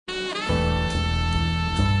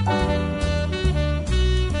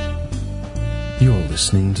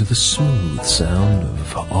listening to the smooth sound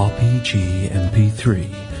of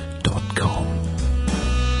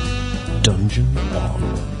RPGMP3.com. Dungeon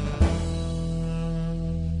On.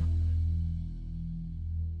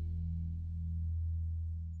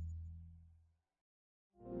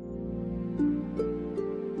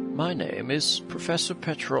 My name is Professor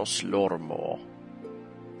Petros Lorrimore.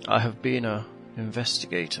 I have been an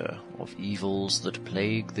investigator of evils that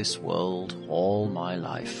plague this world all my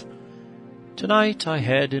life. Tonight I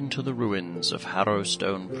head into the ruins of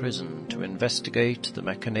Harrowstone Prison to investigate the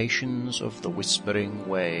machinations of the Whispering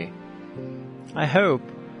Way. I hope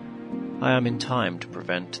I am in time to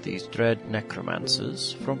prevent these dread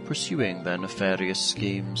necromancers from pursuing their nefarious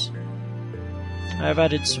schemes. I have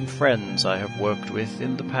added some friends I have worked with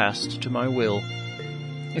in the past to my will.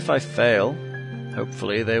 If I fail,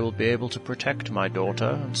 hopefully they will be able to protect my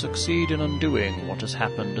daughter and succeed in undoing what has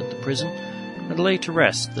happened at the prison and lay to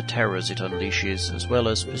rest the terrors it unleashes, as well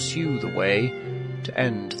as pursue the way to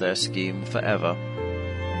end their scheme forever.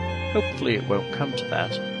 Hopefully it won't come to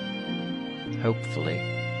that. Hopefully.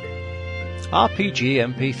 RPG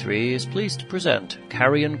MP3 is pleased to present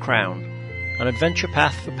Carrion Crown, an adventure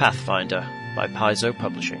path for Pathfinder, by Paizo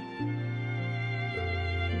Publishing.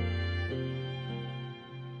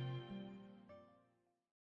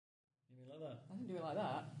 I didn't do it like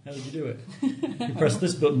that. How did you do it? You pressed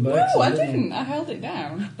this button by No, accident, I didn't didn't. you? I held it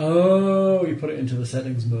down. Oh, you put it into the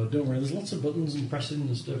settings mode. Don't worry, there's lots of buttons and pressing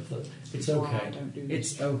and stuff. It's Why okay. I don't do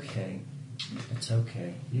this. It's okay. It's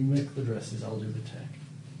okay. You make the dresses, I'll do the tech.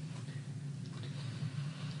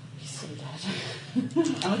 He's so dead.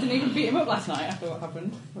 And I didn't even beat him up last night after what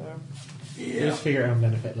happened. So. Just figure out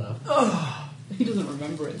benefit, love. He doesn't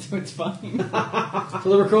remember it, so it's fine. So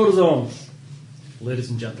the recorder's on. Ladies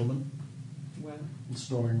and gentlemen, Well, and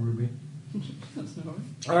snoring Ruby. that's no worry.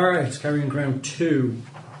 Alright, Carrion Crown 2.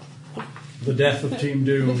 The death of Team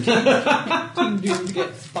Doomed. Team Doomed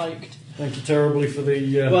gets spiked. Thank you terribly for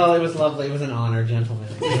the... Well, it was lovely. It was an honour, gentlemen.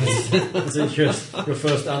 This is just your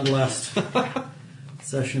first and last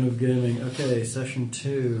session of gaming. Okay, session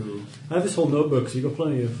 2. I have this whole notebook, so you've got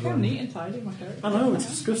plenty of... How neat and tidy my character. I know, it's Would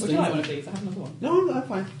disgusting. you like one of these? I have another one. No, I'm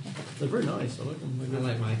fine. They're very nice. I like them. I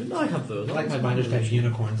like my. Didn't I have those? I like my binders to have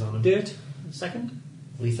unicorns on them. Did? Second?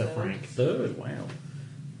 Lisa Frank. Third, wow.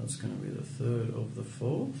 That's going to be the third of the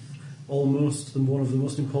fourth. Almost one of the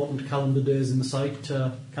most important calendar days in the site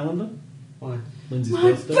calendar. Why? Lindsay's My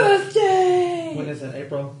birthday. birthday! When is it?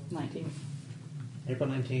 April 19th. April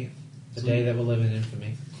 19th. The day that will live in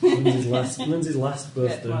infamy. Lindsay's last It's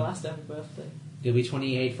birthday. my last ever birthday. You'll be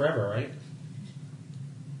 28 forever, right?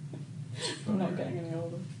 I'm not getting any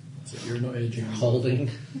older. So you're not aging. Holding.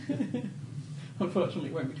 Unfortunately,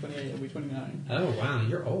 it won't be 28, it'll be 29. Oh, wow,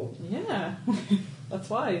 you're old. Yeah. That's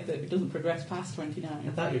why it doesn't progress past 29.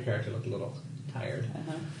 I thought your character looked a little tired.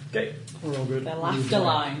 Uh-huh. Okay, we're all good. They're laughter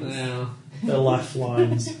lines. Yeah. They're laugh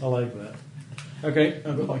lines. I like that. Okay,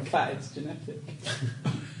 I've got my... Not fat, it's genetic.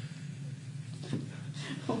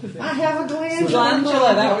 What was it? I have a glandula.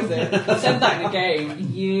 Glandula, that was it. I said that in a game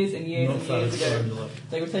years and years Not and fat, years it's ago. glandula.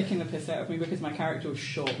 They were taking the piss out of me because my character was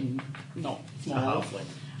short and not small. halfling.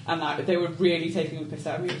 And they were really taking the piss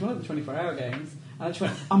out of me. It was one of the 24-hour games. And I just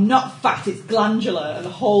went, I'm not fat, it's glandular. And the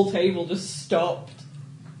whole table just stopped,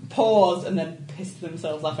 paused, and then pissed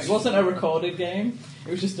themselves laughing. It wasn't a recorded game. It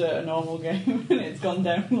was just a normal game. And it's gone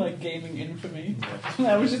down like gaming infamy.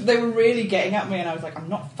 And they were really getting at me, and I was like, I'm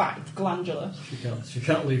not fat, it's glandular. She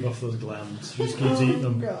can't leave off those glands. She just keeps eating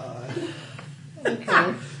them. God.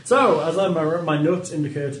 Okay. So, as my notes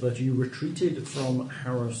indicate that you retreated from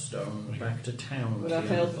Harrowstone back to town. But I at the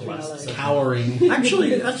failed end of to the last LA. session. Powering. Actually,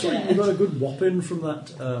 you got a good whopping from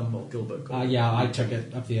that. Gilbert. Yeah, I took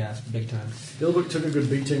it up the ass big time. Gilbert took a good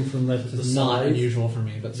beating from the It's not scythe, unusual for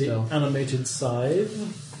me, but the still. animated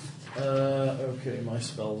scythe. Okay, my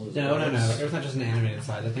spell was. No. It was not just an animated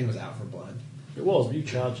side. The thing was out for blood. It was, but you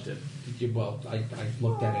charged it. Well, I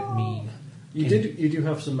looked at it mean. You do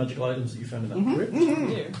have some magical items that you found in that crypt,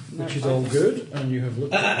 which is all good, and you have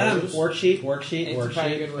looked at those. Worksheet. It's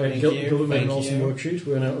very good work. Thank Gilbert made an Thank awesome you. worksheet.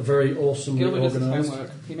 We're now very awesomely Gilbert does his organised.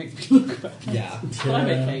 homework. He makes me look bad. Yeah. But I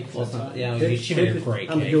make cakes. Well, That's fine. yeah, she made a great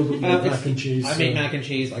and cake. Gilbert made mac and cheese. I made mac and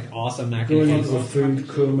cheese, like awesome mac and Going cheese. into a food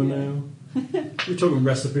coma now. We're talking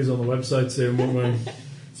recipes on the website soon, won't we?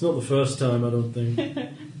 It's not the first time, I don't think.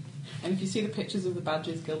 And if you see the pictures of the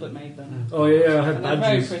badges, Gilbert made them. Oh yeah, I have And they're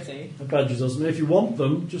badges. very pretty. I have badges awesome. If you want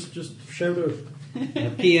them, just shout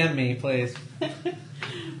out. PM me, please.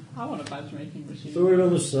 I want a badge making machine. Throw it on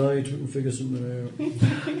the site. We can figure something out.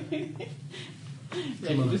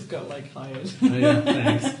 Yeah, you just got like hired. Oh, yeah,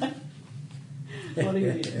 thanks. What are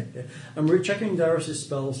Please. I'm rechecking Darius's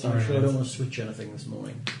spells to make Sorry, sure I don't guys. want to switch anything this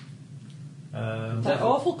morning. That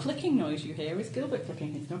awful clicking noise you hear is Gilbert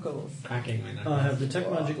clicking his knuckles. Cracking my knuckles. I have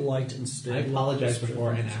Detect Magic Light and I Stabilize. apologize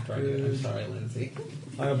before and after I do it. I'm sorry, Lindsay.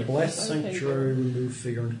 I have Bless Okay, Sanctuary, Remove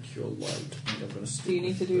Fear, and Cure Light. I think I'm going to Do you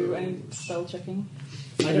need to do any spell checking?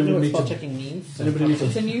 I don't know what Need spell to- checking means. So Anybody need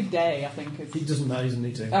It's to... a new day, I think. He doesn't know, he doesn't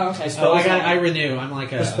need to. Oh, okay. I renew. I'm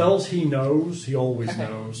like a... The spells he knows, he always Okay.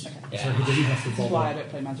 knows. Okay. So he doesn't have to That's why I bother. don't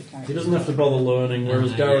play magic characters. He doesn't have to bother learning,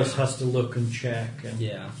 whereas Yeah. Darius has to look and check and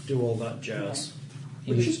Yeah. do all that jazz.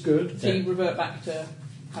 He Which was- is good. So you revert back to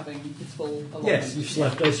having his full allotment? Yes, you've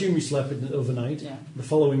slept. I assume you slept overnight. Yeah. The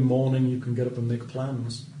following morning you can get up and make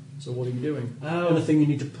plans. So what are you doing? Oh. Anything you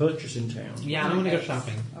need to purchase in town? Yeah, I'm going to go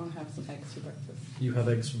shopping. I want to have some eggs for breakfast. You have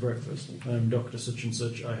eggs for breakfast. I'm Dr. Such and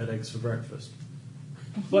Such, I had eggs for breakfast.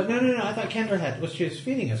 But no. I thought Kendra had... She was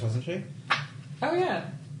feeding us, wasn't she? Oh, yeah.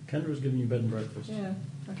 Kendra's giving you bed and breakfast. Yeah.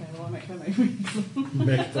 Okay, well, I'll make her make me.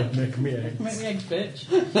 Make me eggs. Make me eggs,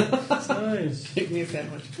 bitch. That's nice. Make me a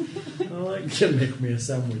sandwich. I like to make me a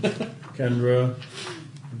sandwich. Kendra,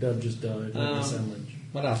 Dad just died. Make me a sandwich.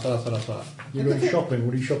 What else? You're going shopping.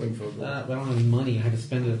 What are you shopping for? Bill? I don't have money. I had to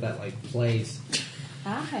spend it at that place.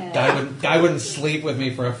 Ah, Guy wouldn't sleep with me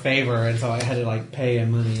for a favor, and so I had to pay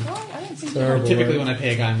him money. Well, I don't think Terrible. Typically, when I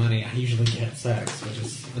pay a guy money, I usually get sex, which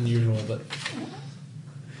is unusual. But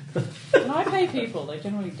when I pay people, they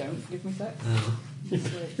generally don't give me sex.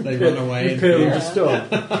 they run away. You pay them Yeah. to stop.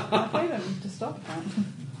 I pay them to stop that.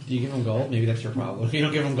 Do you give them gold? Maybe that's your problem. If you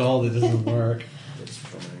don't give them gold, it doesn't work. That's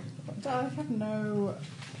funny. But I have no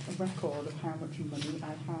record of how much money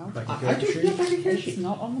I have. Back I do sheet. feel back in It's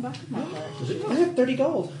not on the back of my character. I have 30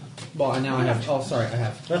 gold. Well, now I have. Oh, sorry, I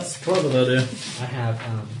have. That's clever, that I have.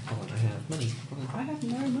 Hold on, I have money. Hold on. I have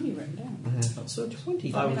no money written down. I have That's it.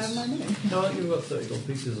 20. I mean, I have no money. No, you've got 30 gold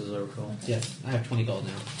pieces, as I recall. Yes, I have 20 gold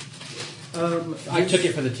now. I took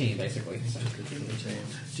it for the team, basically. So.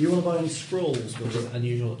 Do you want to buy any scrolls? Which is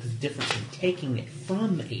unusual. It's different from taking it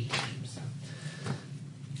from a team. So.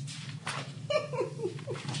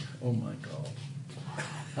 Oh my god.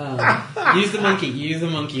 Use the monkey. Use the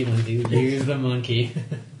monkey, Lindsay. Use the monkey.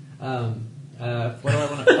 What do I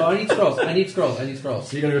want to... Oh, I need scrolls. I need scrolls.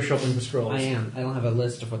 So you're going to go shopping for scrolls? I am. I don't have a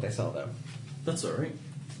list of what they sell, though. That's alright.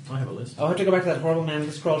 I have a list. I'll have to go back to that horrible man in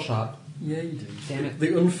the scroll shop. Yeah, you do. Damn it.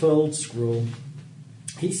 The unfurled scroll.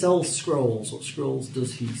 He sells scrolls. What scrolls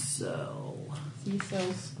does he sell? He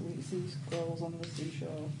sells sea scrolls on the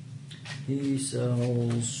seashore. He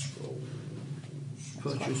sells scrolls.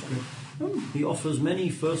 Purchase. He offers many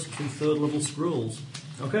first to third level scrolls.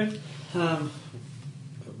 Okay. I'm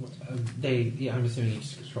assuming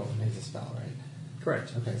each scroll contains a spell, right?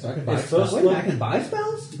 Correct. Okay, so I can buy If spells. first Wait, level- I can buy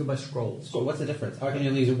spells? You can buy scrolls. So what's the difference? Oh, I can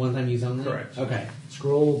only use it one time, use only? Correct. Okay.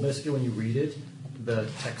 Scroll, basically when you read it, the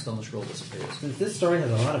text on the scroll disappears. Since this story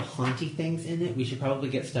has a lot of haunty things in it, we should probably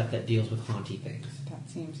get stuff that deals with haunty things. That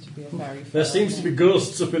seems to be a very There fair seems to be thing.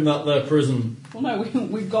 ghosts up in that there prison. Well, no,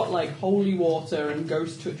 we've got like holy water and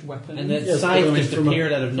ghost touch weapons. And then- Yes, Scythe but I mean, just from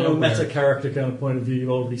appeared out of from a nowhere. meta character kind of point of view,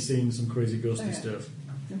 you've already seen some crazy ghosty Okay. stuff.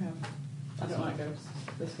 Okay. I don't like ghosts.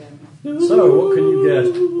 This game. So, what can you get?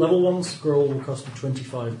 Level 1 scroll will cost you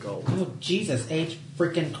 25 gold. Oh, Jesus H.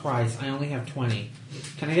 freaking Christ. I only have 20.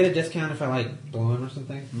 Can I get a discount if I, blow him or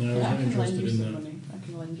something? No, Yeah, I I'm not can lend interested you in some that. money. I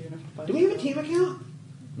can lend you enough to buy. Do we have a stuff. team account?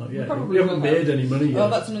 Not yet. Probably We haven't will made have. any money yet. Oh,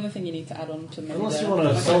 that's another thing you need to add on to maybe Unless the- you want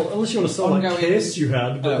to sell that Ongoing- case you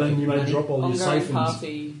had, but Okay, then you might money. drop all your ongoing siphons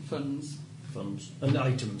party funds. and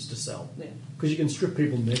items to sell. Yeah. Because you can strip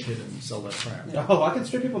people naked and sell their crap. Yeah. Oh, I can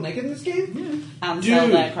strip people naked in this game? And Dude. sell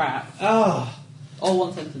their crap. Oh. All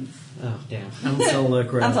one sentence. Oh, damn. And sell their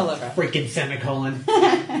crap. And sell their crap. Freaking semicolon.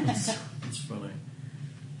 That's funny.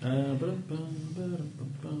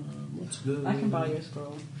 What's good? I can buy you a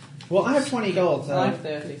scroll. Well, I have 20 gold, so... I have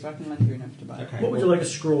 30, so I can lend you enough to buy it. Okay. What would you like a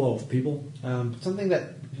scroll of, people? Something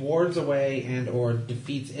that wards away and or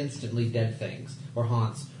defeats instantly dead things, or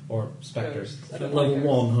haunts, or specters. I don't Level like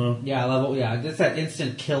 1, huh? Yeah, it's that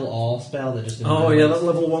instant kill all spell that just... Oh yeah, that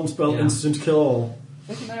level 1 spell, Yeah. instant kill all.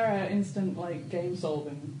 Isn't there an instant game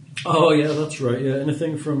solving? Oh yeah, that's right. Yeah,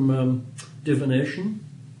 anything from divination?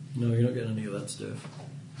 No, you're not getting any of that stuff.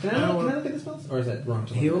 Can I look at the spells? Or is that wrong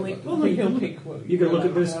to He look only at? well, no, you can pick what you can look at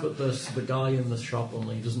like this, to but the guy in the shop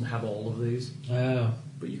only doesn't have all of these. Oh.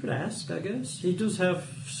 But you could ask, I guess. He does have.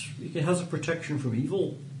 He has a protection from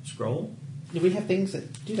evil scroll. Do we have things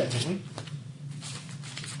that do that, don't we?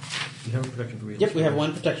 You have a protection from evil. Yep, we have scroll.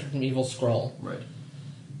 one protection from evil scroll. Right.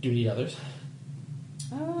 Do we need others?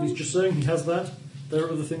 He's just saying he has that. There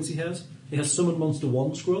are other things he has. He has summon monster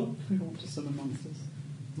 1 scroll. We want to summon monsters.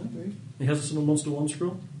 No. Do we? He has a summon monster 1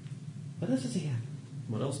 scroll. What else does he have?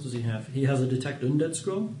 What else does he have? He has a detect undead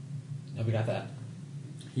scroll. Oh, we got that.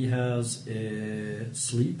 He has a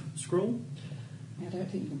sleep scroll. I don't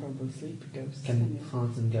think you can probably sleep ghosts. Can you?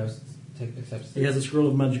 haunts and ghosts take except He has a scroll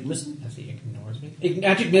of magic missile. as he ignores me?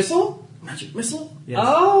 Magic missile? Magic missile? Yes.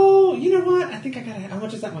 Oh, you know what? I think I got it. How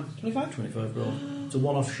much is that one? 25? 25 gold. It's a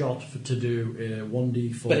one-off shot to do a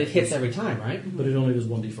 1d4. But it hits every time, right? But it only does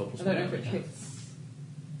 1d4 plus I don't know 1. if it hits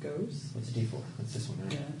ghosts. What's a D4? That's this one,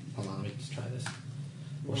 right? Yeah. Hold on, let me just try this.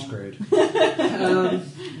 We're Wrong. screwed.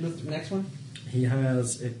 The next one? He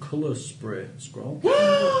has a colour spray scroll.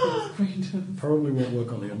 Probably won't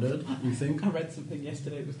work on the undead, you think? I read something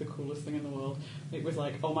yesterday. It was the coolest thing in the world. It was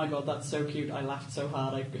like, oh my god, that's so cute. I laughed so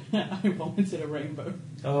hard I vomited a rainbow.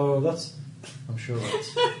 Oh, that's... I'm sure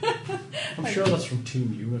that's from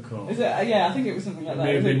Team Unicorn. Is it? Yeah, I think it was something like It that.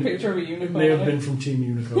 may It have was a been- picture of a unicorn. It may have on been from Team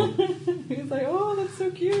Unicorn. He was like, oh, that's so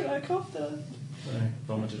cute. I coughed it. I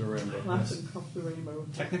vomited a rainbow. Laughed Yes. and coughed the rainbow.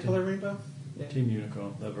 Technicolor rainbow? Yeah. Team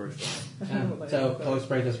Unicorn, they're very funny. I don't know what they So, are, but- color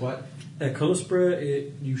spray does what? Colour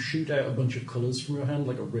spray, you shoot out a bunch of colours from your hand,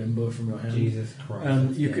 like a rainbow from your hand. Jesus Christ.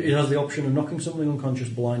 And Yeah. it has the option of knocking something unconscious,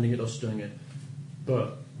 blinding it, or stunning it.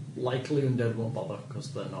 But likely undead won't bother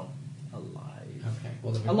because they're not alive. Okay.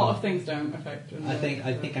 Well, then we A lot go- of things don't affect. I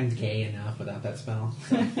think I'm gay enough without that spell.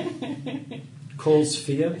 Calls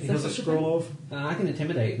fear. He that has a such a scroll of. I can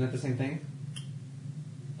intimidate. Isn't that the same thing?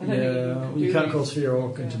 I don't think You do can't these. cause fear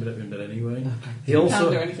or Yeah. intimidate undead anyway. He You also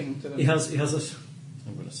can't do anything to them. he has a.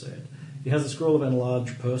 I'm going to say it. He has a scroll of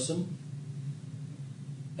enlarge person.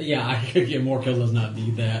 Yeah, I could get more kills does not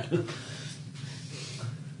need that.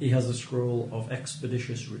 He has a scroll of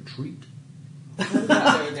expeditious retreat. What does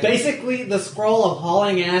that do again? Basically, the scroll of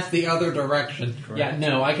hauling ass the other direction. Correct. Yeah,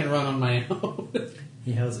 no, I can run on my own.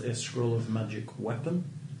 He has a scroll of magic weapon.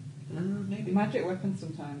 Maybe. Magic weapons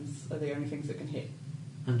sometimes are the only things that can hit.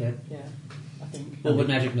 Undead. Yeah, I think. Well, would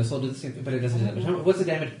magic missile do the same thing? But it doesn't do damage. What's the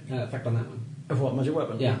damage effect on that one? Of what magic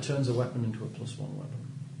weapon? Yeah. It turns a weapon into a +1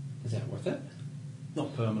 weapon. Is that worth it?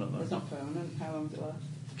 Not permanent though. It's not permanent. How long does it last?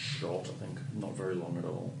 Short, I think. Not very long at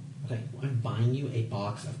all. Okay, I'm buying you a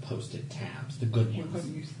box of post-it tabs, the good You won't ones.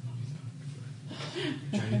 use them.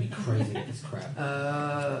 Driving me crazy with this crap.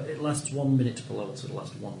 It lasts 1 minute per level, so it'll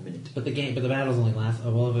last 1 minute. But the battles only last.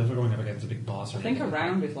 Oh well, if we're going up against a big boss, or I think a anything.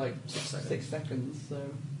 round is like 6 6 seconds. So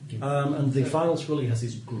And the final scroll he has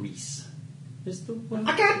is grease. Is the one?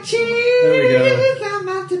 I got cheese. There we go. I'm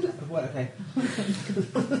not to. What? Okay.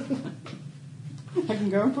 I can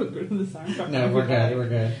go and put good in the soundtrack. No, we're good. We're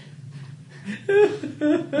good.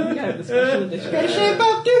 Yeah, the special edition. Gotta shape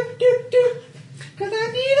up, do. 'Cause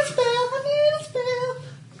I need a spell.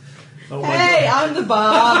 Oh Hey, I'm the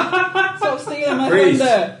bar. Stop stealing my Grease.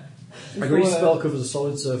 thunder. A grease spell covers a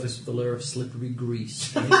solid surface with a layer of slippery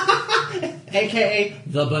grease. AKA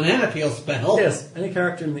the banana peel spell. Yes, any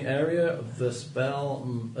character in the area of the spell,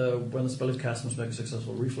 when the spell is cast, must make a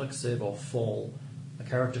successful reflex save or fall. A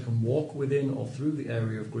character can walk within or through the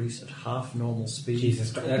area of grease at half normal speed.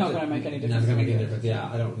 Jesus Christ. It's not gonna make any No, difference. it's gonna make any difference.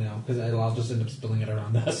 Yeah, I don't know. Because I'll just end up spilling it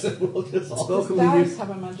around us. And we'll just all... Spell Does can be Darius used. have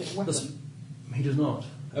a magic weapon? He does not.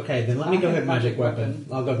 Okay, then let I me go have ahead magic magic weapon. weapon.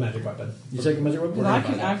 I'll go with magic weapon. You take a magic weapon?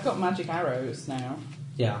 Because I've got magic arrows now,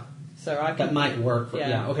 Yeah. so I That can. might work. For, Yeah.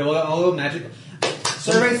 yeah. Okay, well, I'll go magic.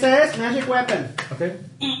 Survey says magic weapon. Okay.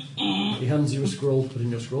 He hands you a scroll, put in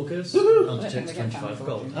your scroll case, I and don't it think takes they get 25 time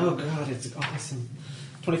gold. for Oh god, it's awesome.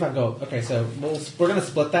 25 gold. Okay, so we're gonna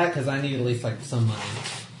split that because I need at least like some money.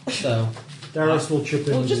 So, Darius will chip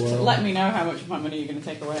in Well, as just well. let me know how much of my money you're going to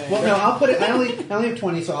take away. well, no, I'll put it. I only have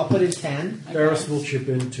 20, so I'll put in 10. Okay. Darius will chip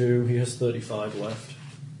in too. He has 35 left.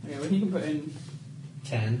 Okay, well, you can put in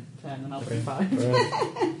 10. 10 and I'll put Okay. in 5.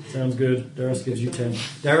 Right. Sounds good. Darius gives you 10.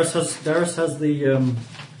 Darius has the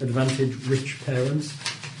advantage rich parents.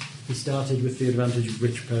 He started with the advantage of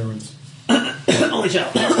rich parents. Only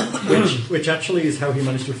child. Which actually is how he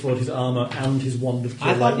managed to afford his armour and his wand of I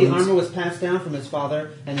cure thought the light wounds. armor was passed down from his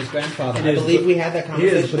father and his grandfather. It I is, believe but- we had that He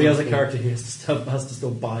conversation. is, but he has a character he has to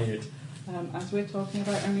still buy it. As we're talking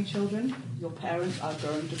about only children, your parents are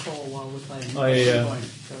going to call while we're playing. Oh, yeah, At yeah. some point,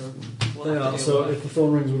 so we'll They have are, to deal so with if the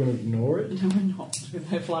phone rings, we're going to ignore it. that. No, we're not, because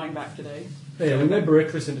they're flying back today. Yeah, we may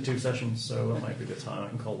break this into 2 sessions, so that might be a good time. I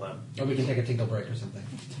can call that. Or we can take a tinkle break or something.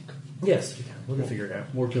 Yes, we can. We're going to figure it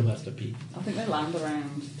out. Warkill has to pee. I think they land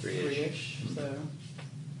around Three-ish. 3-ish, so...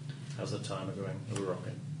 How's the timer going? Are we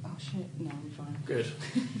rocking? Oh shit, no, I'm fine. Good.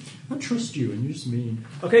 I trust you, and you're just mean.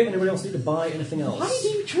 Okay, anybody else need to buy anything else? Why do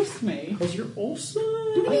you trust me? Because you're awesome.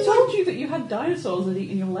 I told you that you had dinosaurs that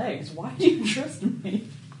eaten your legs. Why do you trust me?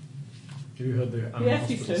 Have you heard the animal Yes,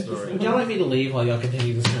 you hospital said story? Would y'all like me to leave while y'all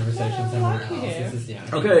continue this conversation No, somewhere I'd like else? you here. This is, yeah.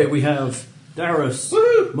 Okay, we have Darius,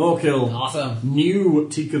 More kill. Awesome. New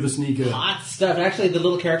Tika the Sneaker. Hot stuff. Actually, the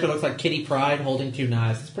little character looks like Kitty Pryde holding 2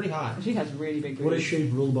 knives. It's pretty hot. She has really big boobs. What is she?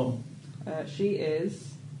 Roll bottom. She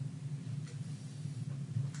is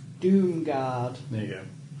Doomguard. There you go.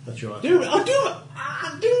 That's your Doom! Oh, Doom!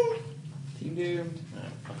 Ah, Doom! Team Doomed.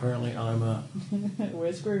 Apparently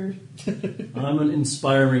We're screwed. I'm an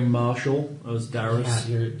inspiring marshal as Darius.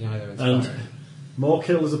 Yeah, you're neither And inspired.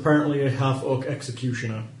 Morkill is apparently a half-orc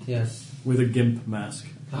executioner Yes. with a gimp mask.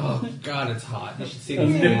 Oh, God, it's hot. You should see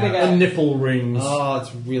And, these. and nipple rings. Oh,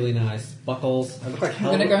 it's really nice. Buckles. I look like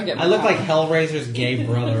I'm gonna go and get my I look like camera. Hellraiser's gay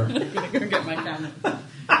brother. I'm gonna go get my camera.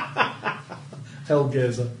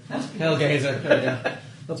 Hellgazer. Hellgazer. There you go.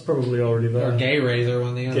 That's probably already there. Or Gay Razor,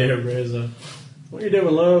 one the other. Gay Razor. What are you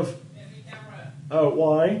doing, love? Oh,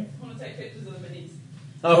 why? I want to take pictures of the minis.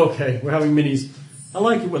 Oh, okay. We're having minis. I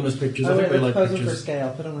like it when there's pictures. I think they like pose them for pictures.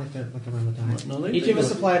 scale. Put them like around the dice. No, they Each of us know-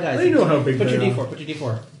 supply a dice. They know how big Put they your are. D4. Put your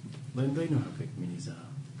D4. They know how big minis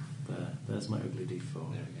are. There's my ugly D4.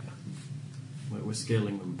 There we go. We're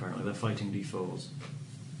scaling them, apparently. They're fighting D4s.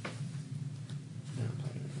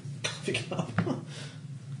 Coffee cup.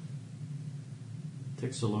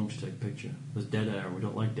 Takes so long to take a picture. There's dead air, and we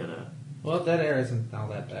don't like dead air. Well, that air isn't all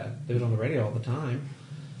that bad. They do it on the radio all the time.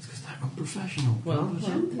 It's because they're unprofessional. Well,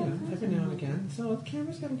 every now and again. So the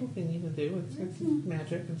camera's got a little thing to do. It's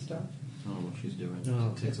magic and stuff. I don't know what she's doing. No,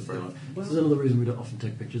 It takes a it's- very long. well- This is another reason we don't often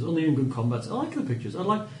take pictures. Only in good combats. I like the pictures. I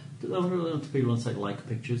don't really know people don't say like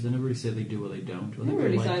pictures. They never really say they do or they don't. They never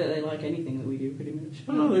really say that they like anything that we do, pretty much.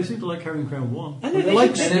 I don't know. They seem to like Carrion Crown 1. I know, They they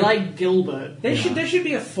like should- They like Gilbert. There should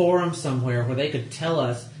be a forum somewhere where they could tell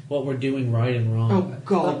us what we're doing right and wrong. Oh,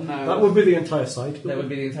 God, no. That would be the entire site. That would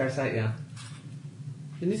be the entire site, yeah.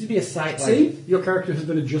 There needs to be a site like... See? Your character has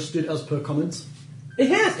been adjusted as per comments. It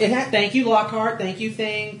has. Thank you, Lockhart. Thank you,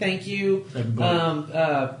 Thing. Thank you, Everybody.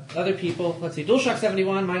 other people. Let's see. DualShock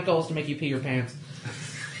 71. My goal is to make you pee your pants.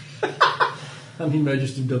 And he may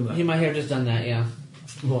just have done that. He might have just done that. Yeah.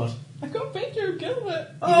 What? I got a picture of Gilbert.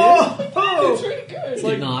 Oh! It's really good. It's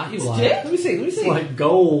not. You lied. did? Let me see. It's like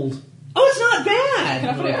gold. Oh, it's not bad. Can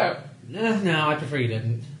I put it out? No, I prefer you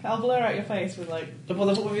didn't. I'll blur out your face with like... Well,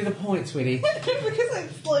 then what would be the point, sweetie? because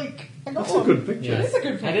it's like... I got That's one. a good picture. It is a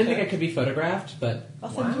good picture. I didn't think it could be photographed, but I'll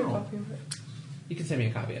send you a Wow. copy of it. you can send me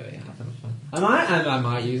a copy of it. Yeah, that was fun. I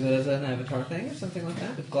might use it as an avatar thing or something like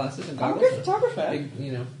that with glasses and I'm a goggles. good photographer.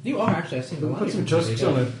 Big, you are actually. I've seen a We'll lot put of some your tusks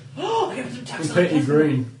videos. on it. Oh, I got some tusks And on paint it. you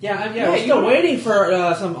green. Yeah, we're still waiting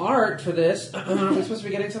for some art for this. We're supposed to be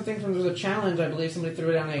getting something from there's a challenge. I believe somebody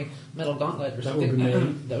threw down a metal gauntlet or That would something. be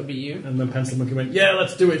me. That would be you. And then Pencil Monkey went, yeah,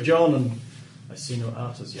 let's do it, John. And I see no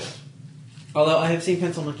art as yet. Although I have seen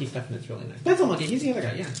Pencil Monkey stuff and it's really nice. Pencil Monkey, he's the other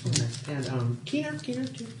guy. Yeah, he's nice. And Keener too.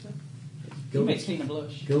 So. It makes me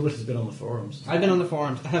blush. Gilbert has been on the forums. I've been on the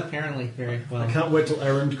forums apparently very well. I can't wait till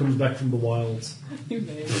Errand comes back from the wilds. You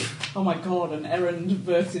may. Oh my god, an Errand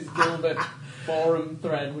versus Gilbert forum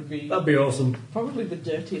thread would be That'd be awesome. probably the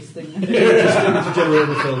dirtiest thing. Just to generate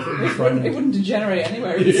the filth. It would be It frightening. wouldn't degenerate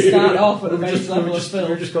anywhere. It would start off at a We base level of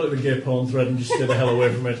filth. just got it the gay porn thread and just stay the hell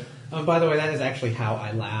away from it. By the way, that is actually how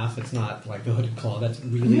I laugh. It's not like the hooded claw. That's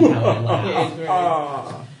really how I laugh. It is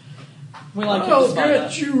really- We like I'll it like that.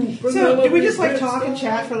 get you. So, did we just like talk and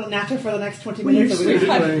chat for natter for the next 20 minutes? Or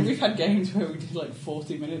we We've had games where we did like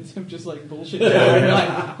 40 minutes of just like bullshit. And we're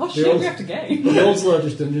like, oh shit, we have to game. The world's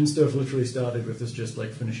largest dungeon stuff literally started with us just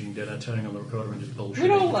like finishing dinner, turning on the recorder and just bullshit.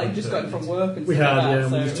 We'd all like just gotten from work and We stuff had, like yeah, that, and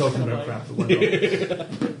so we were just talking kind about of crap that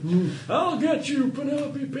went on. I'll get you,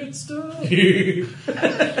 Penelope Pitstop.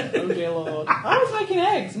 Oh dear lord. I was making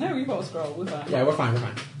eggs. No, we bought a scroll. We're fine. Yeah, we're fine.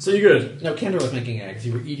 So you're good. No, Kendra was making eggs.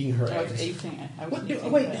 You were eating her I was eggs. eating it. I was What?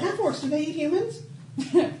 eating Wait, it. half-orcs, do they eat humans?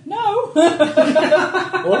 No.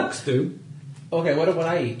 Orcs do. Okay, what would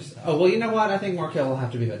I eat? Oh, well, you know what? I think Morkill will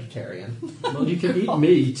have to be vegetarian. Well, you can eat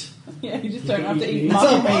meat. Yeah, you just You don't can have to eat eat meat. much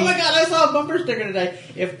Oh meat. my god, I saw a bumper sticker today.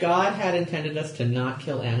 If God had intended us to not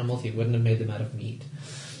kill animals, he wouldn't have made them out of meat.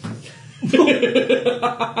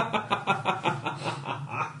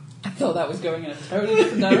 I thought that was going in a totally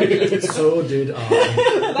different direction. So did I.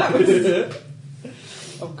 That was...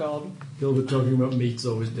 Oh god. Gilbert talking about meat's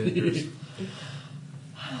always dangerous.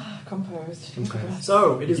 Composed.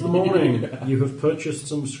 So, it is the morning. You have purchased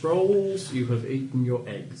some scrolls. You have eaten your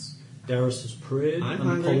eggs. Darius has prayed I'm and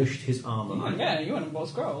hungry. polished his Come on, armour. yeah, you want a bought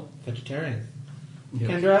scroll. Vegetarian. Yeah.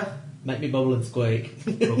 Kendra, make me bubble and squeak.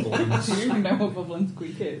 Do you even know what Bubble and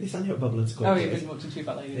Squeak is? Yes, I know what bubble and squeak Oh, is. you've been watching Two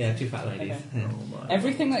Fat Ladies. Yeah, two fat ladies. Okay. Yeah. Oh my.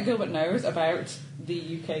 Everything that Gilbert knows about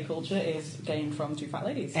the UK culture is gained from Two Fat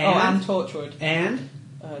Ladies. And? Oh, and Torchwood. And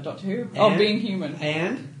Doctor Who. Oh, And? Being Human.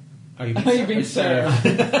 And Are you Are you being served?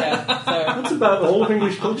 Yeah, so. That's about all of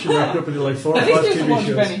English culture wrapped up into like 4 or At 5 least you TV watch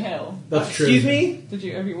shows. Benny Hill. That's true. Excuse me? Did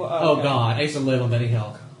you ever watch? Oh, God. I used to live on Benny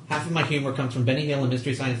Hill. Half of my humor comes from Benny Hill and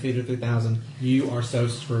Mystery Science Theater 3000. You are so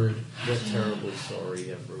screwed. We're terribly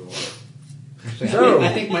sorry, everyone. Actually, So- I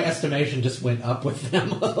think my estimation just went up with them.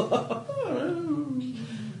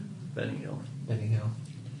 Benny Hill. Benny Hill.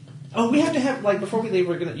 Oh, we have to have, like, before we leave,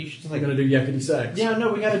 you should just, We're like... going to do yakety sax. Yeah,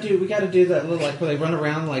 no, we gotta do that little, like, where they run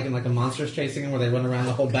around, like, and, like, a monster's chasing them, where they run around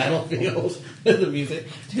the whole battlefield. The music.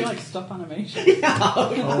 Do you like stop animation?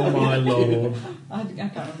 Oh my lord. I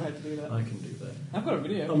can't remember how to do that. I can do that. I've got a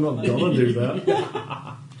video. I'm not gonna do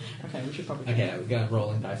that. Okay, we should probably. Okay, we got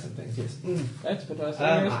rolling dice and things, yes. Let's put our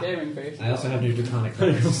serious Um, gaming face. I also have new draconic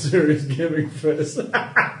Real dice. serious gaming face.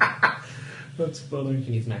 That's funny.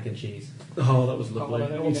 She needs mac and cheese. Oh, that was Oh, well, lovely. I I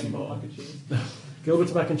don't want need some any more more. mac and cheese.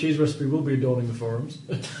 Gilbert's mac and cheese recipe will be adorning the forums.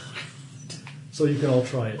 So you can all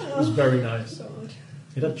try it. It was very nice.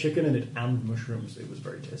 It had chicken in it and mushrooms. It was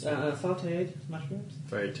very tasty. Sauteed mushrooms.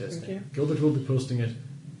 Very Thank tasty. you. Gilbert will be posting it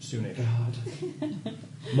soon. God.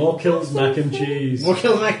 More kills mac and cheese. More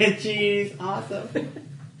kills mac and cheese. Awesome.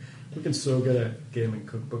 We can so get a gaming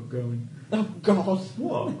cookbook going. Oh God.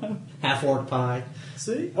 What? Half orc pie.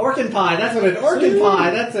 See? Orkin pie. That's what it. Orkin See?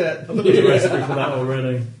 pie. That's it. I thought there was a recipe for that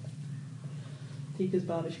already. Tika's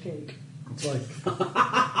Bardish cake. It's like...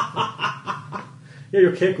 Yeah,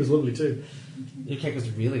 your cake was lovely too. Your cake was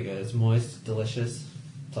really good. It's moist, delicious,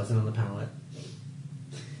 pleasant on the palate.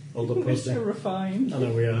 Hold up, We're posting. so refined. I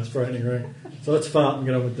know we are. It's frightening, right? So let's fart and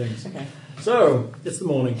get on with things. Okay. So, it's the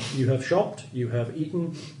morning. You have shopped, you have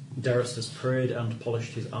eaten, Darius has prayed and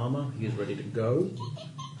polished his armour. He is ready to go.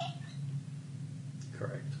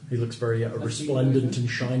 Correct. He looks very resplendent and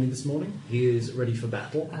shiny this morning. He is ready for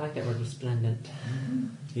battle. I like that word, resplendent.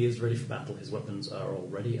 He is ready for battle. His weapons are all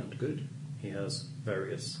ready and good. He has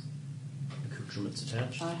various accoutrements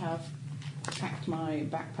attached. I have packed my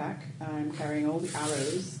backpack. I'm carrying all the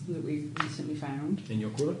arrows that we recently found. In your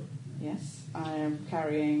quiver? Yes. I am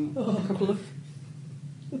carrying a couple of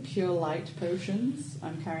pure light potions.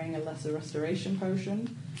 I'm carrying a lesser restoration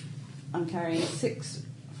potion. I'm carrying 6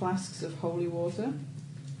 flasks of holy water.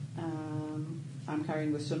 I'm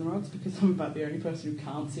carrying the sun rods because I'm about the only person who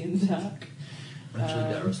can't see in the dark.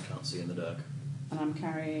 Actually, Darius can't see in the dark. And I'm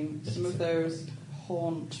carrying some of those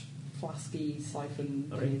haunt, flasky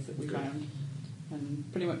siphon Okay, things that we good. found. And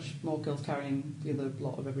pretty much Morkill's carrying the other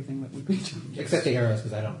lot of everything that we've been doing. Except the arrows,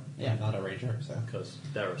 because I'm Yeah. not a ranger, so. Because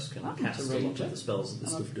Darius can I'm cast not a a lot ranger. of the spells that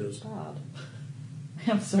this I'm stuff does. bad.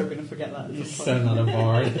 I'm so going to forget that. You're so not a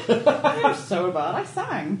bard. I'm so bad. I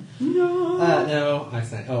sang. No, I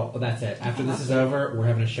sang. Oh, well, that's it. After this is over, we're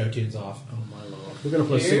having a show tunes off. Oh my lord. We're going to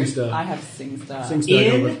play You? SingStar. I have SingStar. SingStar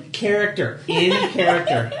In Gilbert. character. In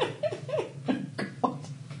character. God.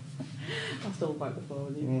 I'll still fight the floor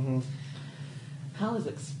with you. Mm-hmm. Hal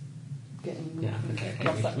is getting... Yeah, okay.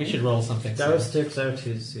 What's that We mean? should roll something. Darius So. takes out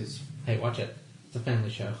his Hey, watch it. It's a family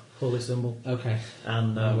show. holy symbol Okay.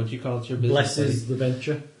 and What you call it your business? blesses the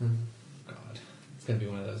venture. buddy? God. It's going to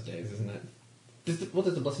be one of those days, isn't it? Does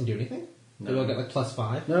the blessing do anything? No. Do I get like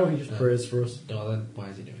 +5? No, he just prays for us. Oh, then why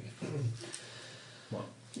is he doing it? What?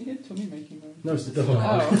 You did tummy making though. No, it's the dog.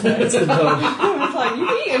 Oh, okay. It's the dog. I was like,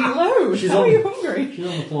 you've eaten loads. She's How on- are you hungry? She's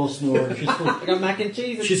on the floor snoring. She's full, I got mac and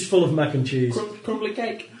cheese and she's full of mac and cheese. crumbly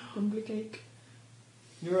cake. Crumbly cake.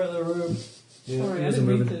 You're out of the room. Yeah, Sorry, he I isn't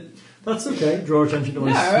didn't mean moving. to... That's okay. Draw attention to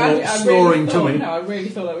my No, I snoring really thought, tummy. no, I really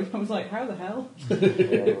thought I was like, how the hell?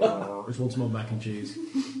 Just want some more mac and cheese.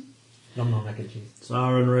 No more mac and cheese.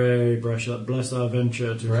 Saren Ray, bless our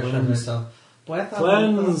venture to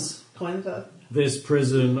cleanse Cleanse. this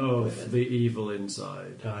prison of the evil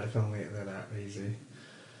inside. God, if only they're that easy.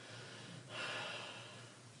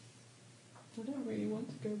 I don't really want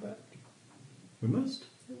to go back. We must.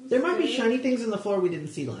 It was There might be scary, shiny things on the floor we didn't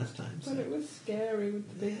see last time. But it was scary with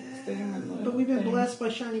the big thing and the But we've been thing. blessed by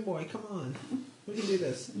Shiny Boy. Come on. We can do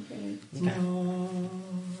this. Okay. Okay.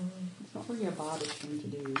 It's not really a bardish thing to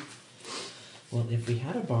do. Well, if we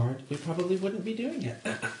had a bard, we probably wouldn't be doing it.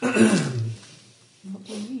 What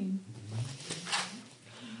do you mean?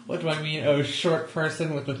 What do I mean? Oh, short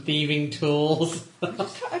person with the thieving tools.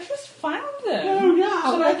 I just found them. Oh, yeah.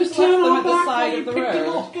 So I just left them at the side of the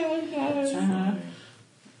road.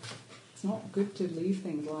 It's not good to leave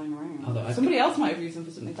things lying around. Although Somebody else might have used them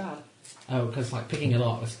for something bad. Oh, because like picking it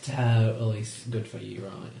up was totally good for you,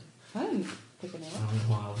 right? I didn't pick any I up. don't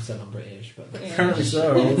know why I said I'm British, but British. Apparently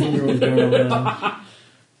so. I was wondering what was going on there.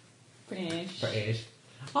 British. British.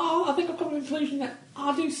 Oh, I think I've come to the conclusion that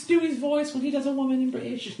I'll do Stewie's voice when he does a woman in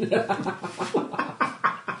British.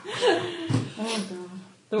 Oh god.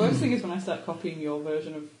 The worst thing is when I start copying your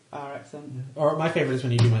version of our accent. Or my favorite is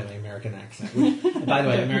when you do my American accent. Which, by the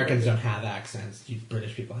way, Americans don't have accents. You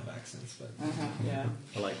British people have accents, but Yeah.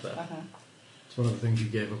 I like that. It's one of the things you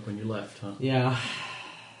gave up when you left, huh? yeah,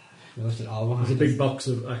 we left it all behind. There's a big box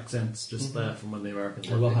of accents just there from when the Americans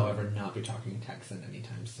I left. will, however, not be talking Texan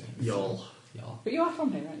anytime soon. Y'all. But you are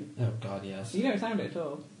from here, right? Oh God, yes. You don't sound it at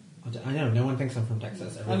all. I know. No one thinks I'm from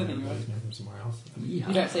Texas. I don't think you Everyone knows me from somewhere else. You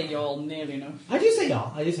don't say y'all nearly enough. I do say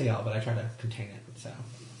y'all, but I try to contain it. So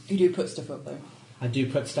You do put stuff up though. I do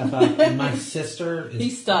put stuff up. And my sister is He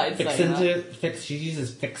started saying that. She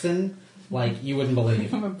uses fixin' like you wouldn't believe.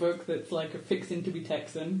 From a book that's like a fixing to be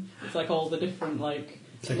Texan. It's like all the different like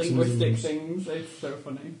Texanisms. linguistic things. It's so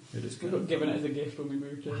funny. It is We good. got given it as a gift when we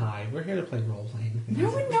moved here. Hi, we're here to play role playing. No,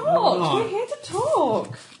 we're not. We're here to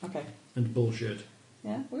talk. Okay. And bullshit.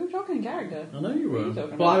 Yeah, we were talking in character. I know you What are were. you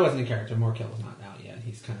talking Well, I about? wasn't in character. Morkill was not out yet.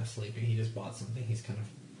 He's kind of sleepy. He just bought something. He's kind of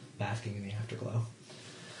basking in the afterglow.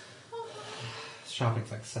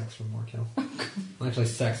 Shopping's like sex from Morkill. Well, actually,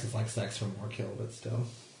 sex is like sex from Morkill, but still.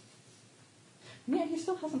 Yeah, he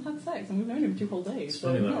still hasn't had sex, and we've known him 2 whole days, so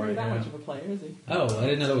funny he's that, not really right, that yeah. much of a player, is he? Oh, I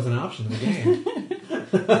didn't know that was an option in the game.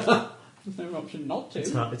 There's no option not to.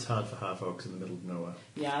 It's hard for half orcs in the middle of nowhere.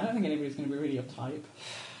 Yeah, I don't think anybody's going to be really uptight.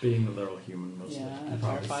 Being that they're all human, mostly. Yeah, and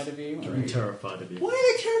Probably. terrified of you. I'm terrified of you. Why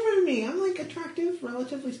are they terrified of me? I'm like attractive,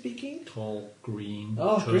 relatively speaking. Tall, green.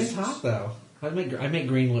 Oh, tusks, green's hot though. I make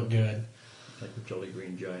green look good. Like the jolly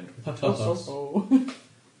green giant. Oh.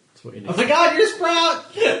 That's what you need. Oh my God, you're a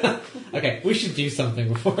Sprout! Okay, we should do something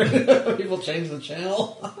before people change the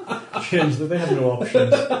channel. Change that. They have no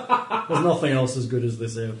options. There's nothing else as good as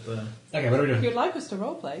this out there. Okay, what are we If doing? you'd like us to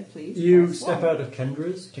roleplay, please. You press step 1. out of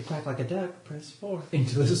Kendra's. To quack like a duck, press 4.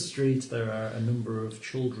 Into the street, there are a number of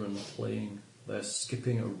children playing. They're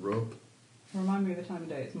skipping a rope. Remind me of the time of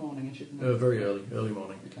day. It's morning, I should know. Very early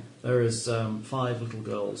morning. Okay. There is 5 little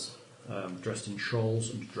girls dressed in shawls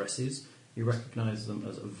and dresses. You recognise them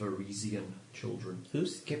as Varisian children. Who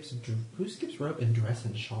skips rope and dress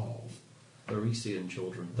in shawls? Varisian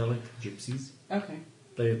children. They're like gypsies. Okay.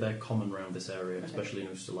 They're common around this area, Okay. especially in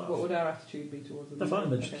Ustalav. What would our attitude be towards them? They're fine.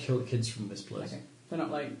 They just Okay. kill kids from this place. Okay. They're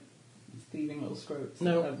not like thieving little scroats.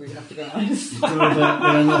 No. That we have to go nice.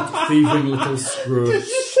 They're not thieving little Did screws.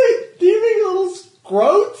 you say thieving little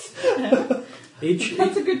scroats?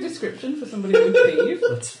 That's a good description for somebody who would thieve.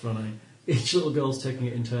 That's funny. Each little girl's taking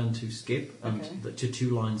it in turn to skip and Okay. to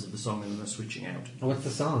 2 lines of the song, and then they're switching out. What's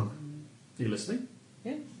the song? Are you listening?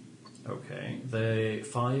 Yes. Okay. The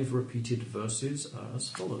 5 repeated verses are as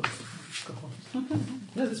follows.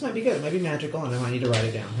 No, this might be good. It might be magical, and I might need to write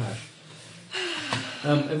it down. Hush.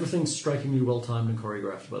 Everything's strikingly well timed and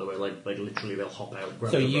choreographed, by the way. Like literally, they'll hop out.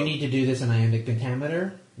 Grab So the you rope. need to do this in iambic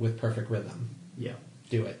pentameter with perfect rhythm. Yeah.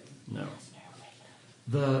 Do it. No.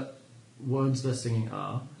 The words they're singing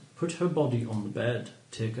are: put her body on the bed,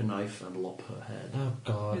 take a knife and lop her head. Oh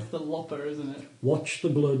God. It's the lopper, isn't it? Watch the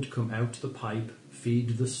blood come out the pipe,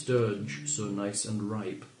 feed the sturge so nice and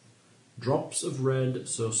ripe. Drops of red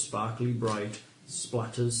so sparkly bright,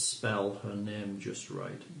 splatters spell her name just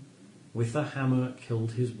right. With a hammer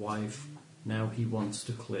killed his wife, now he wants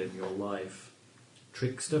to claim your life.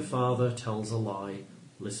 Trickster father tells a lie,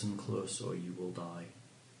 listen close or you will die.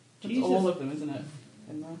 That's Jesus. all of them, isn't it?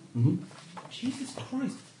 In there. Mm-hmm. Jesus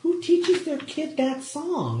Christ. Who teaches their kid that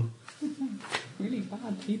song? Really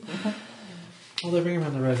bad people. Well, the Ring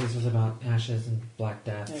Around the Roses was about ashes and Black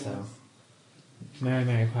Death, It so... was. Mary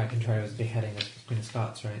Mary Quite Contrary's beheading of Queen of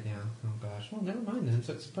Scots right now. Oh gosh. Well, never mind then.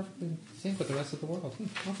 So it's perfectly in sync with the rest of the world.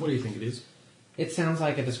 Awesome. What do you think it is? It sounds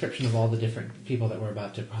like a description of all the different people that we're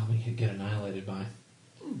about to probably get annihilated by.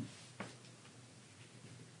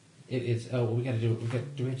 It's... Oh, we gotta do...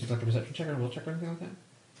 Do we have to do like a perception check or a will check or anything like that?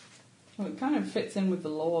 Well, it kind of fits in with the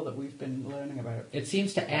lore that we've been learning about. It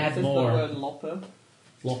seems to It add says more... the word lopper.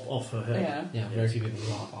 Lop off her head. Yeah. Yeah, very few people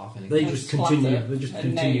lop off anything. They And just splatter continue. They just and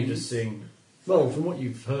continue to names. sing. Well, from what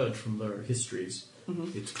you've heard from their histories,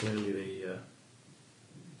 Mhm. it's clearly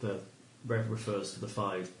the refers to the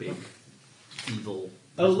 5 big evil.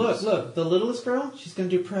 Oh, look, business. look. The littlest girl? She's going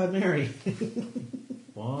to do Proud Mary.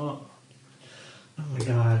 What? Oh my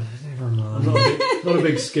god. Never I'm mind. not a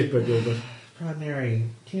big skipper, Gilbert. Proud Mary.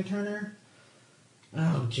 Tina Turner?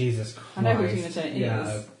 Oh, Jesus Christ. I know who Tina Turner is.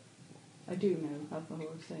 Yeah. I do know. That's the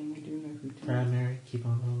whole saying. I do know who to Proud Mary, keep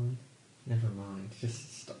on rolling. Never mind.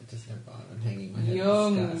 Just never bother. I'm hanging my head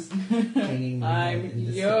Young. in disgust. Hanging my head I'm in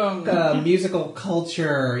disgust. young. Musical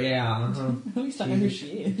culture, yeah. Uh-huh. At least I know who she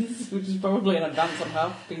is, which is probably an advance on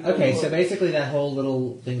half people. Okay, so basically that whole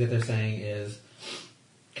little thing that they're saying is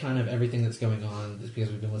kind of everything that's going on is because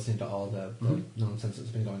we've been listening to all the nonsense that's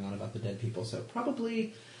been going on about the dead people. So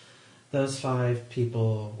probably those 5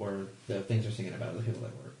 people were the things we're singing about, the people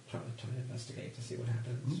that we're trying to investigate to see what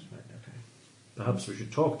happens. Right, okay. Perhaps we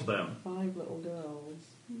should talk to them. 5 little girls.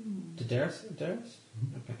 To Darius? Okay.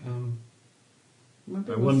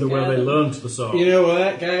 Maybe I we'll wonder where scare they them. learned the song. You know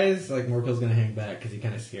what, guys? Like, Morpille's going to hang back because he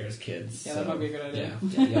kind of scares kids. Yeah, that might be a good idea.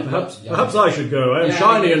 Yeah. Perhaps I should go. I am Yeah,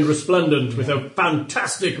 shiny I and guess. resplendent with a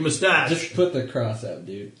fantastic moustache. Just put the cross up,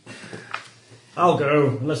 dude. I'll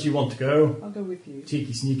go, unless you want to go. I'll go with you.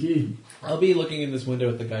 Cheeky sneaky. I'll be looking in this window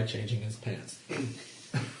at the guy changing his pants.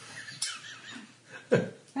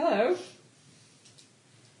 Hello.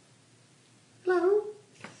 Hello?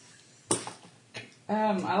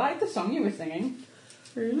 I like the song you were singing.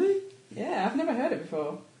 Really? Yeah, I've never heard it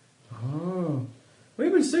before. Oh.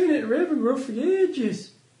 We've been singing it at Ravengrove for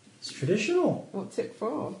ages. It's traditional. What's it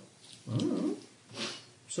for? Oh.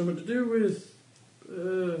 Something to do with... I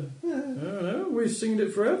don't know. We've singed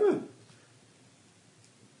it forever.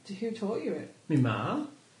 Who taught you it? Me ma.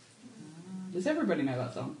 Does everybody know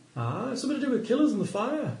that song? Ah, it's something to do with killers and the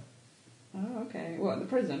fire. Oh, okay. What, the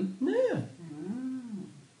prison? Yeah.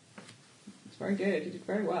 It's very good. You did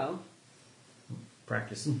very well.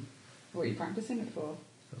 Practicing. What are you practicing it for?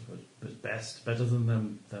 It was best. Better than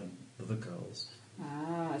them other girls.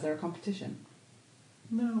 Ah, is there a competition?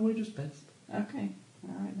 No, we're just best. Okay.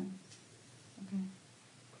 Alright then. Okay.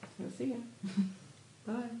 We'll see you.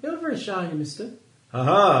 Bye. You're very shiny, mister.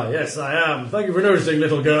 Aha, yes I am. Thank you for noticing,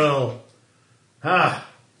 little girl. Ah,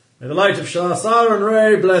 may the light of Siren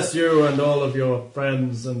Ray bless you and all of your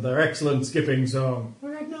friends and their excellent skipping song.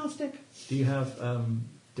 We're agnostic. Do you have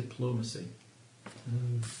diplomacy?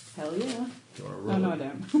 Hell yeah. Do you want to Oh, roll no, I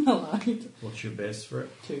it? don't. I lied. What's your base for it?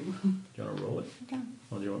 2. Do you want to roll it? Okay.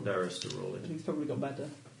 Or do you want Darius to roll it? He's probably got better.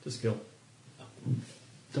 To skill. Do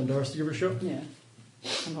you want Darius to give it a shot? Yeah.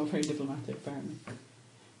 I'm not very diplomatic, apparently.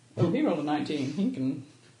 Oh, he rolled a 19. He can...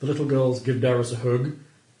 The little girls give Darius a hug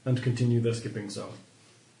and continue their skipping song.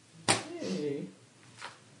 Hey.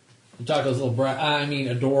 Jocko's little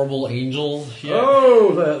adorable angel. Yeah.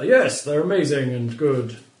 Oh, yes, they're amazing and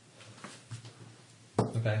good.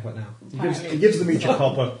 Okay, what now? He gives them each a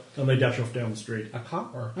copper and they dash off down the street. A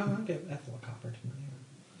copper? Oh, I'll give Ethel a copper tonight.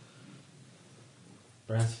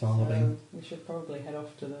 Brass following. We should probably head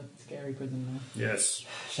off to the scary prison now. Yes.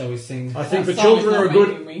 Shall we sing? I think That the song children is are not good.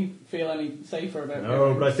 making me feel any safer about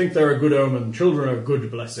No, but I think they're a good omen. Children are a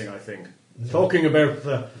good blessing, I think. Talking about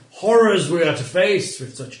the horrors we are to face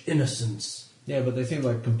with such innocence. Yeah, but they seem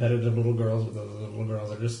like competitive little girls, but those little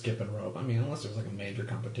girls are just skipping rope. I mean, unless there's like a major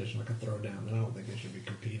competition, like a throwdown, then I don't think they should be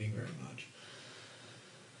competing very much.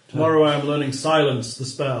 Tomorrow I am learning silence, the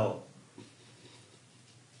spell.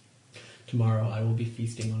 Tomorrow I will be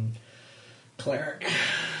feasting on cleric,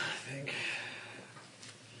 I think.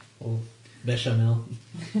 Oh, bechamel.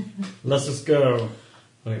 Let us go.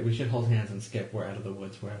 Wait, we should hold hands and skip. We're out of the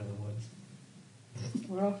woods. We're out of the woods.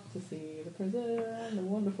 We're off to see the prison, the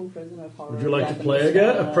wonderful prison of horror. Would you like to death, play and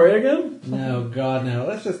again? despair. Pray again? No, God, no.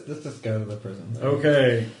 Let's just go to the prison.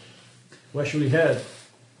 Okay. Where shall we head?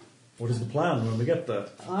 What is the plan when we get there?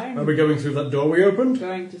 I'm Are we going through that door we opened?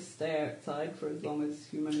 going to stay outside for as long as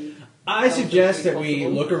humanly. I suggest that we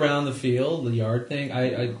possible. look around the field, the yard thing.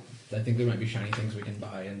 I think there might be shiny things we can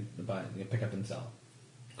buy and pick up and sell.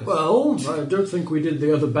 'Cause- Well, I don't think we did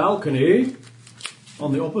the other balcony.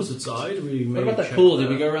 On the opposite side, we what may about that check pool? Did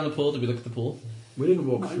we that. go around the pool? Did we look at the pool? We didn't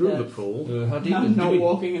walk Not through yet. the pool. How deep? I'm not do,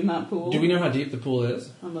 walking in that pool. we, do we know how deep the pool is?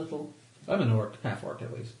 A little. I'm an orc, half orc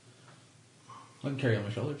at least. I can carry on my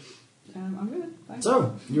shoulders. I'm good. Thanks.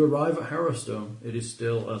 So, you arrive at Harrowstone. It is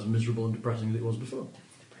still as miserable and depressing as it was before.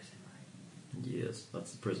 Yes,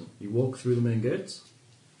 that's the prison. You walk through the main gates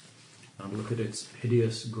and look at its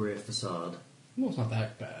hideous grey facade. Well, it's not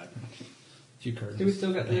that bad. Few curtains. Do we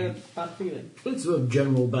still get the bad feeling? It's a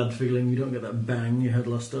general bad feeling. You don't get that bang you had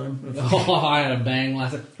last time. Oh, I had a bang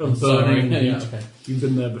last time. A burning heat. Yeah, okay. You've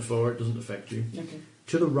been there before. It doesn't affect you. Okay.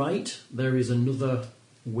 To the right, there is another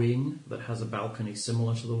wing that has a balcony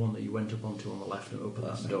similar to the one that you went up onto on the left and opened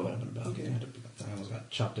that door. I almost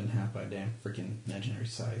got chopped in half by a damn freaking imaginary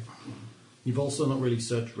scythe. You've also not really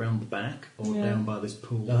searched round the back or Yeah. down by this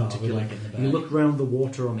pool. Oh, we particularly. like it in the back. You looked round the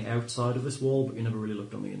water on the outside of this wall, but you never really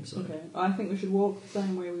looked on the inside. Okay. I think we should walk the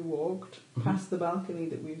same way we walked, past the balcony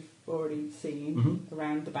that we've already seen,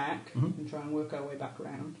 around the back, and try and work our way back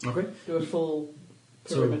around. Okay. Do a full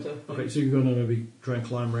So, perimeter. okay, so you're going to maybe try and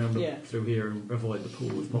climb around Yeah. through here and avoid the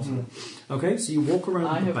pool if possible. Okay, so you walk around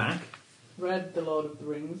I the have- back. Read The Lord of the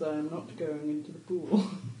Rings. I am not going into the pool.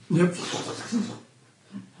 Yep.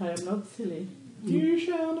 I am not silly. You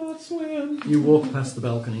shall not swim. You walk past the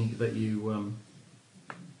balcony that you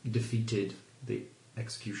defeated the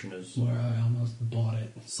executioner's Where I almost bought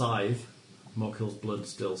it. scythe. Mokil's blood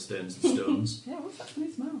still stains the stones. Yeah, what's that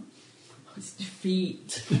funny smell? Oh, it's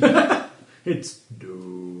defeat. It's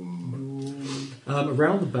doom.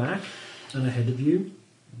 Around the back and ahead of you,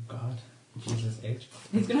 Oh God. Jesus H.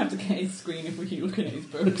 He's going to have to get his screen if we keep looking at his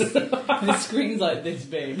books. His screen's like this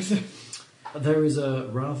big. So. there is a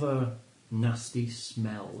rather nasty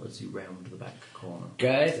smell as you round the back corner.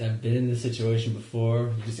 Guys, I've been in this situation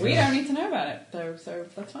before. We don't need to know about it, though, so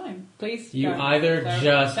that's fine. Please. You go. either So,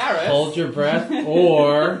 just Darius. hold your breath,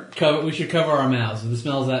 or we should cover our mouths. If the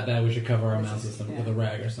smell's that bad, we should cover our mouths with a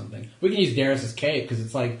rag or something. We can use Darius's cape because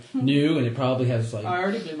it's like new and it probably has like. Oh, I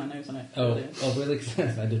already blew my nose on it. Oh, really? 'Cause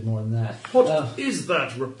I did more than that. What is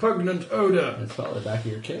that repugnant odour? It's probably the back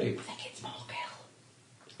of your cape. I think it's more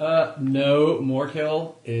kill. No,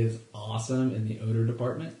 Morekill is awesome in the odor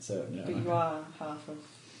department, so no. But you are half of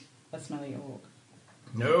a smelly orc.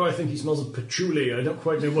 No, I think he smells of patchouli. I don't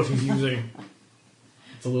quite know what he's using.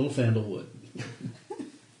 It's a little sandalwood.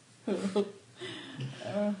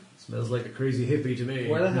 Smells like a crazy hippie to me.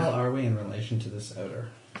 Where the hell are we in relation to this odor?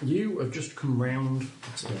 You have just come round.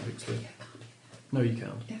 No, you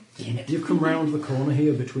can't. You've come round the corner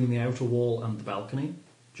here between the outer wall and the balcony,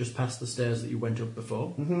 just past the stairs that you went up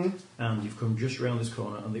before, and you've come just round this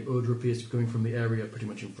corner, and the odour appears to be coming from the area pretty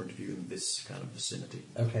much in front of you in this kind of vicinity.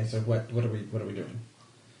 Okay, so what are we doing?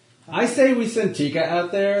 I say we send Tika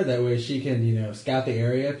out there. That way she can, scout the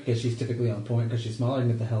area because she's typically on point because she's smaller and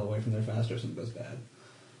get the hell away from there faster if something goes bad.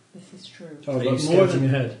 This is true. Oh, Are you but more scouting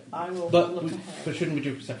than ahead? I will but look ahead. shouldn't we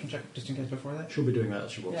do a perception check just in case before that? She'll be doing that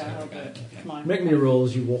as she walks Yeah, ahead. I'll do it. Okay. Make me a roll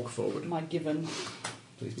as you walk forward. My given.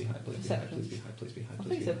 Please be high. Please be high. Please be high. Please be high. I Please think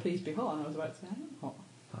be you high. said please be hot, and I was about to say I'm not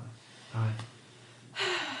hot.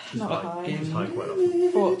 High. Not high. It's high quite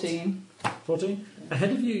often. 14. 14.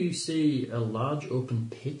 Ahead of you, you see a large open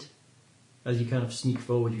pit. As you kind of sneak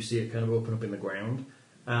forward, you see it kind of open up in the ground.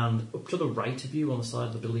 And up to the right of you, on the side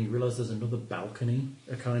of the building, you realise there's another balcony,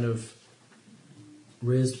 a kind of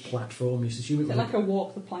raised platform. You assume Is it like a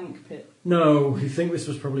walk the plank pit? No, you think this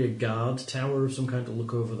was probably a guard tower of some kind to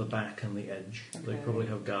look over the back and the edge. They Okay. probably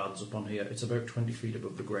have guards up on here. It's about 20 feet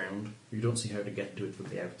above the ground. You don't see how to get to it from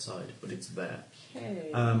the outside, but it's there.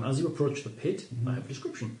 Okay. As you approach the pit, I have a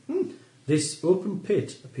description. This open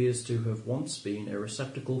pit appears to have once been a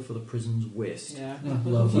receptacle for the prison's waste. Yeah. Oh,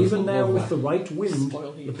 lovely. Even now, Love with that. the right wind,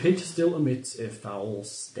 Spoil heap. the pit still emits a foul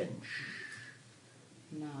stench.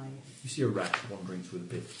 Nice. You see a rat wandering through the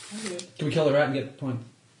pit. Okay. Can we kill the rat and get the point?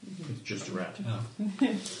 It's just a rat. Oh.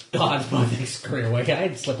 God, my thing screw away.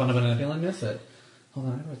 I'd slip on a banana and miss it. Hold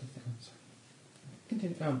on, I wrote the thing. Sorry.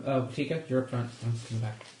 Continue. Tika, you're up front. I'm coming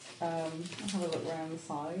back. I'll have a look around the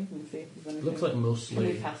side and see if there's anything. Looks like Can we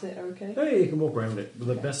mostly... pass it okay? Hey, you can walk around it. But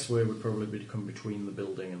the Okay. best way would probably be to come between the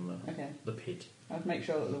building and Okay. the pit. I'll make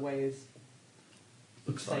sure that the way is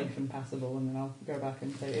Looks safe fine. and passable, and then I'll go back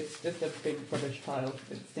and say it's just a big rubbish pile.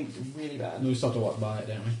 It stinks really bad. We still have to walk by it,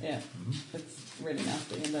 don't we? Yeah, it's really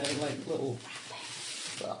nasty, and they're like little.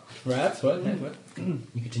 Rats? What? What?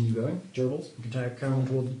 You continue going. Gerbils? You can take Carrion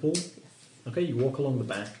towards the pool. Okay, you walk along the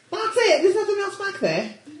back. That's it! There's nothing else back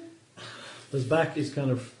there. This back is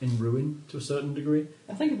kind of in ruin to a certain degree.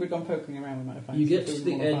 I think if we'd gone poking around, we might have found. You some get to food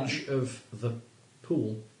the we wanna edge of the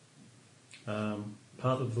pool.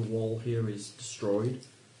 Part of the wall here is destroyed.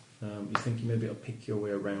 You think you may be able to pick your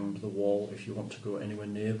way around the wall if you want to go anywhere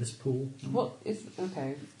near this pool. find. What is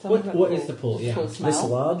okay? Tell me about What is the pool? Yeah. Full This smell.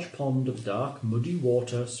 large pond of dark, muddy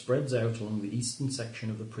water spreads out along the eastern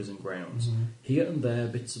section of the prison grounds. Here and there,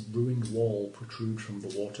 bits of ruined wall protrude from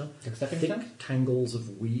the water. Like stepping Thick stone? tangles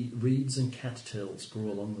of reeds and cattails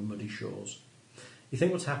grow along the muddy shores. You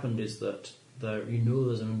think what's happened is that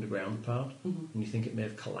there's an underground part, and you think it may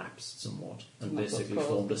have collapsed somewhat, and And that's what's basically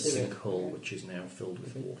formed a caused the divot. sinkhole, Yeah. which is now filled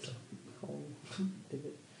with water. Hole.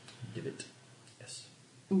 Divot. Divot. Yes.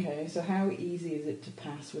 Okay, so how easy is it to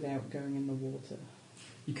pass without going in the water?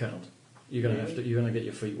 You can't. You're gonna Really? you're gonna get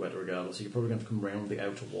your feet wet regardless. So you're probably going to come round the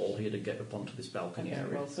outer wall here to get up onto this balcony Okay,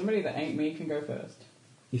 area. well, somebody that ain't me can go first.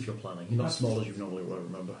 If you're planning, you're not as small as you normally would.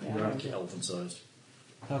 Remember, Yeah, you're I actually know. elven sized.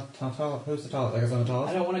 How tall? Who's the tallest? I guess I'm the I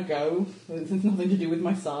tallest. don't want to go. It's nothing to do with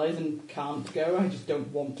my size and can't go. I just don't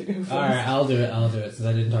want to go first. Alright, I'll do it since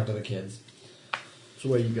I didn't talk to the kids. So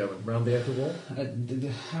where are you going? Round the outer wall?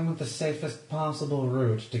 I want the safest possible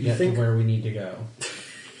route to You get think- to where we need to go.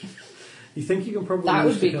 You think you can probably... That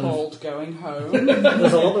use would be the kind of- called going home.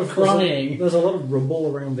 There's a lot of Crying. There's a lot of rubble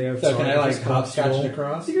around the outside. So can I of this hopscotch wall. it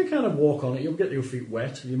across? You can kind of walk on it. You'll get your feet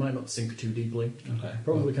wet. You might not sink too deeply. Okay.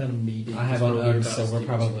 Probably kind of knee deep. I have is on probably Uggs, about so as we're deep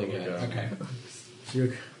as probably you good. go. Okay. So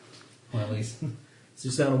you're, Well, at least. so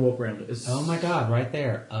you stand and walk around it. It's, Oh my god, right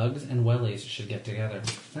there. Uggs and wellies should get together.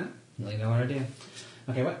 Huh? $1 million idea.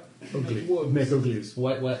 Okay, what? Ugly. Make uglies.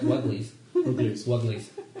 Wugglies. Uglies. Wugglies.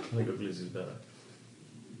 I think uglies is better.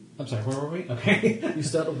 I'm sorry, where were we? Okay. You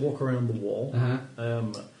start to walk around the wall. Uh-huh.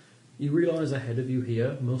 You realise ahead of you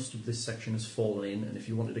here, most of this section has fallen in, and if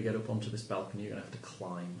you wanted to get up onto this balcony, you're going to have to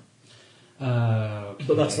climb. Okay.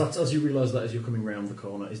 But that's as you realise that as you're coming round the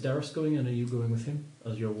corner. Is Darius going in? Are you going with him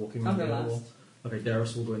as you're walking I'll around go the wall? last. Okay,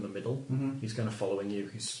 Darius will go in the middle. Mhm. He's kind of following you.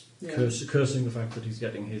 He's Yeah. cursing the fact that he's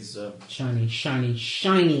getting his Shiny, shiny,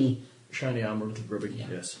 shiny. shiny armour a little grubby. Yeah.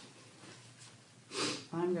 Yes.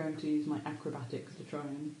 I'm going to use my acrobatics to try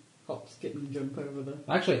and hop, skip, and jump over the.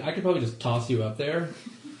 Actually, I could probably just toss you up there.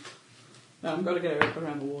 No, I've got to go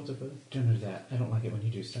around the water first. Don't do that. I don't like it when you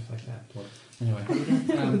do stuff like that. Anyway.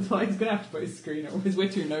 That's why he's going to have to put his screen up because we're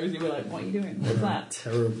too nosy. We're like, what are you doing? What's that?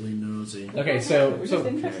 Terribly nosy. Okay, We're so just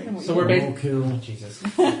interested in what so you're we're doing. More basically. kill. Oh, Jesus.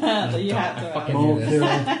 So you had to. Fucking- More do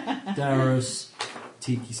kill. Darius.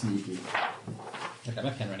 Tiki sneaky. I got my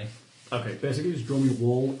pen ready. Okay, basically just draw me a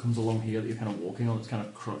wall that comes along here that you're kind of walking on. It's kind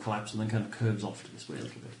of collapsed and then kind of curves off to this way a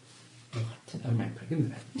little bit. Give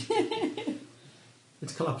me that.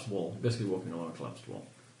 It's a collapsed wall. You're basically walking along a collapsed wall.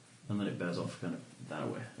 And then it bears off kind of that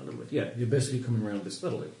way a little bit. Yeah, you're basically coming around this.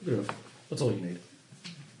 That'll do. Good enough. That's all you need.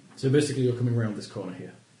 So basically you're coming around this corner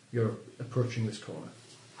here. You're approaching this corner.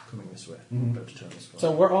 Coming this way. Mhm. About to turn this corner.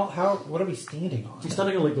 So we're all. What are we standing on? you're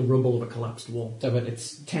standing on like the rubble of a collapsed wall. So, but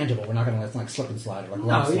it's tangible. We're not going to let like slip and slide or like No,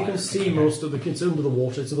 rock you slide can or see anything. most of the... It's under the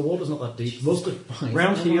water, so the water's not that deep. Most of... Christ.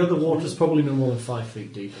 Round here, the water's probably no more than 5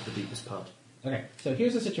 feet deep at the deepest part. Okay, so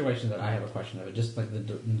here's a situation that I have a question of it, just like in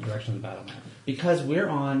the direction of the battle map. Because we're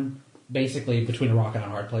on basically between a rock and a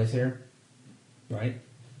hard place here, right?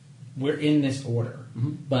 We're in this order,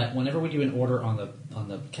 Mhm. but whenever we do an order on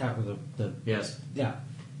the cap of the Yes. yeah,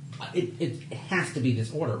 it has to be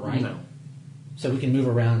this order, right? No. So we can move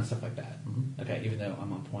around and stuff like that. Mhm. Okay, even though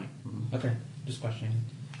I'm on point. Mhm. Okay, just questioning.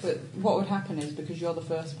 But what would happen is because you're the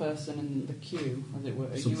first person in the queue, as it were,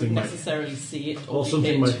 you Something would might- necessarily see it Or be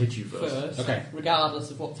something hit might hit you first. Okay. regardless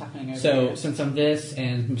of what's happening over So here. since I'm this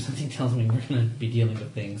and something tells me we're going to be dealing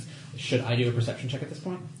with things, should I do a perception check at this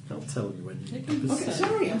point? I'll tell you when you You can- do okay, this.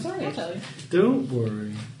 sorry, I'm sorry. I'll tell you. Don't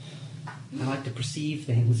worry. I like to perceive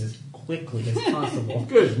things as quickly as possible.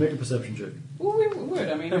 Good, make a perception check. Well, we would.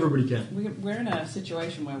 I mean, Everybody can. we're in a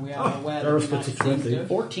situation where we are aware that Darius we might gets a see 20. stuff.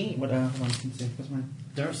 14. What? Hold on, let's see. What's mine?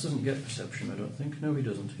 Darius doesn't get perception, I don't think. No, he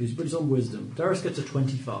doesn't. But he's on wisdom. Darius gets a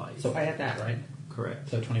 25. So I had that right. Correct.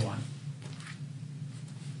 So 21.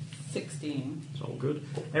 16. It's all good.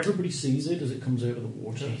 Everybody sees it as it comes out of the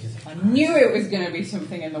water. Jesus. I knew it was going to be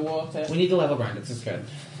something in the water. We need the level grind. This is good.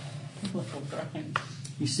 Little grind.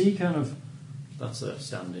 You see kind of... That's a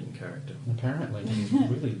stand-in character. Apparently, he's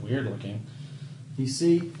really weird looking. You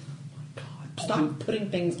see Stop putting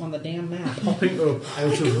things on the damn map. popping up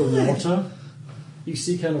out of the water, you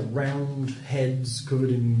see kind of round heads covered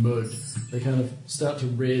in mud. They kind of start to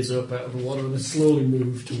raise up out of the water and they slowly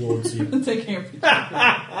move towards you. Taking a picture.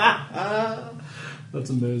 That's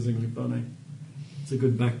amazingly funny. It's a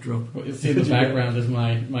good backdrop. What you see in the background is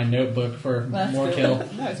my notebook for That's more good. kill.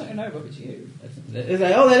 No, it's not your notebook, it's you. Is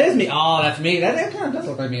that, oh, that is me. Oh, that's me. That kind of does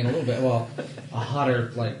look like me in a little bit. Well, a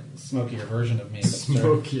hotter, like, smokier version of me. But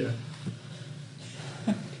Smoke you.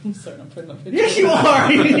 I'm sorry, I'm putting up pictures. Yes, you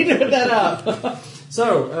are. You need to put that up.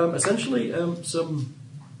 So, essentially, some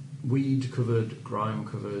weed-covered,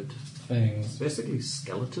 grime-covered, Things. basically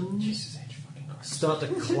skeletons Jesus H. fucking Christ. start to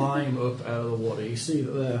climb up out of the water. You see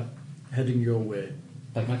that they're heading your way.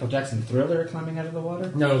 Like Michael Jackson Thriller climbing out of the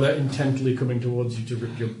water? No, they're intently coming towards you to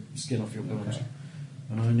rip your skin off your bones. Okay.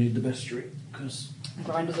 And I need the bestiary, because...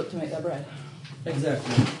 Grind us up to make their bread.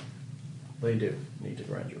 Exactly. They do need to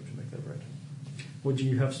grind you up to make their bread. Would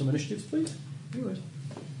you have some initiatives, please? You would.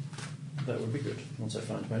 That would be good, once I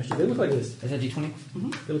find my initiative. They look like this. Is that D20?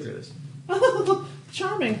 They look like this.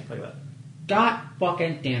 Charming. Like that. God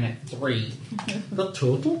fucking damn it. 3. Is that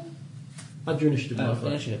total? Add your initiative Oh, modifier.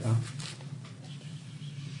 initiative, huh?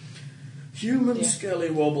 Human Yeah.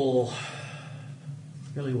 Skellywobble.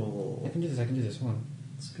 I Skellywobble. can do this. Hold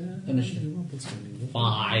on. Initiative.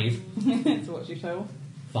 5. So what's your total?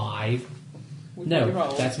 5. Which No, one you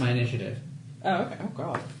roll? that's my initiative. Oh, okay. Oh,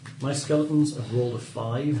 God. My skeletons have rolled a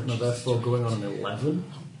 5 and are therefore going on an 11.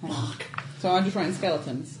 Fuck. So I'm just writing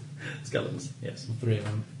skeletons. Skeletons, yes. 3 of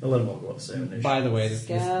them. I'll let them all go on the same initiative. By the way, this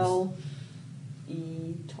Skell.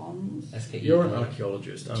 S-K-E. You're an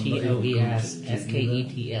archaeologist. I'm not even going to T-O-E-S. give you that.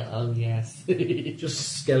 S-K-E-T-L-O-E-S.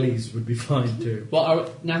 Just skellies would be fine too. Well,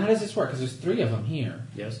 now how does this work? Because there's 3 of them here.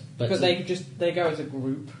 Yes. But they go as a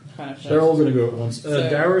group, kind of. They're all going to go at once. So-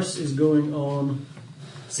 Darius is going on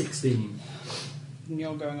 16. And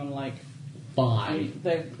you're going on like 5.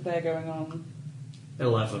 They're going on.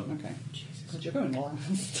 11. Okay. Because you're going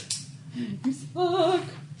last. You suck.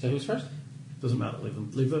 So who's first? Doesn't matter.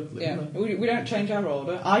 Leave them Yeah, there. we don't change our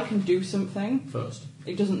order. I can do something. First.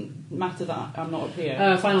 It doesn't matter that I'm not up here.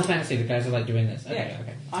 Final Fantasy, the guys are like doing this. Okay, Yeah.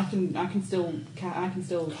 okay. I can still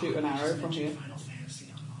shoot an arrow from here. Final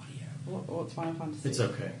Fantasy on audio. What's Final Fantasy? It's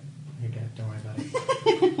okay. You're good, don't worry about it.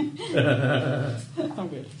 I'm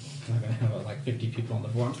good. I'm not going to have like 50 people on the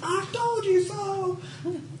forum. I told you so!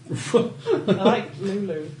 I like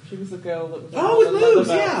Lulu. She was the girl that was. Oh, with the leather moves,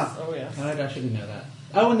 belts. yeah! Oh, yes. I shouldn't know that.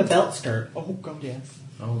 Oh, and the belt skirt. Oh, God, yes.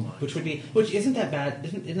 Oh my. Which isn't that bad.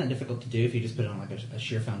 Isn't that difficult to do if you just put it on like a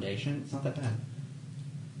sheer foundation? It's not that bad.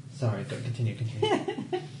 Sorry, continue.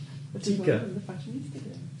 Which is Tika. what the fashionista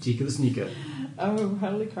did. Tika the Sneaker. Oh,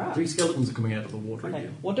 holy crap. 3 skeletons are coming out of the water Okay,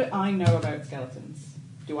 again. what do I know about skeletons?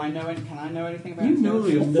 Can I know anything about You know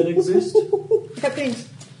the skeletons? undead exist? I got things.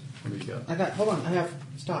 What do you got? I got. Hold on. I have.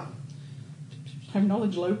 Stop. I have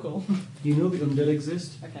knowledge local. You know the undead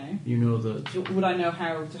exist? Okay. You know that... So would I know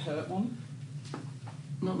how to hurt one?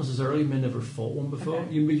 Not necessarily. You may never fought one before.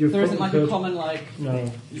 Okay. You've There isn't probably like a heard- common like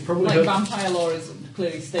No. You've probably like heard... vampire law is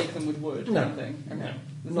clearly stake them with wood No. kind of thing. Okay. No.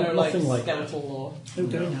 There's Not- no like nothing like skeletal law. Oh,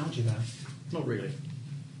 good No. analogy though. Not really.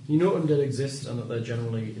 You know undead exist and that they're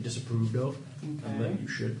generally disapproved of, and Okay. that you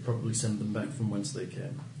should probably send them back from whence they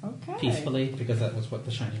came. Okay. Peacefully, because that was what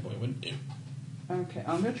the shiny boy would do. Okay,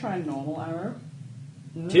 I'm gonna try a normal arrow.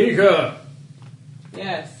 Tika!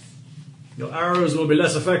 Yes. Your arrows will be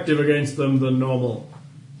less effective against them than normal.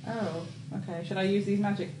 Oh, okay. Should I use these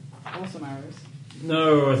magic awesome arrows?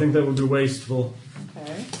 No, I think that would be wasteful.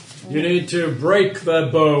 Okay. You need to break their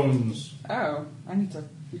bones. Oh, I need to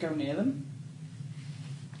go near them.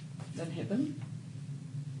 Then hit them.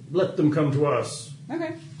 Let them come to us.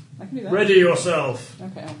 Okay, I can do that. Ready yourself.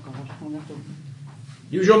 Okay, oh god, I'm gonna have to.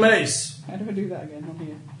 Use your mace. How do I do that again on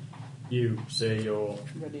here? You say you're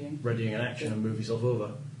Readying. readying an action and move yourself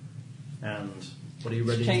over. And what are you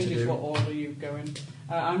readying to Changes do? what order you go in.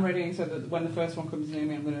 I'm readying so that when the first one comes near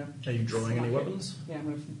me, I'm gonna. Are you drawing any smack it. weapons? Yeah, I'm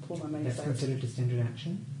gonna pull my mace That's out. considered a standard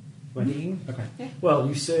action. Readying. Okay. Well,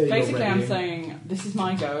 you say Basically, you're I'm readying. saying this is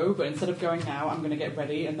my go, but instead of going now, I'm going to get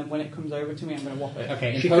ready, and then when it comes over to me, I'm going to whop it.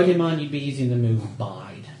 Okay. In She Pokemon, you'd be using the move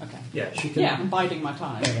Bide. Okay. Yeah, she can. Yeah, I'm biding my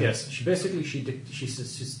time. Yes, she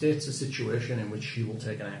states a situation in which she will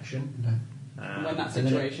take an action. Okay. And when that And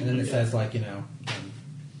then, situation. and then it Yeah. says like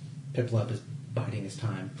Piplup is biding his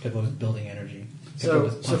time. Piplup is building energy. So, Piplup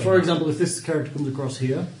is so pumping for out. example, if this character comes across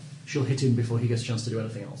here, she'll hit him before he gets a chance to do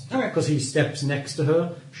anything else. Okay. Because he steps next to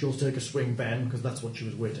her, she'll take a swing then, because that's what she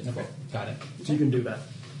was waiting Okay, for. got it. So you can do that.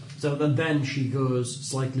 So then she goes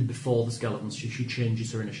slightly before the skeletons. She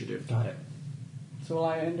changes her initiative. Got it. So will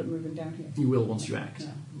I end up moving down here? You will once you act, Yeah.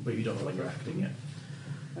 but you don't know when you're acting yet.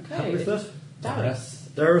 Okay. Happy with that? Darius.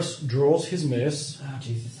 Darius draws his mace. Oh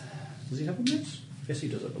Jesus! Does he have a mace? Yes, he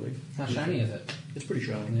does, I believe. How shiny is it? It's pretty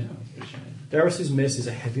shiny. Yeah, it's pretty shiny. Darius's mace is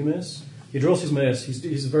a heavy mace. He draws his mace.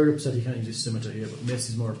 He's very upset he can't use his scimitar here, but mace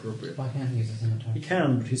is more appropriate. Why can't he use a scimitar? He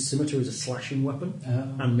can, but his scimitar is a slashing weapon,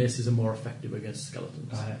 Oh. and maces are more effective against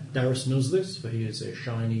skeletons. Got it. Darius knows this, but he is a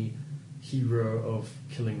shiny hero of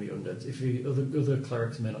killing the undead. Other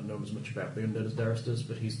clerics may not know as much about the undead as Darius does,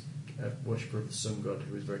 but he's a worshipper of the sun god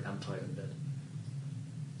who is very anti-undead.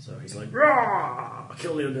 So he's like, "Rah!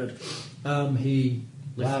 Kill the undead." He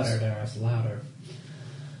lifts- Louder, Darius, louder.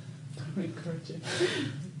 I'm encouraging.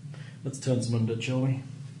 Let's turn some undead, shall we?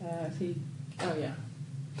 Is he? Oh yeah.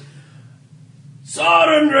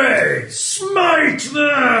 Sarandre, smite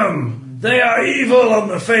them! They are evil on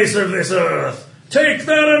the face of this earth. Take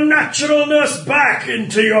their unnaturalness back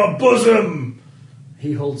into your bosom.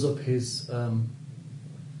 He holds up his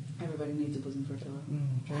Everybody needs a bosom for a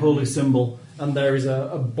pillow. holy symbol, and there is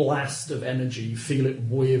a blast of energy. You feel it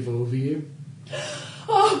wave over you.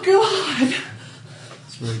 Oh god!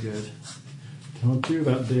 It's very good. Can't do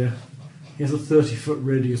that, dear. He has a 30-foot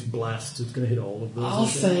radius blast. It's going to hit all of those. I'll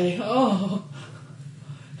say, oh.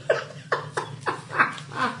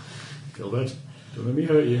 Gilbert, don't let me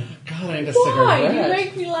hurt you. God, I need a Why? cigarette. You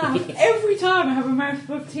make me laugh every time I have a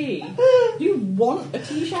mouthful of tea. Do you want a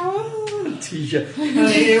tea shower? T-shirt. Honey,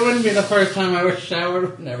 it wouldn't be the first time I was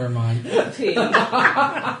showered. Never mind. Tea.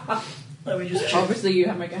 Let me just check. Obviously, you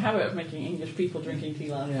make a habit of making English people drinking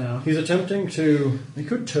tea lads. Yeah. He's attempting to... He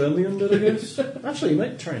could turn the undead, I guess. Actually, he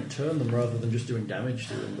might try and turn them rather than just doing damage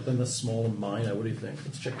to them. But then they're small and minor. What do you think?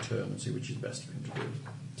 Let's check turn and see which is best for him to do.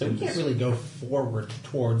 So we can't really go forward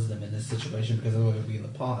towards them in this situation because otherwise we'll be in the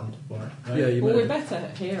pond. Right? Yeah, you Well, may. we're better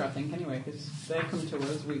here, I think, anyway, because they come to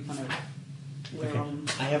us, we're Okay. on...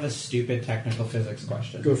 I have a stupid technical physics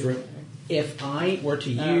question. Go for it. If I were to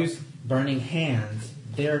use burning hands,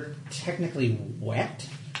 they're technically wet.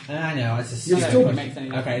 I know it's a I don't still- think it makes any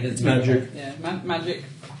difference. okay. It is magic. Yeah, magic,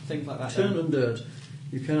 things like that. Turn undead.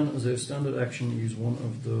 You can, as a standard action, use one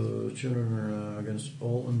of the children against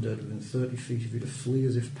all undead within 30 feet of you to flee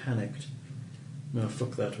as if panicked. No,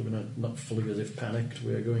 fuck that. We're going to not flee as if panicked.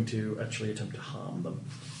 We're going to actually attempt to harm them.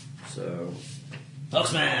 So, Hulk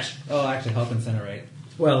smash. Oh, actually, Hulk incinerate.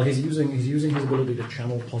 well, he's using his ability to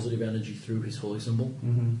channel positive energy through his holy symbol,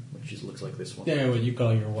 which looks like this one. Yeah, what you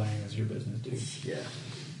call your wang is your business, dude. Yeah.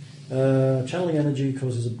 Channeling energy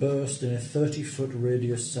causes a burst in a 30-foot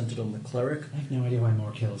radius centered on the cleric. I have no idea why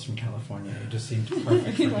more kills from California. It just seemed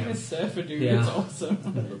perfect. He's for like him. a surfer dude, Yeah. it's awesome. I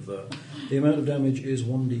love that. The amount of damage is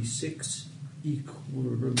 1d6 equal.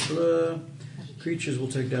 Blah. Creatures will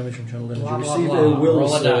take damage from channeled energy. Blah, blah, Receive blah. a will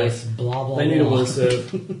Roll a save. dice. Blah, blah, They need a blah. will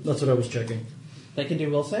save. That's what I was checking. They can do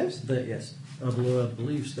will saves? Yes. I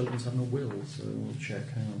believe skeletons have no will, so we'll check.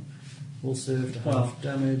 Hang on. Will save to half Well,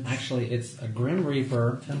 damage. Actually, it's a Grim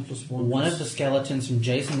Reaper, 10 plus 1. one of the skeletons from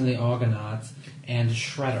Jason and the Argonauts, and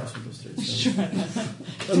Shredder.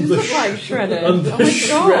 Does look like Shredder. And the Oh my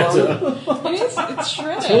Shredder. God. It is, it's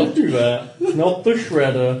Shredder. Don't do that. It's not the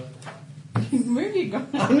Shredder. Where do you go?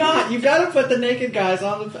 I'm not. You've got to put the naked guys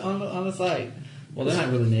on the site. Well, they're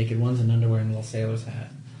not really naked. One's in underwear and a little sailor's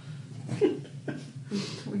hat.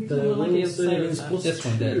 He's The like he will has save sailors is hat. plus This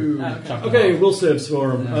one did. 2. Oh, Okay, will saves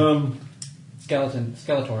for him. No.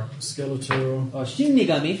 Skeletor. Skeletor Oh,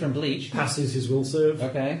 Shinigami from Bleach. passes his will save.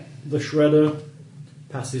 Okay. The Shredder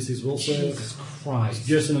passes his will save. Jesus Christ.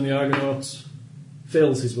 Jason and the Argonauts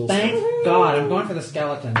fails his will Thank save. God. I'm going for the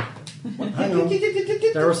skeleton. Hang on.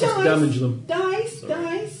 Darius has to damage them. Dice.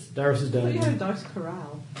 Darius is I thought you had a damaging. dice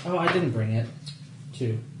corral. Oh, I didn't bring it.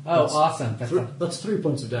 2. Oh, That's- awesome. That's 3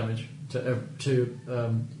 points of damage to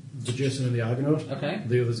Jason and the Argonaut. Okay.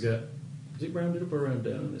 The others get. Is it rounded up or rounded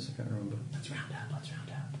down in this? I can't remember. Let's round out.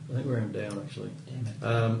 I think we're round down actually. Damn it.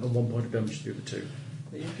 And 1 point of damage to the other 2.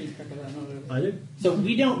 But you keep track of that, not really. I do. So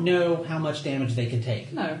we don't know how much damage they can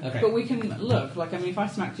take. No, Okay. but we can look. Like, I mean, if I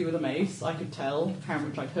smacked you with a mace, I could tell how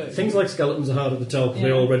much I'd hurt you. Things like skeletons are harder to tell because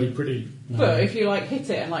they're Yeah. already pretty. But if you like hit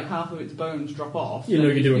it and like half of its bones drop off, You know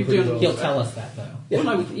then you're doing you've pretty done- well. He'll tell us that, though. Well,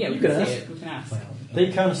 no, we can You can see ask. it. We can ask. Well,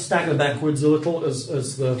 They kind of stagger backwards a little as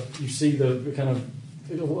the you see the kind of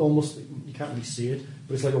it'll almost you can't really see it,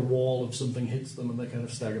 but it's like a wall of something hits them and they kind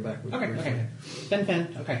of stagger backwards. okay. Fen.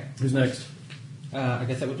 Okay. Who's next? I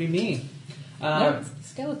guess that would be me. No, it's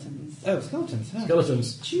skeletons. Oh, skeletons. Huh.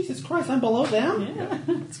 Skeletons. Jesus Christ, I'm below them? Yeah.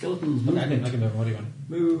 Skeletons. Okay, I can move. What do you want?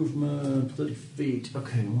 Movement 30 feet.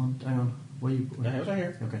 Okay, hang on. Where you? Yeah, right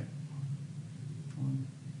here. Okay.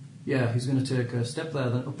 Yeah, he's going to take a step there,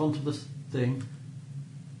 then up onto the thing.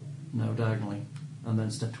 No, diagonally, and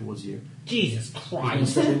then step towards you. Jesus He's going to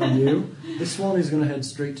Christ. step in on you. This one is going to head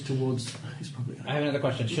straight towards. He's probably. I have another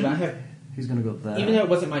question. Should I have, He's going to go there. even though it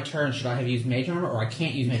wasn't my turn, should I have used Mage Armor, or I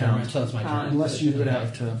can't use Mage can't. Armor until it's my turn? Unless you've got out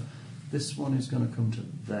of turn. This one is going to come to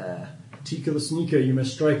there. Tika the Sneaker, you may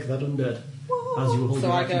strike that undead as you hold So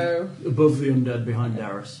your I action go. above the undead behind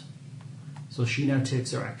Darius. So she now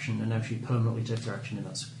takes her action, and now she permanently takes her action in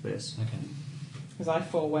that space. Okay. Because I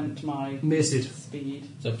forewent my Miss it. speed.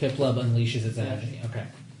 So Piplub unleashes its Yeah. energy. Okay.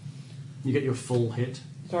 You get your full hit.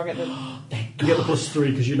 So I get the. Thank You get the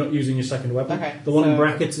 +3 because you're not using your second weapon. Okay, The one in so-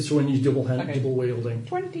 brackets is for when you double Okay. wielding.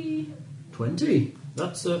 20. 20.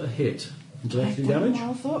 That's a hit. Would you like to do damage?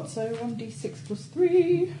 I thought so. 1d6 plus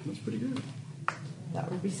 3. That's pretty good. That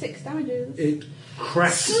would be 6 damages. It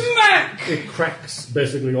cracks. Smack! It cracks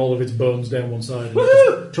basically all of its bones down one side and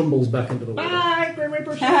Woohoo! just tumbles back into the water. Bye, Grim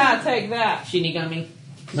Reaper. Haha, take that. Shinigami.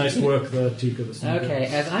 Nice work there, Tika the Sneaker. Okay,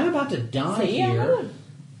 as I'm about to die See ya. here.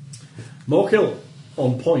 More kill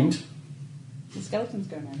on point. The skeletons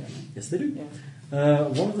go now, don't they? Yes, they do. Yeah. One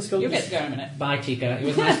of the You'll skeletons. get to go in a minute. Bye, Tika. It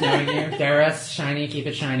was nice knowing you. Darius, shiny, keep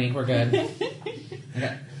it shiny. We're good.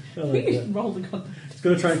 Okay. I like You that. roll the goddamn. It's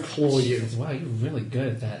going to try and claw you. Jesus, wow, you're really good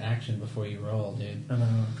at that action before you roll, dude. I know.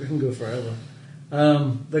 We can go forever.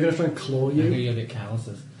 They're going to try and claw I hear you. you'll get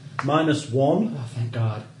calluses. -1 Oh, thank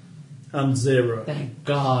God. and 0. Thank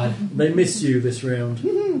God. They miss you this round.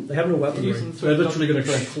 They have no weaponry. Use them They're to- literally going to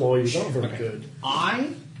try and claw you. Not very Okay. good.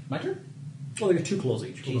 My turn? Well, they get 2 claws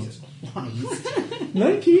each. Hold on. Jesus Christ.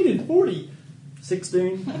 19 and 40.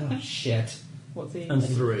 16 Oh, shit. What's he? and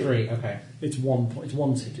 3. 3, okay. It's 1 point. It's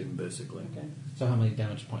 1 to hit him, basically. Okay. So how many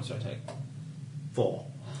damage points do I take? 4.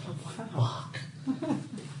 Fuck.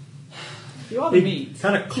 You are the He meat.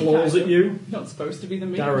 kind of claws at you. You're not supposed to be the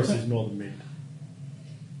meat. Darius is more than me.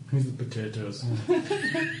 He's the potatoes.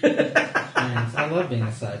 Yes, I love being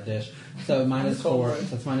a side dish. So minus 4. Cornbread.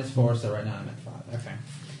 So it's minus 4, so right now I'm at 5.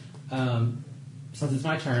 Okay. Since it's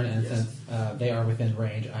my turn, and Yes. since they are within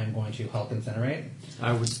range, I'm going to Hulk Incinerate.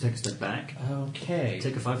 I would take a step back. Okay.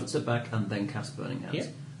 Take a 5-foot step back and then cast Burning Hands. Yeah.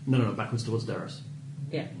 No, backwards towards Darius.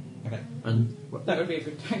 Yeah. Okay. And That would be a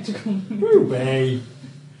good tactical move. Woo-wee.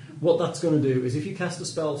 What that's going to do is if you cast a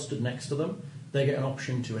spell stood next to them, they get an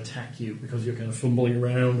option to attack you because you're kind of fumbling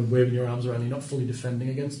around and waving your arms around. You're not fully defending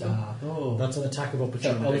against them. That's an attack of So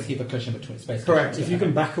opportunity. always keep a cushion between space. Correct. If you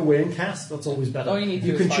can back away and cast, that's always better. All you need to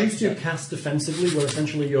you do can is choose to fight. cast defensively, where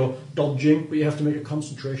essentially you're dodging, but you have to make a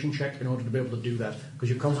concentration check in order to be able to do that because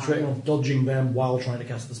you're concentrating on dodging them while trying to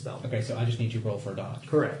cast the spell. Okay, so I just need to roll for a dodge.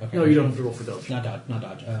 Correct. Okay. No, you don't have to roll for dodge. Not dodge. Not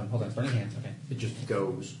dodge. Hold on. It's Burning Hands. Okay. It just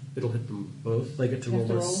goes. It'll hit them both. They get to You roll have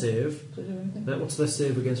to their roll? save. To do anything? What's their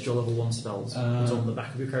save against your level 1 spells? It's on the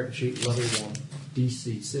back of your character sheet, level 1.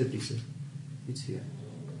 DC. Save DC. It's here.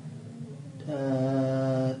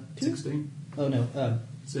 2? 16. Oh no.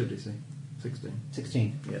 Save DC. 16.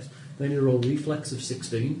 16. Yes. They need to roll reflex of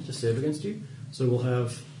 16 to save against you. So we'll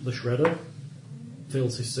have the Shredder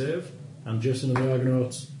fails his save, and Jason and the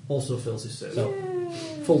Argonauts also fails his save. So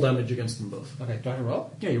Full damage against them both. okay. Do I have to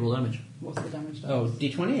roll? Yeah, you roll damage. What's the damage? Oh,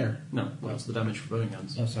 D20 or? No, that's the damage for Burning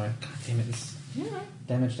Hands. Oh, sorry. God damn it. This Yeah.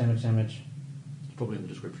 damage. It's probably in the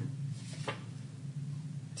description.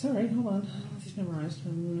 It's alright. Hold on. These memorized.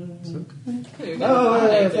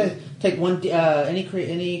 Oh, Take one. Any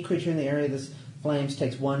creature in the area of this flames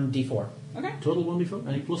takes 1d4. Okay. Total 1d4.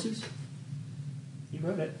 Any pluses? You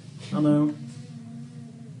wrote it. I know.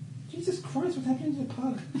 Jesus Christ! What's happening to the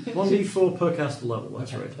pug? 1d4 per caster level,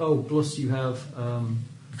 that's Okay. right. Oh, plus you have...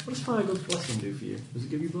 what does Fire God's Blessing do for you? Does it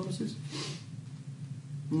give you bonuses?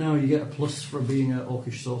 No, you get a plus for being an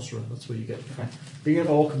orcish sorcerer. That's what you get. Okay. Being an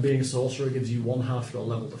orc and being a sorcerer gives you 1/2 your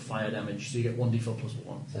level to fire damage, so you get 1d4 plus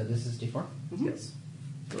 1. So this is d4. Yes.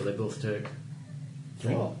 So they both take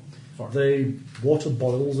 3. 4. They water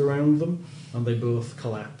boils around them, and they both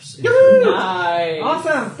collapse. Nice.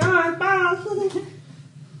 Awesome! Come on, bounce!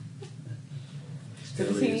 So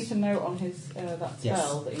does he need to note on his that Yes.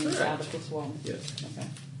 spell that he needs to add a Correct. +1? Yes. Okay.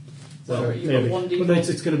 Well, So you've maybe. got 1d4. But no,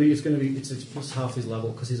 it's going to be it's plus half his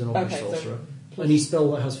level because he's an orcish Okay, so sorcerer. plus- Any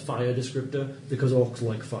spell that has fire descriptor because orcs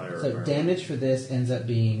like fire. So apparently. damage for this ends up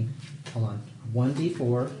being, hold on,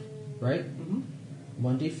 1d4, right? Mhm.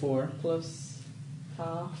 1d4 Plus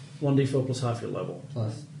half. 1d4 plus half your level,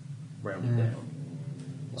 plus. rounded down.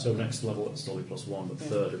 So next level it'll still be +1, but Yeah.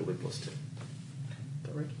 third it'll be +2. Is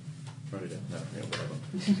that right? Rounded down. No, yeah, whatever.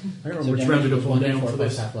 I So don't remember which damage rounded was up or down 1d4 for plus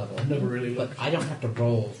this. half level. I've never really But looked. I don't have to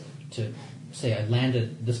roll to say I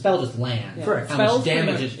landed. The spell just lands. Yeah. Correct. How Spells much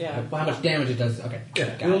damage pretty it? much, yeah. How much damage it does? Okay. Yeah,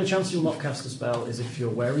 Got the only it. chance you'll not cast a spell is if you're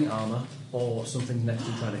wearing armour or something's next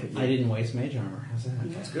to you trying to hit you. I didn't waste mage armor. How's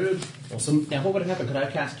that? That's good. Awesome. Now, what would have happened? Could I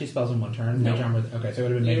have cast 2 spells in one turn? No. Mage armor. Okay, so it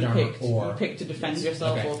would have been You mage armor picked, or. you picked to defend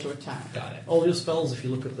yourself Okay. or to attack. Got it. All your spells, if you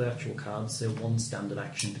look at the actual cards, say 1 standard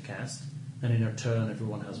action to cast, and in a turn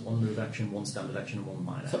everyone has 1 move action, 1 standard action, and 1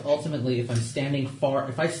 minor So action. ultimately, if I'm standing far,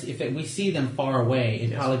 if we see them far away,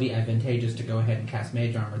 it'd Yes. probably be advantageous to go ahead and cast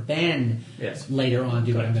mage armor. Then Yes. later on,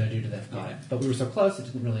 do what I'm Correct. going to do to them. Got Yeah. it. But we were so close, it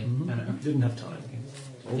didn't really. Mhm. I don't know. Didn't have time.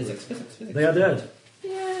 Physics. They are dead.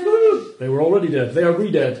 Woo! They were already dead. They are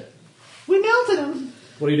re-dead. We melted them.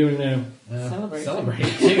 What are you doing now? Celebrate.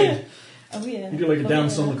 Celebrate, dude. Oh yeah. You do like a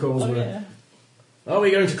dance on the causeway. Oh, yeah. Are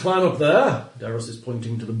we going to climb up there? Darius is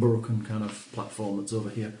pointing to the broken kind of platform that's over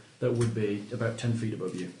here. That would be about 10 feet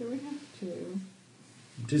above you. Do we have to?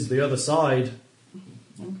 It is the other side.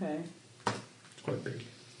 Okay. It's quite big.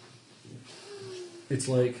 It's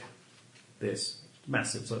like this.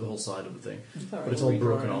 Massive. It's like the whole side of the thing. It's alright, But it's all we'll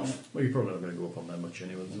broken redraw it. off. Well, you're probably not going to go up on there much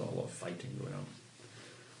anyway. There's not a lot of fighting going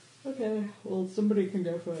on. Okay. Well, somebody can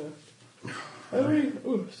go first.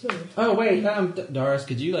 Oh, sorry. Oh wait, Doris,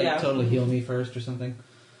 could you Yeah. totally heal me first or something?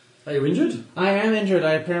 Are you injured? I am injured.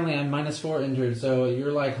 I'm -4 injured. So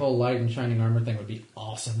your whole light and shining armor thing would be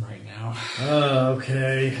awesome right now.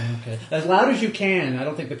 Okay. Okay, as loud as you can. I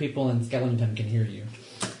don't think the people in Skellington can hear you.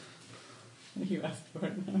 You asked for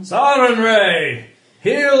it now. Siren Ray!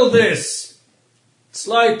 Heal this!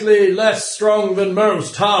 Slightly less strong than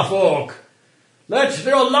most half-orc. Let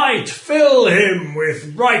your light fill him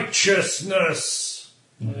with righteousness.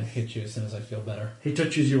 I'm going to hit you as soon as I feel better. He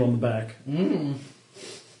touches you on the back. Mm.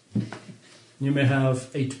 You may have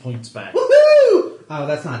 8 points back. Woohoo! Oh,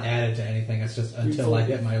 that's not added to anything. It's just until full- I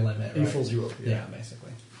get my limit. He Right? fills you up. Yeah,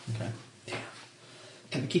 basically. Okay. Damn.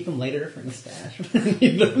 Can I keep them later for the stash?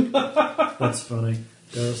 That's funny.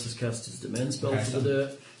 Darius has cast his domain spell Okay, for so- the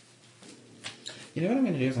day. You know what I'm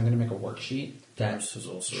going to do is I'm going to make a worksheet that Darius has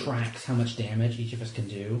also tracks how much damage each of us can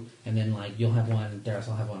do, and then like you'll have one, Darius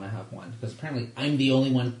will have one, I have one, because apparently I'm the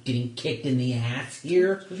only one getting kicked in the ass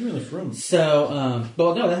here. Because you're in the front. So,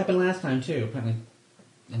 well, no, that happened last time too. Apparently,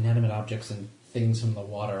 inanimate objects and things from the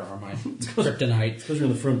water are my kryptonite. Because you're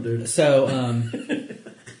in the front, dude. So,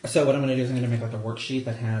 so what I'm going to do is I'm going to make like a worksheet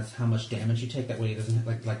that has how much damage you take. That way, it doesn't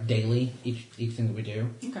like daily each thing that we do.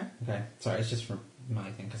 Okay. Okay. Sorry, it's just for my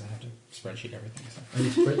thing because I have to spreadsheet everything. So. And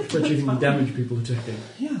spreadsheeting the damage people are taking.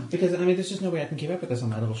 Yeah, because I mean, there's just no way I can keep up with this on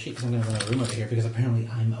my little sheet because I'm going to run a room over here because apparently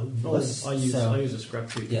I'm a wuss. I use so, a scrap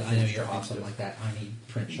sheet. yeah, I know you're awesome like that. I need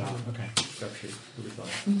print shop. Okay. Scrap sheet. Will be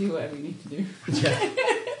fine. Do whatever you need to do. Yeah.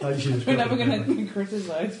 I use a We're scrap never sheet. going to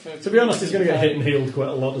criticise for... To be honest, he's going to get hit and healed quite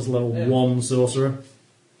a lot as level Yeah. 1 sorcerer.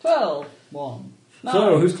 12. 1. No.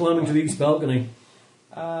 So, who's climbing to the east balcony?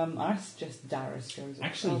 I suggest Darius goes up.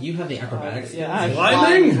 Actually, you have the acrobatics. Yeah, I Climbing?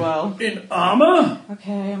 climb as well. In armour?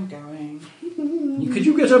 Okay, I'm going. Could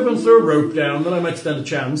you get up and throw a rope down? Then I might stand a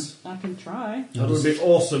chance. I can try. That would be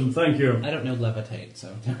awesome, thank you. I don't know levitate,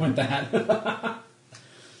 so with that. I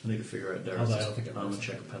need to figure out Although I don't Darius' think it armour works.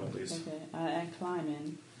 check penalties. Okay, I climb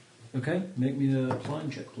in. Okay, make me a climb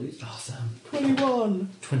check, please. Awesome. 21.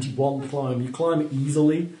 21 climb. You climb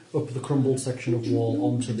easily up the crumbled section of wall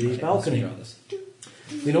onto the balcony. Let's figure out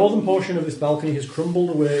this. The northern portion of this balcony has crumbled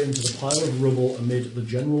away into the pile of rubble amid the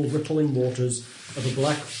general rippling waters of a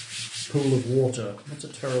black pool of water. That's a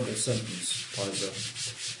terrible sentence,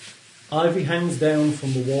 Pizer. Ivy hangs down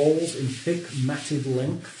from the walls in thick, matted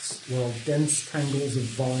lengths, while dense tangles of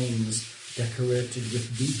vines, decorated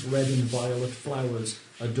with deep red and violet flowers,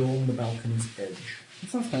 adorn the balcony's edge. That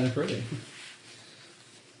sounds kind of pretty.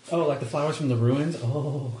 Oh, like the flowers from the ruins?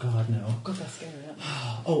 Oh, God, no. God, that's scary. Isn't it?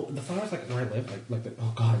 Oh, the flowers like where I live? Like the,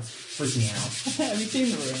 oh, God, it's freaking me out. Have you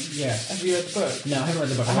seen the room? Yeah. Have you read the book? No, I haven't read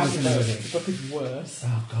the book. I I haven't haven't seen the read movie. the book. The book is worse.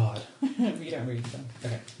 Oh, God. You don't read them.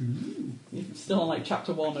 Okay. You're still on like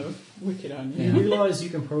chapter 1 of Wicked, aren't you? You realise you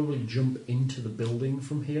can probably jump into the building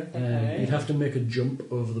from here. Okay. You'd have to make a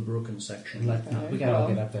jump over the broken section. No, we gotta all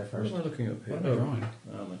get up there What first. am I looking up here? What am I drawing?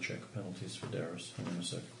 I'm going to check penalties for Darius. Hang on a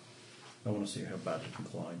sec. I want to see how bad you can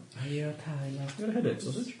climb. Are you okay, love? You got a headache,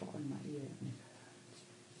 sausage? Spot in my ear.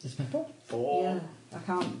 This pimple? Yeah, I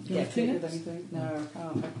can't You get want it with Kleenex? anything. No, I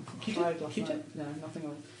can't. I Q-tip? tried last Q-tip? night. No, nothing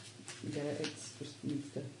will get it. It's just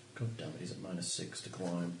needs to. God damn it, he's at -6 to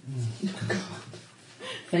climb.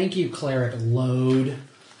 Thank you, cleric load.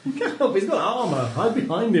 Help, he's got armour. Hide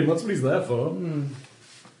behind him, that's what he's there for.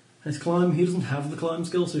 His climb, he doesn't have the climb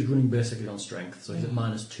skill, so he's running basically on strength, so he's at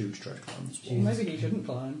 -2 to try to climb this wall. Well, maybe he shouldn't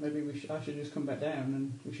climb. Maybe I should just come back down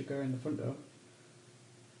and we should go in the front door.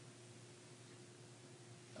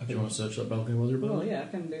 Do you want to search that balcony while you're above? Well, yeah, I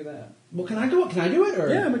can do that. Well, can I go? Can I do it? Or?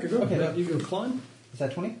 Yeah, make a go. Okay, Yeah, you go climb? is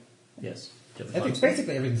that 20? Yes. Do you have the I think climb skill?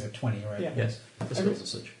 basically everything's at 20, right? Yeah. Yes. The skills and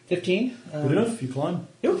such. 15? Good enough, you climb.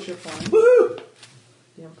 You should climb. Do Woohoo!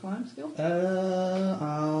 you have a climb skill?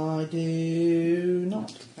 I do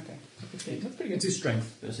not. Okay, 15. That's pretty It's good. his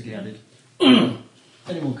strength, basically added.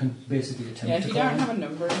 Anyone can basically attempt Yeah, to if you climb. don't have a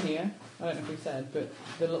number in here, I don't know if we said, but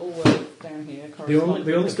the little word down here The corresponds only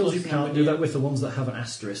with the skills you plus can't number do here. that with are ones that have an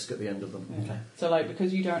asterisk at the end of them. Yeah. So, like,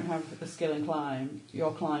 because you don't have a skill in climb,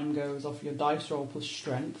 your climb goes off your dice roll plus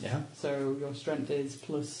strength. Yeah. So your strength is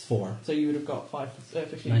plus 4. So you would have got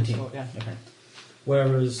 15 19. plus 4, yeah. Okay.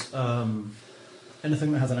 Whereas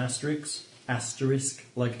anything that has an asterisk,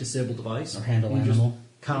 like disabled device, Or handle you just animal.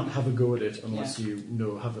 can't have a go at it unless you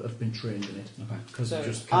have been trained in it. Okay. Because So you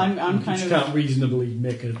just I'm can't, you kind just of- can't reasonably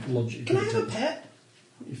make a logic. Can I have a pet?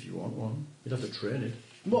 If you want one, you'd have to train it.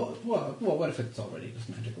 What if it's already just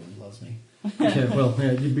magical and loves me? Yeah, well,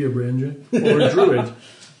 yeah, you'd be a ranger or a druid.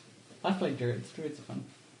 I've played druids. Druids are fun.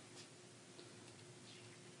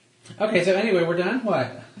 Okay, so anyway, we're done?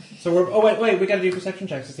 What? So we're... Oh, wait, we gotta do perception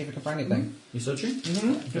checks to see if we can find anything. You searching?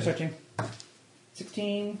 Mm-hmm. We're searching.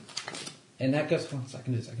 16. And that goes... Oh, so I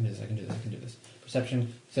can do this.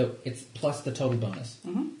 Perception. So it's plus the total bonus.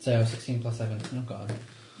 Mm-hmm. So 16 plus 7. Oh, God.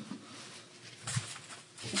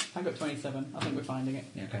 I got 27. I think we're finding it.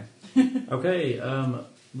 Yeah, okay. Okay,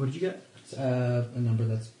 what did you get? It's, a number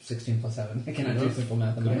that's 16 plus 7. I cannot do Enough. simple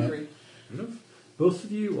math in my head. 23. Enough. Both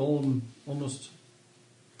of you, almost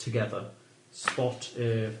together, spot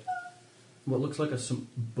a what looks like some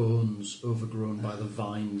bones overgrown by the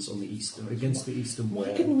vines on the eastern against the eastern wall.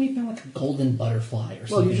 Why couldn't we find like a golden butterfly or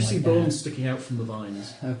something? Well, you just like see that? bones sticking out from the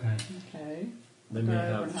vines. Okay. Okay. They may Okay, we're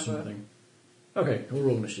have gonna have something. Okay, we'll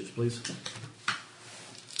roll initiatives, please.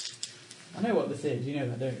 I know what this is. You know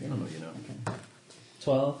that, don't I you? know you know. Okay.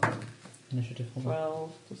 12. Initiative. Hold on.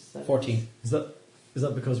 12 plus 7. 14. Is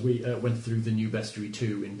that because we went through the new bestiary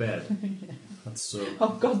 2 in bed? Yeah. That's so. Oh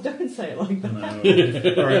God! Don't say it like I that.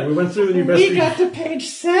 know. All right, we went through the new We bestiary. got to page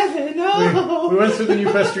 7. Oh! We went through the new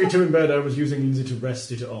bestiary 2 in bed. I was using Lindsay to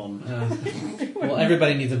rest it on. Well,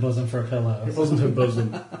 everybody needs a bosom for a pillow. It wasn't her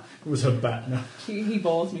bosom. It was her bat. No. He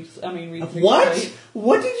bores me. Reads me What? To sleep.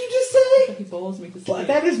 What did you just say? He bores me to sleep.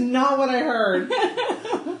 That is not what I heard.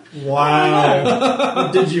 Wow.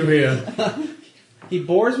 What did you hear? He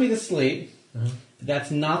bores me to sleep. Uh-huh.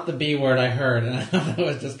 That's not the B word I heard, and I thought that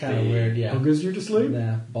was just kind of weird. Yeah. Buggers you to sleep?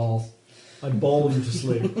 Yeah, balls. I bawl you to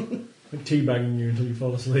sleep. I'm teabagging you until you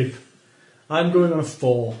fall asleep. I'm going on a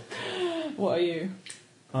 4. What are you?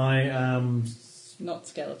 I am Not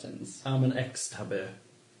skeletons. I'm an ex-tabir.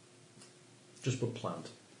 Just put plant.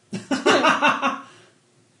 I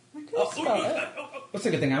could spell it. What's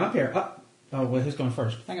a good thing? I'm up here. Oh, well, who's going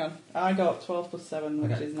first? Hang on. I got 12 plus 7,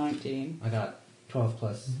 which Okay. is 19. I got 12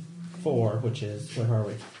 plus 4, which is... Where are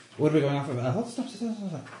we? What are we going off of? Stop.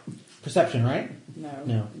 Perception, right?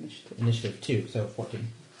 No. Initiative. Initiative 2, so 14.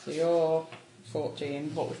 So you're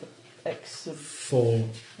 14. What was the X of... 4.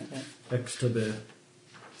 Okay. Ex-tabir.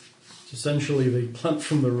 It's essentially the plant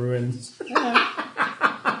from the ruins.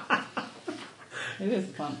 Yeah. It is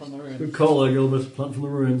the plant from the We ruins. call her Gilbert, plant from the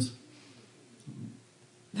ruins.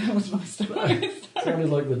 That was my story. Sounded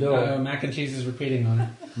like the dog. Mac and cheese is repeating on it.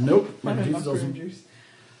 Nope, I my had Jesus mushroom doesn't. juice.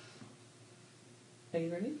 Are you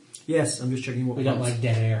ready? Yes, I'm just checking what We plants. don't like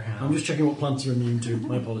dead air, how? I'm just checking what plants are immune to.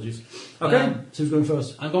 My apologies. Okay, so who's going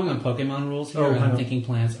first? I'm going on Pokemon rules here, Oh, and hang I'm on. thinking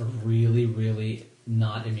plants are really, really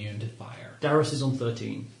not immune to fire. Darius is on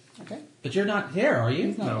 13. Okay. But you're not here, are you?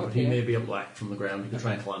 He's not No, up he here. may be able to act from the ground. He can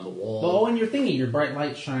try and climb the wall. Well, when you're thinking, your bright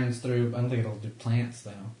light shines through. I don't think it'll do plants,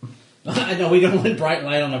 though. I know we don't want bright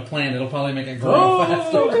light on a plant. It'll probably make it grow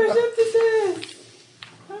faster. Photosynthesis!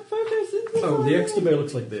 Photosynthesis! Oh, the ex-tabir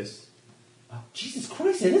looks like this. Oh, Jesus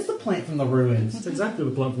Christ, it is the plant from the ruins. It's exactly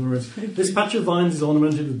the plant from the ruins. This patch of vines is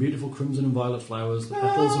ornamented with beautiful crimson and violet flowers, the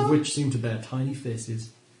petals of which seem to bear tiny faces.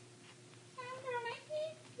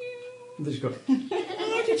 They just go,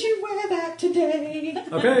 Why did you wear that today?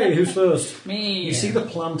 okay, who's first? Me. You see the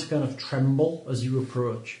plant kind of tremble as you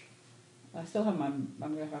approach. I still have I'm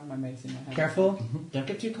going to have my mace in my hand. Careful, don't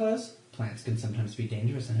get too close. Plants can sometimes be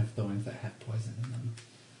dangerous and have thorns that have poison in them.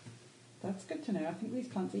 That's good to know. I think these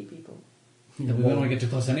plants eat people. We don't want to get too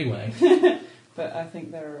close anyway. But I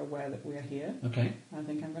think they're aware that we're here. Okay. I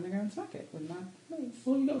think I'm going to go and smack it with my mace.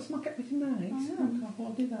 Well, you got to smack it with your knives. I know.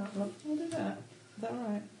 I'll do that. Love. I'll do that. Is that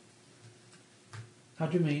alright? How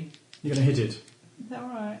do you mean? You're going to hit it. Is that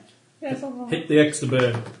alright? Yes, all right. Hit the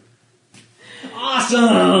ex-tabir. Awesome!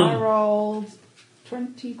 I rolled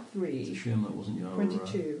 23. Shame that wasn't your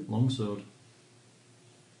 22. longsword.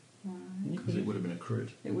 Right. Because it would have been a crit.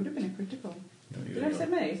 It would have been a critical. No, you Did I say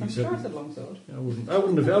mace? I'm You sure I said- said longsword. I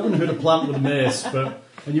wouldn't have hit a plant with a mace, but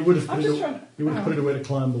and you would have I'm put just it, trying. you would have put it away to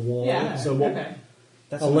climb the wall. Yeah. So what, Okay.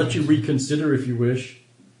 That's I'll let you reconsider if you wish.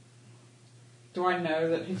 Do I know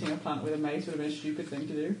that hitting a plant with a mace would have been a stupid thing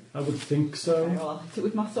to do? I would think so. Okay, well, I'll hit it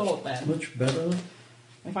with my sword then. Much better.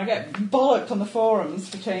 If I get bollocked on the forums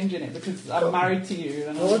for changing it because I'm married to you,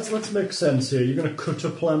 then Well, I'll... let's make sense here. You're going to cut a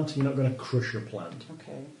plant. You're not going to crush a plant.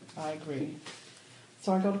 Okay, I agree.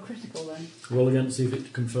 So I got a critical then. Roll again to see if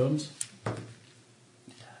it confirms. It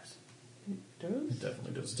does? It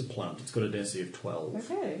definitely does. It's a plant. It's got a DC of 12.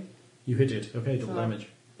 Okay, You hit it. Okay, double So- damage.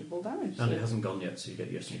 double damage. And it hasn't gone yet, so you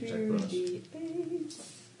get your sneak attack bonus. 2d8,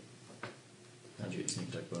 And you get your sneak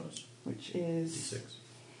attack bonus. which is D6.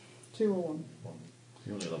 2 or 1 1.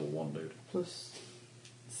 You're only level 1, dude. plus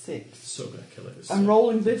 6. So going to kill it. It's I'm sick.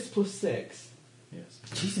 rolling this plus 6. Yes.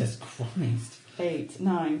 Jesus Christ. 8,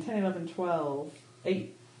 9, 10, 11, 12,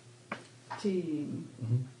 18.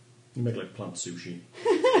 Mm-hmm. You make like plant sushi.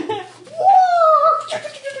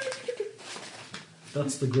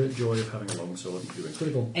 That's the great joy of having a longsword and doing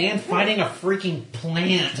critical. And fighting a freaking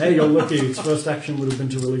plant. Hey, you're lucky. Its first action would have been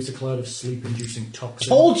to release a cloud of sleep-inducing toxin.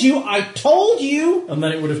 I told you! And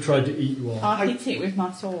then it would have tried to eat you all. I hit it with my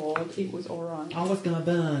sword. It was alright. I was gonna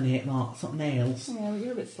burn it like something else. Yeah, but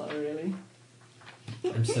you're a bit slow, really.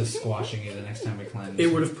 I'm so squashing you the next time we climb.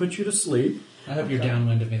 It would have put you to sleep, I hope you're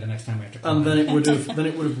downwind of me the next time we have to climb. and then it would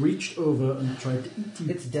have reached over and tried to eat you.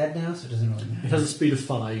 It's dead now, so it doesn't really It matter. has a speed of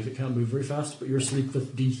 5. It can't move very fast, but you're asleep for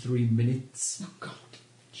D3 minutes. Oh, God.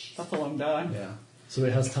 That's a long time. Yeah. So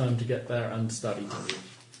it has time to get there and start eating you.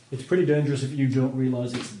 It's pretty dangerous if you don't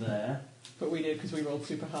realise it's there. But we did because we rolled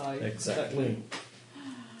super high. Exactly.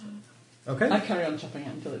 Okay. I carry on chopping it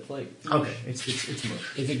until it's like... Okay, it's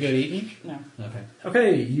mush. Is it good eating? No. Okay.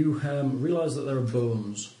 Okay, you realise that there are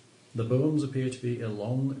bones. The bones appear to be a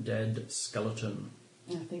long dead skeleton.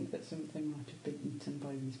 I think that something might have been eaten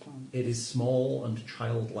by these plants. It is small and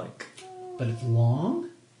childlike. But it's long?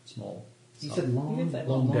 Small. You said long? You did say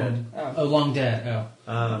Long dead. Oh, long dead.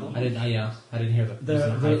 Oh. I didn't hear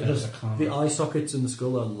the... The eye sockets in the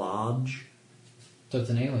skull are large. So it's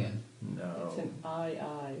an alien. No. It's an eye.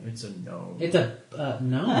 It's a gnome. It's a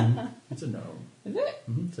gnome. It's a gnome. Is it?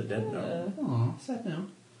 It's a dead gnome. Aw, sad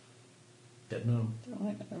gnome. Dead gnome. I don't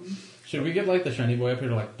like them. Should we get like the shiny boy up here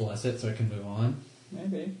to like bless it so it can move on?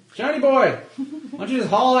 Maybe. Shiny boy! Why don't you just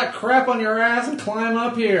haul that crap on your ass and climb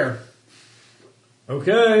up here?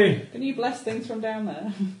 Okay. Can you bless things from down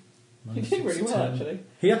there? You did really well, actually.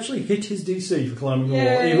 He actually hit his DC for climbing the wall,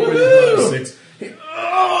 Yay. even with his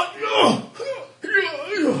 -6.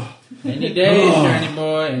 Any day, shiny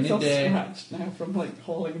boy, any He's all day. scratched now from like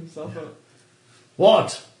hauling himself up.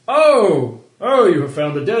 What? Oh, you have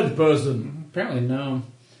found a dead person. Apparently no.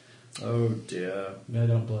 Oh dear. I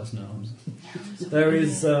don't bless gnomes. There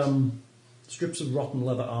is strips of rotten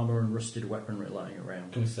leather armour and rusted weaponry lying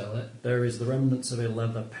around. Can we sell it? There is the remnants of a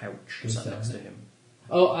leather pouch Can we sat sell next it? to him.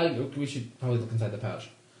 Oh, we should probably look inside the pouch.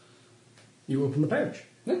 You open the pouch.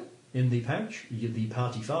 Yeah. In the pouch, the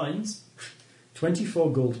party finds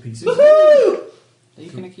 24 gold pieces, Are you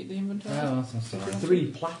going to keep the inventory? Oh, that's not so hard. 3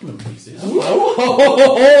 platinum pieces,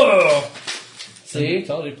 See,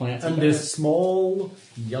 told you plants. and a small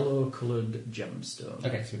yellow-coloured gemstone,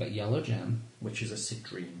 Okay, so we got yellow gem, which is a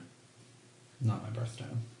citrine. not my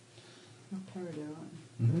birthstone. Not peridot.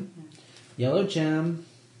 Mm-hmm. Yellow gem,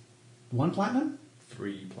 1 platinum.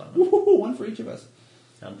 3 platinum Woohoo, 1 for each of us.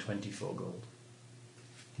 and 24 gold.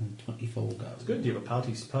 And 24 gold. It's good. You have a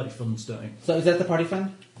party fund starting. So is that the party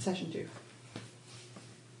fund? Session 2.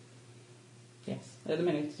 Yes, at the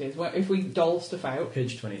minute it is. Well, if we dole stuff out,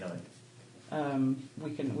 Page 29.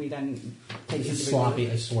 we then take This is individual-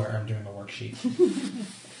 sloppy, I swear I'm doing a worksheet.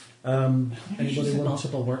 Anybody want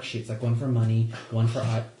multiple worksheets, like one for money, one for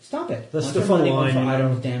Stop it. There's One stuff for money, online, one for you know.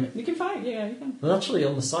 items, damn it. You can find, yeah, you can. Well, actually,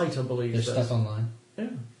 on the site, I believe There's that- stuff online. Yeah.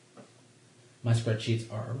 My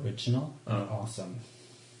spreadsheets are original and Oh. awesome.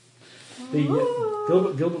 The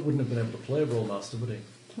Gilbert wouldn't have been able to play Rollmaster, would he?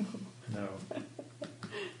 No.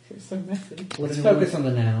 It was so messy. Let's focus on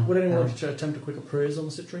the now. Would anyone Now. like to attempt a quick appraise on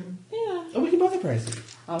the citrine? Yeah. Oh, we can both appraise.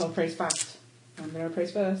 I'll appraise fast. I'm going to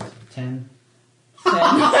appraise first. 10. 10.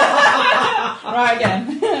 Right,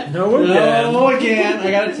 again. No, again. No, again.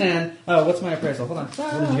 I got a 10. Oh, what's my appraisal? Hold on.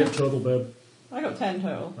 What did you get total, babe? I got 10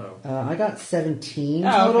 total. Oh. I got 17 Oh,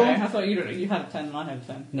 total. okay. I thought you had a 10 and I had a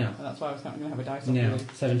 10. No. And that's why I was going to have a dice off. No, really.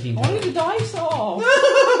 17 I wanted total. the dice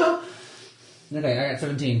off! Okay, I got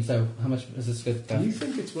 17, so how much is this good Do stuff? you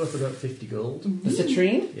think it's worth about 50 gold? The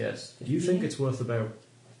citrine? Yes. Do you think it's worth about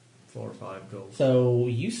 4 or 5 gold? So,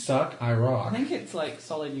 you suck, I I rock. think it's like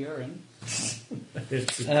solid urine.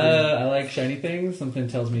 It's I like shiny things. Something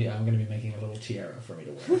tells me I'm going to be making a little tiara for me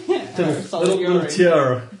to wear. Solid urine. little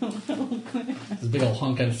tiara. This big old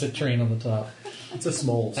hunk of citrine on the top. It's a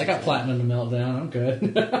small. I got platinum to melt down. I'm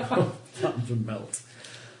good. Platinum to melt.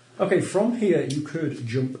 Okay, from here you could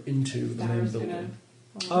jump into the main Dara's building. gonna-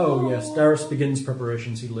 Oh yes, Darius begins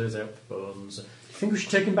preparations. He lays out the bones. Do you think we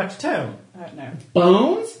should take him back to town? No.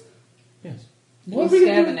 Bones? Yes. We'll are we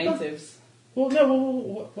scare the gonna do with natives. Well, no.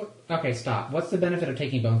 What? Okay, stop. What's the benefit of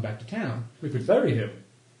taking Bones back to town? We could bury him.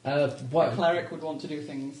 A What? cleric would want to do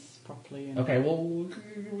things properly. And Okay, well,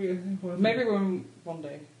 Maybe one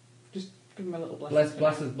day. Just give him a little blessing.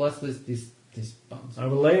 bless these bones. I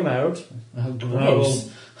will lay him out. Oh, I will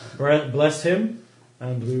gross. bless him,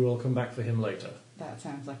 and we will come back for him later. That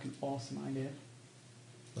sounds like an awesome idea.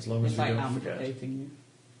 As long as It's we like don't forget. amputating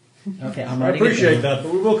Okay, I'm I ready. appreciate that,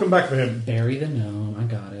 but we will come back for him. Bury the gnome. I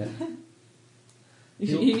got it.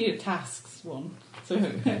 you. You need a tasks one. So you know,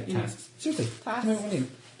 Tasks. Seriously. Tasks. No, what do you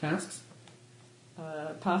need? Tasks.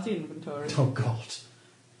 Party inventory. Oh God.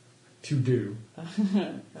 To do. Uh,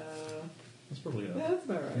 That's probably yeah, enough. that's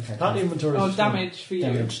about right. Okay. Party inventory. Oh, is fine. damage for you.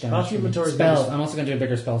 Damage. Party inventory is Spells. gonna I'm also going to do a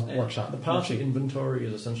bigger spell Yeah. workshop. The party inventory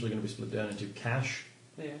is essentially going to be split down into cash,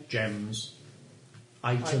 Yeah. gems,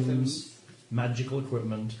 items, magical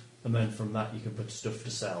equipment, and then from that you can put stuff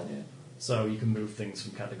to sell. Yeah. So you can move things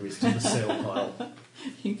from categories to the sale pile.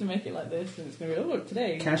 You need to make it like this, and it's going to be, oh, look,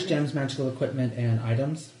 today. Cash, gems, magical equipment, and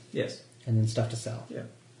items, Yes. and then stuff to sell. Yeah.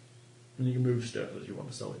 And you can move stuff as you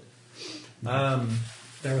want to sell it.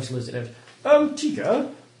 Darius lays it out. Tika,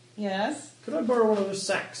 Yes? Could I borrow one of those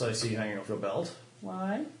sacks I see hanging off your belt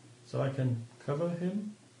Why? so I can cover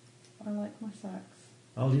him? I like my sacks.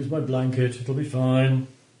 I'll use my blanket. It'll be fine.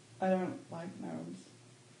 I don't like gnomes.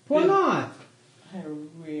 Why not? I had a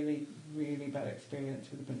really, really bad experience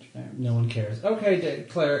with a bunch of gnomes. No one cares. Okay,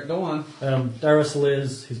 Claire, go on. Darius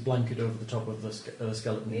lays his blanket over the top of the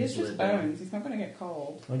skeleton. He is he's just laid down. bones. He's not going to get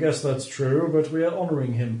cold. I guess that's true, but we are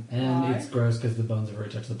honouring him. And Why? it's gross because the bones have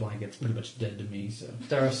already touched the blanket. It's pretty much dead to me, so...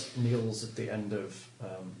 Darius kneels at the end of...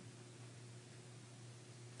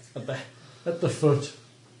 at the foot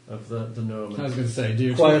of the gnome. I was going to say,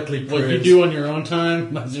 dude, Quietly what you prays. do on your own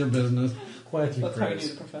time, that's your business. Quietly That's how you do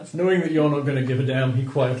prays. the professor. Knowing that you're not going to give a damn, he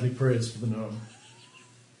quietly prays for the gnome.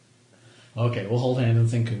 Okay, we'll hold hands and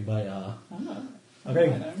sing Kumbaya. Oh,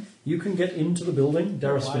 Okay, I know. you can get into the building.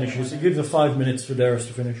 Darius Why finishes. don't You I give the 5 minutes for Darius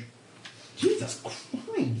to finish. Jesus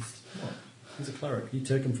Christ. What? He's a cleric. You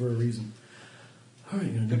take him for a reason. Alright,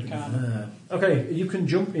 you're going to Good jump card. into there. Okay, you can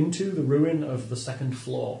jump into the ruin of the second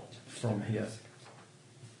floor from here.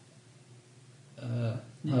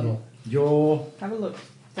 Huddle. Have a look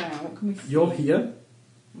down. What can we see? You're here.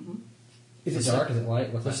 Is it dark? Is it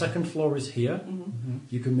light? What's The that? second floor is here. Mm-hmm.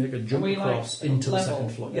 You can make a jump Are we, like, across into the level? second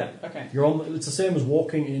floor. Yeah. Okay. You're on. It's the same as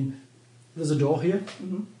walking in. There's a door here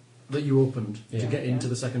Mm-hmm. that you opened to Yeah. get into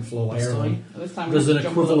the second floor last Barely. time. This time we There's have an to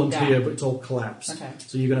jump a little equivalent gap. here, but it's all collapsed. Okay.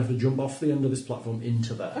 So you're going to have to jump off the end of this platform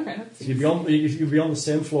into there. Okay, that's So you'd be on the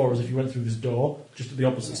same floor as if you went through this door, just at the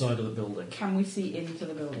opposite side of the building. Can we see into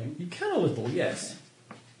the building? You can a little, yes.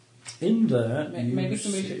 In there, you Maybe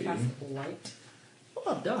somebody see... should cast light.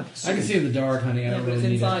 Oh, dark. I can see in the dark, honey. I Yeah, don't but it's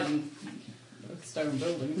really need inside it. a stone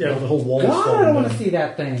building. Yeah, with the whole wall. God, I falling don't want down. to see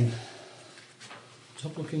that thing.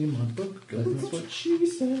 Stop looking in my book. That's what she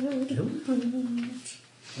said.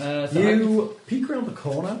 So You peek around the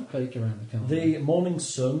corner. I poke around the corner. The morning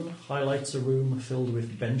sun highlights a room filled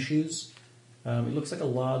with benches. It looks like a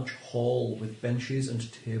large hall with benches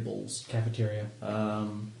and tables. Cafeteria.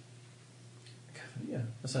 Yeah,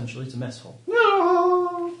 essentially, it's a mess hall.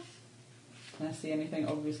 No! Can I see anything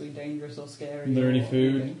obviously dangerous or scary? Is there any or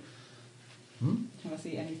food? anything? Hmm? Can I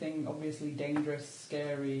see anything obviously dangerous,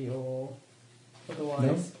 scary, or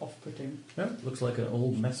otherwise off-putting? Yeah, looks like an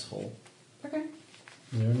old mess hall. Okay.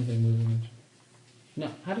 Is there anything moving? No.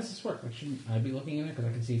 How does this work? Like, shouldn't I be looking in it? Because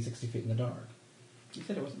I can see 60 feet in the dark. You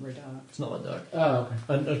said it wasn't very dark. It's not that dark. Oh,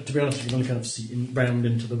 okay. And to be honest, you can only kind of see round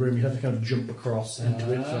into the room. You have to kind of jump across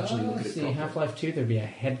into it to actually look at it See, properly. Half-Life 2, there'd be a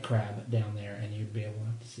head crab down there, and you'd be able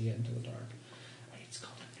to see it into the dark. It's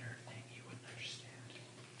called a nerd thing. You wouldn't understand.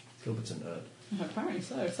 Gilbert's a nerd. Apparently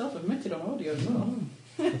so. Self-admitted on audio as well.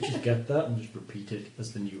 Let's just get that and just repeat it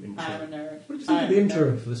as the new intro. I'm a nerd. What did you think of the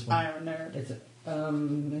intro for this one? I'm a nerd. It's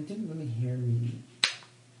it didn't really hear me.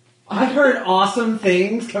 I heard awesome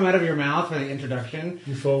things come out of your mouth for the introduction.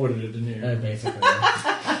 You forwarded it, didn't you? Basically.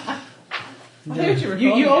 I heard you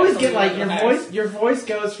recording You always it get like from your the voice. house. Your voice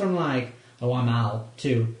goes from like, "Oh, I'm Al,"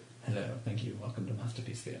 to "Hello, thank you, welcome to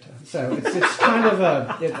Masterpiece Theatre." So it's kind of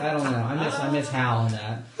a. I don't know. I miss Hal in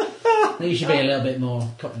that. I think you should be a little bit more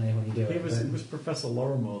cockney when you do it. It was Professor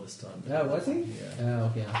Lorimer this time. Oh, was he? Yeah.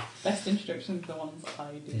 Oh, yeah. Best introductions, the ones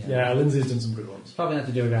I did. Yeah, Lindsay's done some good ones. Probably not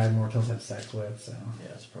to do a guy Mortals had sex with. So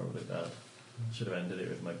Yeah, it's probably bad. Should have ended it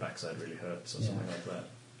with my backside really hurts or Yeah. something like that.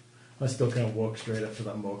 I still can't walk straight after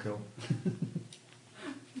that Morkill.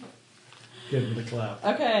 Give me the clap.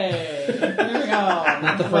 Okay, moving on.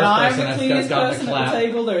 Not the first when I'm person the that's cleanest got the person at clap. the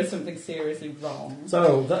table, there is something seriously wrong.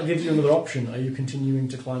 So that gives you another option. Are you continuing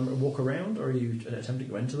to walk around, or are you attempting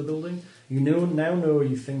to enter the building? You now know.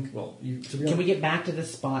 You think. Well, to be honest, can we get back to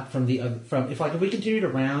this spot from the from? If we continued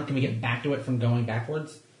around, can we get back to it from going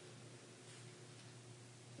backwards?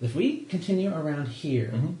 If we continue around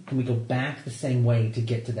here, Mhm. can we go back the same way to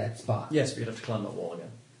get to that spot? yes, but you'd have to climb that wall again.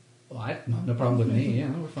 Well, no problem with me. Yeah,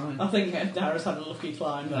 we're fine. I think Darius had a lucky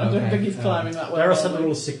climb. I Okay. don't think he's climbing that way. Darius had a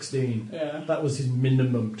roll of 16. Yeah. That was his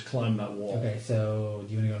minimum to climb that wall. Okay, so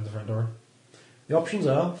do you want to go to the front door? The options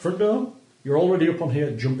are front door. You're already up on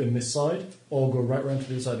here. Jump in this side, or go right round to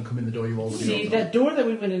the other side and come in the door you already See, opened. that door that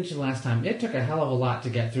we went into last time, it took a hell of a lot to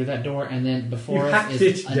get through that door, and then before You us hacked is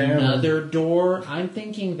it down. another door. I'm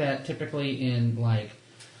thinking that typically in, like,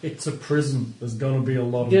 It's a prison. There's going to be a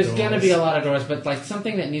lot of there's doors. going to be a lot of doors, but, like,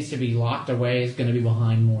 something that needs to be locked away is going to be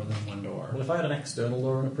behind more than one door. Well, if I had an external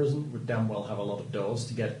door in a prison, it would damn well have a lot of doors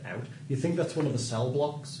to get out. You think that's one of the cell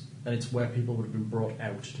blocks, and it's where people would have been brought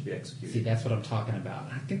out to be executed. See, that's what I'm talking about.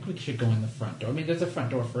 I think we should go in the front door. I mean, there's a front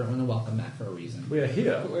door for everyone to welcome back for a reason. We are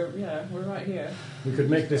here. But we're right here. We could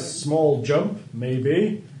make this small jump,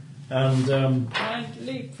 maybe, and And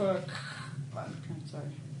leap for. I'm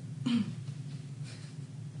sorry.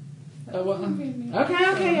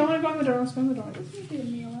 Okay, you want to go in the door, let's go in the door. Doesn't give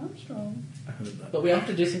Neil Armstrong. I heard that. But we have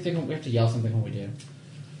to do something, we have to yell something when we do.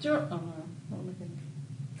 Sure. Oh no, what am I thinking?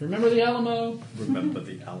 Remember the Alamo? Remember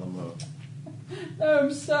the Alamo. No,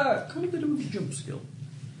 I'm stuck. What did they do with the jump skill?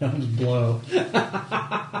 That was blow.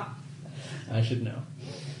 I should know.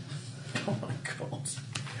 Oh my god.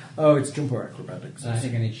 Oh, it's jumper acrobatics. I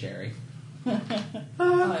think I need Sherry. It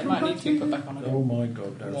might need to be put back on again. Oh my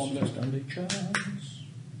god, there's Warmed no up. standing chance.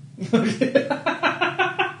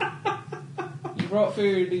 You brought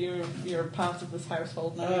food. You're part of this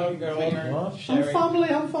household now. You go on your what? Sherry.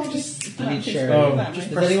 I'm Just I need just Sherry. do that, just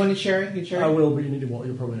mate. Does anyone need Sherry? Need Sherry? I will, but you need one.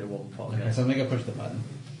 You'll probably need one pot. Okay, so I'm gonna go push the button.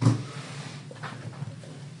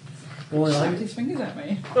 Well, Snapped his fingers at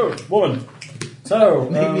me. oh, woman. So,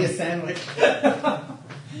 Make me a sandwich.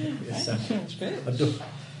 yes, It's good.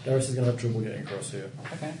 Darius is going to have trouble getting across here.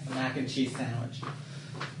 Okay. A mac and cheese sandwich.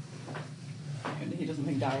 He doesn't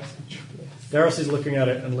think Darius can triple this. Darius is looking at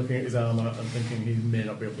it and looking at his armour and thinking he may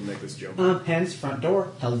not be able to make this jump. Hence, front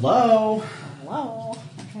door. Hello. Hello.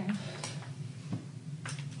 Okay.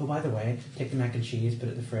 Oh, by the way, take the mac and cheese, put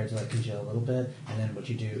it in the fridge, let it congeal a little bit, and then what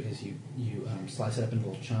you do is you slice it up into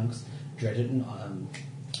little chunks, dredge it in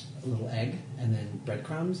a little egg, and then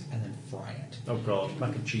breadcrumbs, and then fry it. Oh god,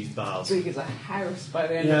 mac and cheese bars. Big as a house by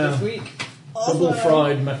the end Yeah. of this week. Double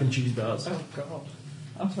fried mac and cheese bars. Oh god.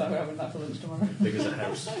 I'm sorry, we're having that for lunch tomorrow. Big as a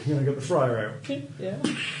house. You're going to get the fryer out. Yeah.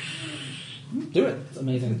 Do it. It's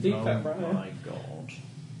amazing. Deep Oh fat fryer. my god.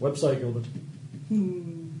 Website, Gilbert.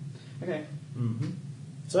 Okay. Mm-hmm.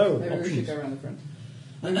 So, Maybe we should options. go around the front.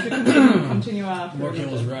 And we should continue our... More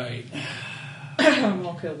kills right.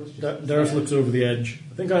 More kills was just... Darius looks over the edge.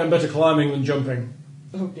 I think I am better climbing than jumping.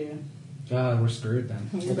 Oh dear. God, we're screwed then.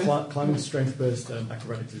 Well, climbing is strength-based,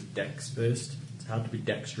 acrobatics is dex-based. It's hard to be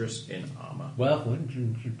dexterous in armour. Well,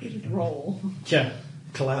 Just roll. Yeah,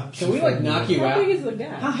 collapse. can we like knock you How out? big is the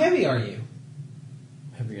gap? How heavy are you?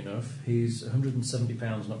 Heavy enough. He's 170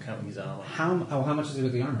 pounds, not counting his armour. How much is it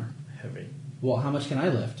with the armor? Heavy. Well, how much can I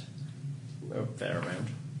lift? A fair amount.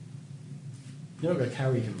 You're not going to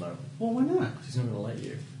carry him, though. Well, why not? He's not going to let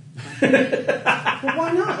you. Well,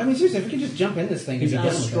 why not? I mean, seriously, if we could just jump in this thing and He's be done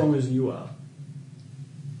as with strong it. as you are.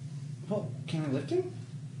 Well, can I lift him?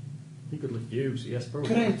 He could lift you, so yes, probably.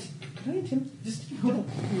 Could I just don't.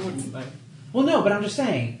 You wouldn't though. Well, no, but I'm just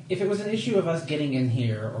saying, if it was an issue of us getting in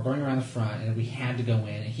here or going around the front and we had to go in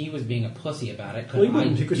and he was being a pussy about it, could Well, he I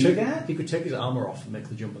wouldn't. He could do take that? He could take his armour off and make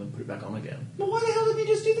the jump and then put it back on again. Well, why the hell didn't he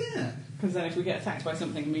just do that? Because then if we get attacked by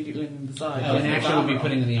something immediately on the side... Oh, and actually we'd be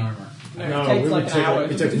putting in the armor. No, it takes we like would an hour.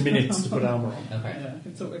 It takes minutes to put armour on, Okay. Yeah,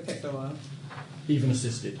 it takes a while. even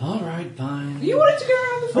assisted. All right, fine. You wanted to go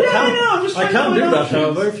around the front? I'm just I trying to can find do that, options.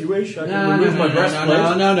 however, if you wish. I can No, remove my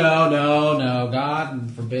breastplate. no.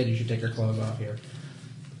 God forbid you should take your clothes off here.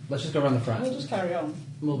 Let's just go around the front. We'll just carry on.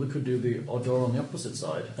 Well, we could do the door on the opposite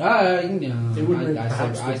side. It It would make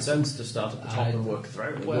perhaps good sense to start at the top and work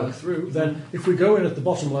through. Then, if we go in at the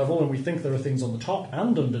bottom level and we think there are things on the top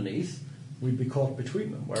and underneath, we'd be caught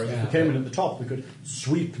between them. Whereas if we came in at the top, we could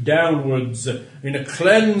sweep downwards in a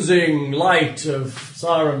cleansing light of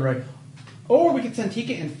siren ray. Or we could send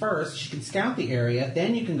Tika in first. She can scout the area.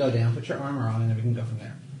 Then you can go down, put your armor on, and then we can go from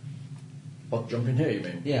there. What, jump in here, you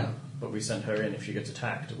mean? Yeah. But we send her in. If she gets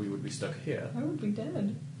attacked, we would be stuck here. I would be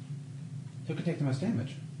dead. Who can take the most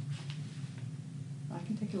damage? I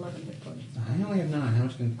can take 11 hit points. I only have 9. How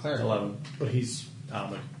much can Claire? 11. But he's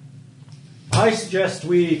armoured. I suggest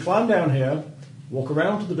we climb down here, walk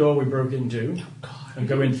around to the door we broke into, and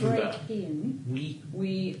go in through there.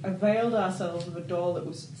 We availed ourselves of a door that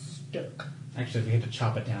was stuck. Actually, we had to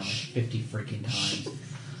chop it down like 50 freaking times.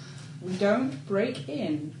 We don't break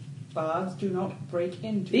in. Bards do not break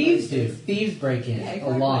into Thieves do. places. Thieves break in Yeah, a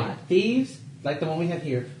exactly. lot. Thieves, like the one we have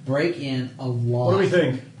here, break in a lot. What do we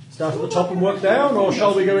think? Start at the top and work down, or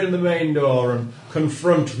shall we go in the main door and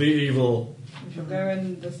confront the evil? We shall go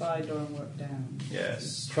in the side door and work down.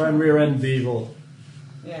 Yes. Try and rear-end the evil.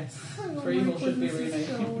 Yes. For evil should be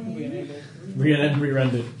re-enabled.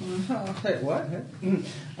 Rear-ended. Wait, what?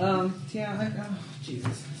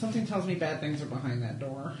 Jesus. Something tells me bad things are behind that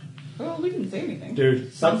door. Well, we didn't say anything. Dude,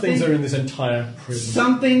 bad Something- things are in this entire prison.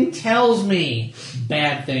 Something tells me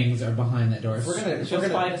bad things are behind that door. If we're gonna, It's your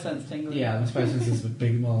spider sense tingling. yeah, the spider sense is a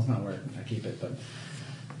big. Well, it's not where I keep it, but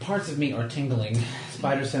parts of me are tingling,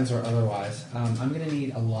 spider sense or otherwise. I'm gonna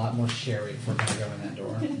need a lot more sherry if we're gonna go in that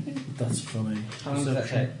door. That's funny. How long does that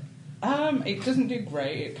take? It doesn't do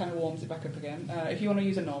great. It kind of warms it back up again. If you want to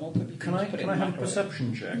use a normal, you Can I just put it have in a the microwave.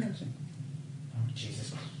 perception check? Oh Jesus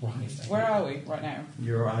Christ! Where are we right now?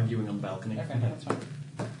 You're arguing on the balcony. Okay, that's fine.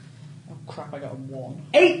 Oh crap! I got a 1.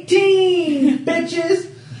 18 bitches.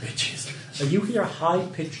 bitches. You hear a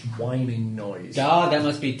high-pitched whining noise God, that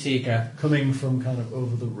must be Tika. coming from kind of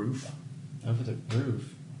over the roof. Over the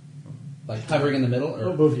roof. Like hovering in the middle?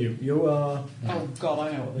 Or? Above you. You are Oh god,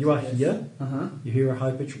 I know what this you are is. here. Uh-huh. You hear a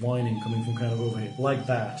high-pitched whining coming from kind of over here. Like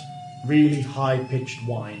that. Really high-pitched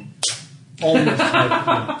whine. Almost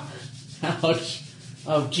high-pitched. Ouch.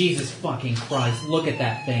 Oh, Jesus fucking Christ. Look at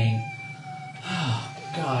that thing. Oh,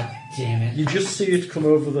 God damn it. You just see it come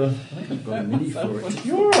over the... I think I've got a mini for it.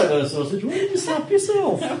 You're right there, sausage. Why did you slap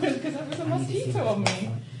yourself? Because there was a mosquito on me.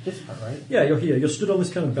 This part, right? Yeah, you're here. You're stood on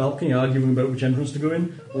this kind of balcony arguing about which entrance to go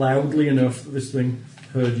in, loudly enough that this thing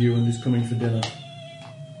heard you and is coming for dinner.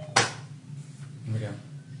 Here we go.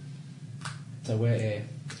 So we're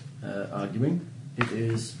Arguing. It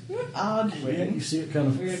is... We're Yeah, arguing. you see it kind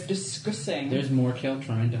of... We're discussing. There's Morkill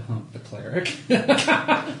trying to hump the cleric. Take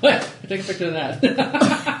a picture of that.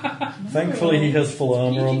 Thankfully, he has full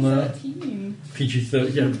armour on there. PG-13.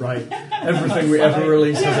 PG-13, yeah, right. Everything we ever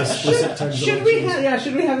release has explicit tags on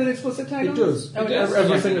Should we have an explicit tag It on does. Oh, it Everything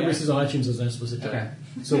does? that Yeah. releases on iTunes has an explicit tag. Okay.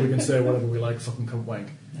 So we can say whatever we like, fucking cunt wank.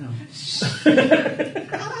 No.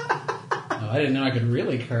 Oh, I didn't know I could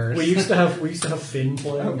really curse. We used to have Finn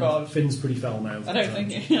playing. Oh, God. Finn's pretty foul mouthed. I don't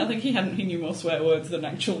think he knew more swear words than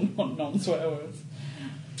actual non-swear words.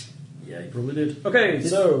 Yeah, he probably did. Okay,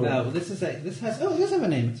 so this does have a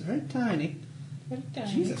name. It's very tiny. Very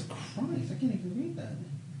tiny. Jesus Christ! I can't even read that.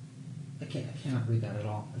 I cannot read that at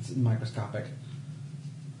all. It's microscopic.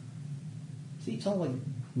 See, it's all like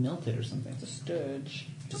melted or something. It's a sturge.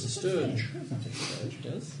 it's a sturge. It doesn't take sturge. It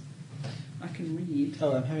does. I can read.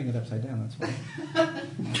 Oh, I'm having it upside down. That's why.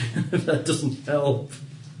 That doesn't help.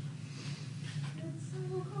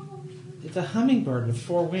 It's a hummingbird with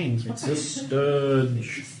 4 wings. It's a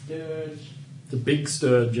sturge. Sturge. It's a big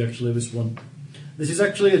sturge, actually. This one. This is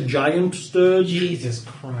actually a giant sturge. Jesus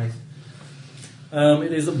Christ!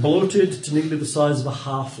 It is bloated to nearly the size of a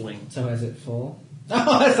halfling. So is it full?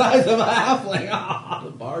 Oh, the size of a halfling! Ah,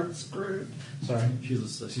 the bard's screwed. Sorry.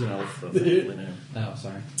 She's an elf, though. Technically now. Oh,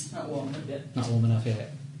 sorry. Not warm enough yet. Not warm enough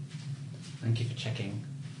yet. Thank you for checking.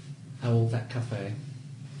 How old's that cafe?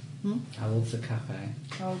 How old's the cafe?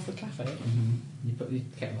 How old's the cafe? Mm-hmm. You put the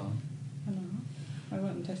kettle on. I don't know. I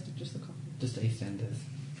went and tested just the coffee. Just EastEnders.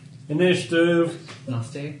 Initiative.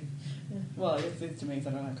 Nasty? Well, it's to me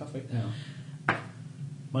because I don't like coffee. No.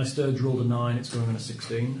 My sturge rolled a 9. It's going on a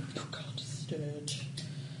 16. Oh god, sturge.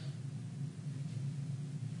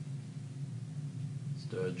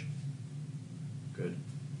 Sturge. Good.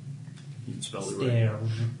 You can spell it right.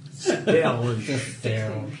 Stairs. Sturge.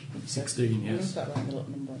 Stairs. 16, I'm going to yes. start writing a little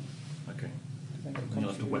number. Okay. I think I'm You'll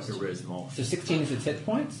have to wet confused. erase them off. So 16 is its hit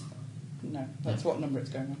points? No, that's what number it's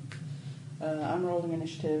going on. I'm rolling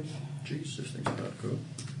initiative. Jeez, this thing's about cool.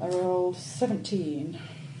 I rolled 17.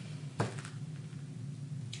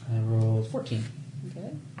 I rolled 14.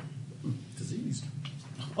 Okay. Diseased.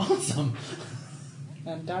 Awesome.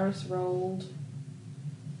 And Darius rolled.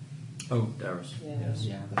 Oh, Darius. Yeah. Yes.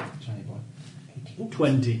 Yeah, the shiny boy.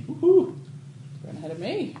 20. Woohoo! Going ahead of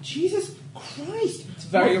me. Jesus Christ! It's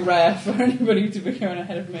very rare for anybody to be going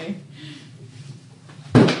ahead of me.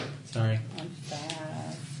 Sorry. I'm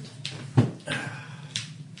fast.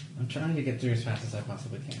 I'm trying to get through as fast as I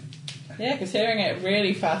possibly can. Yeah, because hearing it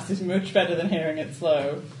really fast is much better than hearing it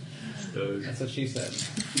slow. Sturge. That's what she said.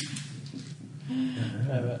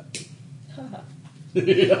 Clever.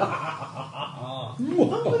 Oh,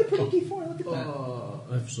 what a pretty D4, look at that.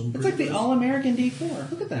 I have some It's like the All-American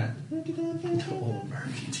D4. Look at that. Look at that.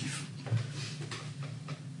 All-American teeth.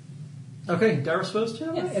 Okay, Darius first?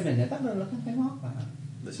 Yeah, wait a minute. That doesn't look like they want that.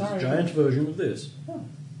 This Sorry. is a giant version of this. Oh.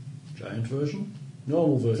 Giant version.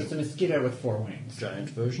 Normal So version. it's a mosquito with 4 wings. Giant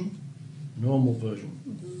version. Normal version.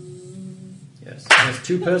 Yes. It has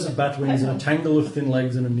 2 pairs of bat wings and a tangle of thin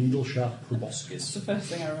legs and a needle-sharp It's proboscis. the first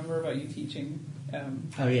thing I remember about you teaching.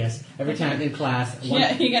 Oh, yes. Every time in class...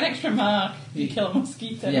 Yeah, you get an extra mark if you kill a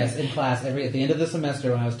mosquito. Yes, in class. At the end of the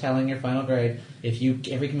semester, when I was telling your final grade, if you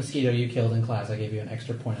every mosquito you killed in class, I gave you an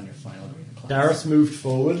extra point on your final grade in class. Darius moved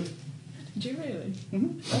forward. Did you really?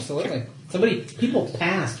 Mm-hmm. Absolutely. People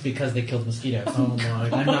passed because they killed mosquitoes. Oh my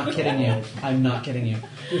I'm not kidding you. I'm not kidding you.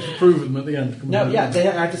 You have to prove them at the end. Come No, on. yeah, they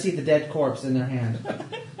have to see the dead corpse in their hand.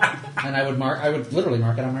 And I would literally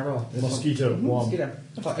mark it on my roll. Mosquito, Mhm, 1. Mosquito.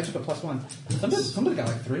 I took a +1. Somebody got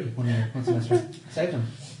like 3 one semester. Saved them.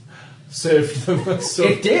 Saved them. So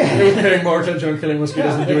It did. They were paying more attention on killing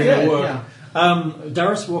mosquitoes than it doing did, their work. yeah.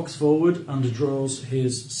 Darius walks forward and draws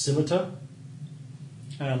his scimitar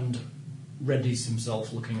and readies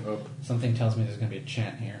himself looking up. Something tells me there's going to be a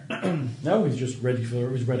chant here. No, he's just ready for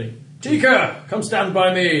he's ready. Tika, come stand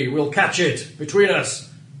by me. We'll catch it between us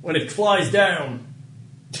when it flies down.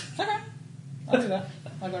 Okay. I'll do that.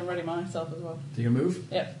 I'll go and ready myself as well. Do you move?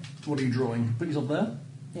 Yep. What are you drawing? Put yourself there.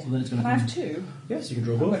 Yeah. So then it's going Can to I have two? Yes, you can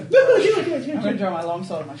draw I'm both. going to draw my long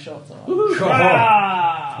sword and my short sword. Come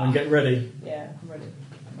on. And get ready. Yeah, I'm ready.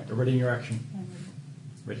 Get ready in your action. I'm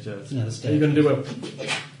ready. Ready to. No, the Are you stage. going to do it?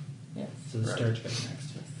 Yes. So the sturge goes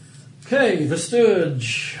next. Okay, the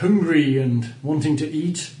sturge, hungry and wanting to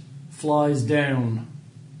eat, flies down.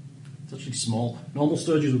 It's actually small. Normal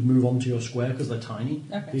sturges would move onto your square because they're tiny.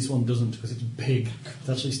 Okay. This one doesn't because it's big. It's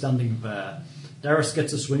actually standing there. Darius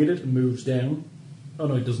gets a swing at it and moves down. Oh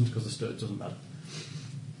no, it doesn't because the sturge doesn't matter.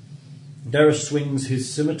 Darius swings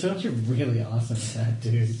his scimitar. You're really awesome at that,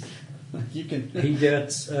 dude. You can. He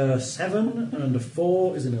gets a 7 and a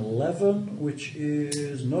 4 is an 11, which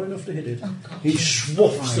is not enough to hit it. Oh, God. He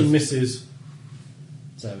swoops and misses.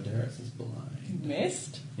 So Darius is blind.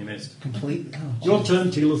 Missed? You missed. Completely. Oh, Your turn,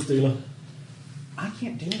 Teela Stealer. I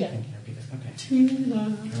can't do anything here because okay. Teela,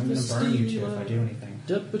 I'm going to burn you two if I do anything.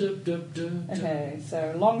 Okay,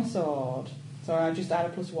 so long sword. So I just add a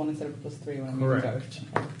 +1 instead of a +3 when I'm Correct. using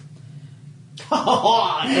both. That's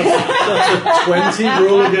a 20.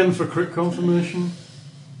 Roll again for crit confirmation.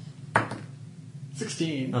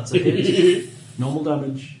 16. That's a hit. Normal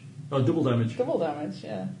damage. Oh, double damage. Double damage,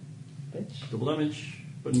 yeah. Bitch. Double damage,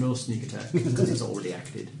 but no sneak attack because it's already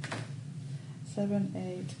acted.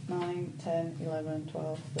 7, 8, 9, 10, 11,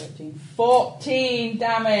 12, 13, 14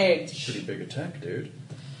 damage! Pretty big attack, dude.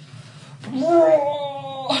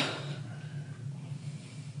 Oh,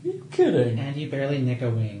 You kidding? And you barely nick a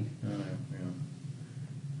wing. Oh,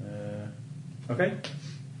 yeah. Okay.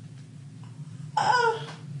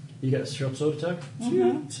 You get a short sword attack. See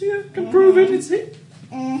ya. Can prove it. It's hit.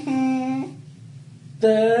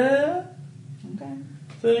 There. Okay.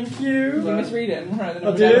 Thank you. You misread it and write the I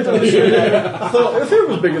number did. down. I thought if it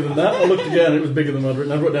was bigger than that, I looked again. It was bigger than I'd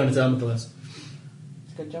written. I wrote down its armor class.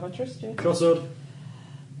 Good job, I trust you. Short sword.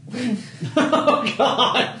 Oh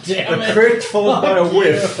god damn A crit followed by a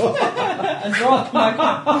whiff. I dropped my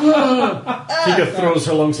Tika throws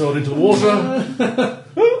her longsword into the water.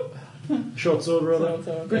 Short sword, rather. Short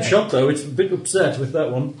sword, Good yeah. shot, though. It's a bit upset with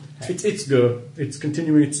that one. It's go. It's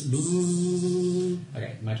continuing its. Bzzz.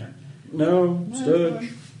 Okay, my turn. No,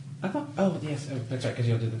 sturge. I thought. Oh, yes. Oh, that's right, because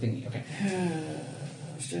you'll do the thingy. Okay.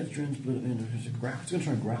 Sturge turns blue at the end of his grapple. It's going to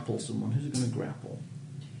try and grapple someone. Who's it going to grapple?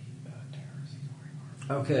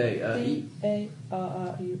 Okay.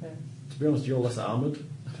 D-A-R-R-U-S. To be honest, you're less armoured.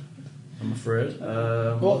 I'm afraid.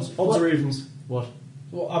 Well, odds or evens? What?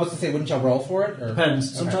 Well, I was going to say, wouldn't y'all roll for it? Or? Depends.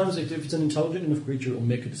 Okay. Sometimes if it's an intelligent enough creature, it'll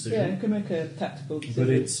make a decision. Yeah, you can make a tactical decision.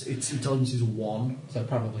 But its intelligence is 1. So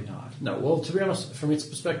probably not. No, well, to be honest, from its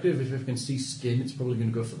perspective, if it can see skin, it's probably going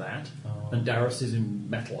to go for that. Oh. And Darius is in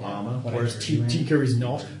metal Yeah, armour, whatever whereas you're in. Tika is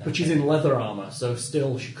not. But she's in leather armour, so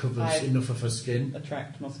still she covers enough of her skin.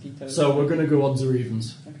 Attract mosquitoes. So we're going to go odds or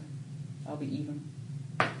evens. Okay. I'll be even.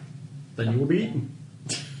 Then you will be eaten.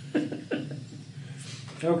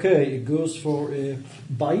 Okay, it goes for a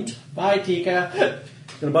bite. Bye, Tika.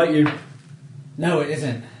 Going to bite you. No, it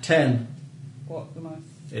isn't. 10 What am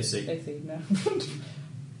I? AC. AC, no.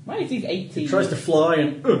 My AC's 18. It tries to fly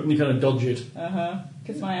and you kind of dodge it.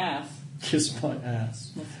 Kiss my ass. Kiss my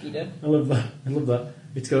ass. Mosquito. I love that. I love that.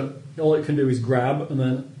 It's got all it can do is grab, and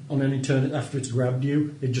then on any turn after it's grabbed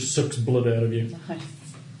you, it just sucks blood out of you. Nice.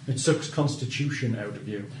 It sucks constitution out of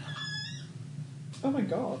you. Oh my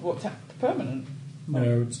god, what, permanent?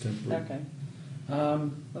 No, it's temporary. Okay,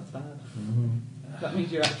 that's bad. Mm-hmm. That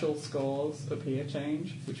means your actual scores up here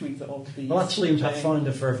change, which means that all of these Well, actually, in change.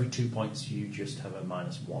 Pathfinder, for every 2 points, you just have a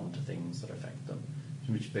 -1 to things that affect them,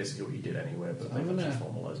 which is basically what you did anyway, but I'm they've gonna- actually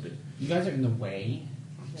formalised it. You guys are in the way.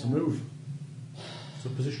 So move. So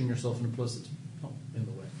position yourself in a place that's not in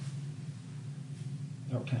the way.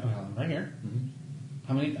 Okay, well, I'm right here. Mm-hmm.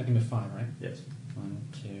 How many? I can move 5, right? Yes. 1,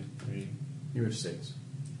 2, 3, You have 6.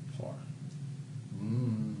 4.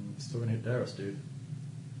 Still going to hit Darius, dude.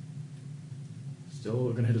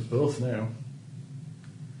 Still going to hit us both now.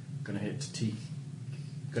 Going to hit T.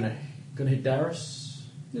 Going to hit Darius.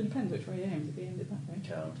 It depends which way he aims. If he aimed it that way.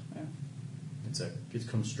 Can't. Yeah. It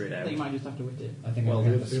comes straight I out. think you might just have to wit it. I think Well, I'm the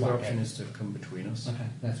going to other swap option it. is to come between us. Okay,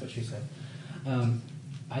 that's what she said.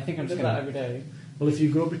 I think I'm I do just that going every day. Well, if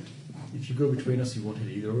you go between us, you won't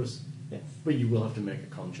hit either of us. Yes. But you will have to make a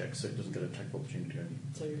con check so it doesn't get an attack opportunity on you.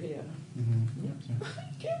 So you're here. Mm-hmm.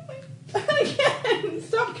 Kill me. Again!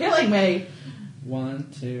 Stop killing me! 1,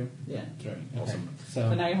 2, Yeah. 3. Okay. Awesome.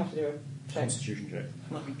 So now you have to do a check. Constitution check.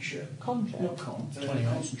 Let me check. Con check. Not con. 20, right?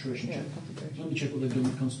 Concentration Yeah, check. concentration. Let me check what they've done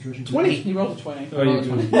with concentration. 20! He rolled a 20. Oh, you're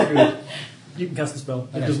good. You're good. You can cast the spell.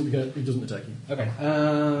 Okay. It doesn't attack you. Okay.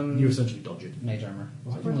 You essentially dodge it. Mage armor.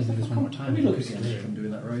 Well, I can only do this one more time. Let me look at you if I'm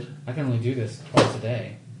doing that right. I can only do this twice a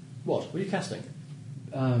day. What are you casting?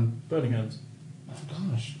 Burning Hands. Oh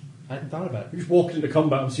gosh, I hadn't thought about it. You just walked into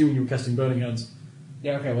combat. I'm assuming you were casting Burning Hands.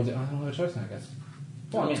 Yeah. Okay. Well, I don't have a choice now, I guess.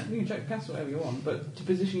 Well, you can check cast whatever you want, but to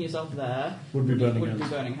position yourself there Would be Burning would Hands. be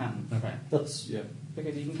burning hands. Okay. That's yeah.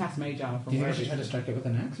 Because you can cast mage armor from Do you think I wherever should try to strike it with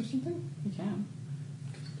an axe or something? you can.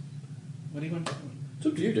 What do you want? It's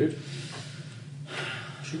up to you, dude.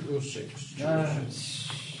 2 or 6.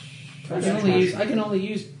 I can only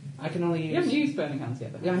use. You haven't used burning hands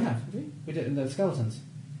yet, though. Yeah, I have. Have you? We did in the skeletons,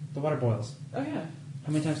 the water boils. Oh yeah.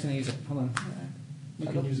 How many times can I use it? Hold on. You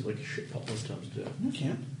can use it like a shit pot most times a day. No, I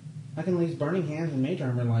can't. I can only use burning hands and mage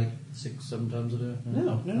armor like 6, 7 times a day.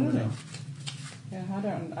 no. Yeah, I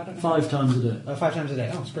don't know. 5 times a day. 5 times a day.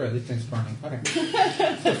 Oh, screw it. These things are burning.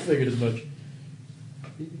 Okay. I figured as much.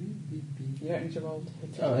 You don't need to roll to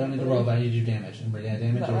hit it. Oh, I don't need to roll, but I need to do damage. And yeah, Is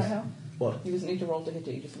damage that is. right, Hal? What? He doesn't need to roll to hit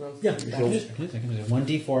it, he just rolls Yeah, to he hit rolls. it. I can do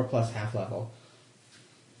 1d4 plus half level.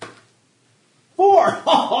 4!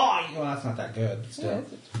 Well, that's not that good. Yeah, Still.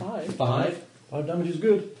 it's 5. 5? 5 damage is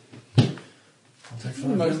good. I'll take 5 The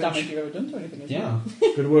most damage. damage you've ever done to anything, isn't Yeah.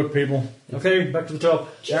 Good work, people. Okay, back to the top.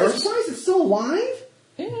 Jesus Darius? Christ, it's still alive?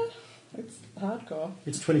 it? Yeah, it's hardcore.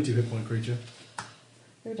 It's a 22 hit point creature.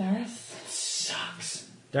 Go Darius. Sucks.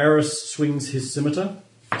 Darius swings his scimitar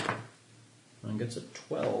and gets a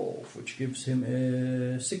 12, which gives him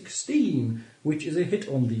a 16, which is a hit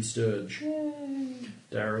on the Sturge. Yay.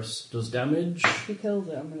 Darius does damage. If he kills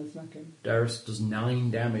it, I'm going to smack him. Darius does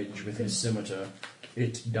 9 damage with his scimitar.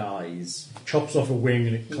 It dies. Chops off a wing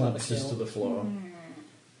and it Not a collapses kill. to the floor.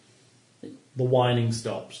 The whining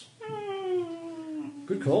stops.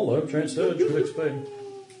 Good call though, Giant Sturge, good XP.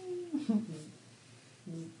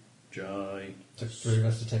 Giant Took 3 of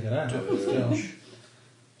us to take it out. Still. Sturge.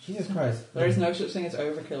 Jesus Christ. There is no such thing as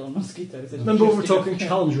overkill on mosquitoes. It's Remember we were just talking enough-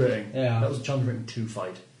 challenge rating? Yeah. That was a challenge rating 2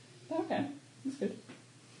 fight. Okay, that's good.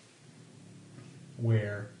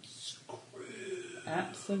 Where?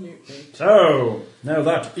 Absolutely. So, now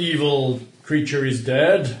that evil creature is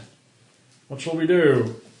dead, what shall we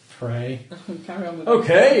do? Pray. Carry on with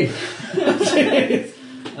Okay!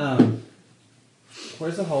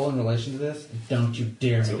 Where's the hole in relation to this? Don't you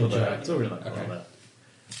dare It's make a over there. joke. It's over there. Okay. Over there.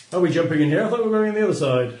 Are we jumping in here? I thought we were going on the other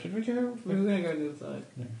side. Should we go? We were going to go to the other side.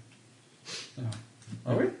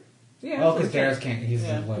 Oh. Are we? Yeah. Oh, because Gareth can't. He's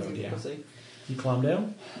yeah, loaded, yeah. pussy. You climb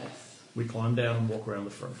down? Yes. We climb down and walk around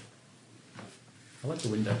the front. I like the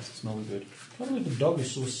windows, it smells good. I can't believe the dog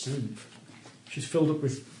is so asleep. She's filled up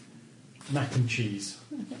with mac and cheese.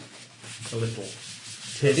 A little.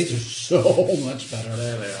 These are so much better.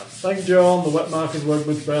 There they are. Thank you, John. The wet markers work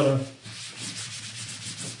much better.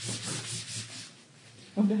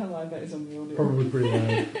 I wonder how loud that is on the audio. Probably pretty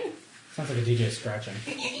loud. Sounds like a DJ scratching.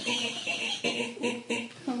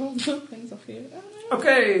 I will knock things off here. Oh, no.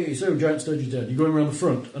 Okay, so Giant Sturge is dead. You're going around the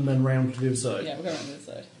front and then round to the other side. Yeah, we're going on the other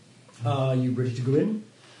side. Are you ready to go in?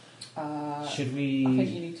 Should I think we?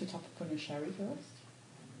 you need to top up on your sherry first,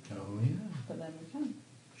 Oh, yeah. but then we can.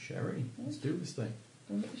 Sherry. Let's do this thing.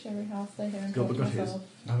 Go and get the sherry house, stay here and Go, talk but to got his. myself.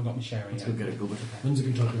 I haven't got my sherry Let's yet. go get it, Gilbert. Lindsay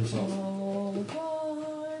can talk to herself. All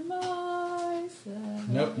by myself.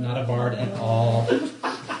 Nope, not a bard at all.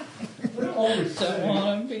 Don't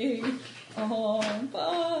wanna be all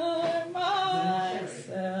by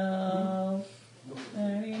myself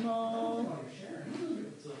anymore.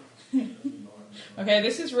 Okay,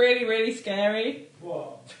 this is really, really scary.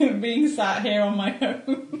 What? Being sat here on my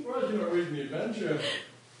own. Why are you not reading the adventure?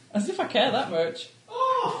 As if I care that much.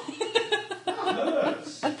 Oh! That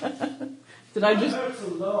hurts. Did I That just hurts a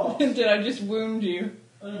lot. did I just wound you?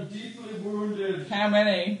 I'm deeply wounded. How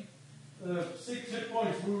many? 6 hit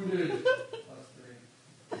points wounded.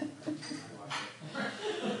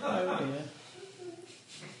 Oh dear.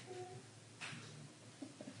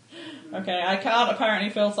 Okay, I can't apparently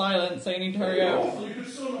fill silence, so you need to hurry up. Oh, you could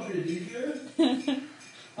still not be a DJ.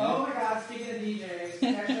 Oh my god, speaking of DJs,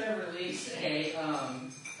 Kesha released a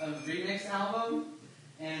remix album,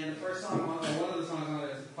 and the first song, one of the songs on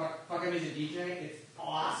it is Fuck Him He's a DJ. It's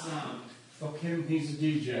awesome. Fuck him, he's a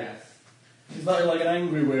DJ. Yes. Is that like an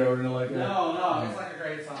angry way or like a... No, it's like a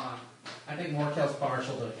great song. I think Morkill's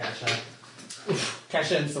partial to Kesha.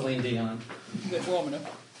 Kesha and Celine Dion. Is it warm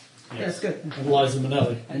enough? Yeah, it's good. And Liza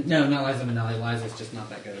Minnelli. No, not Liza Minnelli. Liza's just not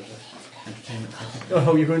that good at entertainment.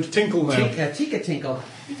 Oh, you're going to tinkle now. Tika Tinkle.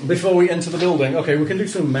 Before we enter the building. Okay, we can do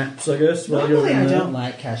some maps, I guess. while you're Normally in I there. don't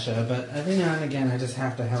like Kesha, but every now and again I just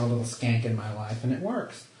have to have a little skank in my life, and it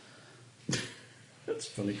works. That's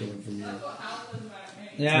funny coming from you.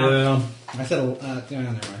 Yeah. I said, never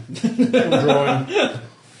mind. I'm drawing.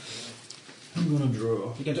 I'm gonna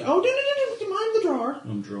draw. You can do, mind the drawer.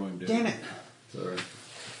 I'm drawing, dude. Damn it. Sorry.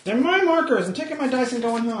 They're my markers. I'm taking my dice and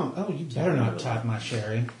going home. Oh, you better not tap my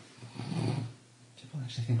sherry. People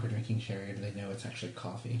actually think we're drinking sherry, or do they know it's actually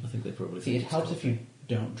coffee? I think they probably See, think it it's helps if coffee. you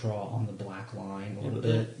don't draw on the black line a Yeah, little but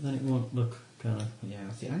bit. then it won't look kind of... Yeah,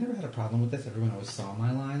 see, I never had a problem with this. Everyone always saw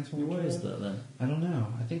my lines when we Why drew is it. that then? I don't know.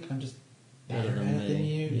 I think I'm just better Better at it than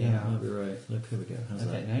you. Yeah, might be right. Look, here we go. How's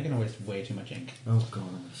Okay, that? now you're going to waste way too much ink. Oh, God, I'm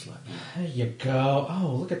going to slap you. There you go.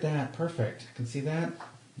 Oh, look at that. Perfect. I can see that.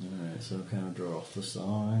 Alright, so kind of draw off the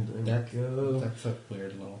side. There we go. That's a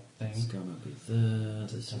weird little thing. It's going to be there.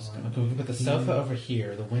 This is going to Okay, we can put the sofa over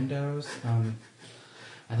here. The windows.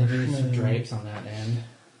 I think we need some drapes on that end.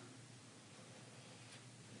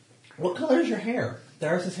 What color is your hair?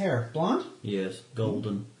 Darius's hair. Blonde? Yes,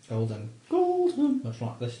 golden. Golden. Golden. Much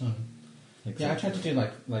like this one. Exactly. Yeah, I tried to do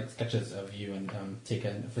like sketches of you and Tika,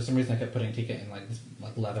 and for some reason I kept putting Tika in like this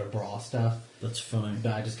like leather bra stuff. That's funny.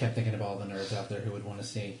 But I just kept thinking of all the nerds out there who would want to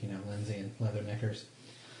see, Lindsay in leather knickers.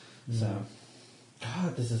 So,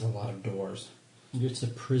 God, this is a lot of doors. It's a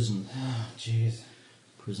prison. Oh, jeez.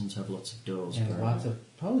 Prisons have lots of doors. And apparently. lots of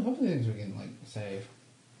hopefully things we can like save.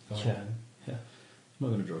 Going Yeah. on. Yeah. I'm not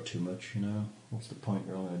going to draw too much, What's the point?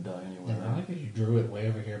 You're all going to die anyway. Yeah, I like that you drew it way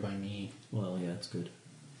over here by me. Well, yeah, it's good.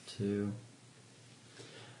 2,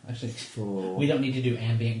 Actually, 4. we don't need to do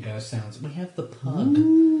ambient ghost sounds. We have the pug.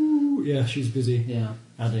 Ooh, yeah, she's busy. Yeah.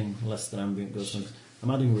 Adding less than ambient ghost noise. I'm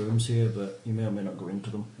adding rooms here, but you may or may not go into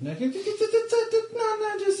them. No, it's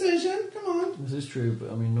not a decision. Come on. This is true,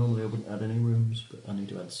 but normally I wouldn't add any rooms, but I need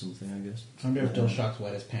to add something, I guess. I wonder if Dilshock's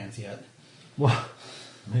wet his pants yet. Well,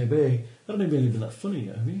 maybe. I don't think we've been that funny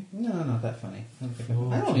yet, have you? No, not that funny.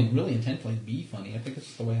 I don't really intentionally be funny. I think it's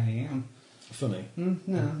just the way I am. Funny.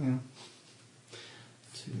 No.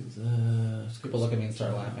 To there. People look at me and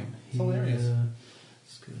start laughing. It's Here. hilarious.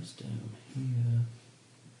 This goes down here.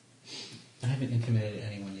 I haven't intimidated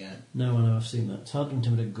anyone yet. No, I know, I've seen that. It's hard to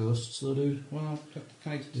intimidate ghosts, though, dude. Well,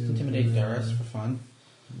 can I just intimidate Darius for fun?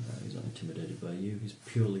 No, he's not intimidated by you. He's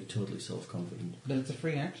purely, totally self-confident. But it's a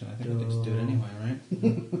free action. I think I could just do it anyway, right?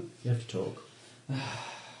 You have to talk.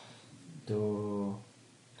 Door.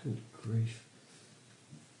 Good grief.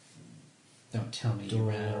 Don't tell me you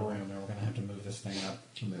ran out of room and we're going to have to move this thing up.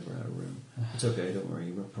 I'm over out of room. It's okay, don't worry.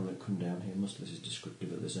 You probably come down here. Most of this is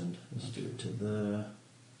descriptive at this end. Let's do it to there,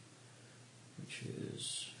 which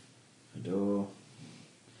is a door.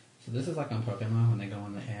 So this is like on Pokemon when they go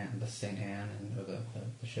on the St. Anne or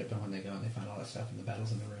the ship, and when they go and they find all that stuff in the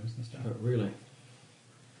battles in the rooms and stuff. But really,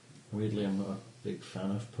 weirdly, I'm not a big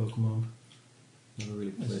fan of Pokemon. Never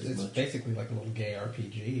really played it It's much. basically like a little gay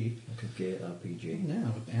RPG. Like a gay RPG. Yeah,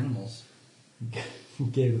 with animals.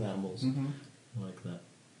 Gay with animals. Mm-hmm. I like that.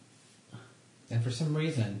 And for some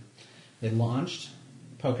reason, they launched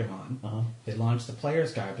Pokemon. Uh-huh. They launched the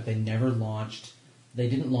Player's Guide, but they never launched. They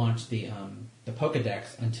didn't launch the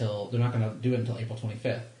Pokedex until they're not going to do it until April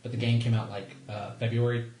 25th. But the game came out like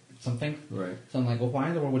February something. Right. So I'm like, well, why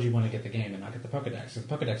in the world would you want to get the game and not get the Pokedex? Because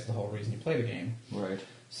the Pokedex is the whole reason you play the game. Right.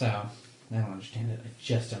 So I don't understand it. I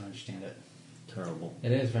just don't understand it. Terrible.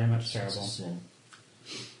 It is very much It's terrible. a sin.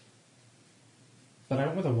 But I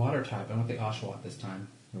went with a water type. I went with the Oshawott this time.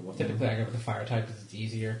 What Typically, I go with the fire type because it's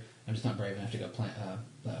easier. I'm just not brave enough to go plant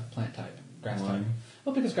type, grass Why? type.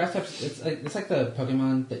 Well, because grass types, it's like the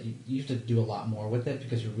Pokemon that you have to do a lot more with it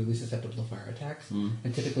because you're really susceptible to fire attacks. Mm.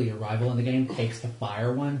 And typically, your rival in the game takes the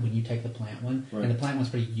fire one when you take the plant one, Right. and the plant one's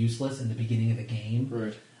pretty useless in the beginning of the game.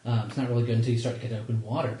 Right. It's not really good until you start to get open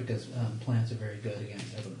water because plants are very good against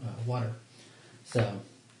open water. So,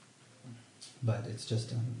 but it's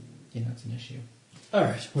just it's an issue.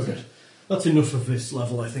 Alright, we're good. That's enough of this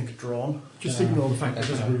level, I think, drawn. Just ignore the fact that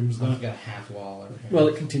there's rooms there. I've got a half wall over here. Well,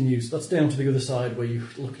 it continues. That's down to the other side where you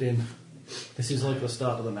looked in. This is like the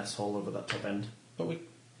start of the mess hall over that top end. But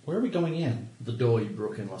where are we going in? The door you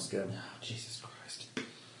broke in last game. Oh, Jesus Christ.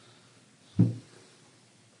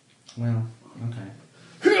 Well, okay.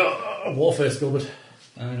 Warface, Gilbert.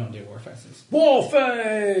 I don't do war faces.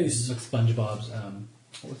 Warface! This is like SpongeBob's,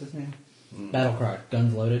 what was his name? Battle cry.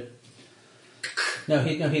 Guns loaded. No,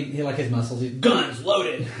 he like his muscles. Guns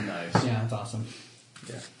loaded! Nice. Yeah, that's awesome.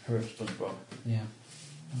 Yeah, hurry up, SpongeBob. Yeah.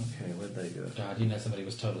 Okay, where'd they go? God, somebody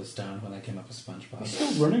was totally stoned when they came up with SpongeBob. He's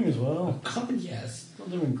still running as well. God, yes.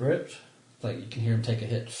 Not doing great. It's like you can hear him take a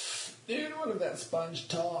hit. Dude, what if that sponge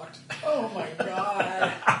talked? Oh my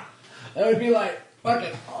God. That would be like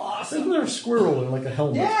fucking awesome. Isn't there a squirrel in like a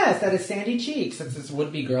helmet? Yes, that is Sandy Cheeks. That's his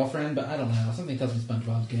would-be girlfriend, but I don't know. Something tells me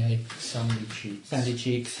SpongeBob's gay. Sandy cheeks. Sandy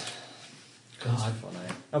Cheeks. God.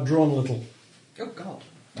 I've drawn a little. Oh God.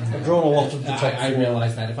 I've drawn a lot of the top I four.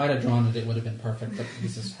 realised that. If I'd have drawn it, it would have been perfect, but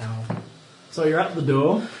this is how... So you're at the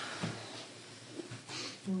door.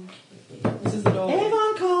 This is the door.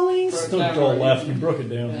 Avon Callings! It's not the door left, you broke it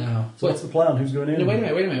down. No. So what's the plan? Who's going in? No, wait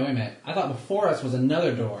a minute. I thought before us was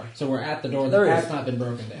another door, so we're at the door that There has is. not been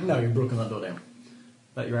broken down. No, you've broken that door down.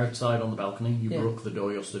 That you're outside on the balcony, you Yeah. broke the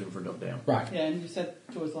door you're stood in front of down. Right. Yeah, and you said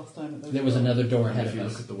to us last time that There was another door And ahead if of you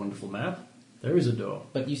us. look at the wonderful map, there is a door.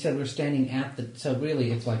 But you said we're standing at the... So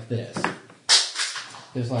really, it's like this.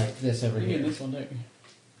 There's like this over You mean here. this one, don't you?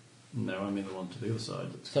 No, I mean the one to the other side.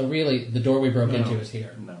 So really, the door we broke No. into is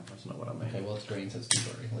here. No, that's not what I mean. Okay, well, it's green, so it's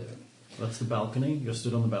temporary. Leave it. That's the balcony. You're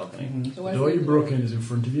stood on the balcony. Mhm. So The where's door the you other broke door? in is in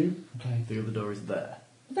front of you. Okay. The other door is there.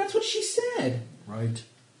 That's what she said. Right.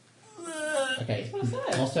 Okay. That's what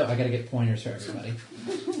I said. Also, I gotta get pointers for everybody.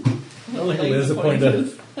 I like a laser pointer.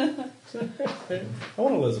 I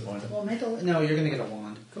want a laser pointer. Well, no, you're gonna get a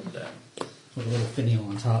wand Come down. with a little finial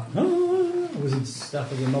on top. Wizard's staff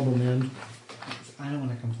has a knob on the end. I don't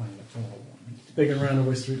want to complain. It's a little warm. Big and round and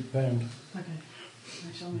weighs 3 pound. Okay.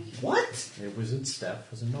 I shall make it. What? A wizard's staff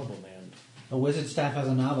has a knob on the end. A wizard staff has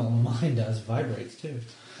a novel, and mine does. Vibrates too.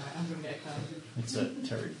 Right, I'm going to get a card. It's a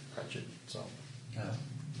Terry Pratchett song. Oh,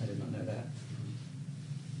 I did not know that.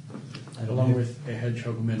 Along with a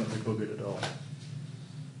hedgehog may not be buggered at all.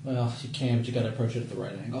 Well, you can, but you gotta approach it at the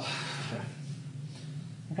right angle.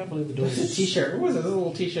 I can't believe the There's a door's... T-shirt. What was it? There's a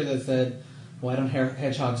little T-shirt that said, "Why don't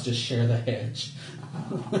hedgehogs just share the hedge?"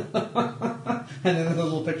 And then there's a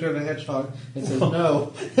little picture of a hedgehog. It says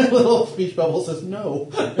no. A little speech bubble says no.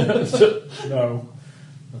 No.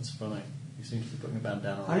 That's funny. You seem to be putting a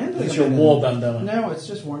bandana on. I am putting It's a your bandana war on. bandana. No, it's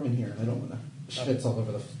just warm in here. I don't want to. Shit's all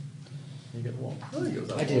over the. You get warm. I think it was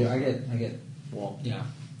that I do. warm. I get. Warm. Yeah.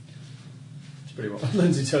 It's pretty warm.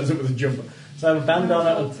 Lindsay turns up with a jumper. So I have a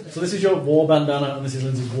bandana. So this is your war bandana and this is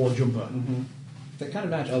Lindsay's war jumper. Mm-hmm. They kind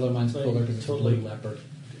of match, although mine's They cooler because it's totally- blue leopard.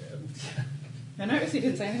 I noticed you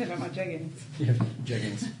didn't say anything about my jeggings. Yeah,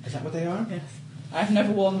 jeggings. Is that what they are? Yes. I've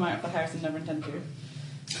never worn them out of the house and never intend to.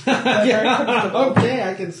 They're very comfortable. Okay,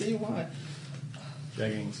 I can see why.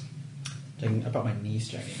 Jeggings. I bought my niece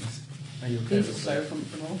jeggings. Are you okay These with are so that?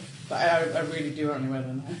 comfortable. But I really do only wear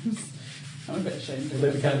them in the house. I'm a bit ashamed. Will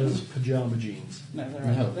they be kind of pajama jeans? No, they're,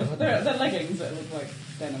 No. they're leggings that look like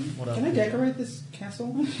denim. What else? Can I decorate this castle?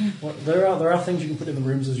 What, there are things you can put in the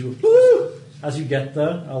rooms as you as you get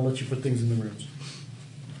there. I'll let you put things in the rooms.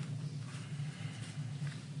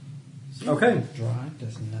 Okay. Dry.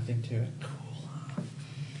 There's nothing to it.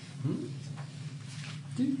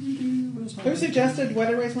 Who suggested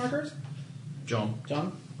wet erase markers? John.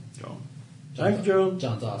 John? Thank you, John.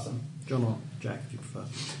 John's awesome. John or Jack, if you prefer.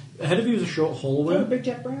 Ahead of you is a short Oh, hallway, big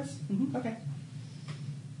Jack Brass? Mhm. Okay.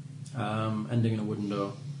 ending in a wooden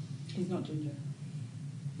door. He's not ginger.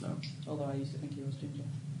 No. Although I used to think he was ginger.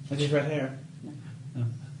 With his red hair? No. Oh.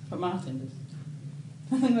 But Martin does.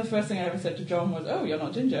 I think the first thing I ever said to John was, "Oh, you're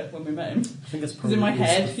not ginger," when we met him. I think that's 'Cause probably in my is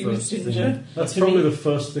head, the he was first ginger. thing. That's To probably me- the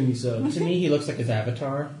first thing he said. To me, he looks like his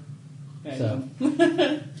avatar. Yeah, So.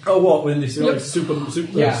 Oh, what? When they say like Looks- super.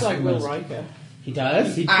 Yeah. looks like Will Riker. He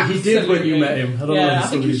does? He did when you met him. I don't know Yeah, if I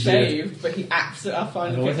think he he still did. shaved, but he absolutely. I'll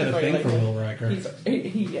find I've a always picture had a for you thing for later. Will Riker.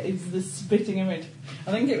 He is the spitting image.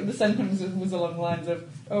 I think the sentence was along the lines of,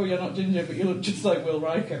 "Oh, you're not ginger, but you look just like Will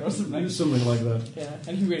Riker," or something. Something like that. Yeah,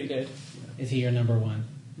 and he really did. Is he your number one?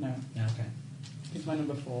 No, No, okay. he's my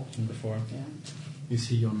number 4. Number 4. Yeah. Is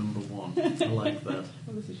he your number one? I like that.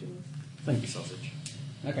 Oh, this is yours. Thank you, sausage.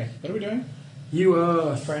 Okay, what are we doing? You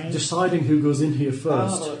are Frame. deciding who goes in here I'll have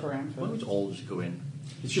first. a look around Why don't first. we all just go in?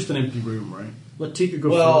 It's just an empty room, right? Let Tika go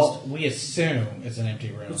Well, first. we assume it's an empty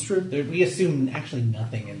room. That's true. We assume actually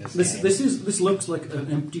nothing in this game. This looks like an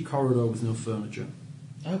empty corridor with no furniture.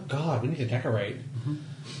 Oh god, we need to decorate.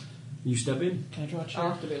 You step in. Can I draw a I'll chair?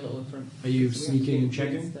 have to be a little in front. Are you So we have to sneaking do and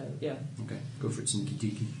checking? instead. Yeah. Okay, go for it, sneaky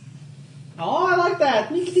tiki. Oh, I like that!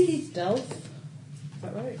 Sneaky deaky. Stealth. Is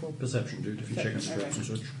that right? Or, Perception, dude, if you're checking scripts and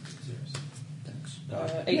such. Thanks.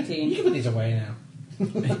 18. You can put these away now.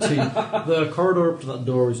 18. The corridor up to that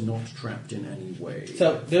door is not trapped in any way.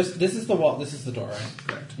 So this is the wall. This is the door, right?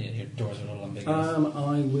 Correct. Yeah, your doors are a little ambiguous.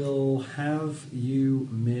 I will have you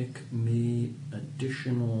make me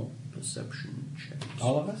additional perception checks.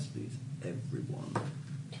 All of us? Please, everyone.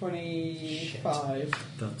 25.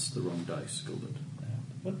 That's the wrong dice, Gilded.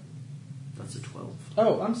 What? That's a 12.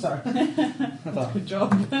 Oh, I'm sorry. I thought Good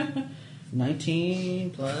job.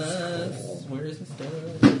 19 plus. Where is this door?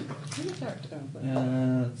 Who's character? Oh,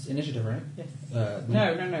 there. It's initiative, right? Yes.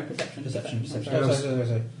 No. No, perception. Perception. I'm Oh, sorry.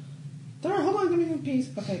 sorry. There, hold on, give me a piece.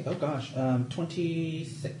 Okay, oh gosh.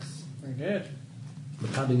 26. Very good. The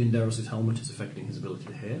padding in Daros's helmet is affecting his ability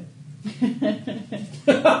to hear.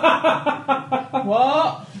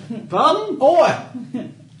 What? Pardon? Oi!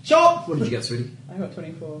 Chop! What did you get, sweetie? I got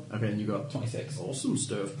 24. Okay, and you got 26. Awesome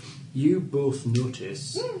stuff. You both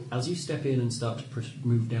notice, as you step in and start to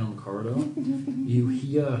move down the corridor, you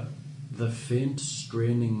hear the faint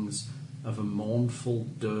strainings of a mournful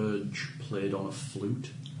dirge played on a flute,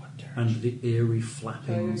 and the eerie flappings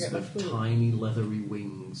Can I go get my of flute? tiny leathery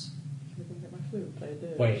wings. Can we go get my flute? Play a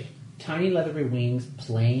dirge. Wait, tiny leathery wings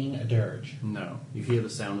playing a dirge. No, you hear the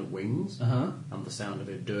sound of wings Uh-huh. and the sound of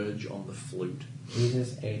a dirge on the flute.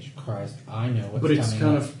 Jesus H. Christ, I know what's But it's coming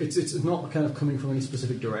kind up. of it's not kind of coming from any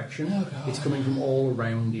specific direction. Oh, God. It's coming from all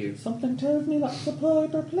around you. Something tells me that's the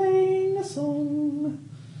piper playing a song.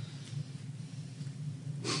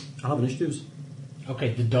 I'll have initiatives.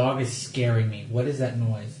 Okay, the dog is scaring me. What is that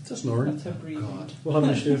noise? It's a snoring. That's her breathing. God. We'll have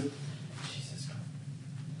initiative. Jesus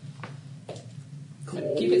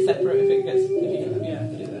Christ. Keep it separate if it gets. If you can, yeah,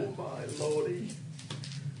 do that. My lordy.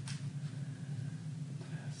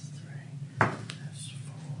 That's 3. That's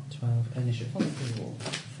 12. Initiative.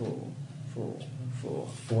 4.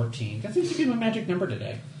 14. That seems to be my magic number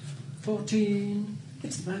today. 14.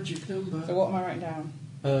 It's the magic number. So what am I writing down?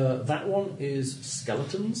 That one is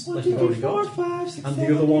skeletons 1, that 2, you've 3, already 4, got. 5, 6, And the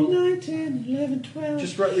 7, other one- 8, 9, 10, 11, 12.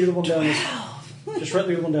 Just write the other one down as. Just write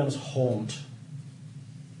the other one down as haunt.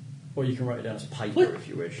 Or you can write it down as piper if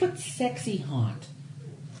you wish. Put sexy haunt.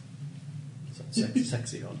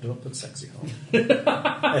 Sexy haunt. Don't put sexy haunt.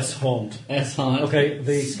 S haunt. S haunt. Okay,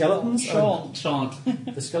 the skeletons. Chaunt.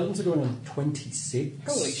 The skeletons are going on 26.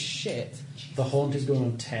 Holy shit. The haunt is going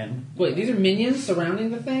on 10. Wait, these are minions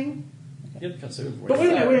surrounding the thing? Yeah, you can't say it. But wait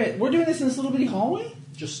a minute. We're doing this in this little bitty hallway?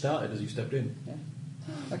 Just started as you stepped in.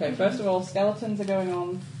 Okay, first of all, skeletons are going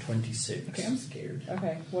on. 26. Okay, I'm scared.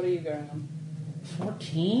 Okay, what are you going on?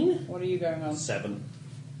 14? What are you going on? 7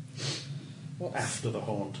 What's... after the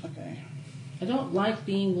haunt. Okay. I don't like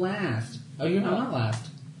being last. Oh, you're not last.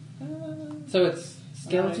 So it's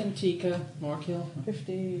skeleton, Right. Tika, Morkill.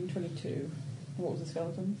 15, 22. What was the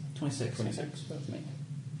skeletons? 26. 26. That's me.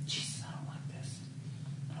 Jesus, I don't like this.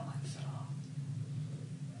 I don't like this at all.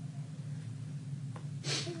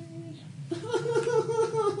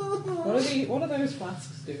 What do those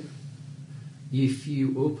flasks do? If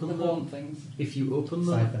you open The them, haunt things. if you open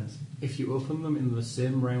them, Siphons. if you open them in the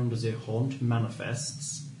same round as a haunt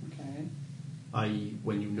manifests, Okay. i.e.,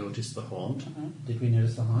 when you notice the haunt, Uh-huh. Did we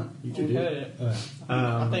notice the haunt? you We do heard it. it.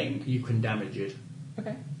 I think. You can damage it.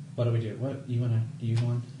 Okay. What do we do? What you wanna? Do you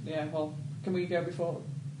want? Yeah, well, can we go before?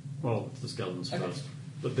 Well, it's the skeletons Okay. first.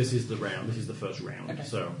 But this is the round. This is the first round. Okay.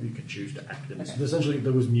 So you can choose to act in this. Okay. Essentially,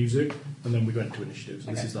 there was music, and then we went to initiative.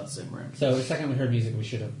 So this Okay. is that same round. So the second we heard music, we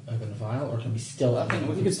should have opened a file, or can we still? I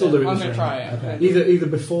think You can still do it I'm this going to round. try it. Okay. Either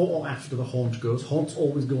before or after the haunt goes. Haunts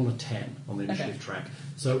always go on a 10 on the initiative Okay. track.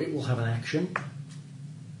 So it will have an action.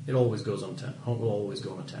 It always goes on 10. Haunt will always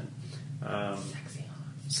go on a 10. Sexy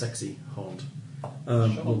haunt. Sexy haunt.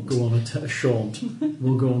 Will go on a 10. Shaunt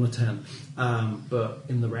will go on a 10. But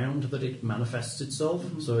in the round that it manifests itself,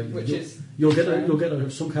 so Which is you'll get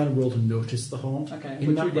round? some kind of roll to notice the haunt. Okay, In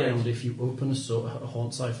which that we did. round, if you open a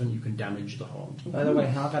haunt siphon, you can damage the haunt. By the way,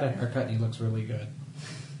 Hal got a haircut and he looks really good.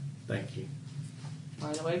 Thank you.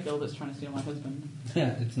 By the way, Gilbert's trying to steal my husband.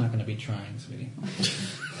 Yeah, it's not going to be trying, sweetie.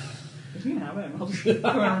 If you can have him, I'll just,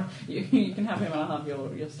 you can have him and I'll have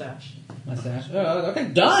your stash. My stash. Oh, okay,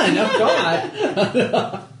 done. Oh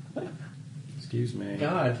God. Excuse me.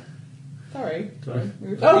 God. Sorry. Sorry. We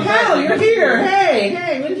were Oh, talking Hal, about- you're here.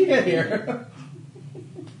 Hey, when did you get here?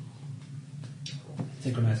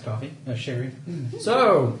 Synchronized coffee. Oh, sherry.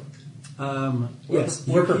 So, yes,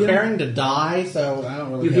 We're you hear- preparing to die, so I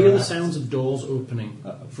don't really. You care hear the what sounds of doors opening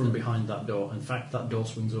from behind that door. In fact, that door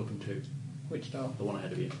swings open too. Which door? The one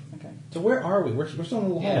ahead of you. Okay. happens. So where are we? We're still in the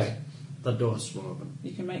little hallway. That door has swung open.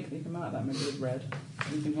 You can mark that maybe with red.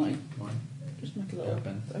 You can like Why? just make a little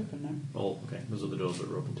Open. It's open now. All okay. Those are the doors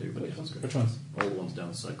that are open too. But Which yeah, that's good. Which ones? All the ones down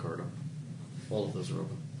the side corridor. All of those are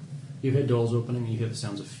open. You hear doors opening. And you hear the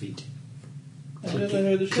sounds of feet I heard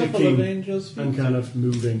the shuffle clicking of angels. and kind of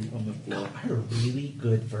moving on the floor. I heard a really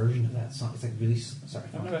good version of that song. It's like really. Sorry.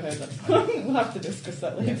 I've never heard that. We'll have to discuss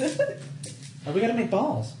that later. Are we gonna make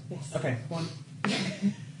balls? Yes. Okay. One.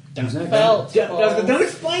 Who's next? Felt balls. Don't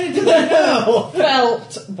explain it to them. No.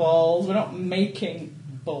 Felt balls. We're not making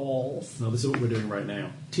balls. No, this is what we're doing right now.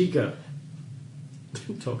 Tika.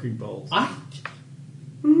 Talking balls.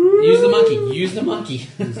 Use the monkey. Use the monkey.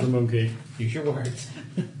 It's the monkey. Use your words.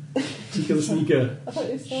 Tika the sneaker. I thought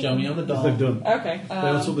it was Show me on the doll. They're done. Okay.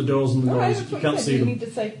 That's what the doors and the alright, doors. that's You what can't said. see You them. need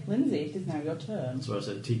to say, Lindsay, it is now your turn. That's what I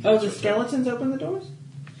said. Tika. Oh, is the your turn. skeletons open the doors?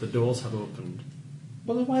 The doors have opened.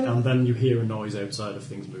 Well, then why And then you hear a noise outside of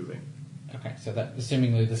things moving. Okay, so that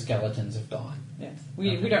assumingly the skeletons have gone. Yes.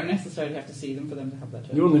 We don't necessarily have to see them for them to have their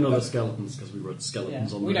turn. You only know they're skeletons because we wrote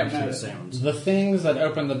skeletons Yeah, on we the don't know. sounds. The things that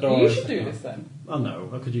open the You doors. should do this then. Oh no,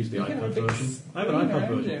 I could use the You can iPad have a big version. I have an screen iPad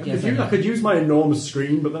around version. you. Yes, I could use my enormous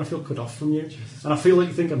screen, but then I feel cut off from you. And I feel like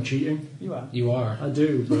you think I'm cheating. You are. You are. I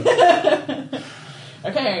do, but...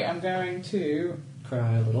 Okay, I'm going to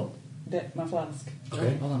Cry a little. dip my flask.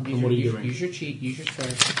 Okay, Hold on. and what are you doing? Use your cheat. Use your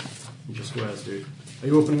squares. You just squares, dude. Are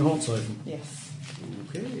you opening a haunt siphon? Yes.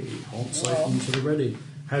 Okay, haunt siphon to the ready.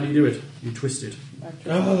 How do you do it? You twist it.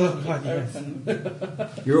 Oh, God, yes. Open.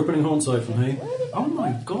 You're opening haunt siphon, hey? Oh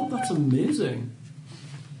my god, that's amazing.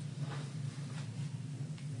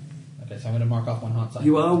 Okay, so I'm going to mark off one hot side.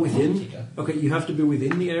 You are within... Tika. Okay, you have to be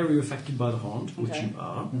within the area affected by the haunt, which Okay. you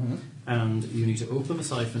are. Mhm. And you need to open the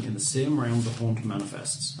siphon in the same round the haunt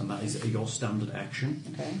manifests. And that is your standard action.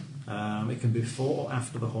 Okay. It can be before or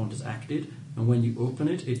after the haunt is acted, and when you open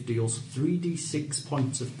it, it deals 3d6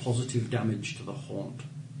 points of positive damage to the haunt.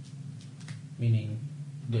 Meaning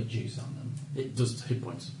good juice on them. It does hit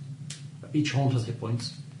points. Each haunt has hit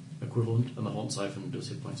points equivalent, and the haunt siphon does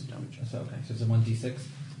hit points of damage. So, okay, so it's a 1d6.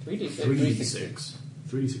 3D6. 3d6.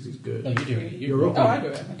 3d6 is good. No, you do it. You're Oh, open. I do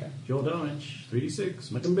it. Okay. Your damage.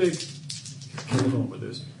 3d6. Make them big. Kill the haunt with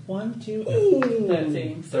this. 1, 2,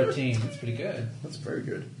 13. 13. That's pretty good. That's very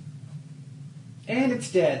good. And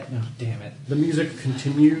it's dead. No, damn it. The music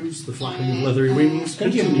continues, the flapping of leathery wings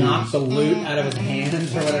Couldn't you continues. knock the loot out of his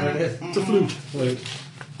hands or whatever it is? It's a flute. Flute.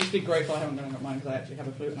 Just be grateful I haven't got mine because I actually have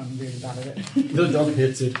a flute and I'm really bad at it. The dog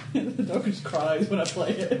hits it. The dog just cries when I play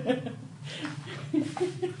it.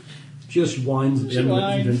 She just whines at the She end of it.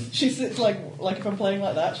 whines. She sits like if I'm playing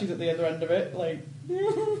like that, she's at the other end of it, like.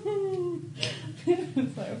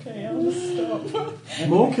 It's like, okay, I'll just stop.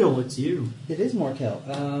 More kill, it's you. It is more kill.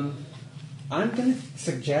 I'm going to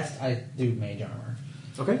suggest I do mage armor.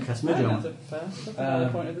 Okay, cast Mage That's Armor. a fair. That's a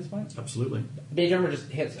valid point at this point. Absolutely. Mage armor just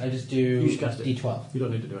hits. I just do You just cast it. D12. You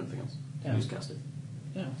don't need to do anything else. Yeah. You just cast it.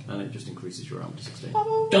 Yeah. And it just increases your armor to 16.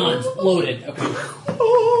 Done. Loaded. Okay.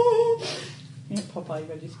 Yeah, Popeye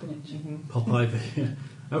veggie spinach. Popeye.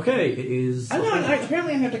 Okay, it is. I know.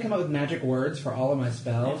 Apparently, I have to come up with magic words for all of my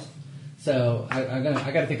spells. So I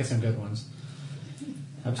got to think of some good ones.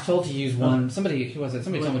 I was told to use one. Somebody told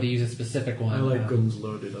me to use a specific one. I like guns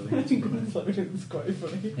loaded, I I think think it's brilliant. it's quite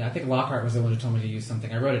funny. Yeah, I think Lockhart was the one who told me to use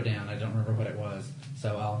something. I wrote it down. I don't remember what it was,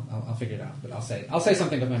 so I'll figure it out. But I'll say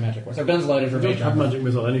something with my magic word. So guns loaded for I don't mage have armor. magic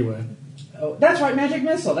missile anyway. Oh, that's right, magic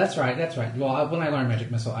missile. That's right. Well, when I learn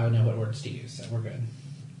magic missile, I would know what words to use. So we're good.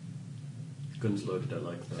 Guns loaded, I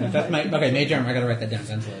like So that. that's my okay. Mage armor. I got to write that down.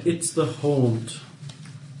 Guns loaded. It's the haunt.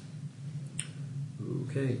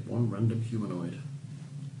 Okay, one random humanoid.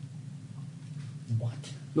 What?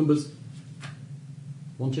 Numbers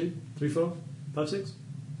 1, 2, 3, 4, 5, 6.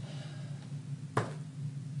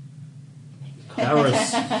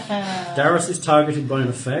 Darius is targeted by an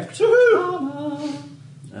effect.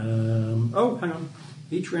 Oh, hang on.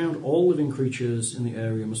 Each round, all living creatures in the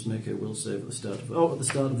area must make a will save at the start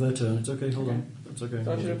of their turn. It's okay. Hold on. That's okay.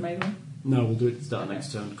 So I should have made one. No, we'll do it at the start of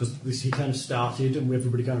next turn because he kind of started and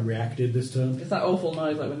everybody kind of reacted this turn. It's that awful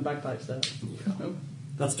noise like when the bagpipes start. Oh.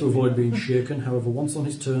 That's to avoid being shaken. However, once on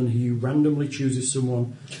his turn, he randomly chooses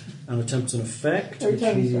someone and attempts an effect, Every which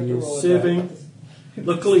time he you start to is roll a saving. die.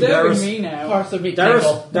 Luckily, Disturbing Darius, me now. Parts of meat Darius,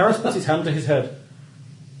 table. Darius puts his hand to his head.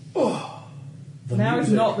 Oh, the Now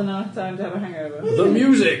music. is not the night time to have a hangover. The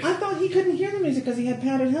music. I thought he couldn't hear the music because he had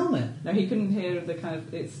padded helmet. No, he couldn't hear the kind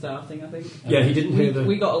of it starting. I think. Yeah, he didn't hear the.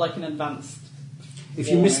 We got like an advanced. If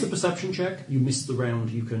you miss the perception check, you miss the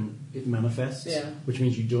round. It manifests, Yeah. which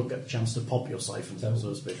means you don't get the chance to pop your siphon, so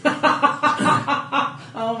to speak. Oh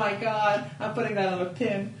my god! I'm putting that on a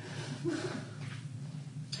pin.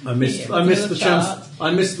 I missed Yeah, the chance. chart. I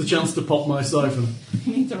missed the chance to pop my siphon.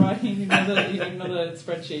 You need to write another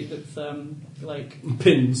spreadsheet that's like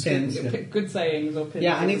Pins. Pins. Yeah. good sayings or pins.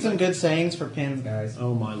 Yeah, I need some good sayings for pins, guys.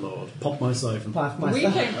 Oh my lord! Pop my siphon. With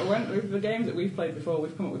the games that we've played before,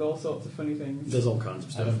 we've come up with all sorts of funny things. There's all kinds of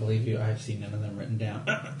I stuff. don't believe you. I have seen none of them written down.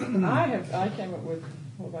 I came up with.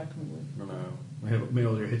 What have I come up with? No.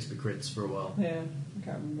 Meolio hits the crits for a while. Yeah, I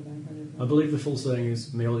can't remember them. I believe the full saying is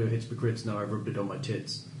Meolio hits the crits. Now I've rubbed it on my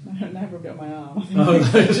tits. I never got my arm. Oh,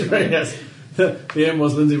 that's right. Yes. The aim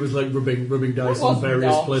was Lindsay was like rubbing dice I on wasn't,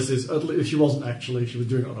 various no. places. If she wasn't actually, she was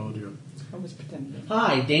doing it on audio. I was pretending.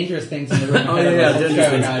 Hi, dangerous things in the room. Oh, yeah, Let's dangerous go,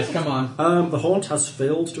 things. guys. Come on. The haunt has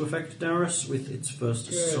failed to affect Darius with its first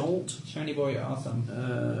Good. assault. Shiny boy, awesome.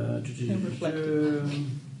 Reflective.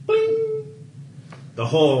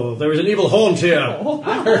 There is an evil haunt here.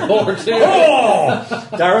 I heard more too.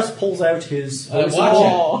 Darius pulls out his Watch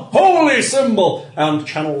holy symbol and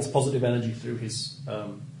channels positive energy through his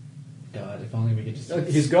God, if only we could just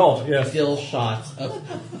his god. Yeah. still shots of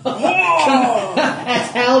as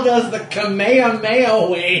hell does the Kamehameha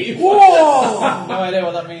wave. No idea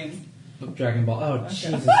what that means. Dragon Ball. Oh,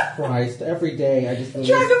 Jesus Christ. Every day I just...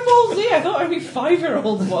 Dragon Ball Z! I thought only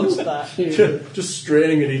 5-year-olds watched that. Just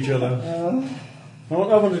straining at each other. I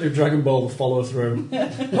wanted to do Dragon Ball with follow through.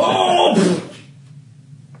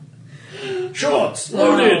 Shots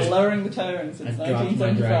loaded. Lowering the tone since I dropped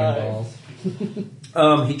my Dragon 1975.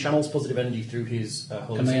 Balls. He channels positive energy through his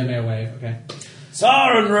holy Kamehameha wave, okay.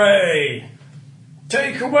 Siren Ray,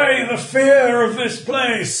 take away the fear of this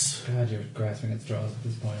place. God, you're grasping at straws at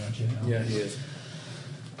this point, aren't you? Yeah, he is.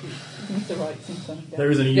 You have to write something. There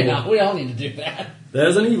is an evil. Yeah, we all need to do that.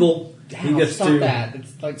 There's an evil. He Ow, gets stop to. that.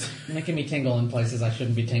 It's like making me tingle in places I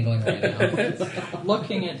shouldn't be tingling right now.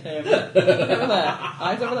 Looking at him. Over there.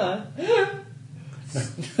 Eyes over there.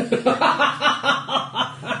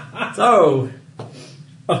 So,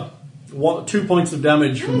 2 points of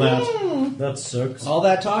damage from that. That sucks. All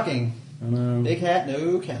that talking. I know. Big hat,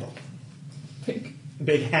 no cattle.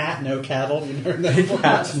 Big hat, no cattle. You heard that? Big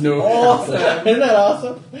hat, no Awesome. Isn't that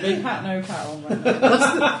awesome? Big hat, no cattle.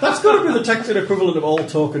 That's got to be the Texan equivalent of all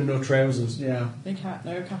talk and no trousers. Yeah. Big hat,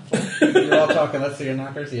 no cattle. You're all talking, let's see your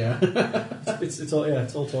knockers, yeah. It's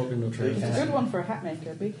all talk and no trousers. It's a good one for a hat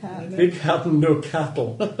maker. Big hat. Big hat and no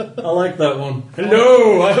cattle. I like that one.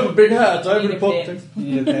 Hello, I have a big hat. I Need would a put. pin. You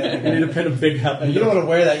need a pin. I need a pin of big hat. You don't want to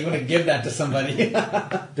wear that, you want to give that to somebody.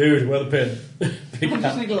 Dude, wear the pin. Big I just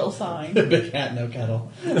hat. need a little sign. Big hat, no cattle.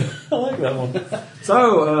 I like that one.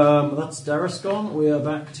 So, that's Darius gone. We are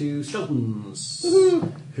back to Skeletons.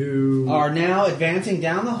 Who Are now advancing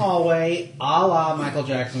down the hallway a la Michael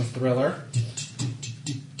Jackson's Thriller.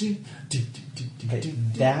 Okay,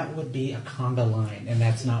 that would be a conga line, and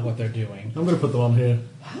that's not what they're doing. I'm going to put them on here.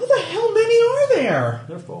 How the hell many are there?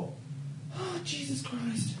 They're four. Oh, Jesus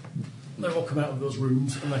Christ. They've all come out of those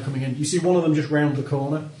rooms and they're coming in. You see one of them just round the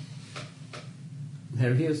corner.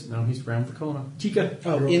 There he is. Now he's round the corner. Tika.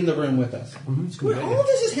 Oh, in the room with us. It's coming Wait, right all in. of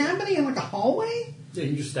this is happening in like a hallway? Yeah,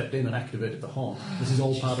 you just stepped in and activated the horn. This is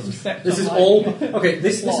all part of Stepped it. This on is my- all... Okay,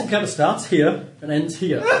 this kind of starts here and ends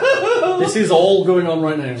here. This is all going on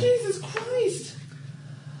right now. Jesus Christ.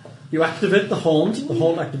 You activate the haunt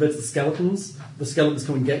activates the skeletons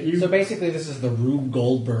come and get you. So basically this is the Rube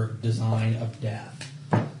Goldberg design of death.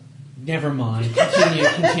 Never mind.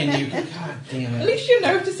 Continue. God damn At it. least you're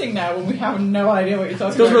noticing now when we have no idea what you're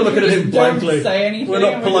talking Because about. we're looking at him We just don't blankly. say anything. We're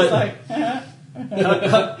not and polite.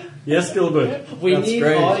 Just like, Yes, Gilbert. We That's need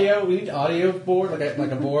great. audio. We need audio board,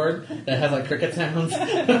 like a board that has like cricket sounds.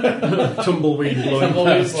 Tumbleweed blowing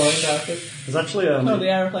Tumbleweed past. blowing past it. There's actually oh, the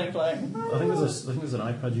aeroplane flying. I think there's an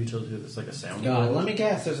iPad utility that's like a soundboard. God, let me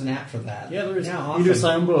guess. There's an app for that. Yeah, there is. Yeah, You do a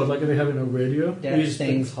awesome. soundboard like if you're having a radio. Dead you just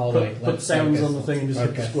things, put, hallway. Put Let's sounds focus. on the thing and just hit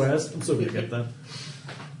the Focus. squares. I'm so good at that.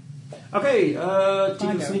 Okay, Tika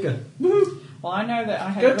the go. Sneaker. Well, I know that I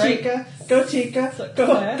had Go great Tika. Go Tika. success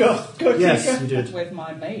Go Yes, Tika. you did. with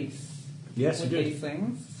my mace. Yes, you with did. these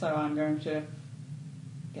things, so I'm going to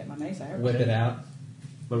get my mace out. Whip it out.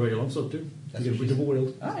 What about your longsword too? That's You what get she double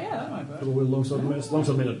wheeled. Oh yeah, that might work. Double wheel longsword and mace.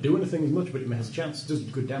 Longsword may not do anything as much, but it has a chance. It does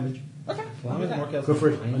good damage. Okay, As I'll long do as that. more kills. Go for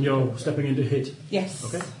it. And you're stepping into hit. Yes.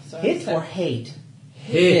 Okay. So Hit so- or hate?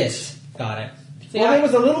 Hit. Got it. See, Well, I- there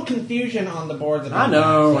was a little confusion on the board that I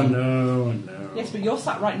know. Yes, but you're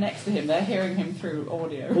sat right next to him. They're hearing him through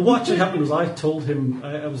audio. Well, what actually happened was I told him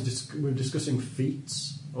we were discussing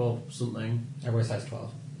feats or something. I wear size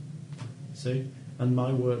 12. See, and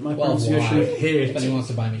my 12 pronunciation wide. of hate. If anyone wants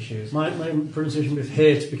to buy me shoes. My pronunciation with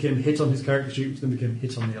hate became hit on his character sheet, which then became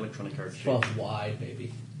hit on the electronic character sheet. 12 wide,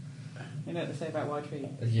 baby. You know what they say about wide feet?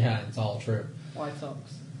 Yeah, it's all true. Wide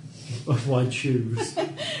socks. Of wide shoes,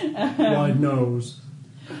 wide nose.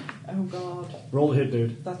 Oh god. Roll the hit,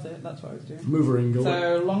 dude. That's it. That's what I was doing. Mover angle.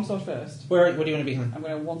 So, longsword first. What do you want to be, hon? I'm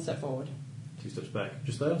going to one step forward. 2 steps back,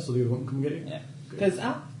 just there, so the other one can come get you. Yeah. Because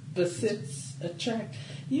opposites attract.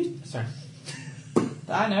 Sorry.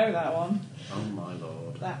 I know that one. Oh my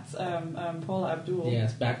lord. That's Paula Abdul.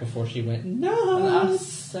 Yes, back before she went. And No.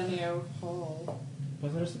 Arsenio Hall.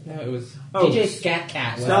 Was there? No, it was Oh, DJ Scat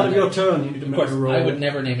Cat. wasn't Start of it? your turn. You need to Of make course, a roll. I would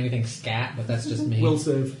never name anything Scat, but that's just me. Will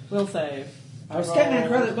save. Will save. Oh, Scatman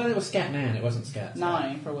Crothers, but it was Scatman. It wasn't Scat.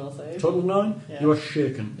 9 for will save. Total 9. Yeah. You are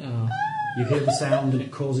shaken. Oh. You hear the sound and it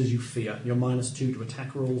causes you fear. You're -2 to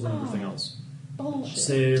attack rolls and everything else. Bullshit.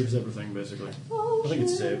 Saves everything basically. I think it Bullshit.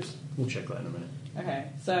 saves. We'll check that in a minute. Okay,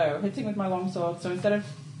 so hitting with my longsword. So instead of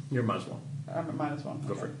You're -1. I'm at -1.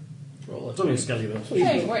 Go for it. Roll It's only a skelly though.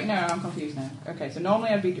 Hey, wait, no, I'm confused now. Okay, so normally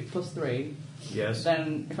I'd be +3. Yes.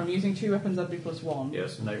 Then if I'm using 2 weapons, I'd be +1.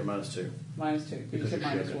 Yes, and now you're -2. -2, because you said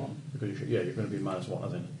you're -1. shaken. Because you're going to be -1, I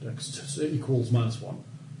think. It equals -1.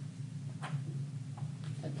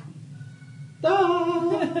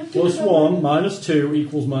 +1 -2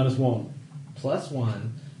 equals -1.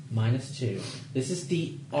 +1 -2. This is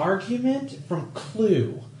the argument from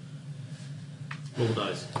Clue. Roll the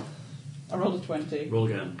dice. I rolled a 20. Roll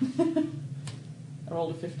again. I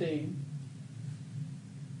rolled a 15.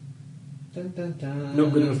 Dun, dun, dun.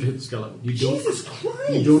 Not good enough to hit the skeleton. Jesus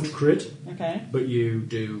Christ! You don't crit, Okay, but you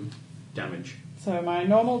do damage. so my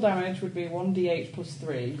normal damage would be 1d8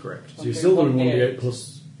 +3. Correct. So I'm you're still doing 1d8 1d8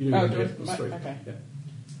 plus. You're doing Oh, 1d8 do plus I- 3. okay. Yeah.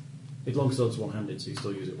 It's longsword's one-handed, so you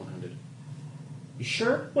still use it one-handed. You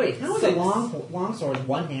sure? Wait, how is a longsword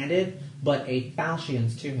one-handed, but a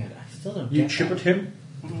falchion's two-handed? I still don't You get chip that. at him.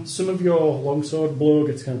 Some of your longsword blow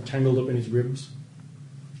gets kind of tangled up in his ribs.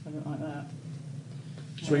 I don't like that.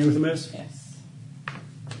 Swing with the mace. Yes.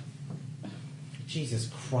 Jesus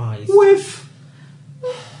Christ. Whiff!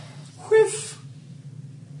 Whiff!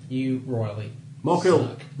 You royally More kill.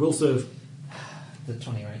 suck. Will serve. The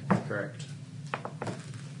 20, right? Correct.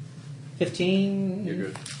 15. You're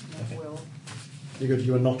good. No will. You're good.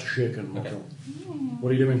 You are not shaken, Okay. Mokil.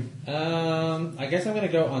 What are you doing? I guess I'm going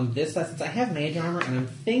to go on this side. Since I have mage armor, and I'm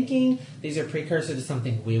thinking these are precursor to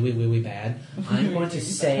something wee bad, I'm going to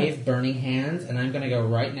save Burning Hands, and I'm going to go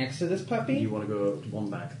right next to this puppy. You want to go one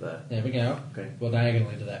back there. There we go. Okay. Well,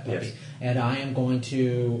 diagonally to that puppy. Yes. And I am going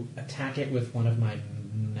to attack it with one of my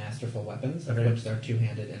masterful weapons, of Okay. which they're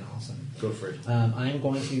two-handed and awesome. Go for it. I'm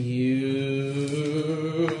going to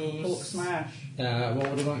use... Hulk smash,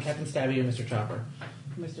 what do we want, Captain Stabby or Mr. Chopper?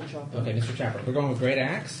 Mr. Chopper. Okay, Mr. Chopper. We're going with Great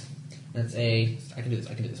Axe. That's a... I can do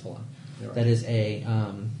this, hold on. You're right. That is a...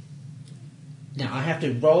 now, I have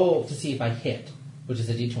to roll to see if I hit, which is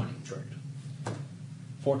a d20. Correct.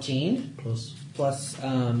 14 Plus.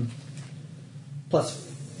 plus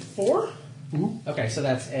 4? Mm-hmm. Okay, so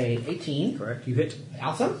that's a 18. Correct. You hit.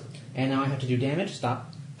 Awesome. And now I have to do damage.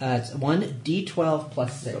 Stop. It's 1d12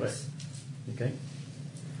 plus 6. Got it. Okay.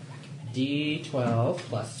 d12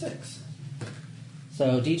 plus 6.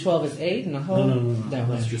 So d12 is 8 and a whole... No. That's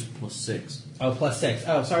no. just plus 6. Oh, plus 6.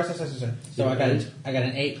 Oh, sorry. So You I got got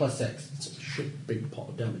an 8 plus 6. It's a shit big pot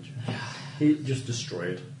of damage. He just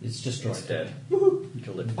destroyed. It's destroyed. It's dead. You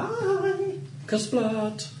killed it. Bye!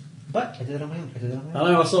 Kasplat! But I did it on my own.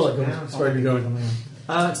 I know, I saw it going. Now It's very good on going.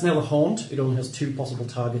 my own. It's now the Haunt. It only has 2 possible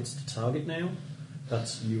targets to target now.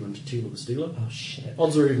 That's you and Teal of the Stealer. Oh, shit.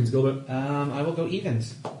 Odds or evens, Gilbert? I will go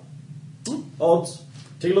evens. Odds.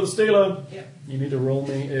 Teal of the Stealer. Yep. You need to roll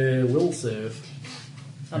me a will save.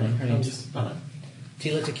 I know. I know.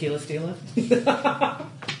 Tila, tequila, stealer.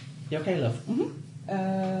 You okay, love?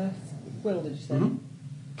 Will, did you say? Mhm.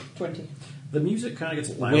 20. The music kind of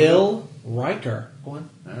gets louder. Will Riker. Go on.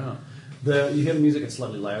 Ah. You hear the music get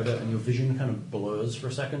slightly louder and your vision kind of blurs for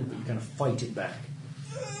a second, but you kind of fight it back.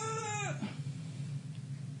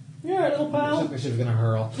 Yeah, little pal. She was going to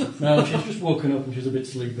hurl. No, she's just woken up and she's a bit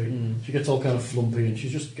sleepy. She gets all kind of flumpy and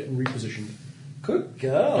she's just getting repositioned. Good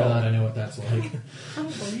girl. God, I know what that's like. I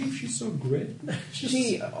can't believe she's so great.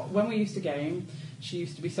 She, when we used to game, she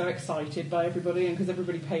used to be so excited by everybody, and because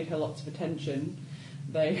everybody paid her lots of attention,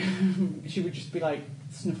 she would just be like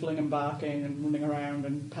snuffling and barking and running around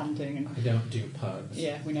and panting. And I don't do pugs.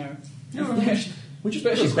 yeah, we know. We just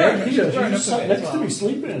But put she's her bed grown- here. she's grown She just up a sat bit next as to me well.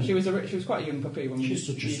 sleeping. She was quite a young puppy when we She's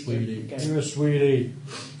such a used to sweetie. game. You're a sweetie.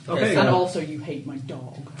 Okay, And also, you hate my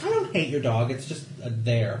dog. I don't hate your dog. It's just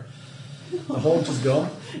there. the Haunt is gone.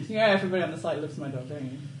 Yeah, everybody on the site loves my dog, don't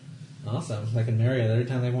you? Awesome. They can marry it every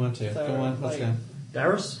time they want to. So, Go on. Let's like- go.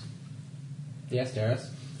 Darius? Yes,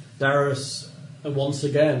 Darius. Darius once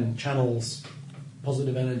again channels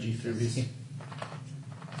positive energy through his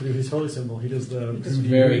holy symbol. He does the He's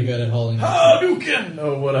very good at holding it. Hadouken!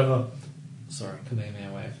 Or whatever. Sorry.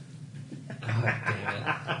 Kamehameha wave. God damn it.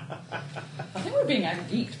 I think we're being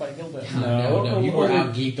out-geeked by Gilbert. No, you were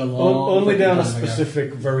out geeked along. Only down a time ago.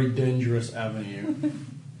 specific, very dangerous avenue.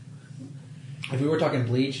 If we were talking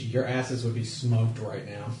Bleach, your asses would be smoked right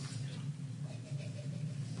now.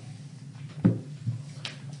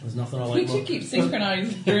 There's nothing I We like more. should keep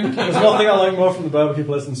synchronised drinking. There's nothing I like more from the barbecue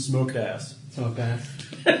place than smoked ass. Smoked ass.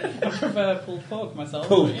 I prefer pulled pork myself.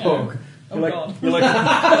 Pulled but, you pork. know. Oh, You're like, God. you're like,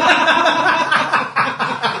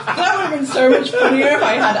 That would have been so much funnier if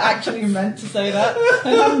I had actually meant to say that.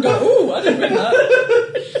 And I haven't gone, ooh, I didn't mean that.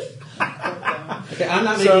 Okay, I'm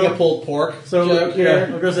not So- making a pulled pork so joke yeah, here.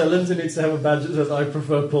 I'm going to say Lindsay needs to have a badge that says I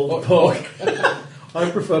prefer pulled pork. I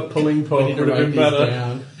prefer pulling We pork. need to Would have write been these better.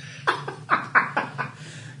 down.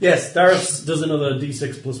 Yes, Darius does another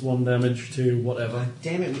d6 plus 1 damage to whatever.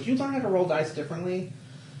 Damn it, would you learn how to roll dice differently?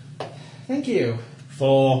 Thank you.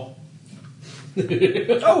 4.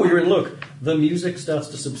 Oh, you're in luck. The music starts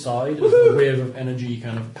to subside as the wave of energy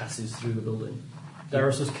kind of passes through the building.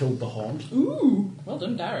 Darius has killed the haunt. Ooh, well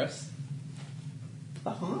done, Darius. The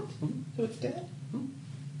haunt? So it's dead?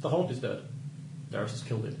 The haunt is dead. Darius has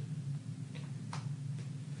killed it.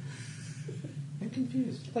 I'm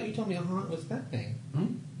confused. I thought you told me a haunt was that thing.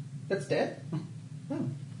 That's dead? Oh.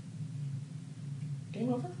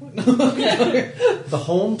 Game over? What? The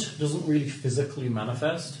haunt doesn't really physically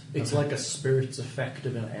manifest. It's like a spirit's effect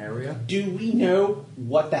of an area. Do we know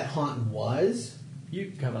what that haunt was?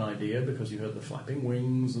 You have an idea because you heard the flapping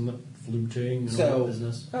wings and the fluting and all So- that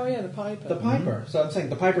business. Oh yeah, the piper. The Piper. So I'm saying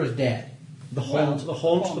the Piper is dead. The Well,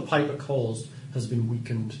 haunt the piper caused has been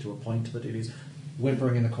weakened to a point that it is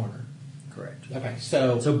Whimpering in the corner. correct. Okay,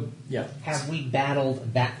 so So yeah, have we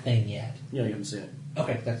battled that thing yet? yeah, you haven't seen it.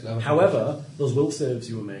 Okay, that's... However, those will saves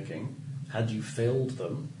you were making, had you failed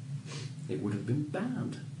them, it would have been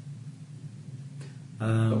bad.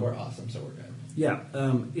 But we're awesome, so we're good. Yeah,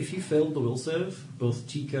 if you failed the will save, both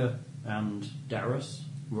Tika and Darius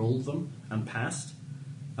rolled them and passed.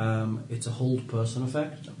 It's a hold person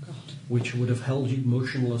effect, which would have held you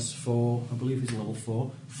motionless for, I believe he's level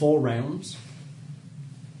 4 rounds.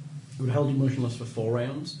 It would have held you motionless for 4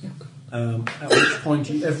 rounds. At which point,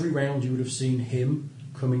 every round you would have seen him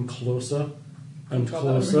coming closer and God,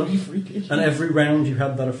 closer. that would be freaky. And every round you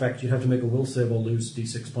had that effect, you'd have to make a will save or lose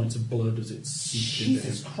d6 points of blood as it seeped into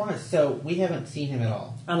Jesus him. Christ, so we haven't seen him at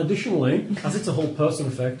all. And additionally, as it's a whole person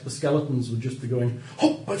effect, the skeletons would just be going,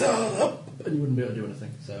 hop, hop, and you wouldn't be able to do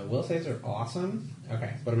anything. So will saves are awesome.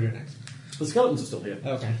 Okay, what do we do next? The skeletons are still here.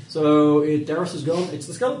 Okay. So Darius is gone, it's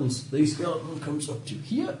the skeletons. The skeleton comes up to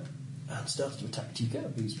here and starts to attack Tika.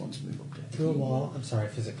 These ones move up to Through a wall. I'm sorry,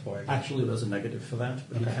 physics boy. Actually, there's a negative for that,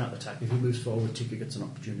 but he can't attack. If he moves forward, Tika gets an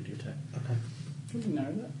opportunity attack. Okay. Didn't know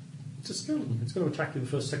that. It's a skeleton. It's going to attack you the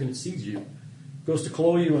first second it sees you. Goes to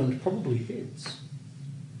claw you and probably hits.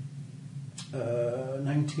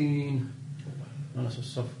 19. Oh, that's a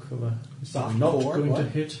soft cover. Soft Not core, going to what?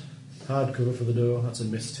 hit. Hard cover for the door. That's a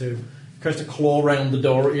miss too. Tries to claw round the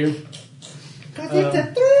door at you. Because it's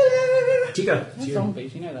a thriller! Tika, it's That's you.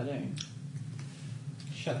 zombies, you know that, don't you?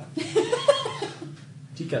 Shut up.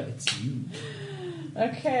 Tika, it's you.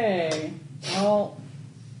 Okay. Well,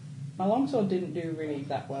 my longsword didn't do really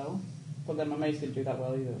that well, but then my mace didn't do that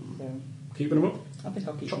well either. So Keeping him up. I think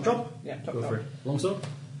I'll keep Chop, them. chop. Yeah, chop, Go chop. for it. Longsword.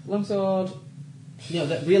 Longsword. No,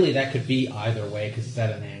 that really that could be either way because it's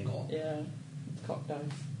at an angle. Yeah, it's cocked dice.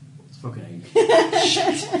 It's fucking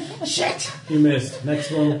 8. Shit! You missed.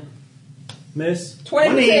 Next one. Miss.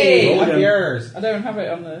 20! Roll Up again. yours. I don't have it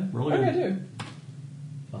on the. Roll Oh, yeah, I again. do.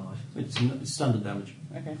 5. It's standard damage.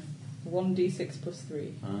 Okay. 1d6 plus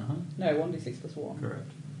 3. Uh-huh. No, 1d6 plus 1.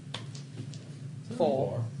 Correct.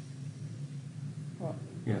 4. What?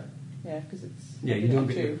 Yeah. Yeah, because it's. Yeah, you don't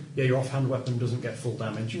get 2. yeah, your offhand weapon doesn't get full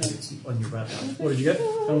damage because No. it's on your bad hand. What did you get?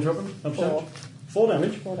 How much weapon? How much 4. damage? 4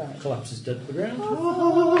 damage. 4 damage. Collapses dead to the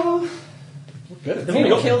ground. Good. They've They've only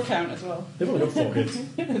got got, kill count as well. they've only got 4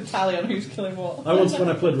 hits. Tally on who's killing what. I once, when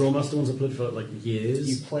I played Rollmaster, once I played for like years.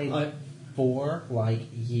 You played I 4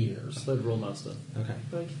 years. played Rollmaster Okay.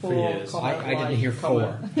 Like For years. comma, I didn't like, hear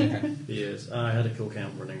comma. 4. Okay. for years. I had a kill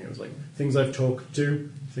count running. It was like things I've talked to,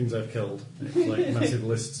 things I've killed. And it was like massive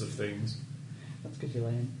lists of things. That's because you're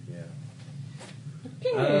lame. Yeah.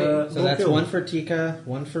 Okay. So that's 1 for Tika,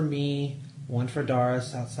 1 for me, 1 for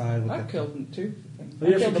Doris outside. With I've the... killed 2 things. Oh,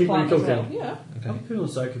 you I killed actually the keep plant your as kill well. count? Yeah. Okay. I'm feeling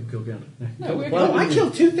psychic kill count. No, we're Well, I good.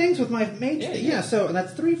 killed 2 things with my mage. Yeah, Yeah, so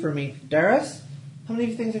that's 3 for me. Darius, how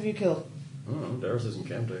many things have you killed? Oh, Darius isn't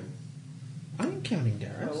counting. I'm counting Oh,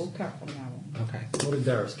 Darius. we'll count from now on. Okay. What did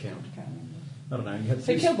Darius count? Can't remember. I don't know. You had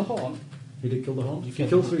So he 3 killed the horn. He did kill the haunt. You He killed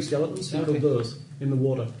killed the 3 skeletons. Who Okay. killed those in the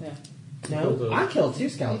water? Yeah. killed No, those. I killed 2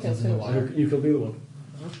 skeletons in the two. water. You killed the other one.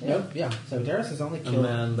 Nope. Yeah. So Darius has only killed And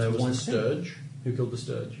then there was 1 the thing. Sturge. Who killed the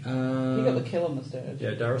Sturge? He got the kill on the sturge.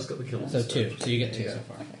 Yeah, Darius got the kill. on So the 2. Sturge. So you get 2 Yeah. so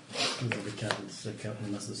far. Okay. We can't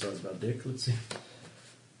unless the side's about dick. Let's see.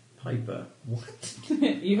 Piper. What?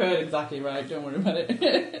 You heard exactly right. Don't worry about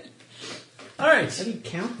it. I Alright. didn't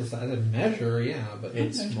count this. I didn't measure. Yeah, but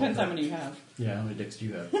It's It more depends how many you have. Yeah, how many dicks do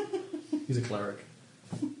you have? He's a cleric.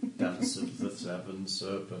 Dance of the 7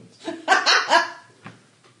 serpents.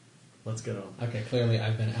 Let's get on. okay. Clearly,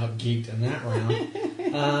 I've been out geeked in that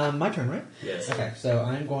round. My turn, right? Yes. Okay. So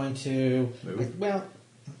I'm going to. Move. Well,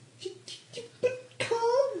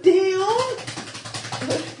 calm down.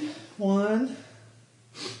 1.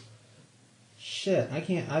 Shit, I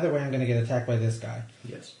can't. Either way, I'm going to get attacked by this guy.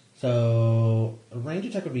 Yes. So a range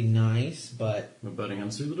attack would be nice, but With burning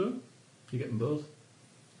hands through the door? You get them both?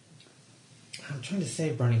 I'm trying to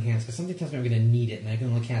save burning hands because something tells me I'm going to need it, and I can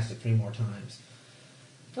only cast it 3 more times.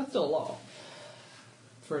 That's still a lot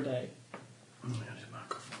for a day. I need to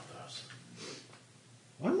mark off one of those.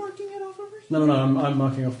 I'm marking it off over here. No, I'm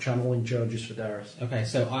marking off channeling charges for Darius. Okay,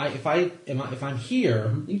 so if I'm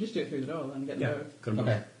here, You can just do it through the door then and get the both. Could have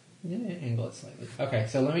okay, yeah, angle it slightly. Okay,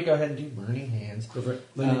 so let me go ahead and do burning hands. Go for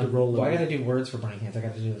it. They need to roll Well, I them. got to do words for burning hands. I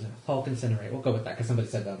got to do this. Hulk incinerate. We'll go with that because somebody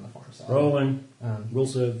said that on the forum. So Rolling. We'll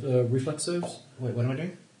Save reflex saves. wait, what am I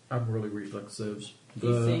doing? Abnormally reflex saves. He's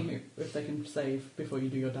seeing if they can save before you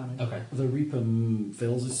do your damage. Okay. The Reaper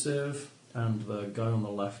fails his save, and the guy on the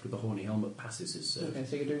left with the horny helmet passes his save. Okay,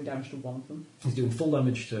 so you're doing damage to one of them. He's doing full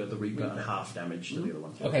damage to the Reaper and half damage to the other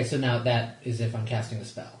one. Okay, so now that is if I'm casting a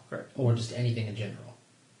spell. Correct. Or just anything in general.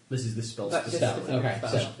 This is the spell That's specific. Spell. Okay, spell.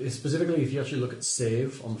 so Specifically, if you actually look at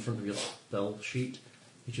save on the front of your spell sheet,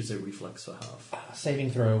 it should say reflex for half.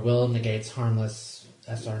 saving throw will negates harmless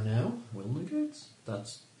SR no. Will negates?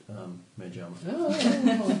 That's mage armor. Oh,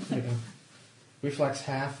 there you go. Reflex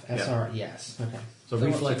half SR yes. Okay. So So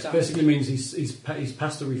reflex what's it basically means he's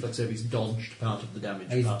passed the reflex save. He's dodged part of the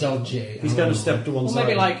damage. He's part. dodgy. He's kind of stepped to one Well, side.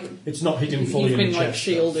 maybe like It's not hit him fully you've in been the like chest.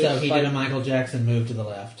 shielded. So he by- did a Michael Jackson move to the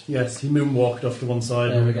left. Yes, he moonwalked off to one side.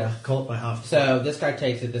 There and we go. Caught by half. So this guy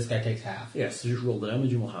takes it. This guy takes half. Yes, so just roll the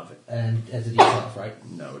damage and we'll have it. And as a D12,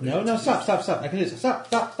 right? No, it No, isn't. stop. I can do this. Stop.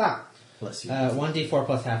 Bless you. 1d4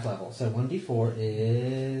 plus half level. So 1d4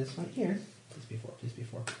 is right here. Please be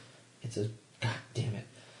 4. It's a... God damn it.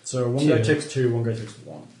 So one 2. guy takes 2, one guy takes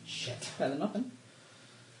 1. Shit. Better than nothing.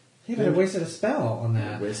 He would have wasted a spell on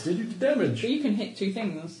that. Wasted you to damage. But you can hit 2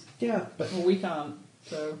 things. Yeah, but... Well, we can't.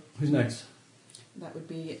 So Who's next? that would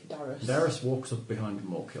be Darius. Darius walks up behind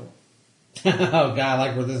Morkill. Oh god, I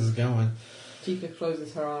like where this is going. Tifa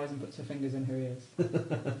closes her eyes and puts her fingers in her ears.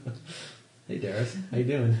 Hey Darius, how you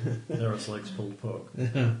doing? Darius likes pulled pork.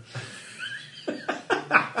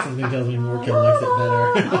 Something tells me more kill likes it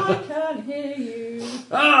better. I can hear you.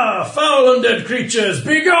 Ah, foul undead creatures,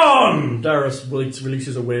 be gone! Darius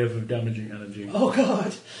releases a wave of damaging energy. Oh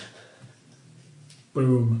god.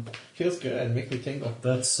 Boom. Feels good, makes me tingle.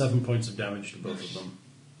 That's 7 points of damage to both of them.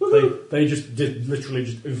 They just literally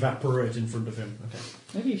just evaporate in front of him. Okay.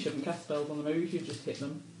 Maybe you shouldn't cast spells on them. Maybe you should just hit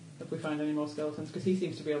them if we find any more skeletons, because he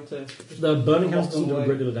seems to be able to. The burning hands box doesn't do a away.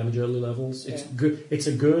 great deal of damage early levels. It's Yeah. good. It's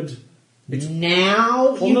a good. It's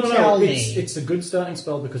Now well, you no, tell me. It's a good starting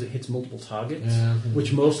spell because it hits multiple targets, Yeah.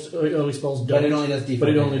 which most early spells don't. But it only does D4 But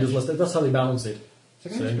it only damage. does less. That's how they balance it. So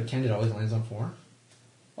can I just pretend it always lands on 4?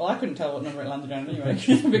 Well, I couldn't tell what number it landed on anyway,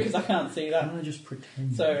 because I can't see that. Can I just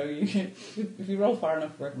pretend? So you can, if you roll far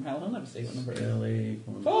enough away from hell, he'll never see what number it is. Early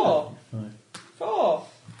 4. 5.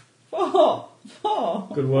 4.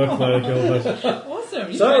 Good work there, Gilbert.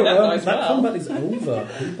 Awesome. You So played that dice that well. combat is over,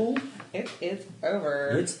 people. It is over.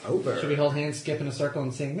 It's over. Should we hold hands, skip in a circle,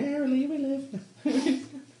 and sing "Merrily We Live"?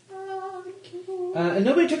 And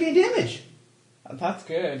nobody took any damage. That's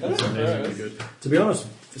good. That's That's amazingly gross. good. To be honest,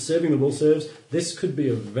 for saving the will saves, this could be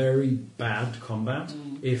a very bad combat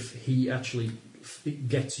if he actually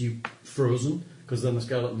gets you frozen, because then the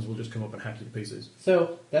skeletons will just come up and hack you to pieces.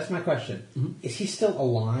 So that's my question: Is he still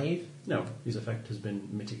alive? No, his effect has been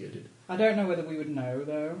mitigated. I don't know whether we would know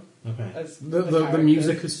though. Okay. As The characters.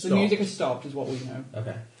 music has stopped. The music has stopped, is what we know.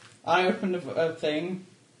 Okay. I opened a thing,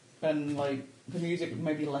 and like the music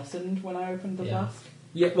maybe lessened when I opened the Yeah. flask.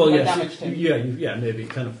 Yeah, well, I yes, damaged him. yeah, maybe it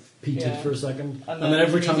kind of petered Yeah. for a second, And and then then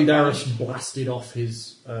every the time music Darius vanished. blasted off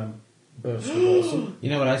his burst of awesome. You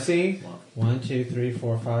know what I see? What? 1, 2, 3,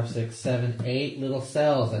 4, 5, 6, 7, 8 little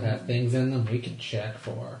cells that have things in them we can check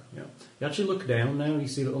for. Yeah. You actually look down now and you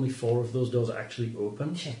see that only 4 of those doors are actually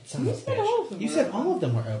open. Shit, son of a You said bitch. all of them You were said open. all of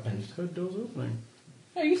them were open. Heard doors opening.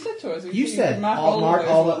 No, you said to us. You could said mark all of mark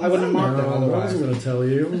those all the- ones. I wouldn't have marked them I otherwise. wasn't going to tell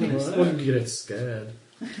you. so. When did you get scared?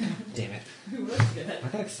 Damn it. Who was good? I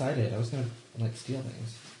got excited. I was going to like steal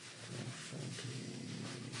things.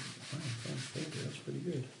 That's pretty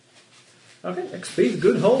good. Okay, XP's a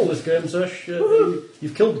good haul this game, Sesh.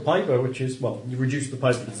 You've killed the Piper, which is, well, you've reduced the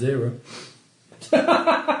Piper to 0.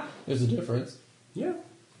 There's a difference. Yeah.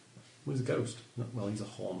 He's a ghost. Well, he's a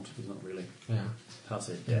haunt. He's not really Yeah.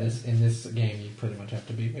 passive. In this game, you pretty much have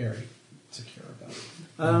to be very secure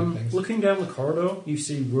about things. Looking down the corridor, you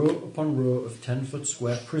see row upon row of 10-foot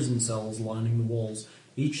square prison cells lining the walls,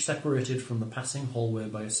 each separated from the passing hallway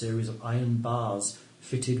by a series of iron bars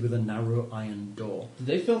fitted with a narrow iron door. Did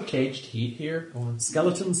they film Caged Heat here? Go on.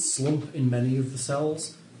 Skeletons slump in many of the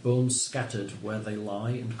cells, bones scattered where they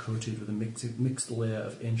lie and coated with a mixed layer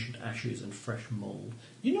of ancient ashes and fresh mould.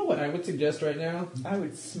 You know what I would suggest right now? I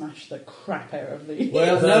would smash the crap out of these.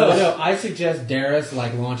 Well, no. I suggest Darius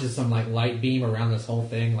launches some light beam around this whole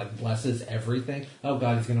thing, blesses everything. Oh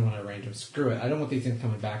god, he's gonna want to arrange them. Screw it. I don't want these things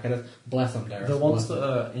coming back at us. Bless them, Darius. The ones that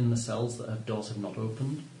are in the cells that have doors have not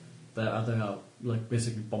opened, they are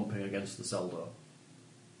basically bumping against the cell door.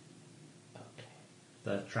 Okay.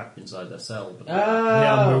 They're trapped inside their cell, but they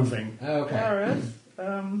are moving. Okay. Gareth,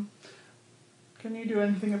 can you do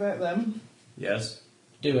anything about them? Yes.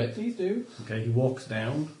 Do it. Please do. Okay, he walks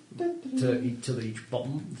down to each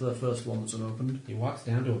bottom, to the first one that's unopened. He walks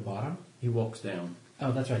down to a bottom. He walks down.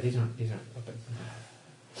 Oh, that's right. These aren't open.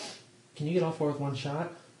 Can you get all 4 with one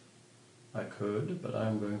shot? I could, but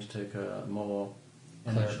I'm going to take a more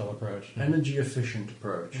Clerical approach. energy efficient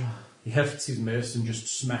approach. He hefts his mace and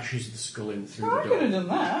just smashes the skull in through I the could have door. done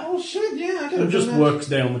that. Oh shit! Yeah, I could And have just done that. works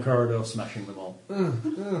down the corridor, smashing them all.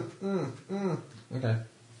 Okay.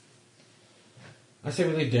 I say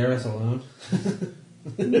we leave Darius alone.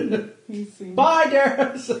 He seems Bye,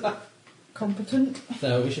 Darius. competent.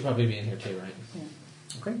 So we should probably be in here too, right?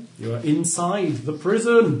 Okay. You are inside the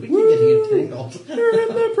prison. We keep getting entangled. You're in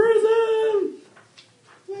the prison!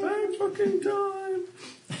 Bad fucking time.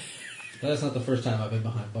 That's not the first time I've been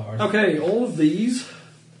behind bars. Okay, all of these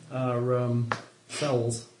are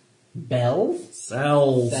cells. Bells?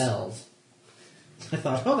 Cells. Bells. I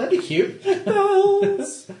thought, oh, that'd be cute.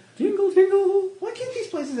 Bells. Jingle, jingle. Why can't these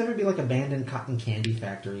places ever be abandoned cotton candy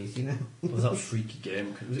factories, you know? Was that freaky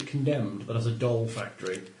game? Was it Condemned that has a doll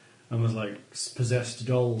factory? And there's possessed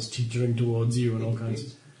dolls teetering towards you and all kinds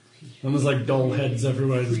of... And there's doll heads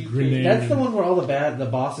everywhere, just grinning. That's the one where all the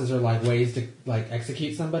bosses are ways to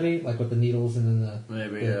execute somebody, with the needles and then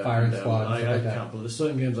the firing squad and stuff I like that. can't play. There's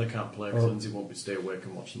certain games I can't play because Lindsay won't stay awake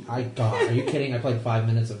and watch them. Are you kidding? I played 5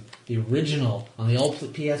 minutes of the original on the old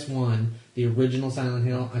PS1, the original Silent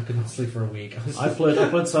Hill. I couldn't sleep for a week. I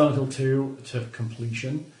played Silent Hill 2 to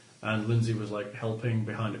completion, and Lindsay was helping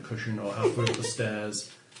behind a cushion or halfway up the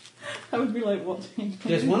stairs. I would be like, what?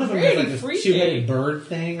 There's one of them really has this freaky. two-headed bird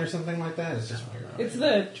thing or something like that. It's just weird. It's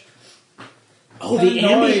the the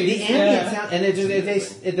noise, ambient sound,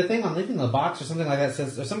 and the thing on leaving the box or something like that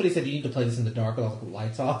says, or somebody said you need to play this in the dark with all the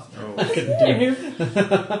lights off. Oh. I couldn't do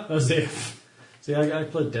it. As if. See, I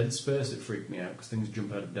played Dead Space, it freaked me out because things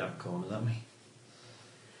jump out of dark corners at me.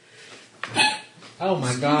 Oh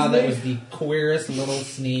my god, that was the queerest little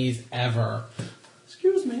sneeze ever.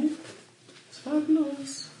 Excuse me. It's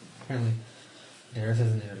fabulous. Apparently, Darius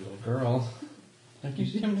isn't a little girl. Thank you.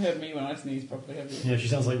 You haven't heard me when I sneeze properly, have you? Yeah, she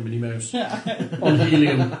sounds like Minnie Mouse. On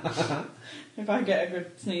helium. If I get a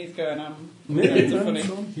good sneeze going, I'm Minnie so funny.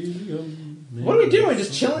 Mouse on helium. What are we doing?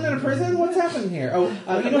 Just chilling in a prison? What's happening here? Oh,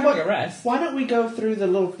 you know what? Arrest. Why don't we go through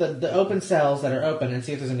the open cells that are open and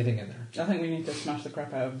see if there's anything in there? I think we need to smash the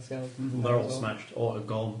crap out of the skeletons. in They're there all as well. smashed or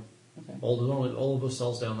gone. Okay. All of those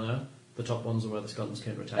cells down there. The top ones are where the skeletons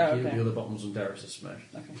came to attack Oh, you. okay. The other bottoms and Darius is smashed.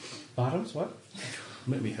 Okay. Bottoms? What?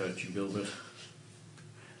 Make me hurt you, Gilbert.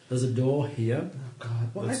 There's a door here. Oh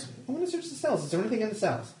god. Well, I That's- want to search the cells. Is there anything in the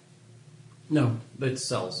cells? No, it's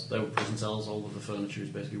cells. They were prison cells. All of the furniture is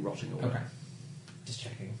basically rotting away. Okay. Just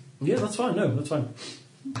checking. Yeah, that's fine. No, that's fine.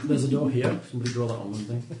 There's a door here. Somebody draw that on one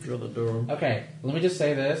thing. Draw that door on. Okay, let me just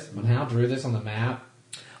say this. When Hal drew this on the map,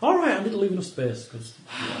 All right, I didn't leave enough space because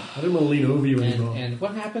I didn't want to lean over you anymore. and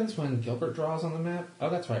what happens when Gilbert draws on the map? Oh,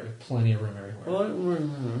 that's right. We have plenty of room everywhere.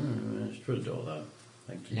 Well, just put a door there.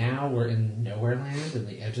 Thank you. Now we're in Nowhere Land, in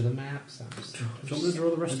the edge of the map. So I'm just, Do you want me to draw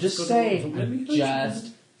the rest I'm of just the saying. Let me I'm finish.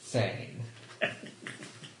 just saying.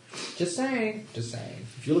 Just saying. Just saying.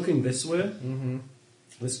 If you're looking this way, Mm-hmm.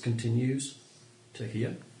 this continues to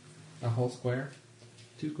here. A whole square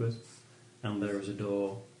 2 squares. And there is a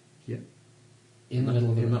door here. in the middle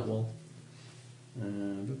of the in that room. wall.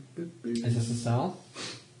 Is this a cell?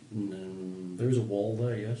 There is a wall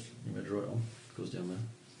there, yes. You may draw it on. It goes down there.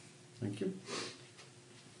 Thank you.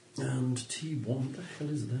 And T1, what the hell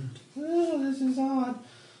is that? Oh, this is odd.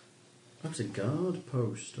 That's a guard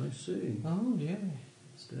post, I see. Oh, yeah.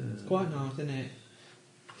 It's quite nice, isn't it?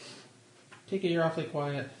 Take it, you're awfully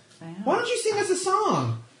quiet. I am. Why don't you sing us a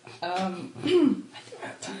song?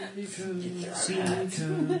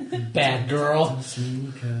 Sneaker, Bad girl.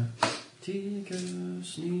 sneaker,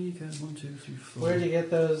 sneaker, 1, 2, 3, 4. Where'd you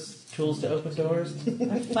get those tools to open doors?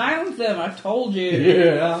 I found them. I told you.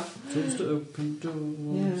 Yeah. Tools to open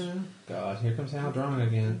doors. Yeah. God, here comes Hal drawing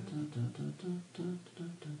again.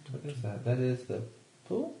 What is that? That is the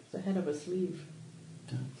pool? It's the head of a sleeve.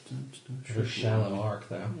 Very shallow arc,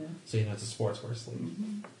 though. Yeah. So you know it's a sportswear sleeve.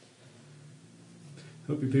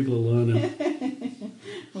 Hope you people are learning.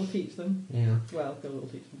 We'll teach them. Yeah. Well, Gil will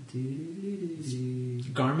teach them.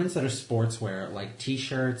 Garments that are sportswear, like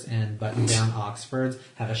T-shirts and button-down Oxfords,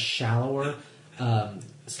 have a shallower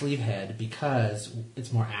sleeve head because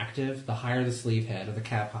it's more active. The higher the sleeve head or the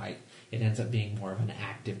cap height, it ends up being more of an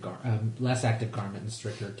active, less active garment and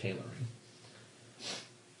stricter tailoring.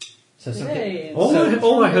 So Yay.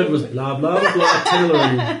 All I heard was blah blah blah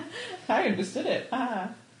tailoring. I understood it.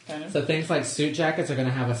 Kind of. So things like suit jackets are going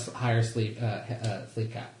to have a higher sleeve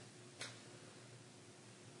cap.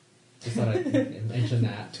 Just thought I'd mention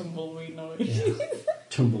that. Tumbleweed noise. Yeah.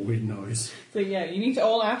 Tumbleweed noise. So yeah, you need to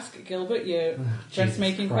all ask Gilbert your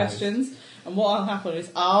dressmaking Christ. questions, and what will happen is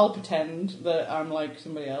I'll pretend that I'm like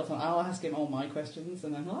somebody else, and I'll ask him all my questions,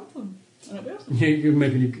 and then he'll answer them, and it'll be awesome. You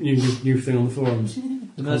make a new thing on the forums.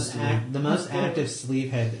 The most active sleeve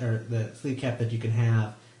head or the sleeve cap that you can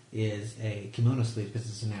have is a kimono sleeve because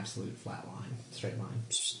it's an absolute flat line, straight line.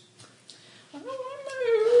 I don't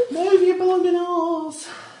want to Move your ballonginals!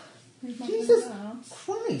 move. Jesus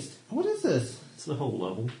Christ! What is this? It's the whole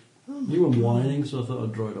level. Oh my You were God. whining, so I thought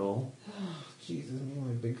I'd draw it all. Jesus, me and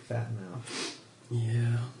my big fat mouth.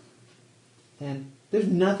 Yeah. And there's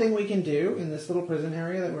nothing we can do in this little prison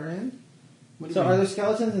area that we're in. What do So you are mean? there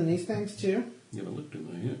skeletons in these things too? You haven't looked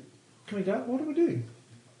in there yet. Can we go? What are we doing?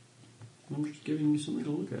 I'm just giving you something to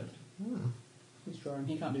look at. Oh, He's drawing.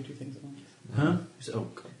 He can't do two things at once. Huh? Oh,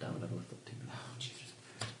 god damn it, I've left that TV. oh Jesus.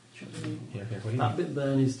 Yeah. Here, what do you That mean? bit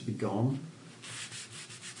there needs to be gone.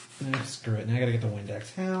 Screw it. Now I gotta get the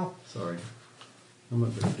Windex. How? Sorry. I'm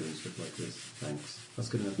not good at doing stuff like this. Thanks. That's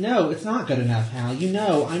good enough. No, it's not good enough, Hal. You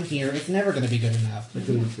know I'm here. It's never gonna be good enough. That's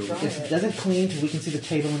good enough. Bill. Try If it. it doesn't clean till we can see the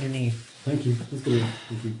table underneath. Thank you. That's good enough.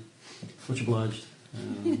 Thank you. Much obliged.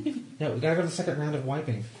 No, we gotta go to the second round of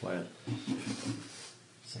wiping. Quiet.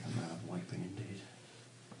 Second round of wiping, indeed.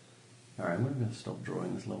 Alright, we're going to stop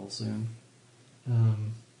drawing this level soon.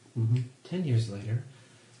 10 years later,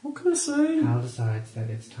 What can I say? Hal decides that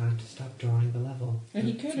it's time to stop drawing the level. And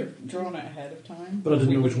he could have drawn it ahead of time. But I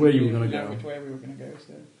didn't know which way you were gonna know go. Which way we were going to go.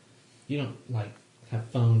 So, You don't, like, have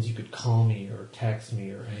phones you could call me or text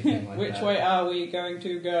me or anything like which that. way are we going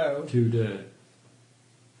to go? Today.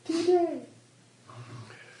 Today.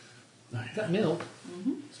 Is that milk?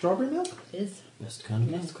 Mm-hmm. Strawberry milk? Is Best kind of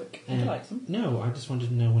nice milk. quick. Would you like some? No, I just wanted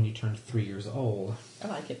to know when you turned 3 years old. I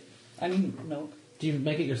like it. I need milk. Do you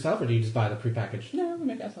make it yourself or do you just buy the prepackaged? No, we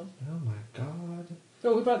make it ourselves. Oh my god.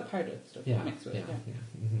 So we buy the powdered stuff. Yeah, Mixed with yeah, it.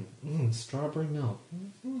 yeah. Strawberry milk.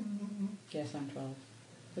 Yes, I'm 12.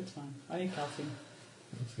 It's fine. I need calcium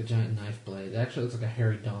Looks like a giant knife blade. It actually looks like a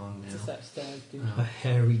hairy dong to now. set stairs. Dude. Oh.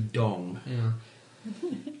 hairy dong. Yeah.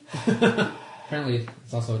 Apparently,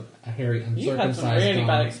 it's also a hairy, You've had uncircumcised some really dong.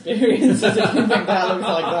 bad experiences if you think that looks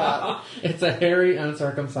like that. It's a hairy,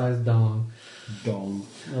 uncircumcised dong. Dong.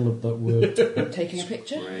 I love that word. I'm taking a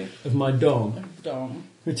picture Great. Of my dong. of Dong.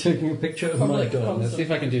 We're taking a picture of Public my dong. Let's see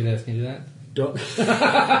if I can do this. Can you do that? Dong.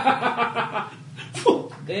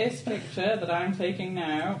 This picture that I'm taking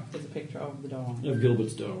now is a picture of the Dong, Of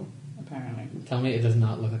Gilbert's dong. apparently. Tell me it does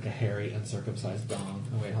not look like a hairy, uncircumcised dong.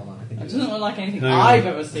 Oh, wait, hold on. I think It it doesn't look like anything Hang on. I've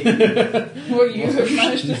ever seen. What you have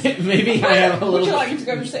managed to see. Maybe I have a Would little... you like me to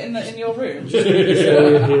go and sit in your room?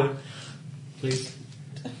 Please.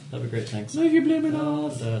 That'd be great, thanks. Move your blooming Da,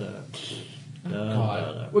 arms. da, da. Da, God.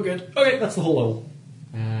 da, da. We're good. Okay, that's the whole level.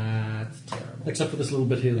 That's terrible. Except for this little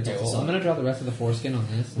bit here that's Okay, off the well, I'm side. going to draw the rest of the foreskin on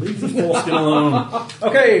this. Leave the foreskin alone.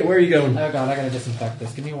 Okay, where are you going? Oh god, I gotta disinfect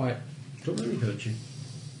this. Give me a wipe. Don't let me hurt you.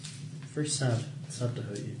 Very sad. It's sad to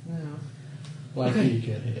hurt you. No. Well, I think you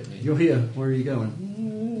could hit me. You're here. Where are you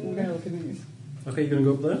going? We're going to look at these. Okay, you're going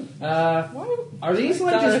to go up there? Why Are these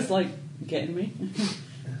like Darius, just... like getting me?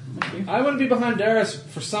 I want to be behind Darius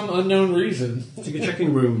for some unknown reason. So you're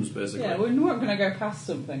checking rooms, basically. Yeah, we weren't going to go past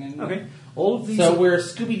something. And Okay. All of these. So we're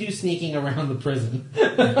Scooby-Doo sneaking around the prison.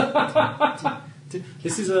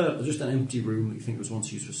 This is just an empty room that you think was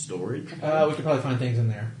once used for storage. We could probably find things in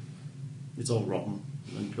there. It's all rotten.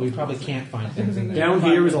 We probably can't find things in there. Down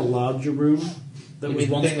here is a larger room that You was mean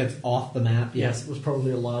the once. thing that's off the map? Yes, it was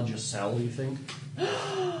probably a larger cell. You think?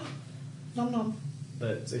 Nom nom.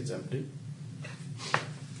 But it's empty.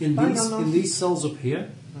 Bang, nom, nom. In these cells up here,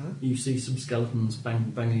 Huh? you see some skeletons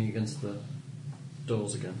banging against the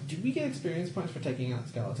doors again. Did we get experience points for taking out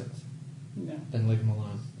skeletons? No. Then leave them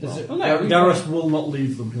alone. Well, Well, no, Gareth will not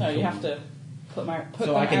leave them. He'll No, you kill have them. to put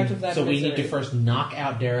so them I out of can. their So we need to misery. first knock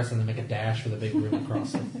out Darius and then make a dash for the big room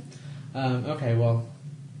across it. Okay, well,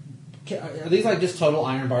 are these like just total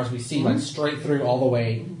iron bars we see like straight through all the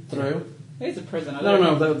way through? It's a prison. I No,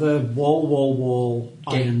 don't no, the wall,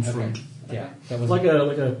 Gate, iron okay. front. Yeah, that was Like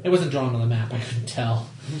a. It wasn't drawn on the map. I couldn't tell.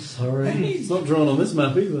 I'm sorry, it's not drawn on this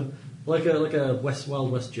map either. Like a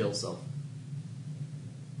Wild West jail cell.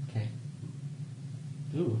 Okay.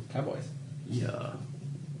 Ooh, cowboys. Yeah,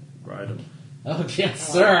 ride them. Oh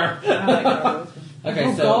yes, sir. I like cowboys. Okay,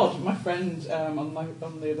 oh so- God, my friend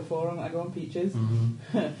on the other forum that I go on Peaches. Mm-hmm.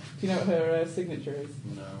 Do you know what her signature is?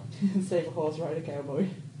 No, Save a horse, ride a cowboy.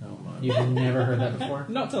 no, man. You've never heard that before?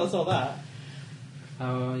 Not till I saw that.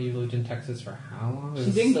 You lived in Texas for how long?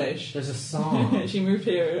 She's English. There's a song. She moved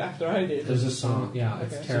here after I did. There's a song. Yeah,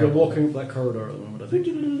 it's Okay. So you're terrible. walking up that corridor at the moment. I think.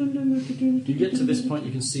 You get to this point,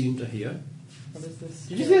 you can see into here. What is this?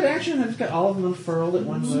 Did you see that action? I just got all of them unfurled at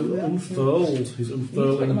one movement. Unfurled. He's You need to put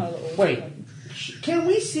unfurling. them out a little- Wait. Can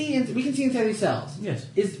we see? We can see inside these cells. Yes.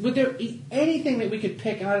 Would there be anything that we could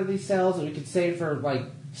pick out of these cells that we could save for like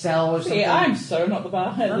cell or something? See, I'm so not the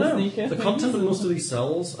bad I know. sneaker. The content of most of these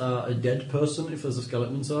cells are a dead person, if there's a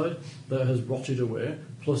skeleton inside, that has rotted away,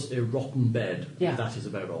 plus a rotten bed. Yeah. That is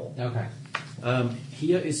about all. Okay.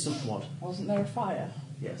 Here is some what? Wasn't there a fire?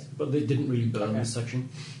 Yes, but they didn't really burn Okay. this section.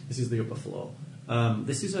 This is the upper floor.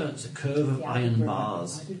 This is it's a curve of Yeah, I did iron remember.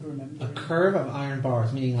 bars. I did remember. A curve of iron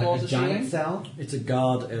bars, meaning like Floors a to giant ceiling? cell. It's a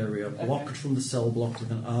guard area blocked from the cell block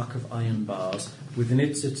with an arc of iron bars. Within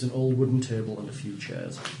it sits an old wooden table and a few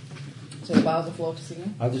chairs. So the bars are floor to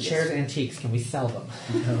ceiling? Are the chairs antiques? Can we sell them?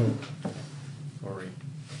 No. Sorry.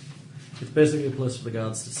 It's basically a place for the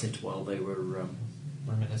guards to sit while they were,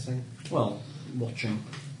 Reminiscing. watching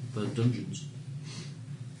the dungeons.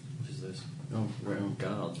 What is this? Oh, round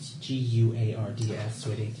guards. Guards,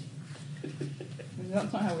 sweetie.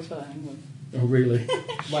 That's not how we spell it in England. Oh, really?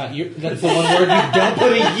 Wow, that's the one word you don't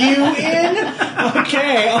put a U in?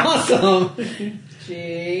 Okay, awesome.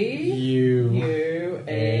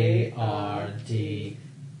 G-U-A-R-D.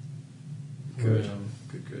 Good. Room.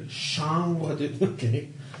 Good. Chambre de... Okay.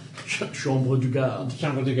 Chambre du garde.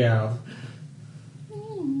 Chambre de garde.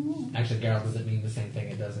 Actually, garde doesn't mean the same thing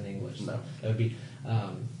it does in English. So No. it would be... I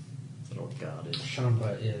don't know what guard is.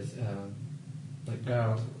 chambre is like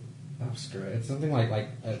garde. Oh, screw it. It's something like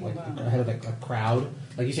ahead of a crowd.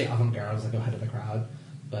 Like you say avant-garde is like ahead of the crowd,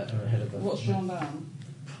 but or ahead of the... What's gendarme?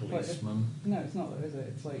 Policeman. No, it's not though, is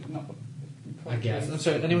it? It's like not... I guess. I'm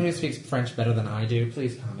sorry, anyone who speaks French better than I do,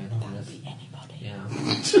 please comment on this. Anybody. Yeah.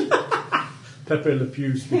 Pepe Le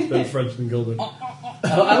Pew speaks better French than Gilbert.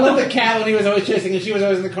 Oh, I love the cat when he was always chasing and she was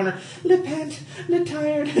always in the corner. Le pant, le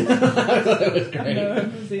tired. I thought that was great. No, I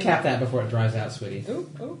haven't seen Cap that before it dries out, sweetie. Oh,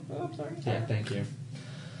 I'm sorry. Yeah, thank you.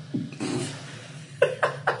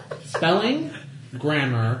 Spelling,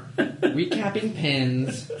 grammar, recapping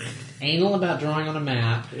pins, anal about drawing on a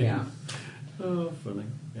map. Yeah. Oh, funny.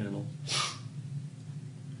 Animal.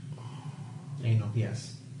 Anal,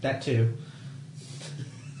 yes. That too.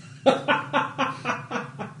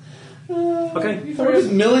 Okay. So we're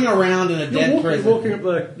just milling around in a dead prison. You're walking up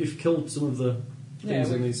there. You've killed some of the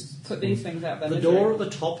things in we these. put these things out there. The door at the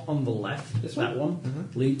top on the left, This that one,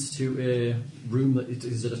 Mhm. leads to a room that it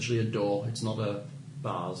is actually a door. It's not a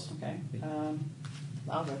bars. Okay.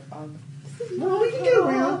 I'll go. Well, we can get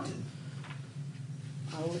around.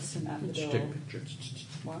 I'll listen at the Just door. take a picture.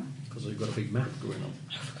 What? Because we've got a big map going on.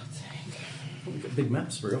 Oh, for God's sake. We get big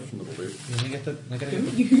maps very often, little dude. Let me get the... I gotta get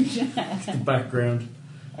Don't the you dare. The background.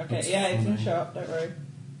 Okay, That's yeah, it's in funny. shop, don't worry.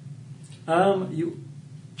 You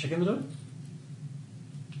checking the door?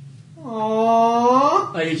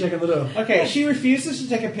 Aww. Are you checking the door? Okay, she refuses to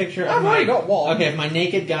take a picture of I've my... already got one. Okay, my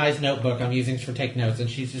naked guy's notebook I'm using for take notes, and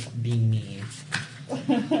she's just being mean.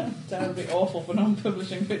 That would be awful for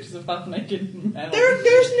non-publishing pictures of half-naked men.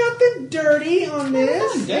 There's nothing dirty on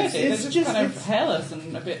this. It's dirty. It's They're just kind of it's- hairless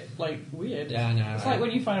and a bit, like, weird. Yeah, I know. It's like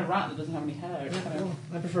when you find a rat that doesn't have any hair. It's kind Well,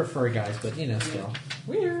 of I prefer furry guys, but you know, still.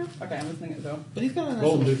 weird. Okay, I'm listening at the door. But he's got a nice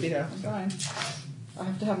Roll, little dude. speedo. I'm fine. I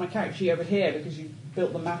have to have my character sheet over here because you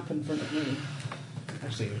built the map in front of me.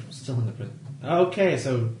 Actually, you're still in the prison. Okay,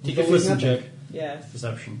 so Take a listen check. Yes.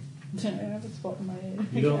 Perception. I have a spot in my ear.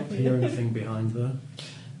 You don't hear anything behind there.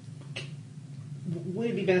 Would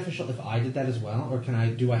it be beneficial if I did that as well, or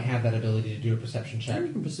do I have that ability to do a perception check?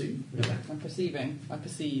 You can perceive. Okay. I'm perceiving. I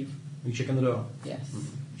perceive. Are you checking the door? Yes.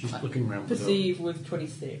 She's I looking around the door. Perceive with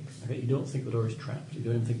 26. Okay, you don't think the door is trapped. You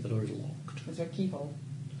don't even think the door is locked. Is there a keyhole?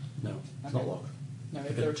 No, it's Okay. not locked. No, If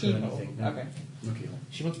is it there a turn keyhole? anything, no. Okay. No keyhole.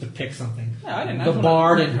 She wants to pick something. No, I didn't know. The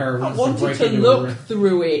bard in her I wants wanted to break to into a look room.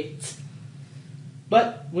 through it.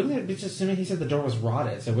 But wouldn't it be just assuming he said the door was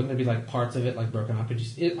rotted? So wouldn't there be like parts of it like broken off?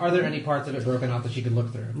 Are there any parts of it broken off that she could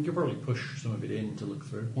look through? You could probably push some of it in to look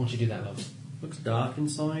through. Won't you do that, love? Looks dark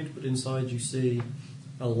inside, but inside you see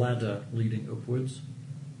a ladder leading upwards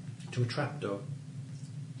to a trapdoor.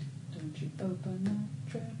 Don't you open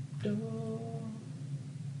that trap trapdoor.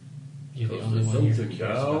 You're the only one here who Something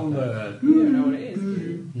cares down about that. there. You don't know what it is, do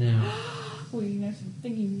you? No. We know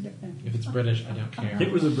something you don't know. If it's British, I don't care.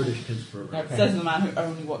 It was a British kids program. Okay. Says the man who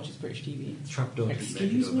only watches British TV. Trapdoor.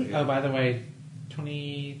 Excuse me? Oh, by the way,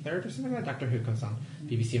 23rd or something like that, Doctor Who comes on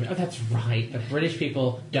BBC America. Oh, that's right. The British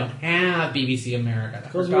people don't have BBC America. I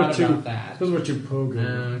forgot about that. Because we're too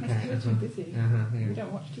pogo. Okay. We're too busy. Yeah. We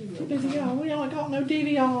don't watch TV. Too busy. Oh, we only got no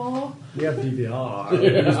DVR. We have DVR. We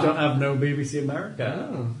just don't have no BBC America.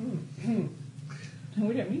 Oh.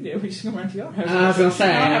 We don't need it. We just come around to your house. I was going to say.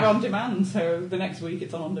 I have on demand, so the next week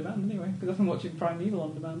it's on demand anyway. Because I've been watching Primeval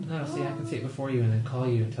on demand. No, see, I can see it before you and then call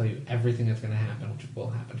you and tell you everything that's going to happen, which will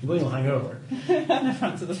happen. We'll hang over. I never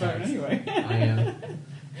answer the phone anyway. I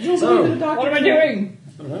am. So, What am I doing?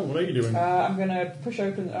 I don't know, what are you doing? I'm gonna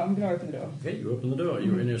open the door. Okay, you open the door.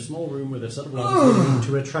 You're in a small room with a set of ladders leading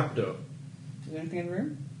to a trapdoor. Is there anything in the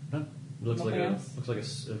room? No, it looks Nothing like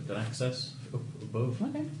else? an access up above.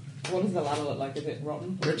 Okay. What does the ladder look like? Is it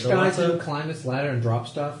rotten? Rich The guys ladder- who climb this ladder and drop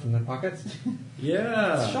stuff from their pockets. It's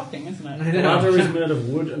Yeah. shocking, isn't I it? The know. ladder is made of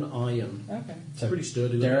wood and iron. Okay. It's pretty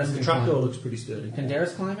sturdy. Darius The can trapdoor climb. looks pretty sturdy. Can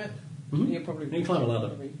Darius climb it? Mhm. You probably You can climb a ladder.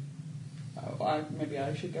 probably- maybe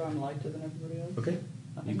I should go. I'm lighter than everybody else. Okay.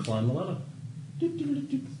 I You think. climb the ladder. Yeah.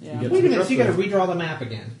 You get- Wait a minute, so you got to redraw the map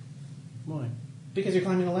again. Why? Because you're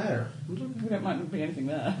climbing a ladder. We don't might be anything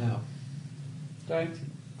there. Oh. Do I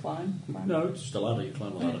climb? No, it's just a ladder. You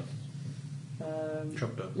climb the ladder.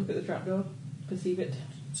 Trapdoor. Look at the trapdoor. Perceive it.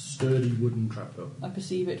 Sturdy wooden trapdoor. I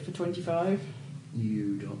perceive it for 25.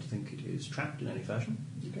 You don't think it is trapped in any fashion?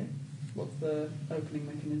 Okay. What's the opening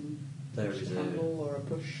mechanism? There Just is a a... handle or a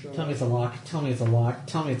push? Or Tell me it's a lock. Tell me it's a lock.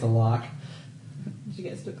 Tell me it's a lock. Did you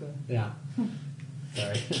get stuck there? Yeah.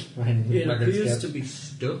 Sorry. It Record appears skip. to be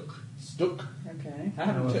stuck. Stuck. Okay. I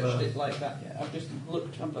haven't However- touched it like that yet. I've just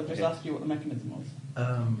looked. I've just asked you what the mechanism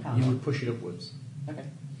was. You would push it upwards. Okay.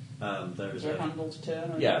 There Is is there a a... handle to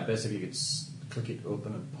turn? Or Yeah, basically you could click it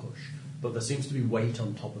open and push. But there seems to be weight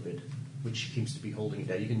on top of it, which seems to be holding it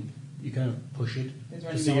down. You kind of push it Is there to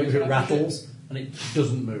any see noise if when it I push rattles, and it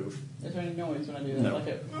doesn't move. Is there any noise when I do that? No. Like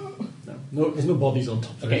a, No, there's no bodies on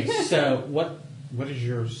top of Okay, it. so what is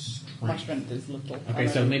your my strength? strength is little. Okay,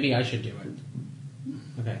 so maybe I should do it.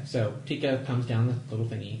 Okay, so Tika comes down the little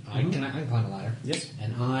thingy. I can climb a ladder. Yes.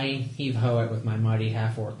 And I heave-ho it with my mighty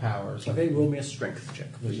half-orc powers. Okay, roll me a strength check,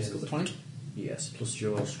 Which please. is 20? Yes, plus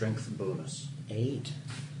your strength bonus. 8.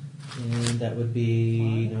 And that would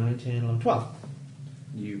be 9, 10, 11, 12.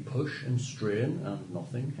 You push and strain, and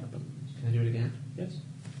nothing happens. Can I do it again? Yes.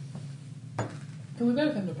 Can we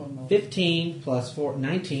both end up on roll? 15 plus 4,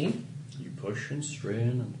 19. You push and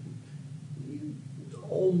strain, and you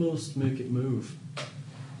almost make it move.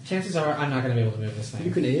 Chances are I'm not going to be able to move this thing.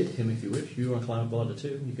 You can aid him if you wish. You want to climb up the ladder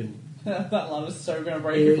too. You can. That ladder's so going to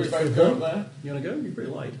break if we both go up there. You want to go? You're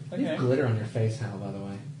pretty light. You have Okay. glitter on your face, Hal, by the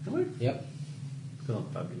way. Am I? Yep. Because I'm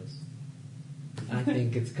fabulous. I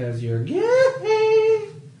think it's because you're gay.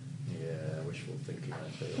 Yeah, wishful thinking, I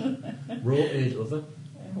feel. Roll aid other.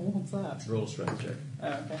 What's that? Roll a strength check. Oh,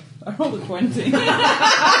 okay. I rolled a 20. Get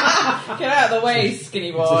out of the way,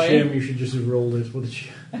 skinny boy. It's a shame you should just have rolled it. What did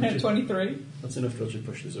you? 23. That's enough to actually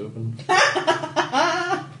push this open.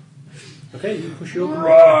 Okay, you push it open.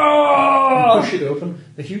 You push it open.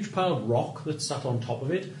 The huge pile of rock that's sat on top of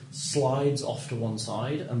it slides off to one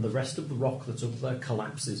side, and the rest of the rock that's up there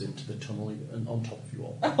collapses into the tunnel and on top of you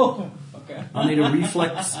all. Oh, okay. I need a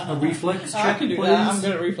reflex check, I can do please. that. I'm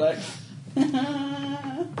good at reflex.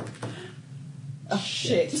 Oh,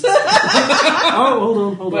 shit. Oh,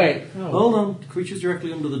 hold on. Wait. Oh. Hold on. Creatures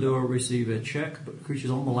directly under the door receive a check, but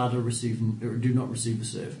creatures on the ladder do not receive a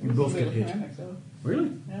save. You both get hit.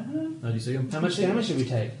 Really? Yeah. How do you see them? How much damage did we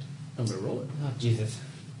take? I'm going to roll it. Oh, Jesus.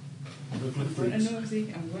 I'm going to nosy.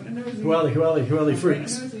 Who are they,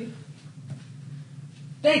 freaks?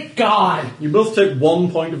 Thank God! You both take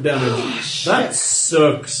 1 point of damage. That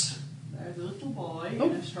sucks. There's a little boy in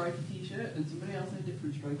a stripy t-shirt and somebody else in a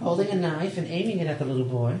different stripy Holding a t-shirt. knife and aiming it at the little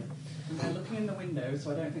boy. And they're looking in the window,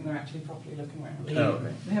 so I don't think they're actually properly looking around. Oh,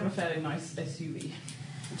 okay. They have a fairly nice SUV.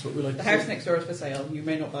 That's what we like The to house see. next door is for sale. You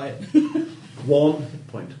may not buy it. 1 hit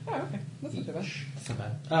point. Oh, okay. That's not too bad. That's not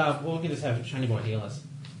bad. Well, we can just have Shiny Boy heal us.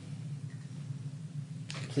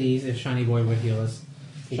 Please, if Shiny Boy would heal us.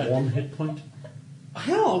 1 hit point.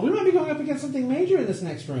 Hell, we might be going up against something major in this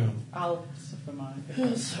next room. I'll suffer my...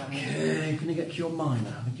 Okay, can you get Cure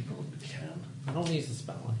Minor? I think you probably can. I don't use the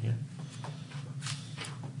spell on here.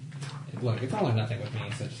 Look, it's all or nothing with me,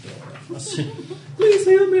 so just deal with it. Please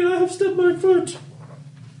heal me, I have stubbed my foot.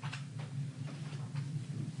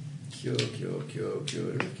 Cure. Do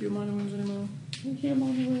you have Cure Minor wounds anymore?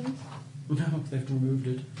 No, they've removed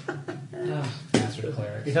it. Bastard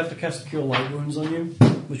clerics. He'd have to cast Cure Light Wounds on you,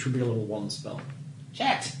 which would be a level 1 spell.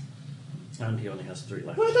 Shit! And he only has 3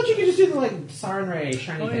 left. Well, I thought you could just do the, like, Siren Ray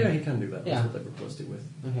shiny thing. Yeah, he can do that. Yeah. That's what they've replaced it with.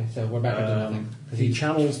 Okay, so we're back up to nothing. He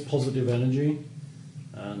channels positive energy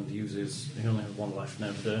and uses... He only has 1 left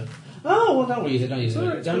now today. Oh, well, don't use it. Don't use Sorry,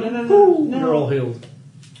 it. it's No. gone. You're all healed.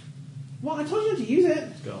 Well, I told you not to use it.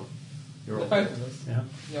 It's gone. You're all Both healed. of us. Yeah.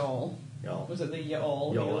 Y'all. Y'all. Was it the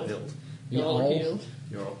y'all? You're all healed. Y'all Y'all. healed.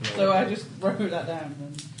 You're all So I just wrote that down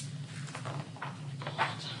then.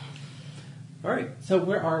 Alright. So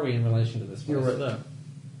where are we in relation to this place? You're right there.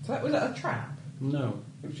 So that was that a trap? No.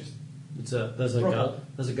 It was just There's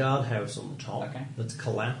a guardhouse on the top Okay. that's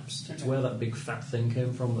collapsed. It's Okay. where that big fat thing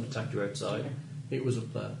came from that attacked you outside. Okay. It was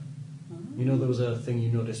up there. You know there was a thing you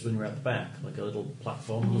noticed when you were at the back, like a little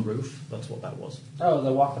platform on the roof? That's what that was. Oh,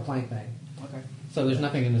 the walk the plank thing. okay. So there's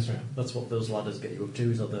nothing in this room. That's what those ladders get you up to,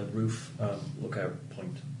 is at the roof lookout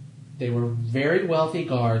point. They were very wealthy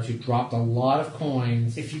guards who dropped a lot of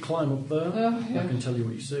coins. If you climb up there, yeah. I can tell you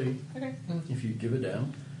what you see, Okay. if you give it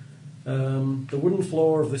down. The wooden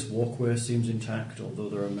floor of this walkway seems intact, although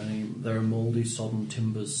there are mouldy, sodden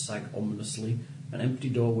timbers sag ominously. An empty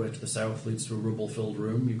doorway to the south leads to a rubble-filled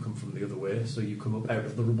room. You come from the other way, so you come up out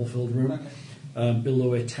of the rubble-filled room. Okay.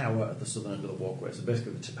 Below a tower at the southern end of the walkway. So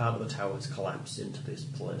basically the part of the tower has collapsed into this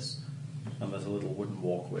place. And there's a little wooden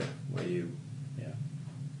walkway where you... Yeah.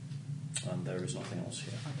 And there is nothing else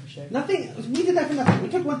here. I appreciate it. Nothing. We did that for nothing. We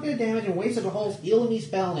took 1 hit of damage and wasted a whole healing me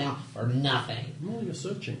spell now for nothing. Well, you're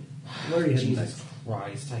searching. Where are you heading Jesus next?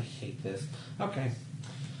 Christ, I hate this. Okay.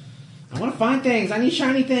 I want to find things. I need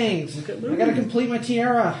shiny things. Look at I moving. gotta complete my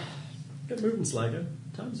tiara. Get moving, Slagger.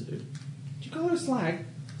 Time's it, dude. Did you call her a slag?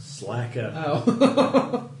 Slacker.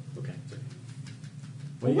 Oh. Okay.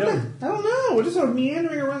 Where you What going? the- I don't know. We're just sort of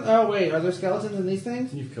meandering around. Oh, wait. Are there skeletons in these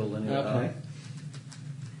things? You've killed any of Okay.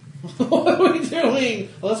 What are we doing?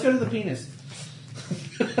 Well, let's go to the penis.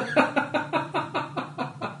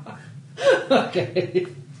 Okay.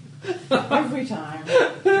 Every time.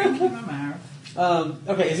 Drink in my mouth.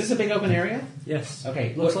 Okay, is this a big open area? Yes.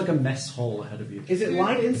 Okay, Looks look- like a mess hall ahead of you. Is it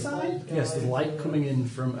light inside? Yes, there's light coming in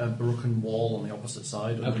from a broken wall on the opposite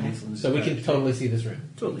side. Okay. Underneath them. So we can totally see this room.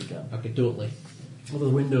 Totally can. Okay, totally. Well,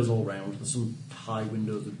 there's windows all round. There's some high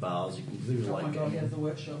windows with bars. You can see the Oh light. my god, he getting has in. the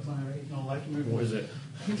work shorts on already. He's not like moving. What is it?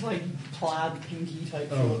 He's like plaid, pinky type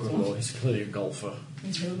Oh, shorts good on. lord, he's clearly a golfer.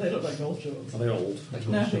 They look like golf shorts. Are they old?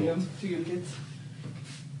 No, too young. 2 young kids.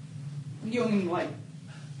 Young, like,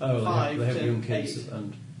 Oh, 5 they have to young kids 8.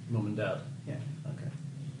 and mum and dad. yeah. Okay.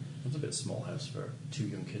 That's a bit small house for 2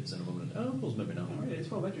 young kids and a mum and dad. Oh, well, maybe not. Not really, it's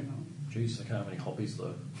 4 bedroom now. Jeez, I can't have any hobbies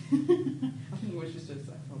though. I think it was just us,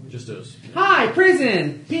 that probably. Just us. Hi,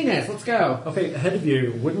 prison! Penis, let's go. Okay, ahead of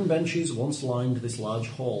you, wooden benches once lined this large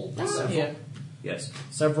hall. But several, yeah. Yes,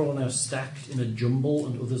 several are now stacked in a jumble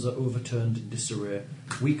and others are overturned in disarray.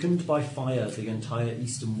 Weakened by fire, the entire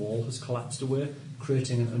eastern wall has collapsed away,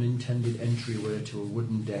 creating an unintended entryway to a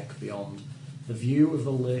wooden deck beyond. The view of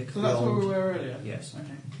the lake So beyond... that's where we were earlier? Yes.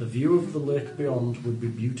 Okay. The view of the lake beyond would be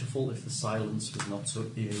beautiful if the silence was not so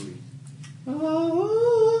eerie.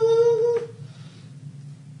 Oh.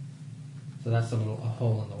 So that's a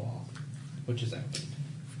hole in the wall, which is open.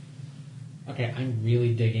 Okay, I'm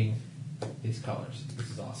really digging these colors. This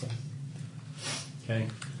is awesome. Okay.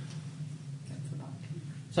 That's the balcony.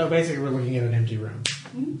 So basically, we're looking at an empty room.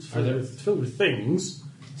 It's filled with things.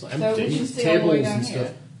 It's not So empty. we can see all the way Tables down and here?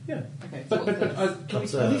 stuff. Yeah. Okay. But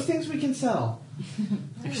That's, are these things we can sell?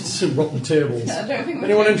 Some rotten tables. I don't think we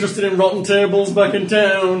Anyone can. interested in rotten tables back in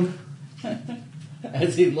town?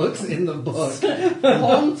 As it looks in the book.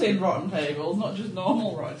 Haunted rotten tables, not just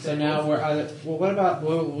normal rotten tables. So now we're either. Well, what about?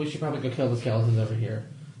 Well, we should probably go kill the skeletons over here,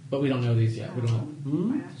 but we don't know these yet. We don't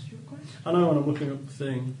know. I asked you a question. I know, and I'm looking up the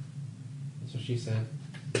thing. That's what she said.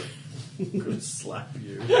 I'm going to slap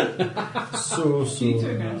you. so. You two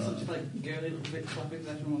are going to have such like girly little bit clapping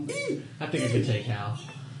session. I think I could take Hal.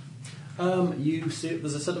 You see,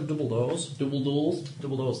 there's a set of double doors. Double duels.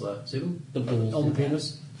 Double doors there. See them? Double On the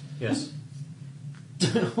penis? Yes.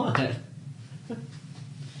 What?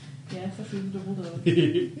 Yes, I see the double doors.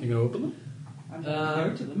 You going to open them? I'm going to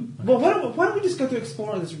go to them. Well, why don't we just go to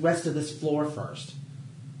explore this rest of this floor first?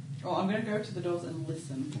 Oh, I'm going to go to the doors and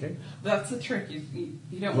listen. Okay. That's the trick. You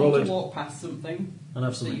don't Roll want it. to walk past something. And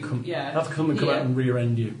have something So you- come. yeah. Have to come and come Yeah. out and rear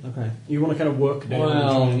end you. Okay. You want to kind of work down.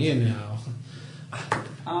 Well, the you know.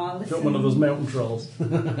 Listen. Got one of those mountain trolls.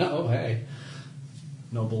 Oh, hey.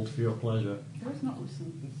 Nobled for your pleasure. No, it's not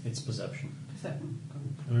listen. It's perception. Perception.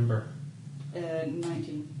 Remember.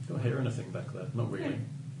 19. Don't hear anything back there. Not really.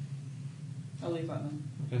 I'll leave that then.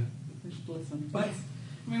 Okay. Just listen.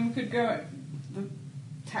 I mean, we could go. The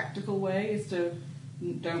tactical way is to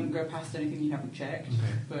don't go past anything you haven't checked. Okay.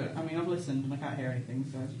 But I mean, I've listened and I can't hear anything.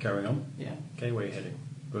 So Carry on. yeah. Okay, where are you heading?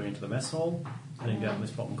 Going into the mess hall, heading down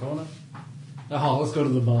this bottom corner. Oh, let's go to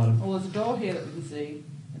the bottom. Well, there's a door here that we can see.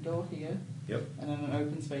 A door here. Yep. And then an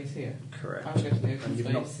open space here. Correct. I'll go to the open And you've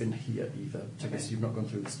space. not been here either. So I guess you've not gone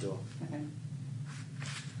through this door. Okay.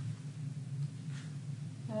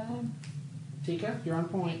 Tika, you're on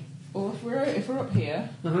point. Well, if we're up here,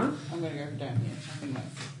 Uh-huh. I'm going to go down here. I think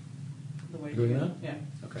that's the way. Going to go. there? Yeah.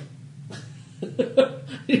 Okay.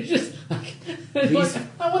 You just... These-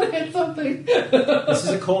 I want to hit something. This is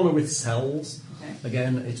a corner with cells. Okay.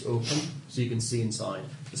 Again, it's open, so you can see inside.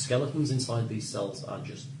 The skeletons inside these cells are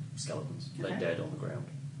just skeletons. They're Okay. dead on the ground.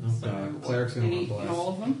 Oh, God. Cleric's going to want to in bless. all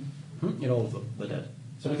of them? In all of them, they're dead.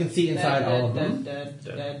 So we can see inside all of them. Dead.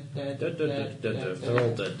 Dead, dead, dead. They're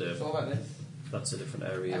all dead, Dave. So what about this? That's a different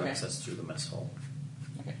area of Okay. access through the mess hall.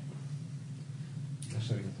 Okay.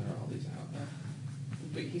 Actually, we can clear all these out.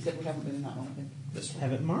 But he said we haven't been in that one, I think. This one.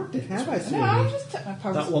 Haven't marked it, have I, No, I'll sweetie? just take my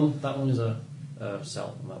post. That one is a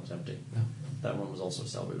cell, and that was empty. No. That one was also a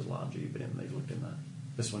cell, but it was larger. You've been in there, you've looked in there.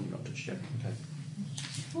 This one you've not touched yet. Okay.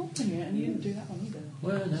 Open it, and you didn't do that one either.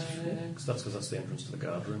 Where next? That's because that's the entrance to the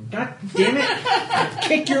guard room. God damn it!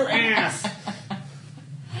 Kick your ass!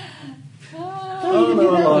 Oh,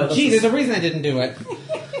 no, I lied. Gee, there's a reason I didn't do it.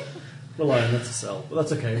 We're lying, that's a cell. But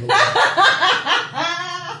that's okay.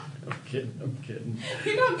 I'm kidding.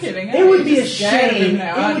 You're not kidding, It would be a You're just scared of him shame.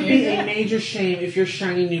 now, It aren't would you? be a major shame if your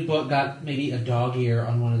shiny new book got maybe a dog ear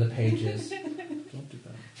on one of the pages. Don't do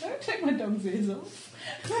that. Don't take my dog's ears off.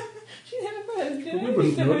 She never did We anything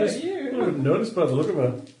wouldn't to notice. hurt We you. wouldn't notice by the look of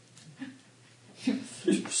her.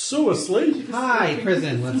 She's so asleep. Hi,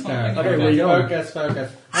 prison. Let's go. Okay, where you going? Focus.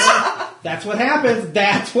 That's what happens.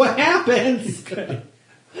 That's what happens. Okay.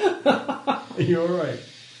 Are you alright?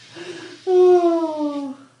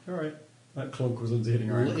 Oh. Alright. That clunk was Lindsay hitting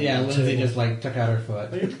her ankle. Yeah, on the Lindsay table. just like took out her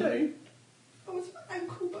foot. Are you okay? Oh, it's my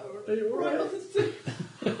ankle bone. Are you alright?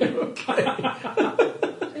 Okay.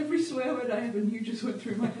 Every swear word I ever knew just went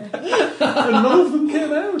through my head. And none of them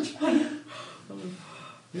came out.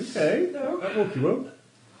 You okay? No. That woke you up.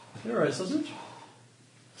 You alright, sausage?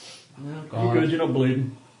 Oh, You God. good? You're not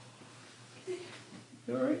bleeding.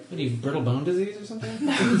 You alright? What are you, brittle bone disease or something?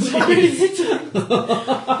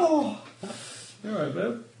 Oh, You alright,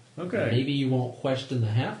 babe? Okay. Maybe you won't question the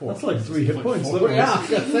half orc. That's like 3 hit points. That Yeah, I was.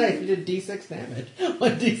 was gonna say, you did D6 damage.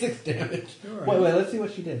 Like D6 damage. You're all Wait, right. let's see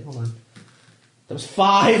what she did. Hold on. That was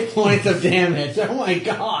 5 points of damage. Oh my I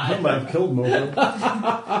god. might have killed Mogo.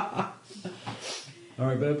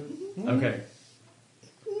 Alright, babe. Okay.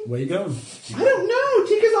 Where you going? I don't know.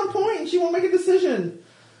 Tika's on point and she won't make a decision.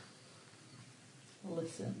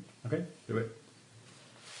 listen. Okay, do it.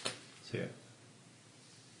 See ya.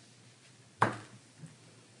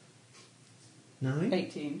 9?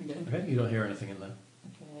 18 again. Okay, you don't hear anything in there.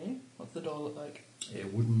 Okay. What's the door look like? A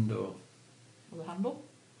wooden door With a handle?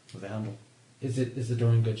 with a handle. Is the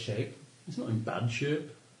door in good shape? It's not in bad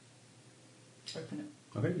shape. Open it.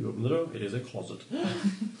 Okay, you open the door. It is a closet.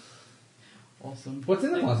 Awesome. What's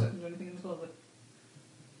in the closet? Is there anything in the closet?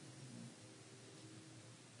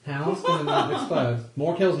 Hal's gonna not explode.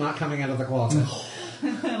 More kills not coming out of the closet.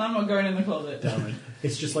 And I'm not going in the closet. Damn it.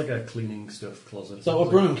 It's just like a cleaning stuff closet. So a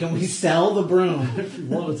It's broom. Can we sell the broom? Like, if you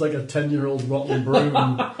want, it's like a 10-year-old rotten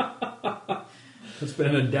broom. It's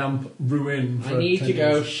been in a damp ruin for I need 10 to go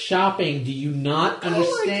years. shopping. Do you not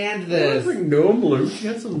understand I this? think gnome loot. You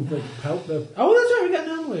had some like pout there. Oh, that's right. We got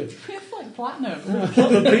gnome loot. It's like platinum.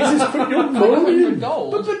 The pieces put your Like gnome 100 in.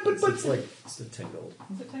 gold. It's like it's a 10 gold.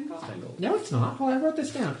 Is it 10 gold? 10 gold. No, it's not. Hold on, I wrote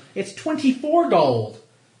this down. It's 24 gold.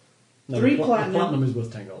 No, 3 the platinum. platinum is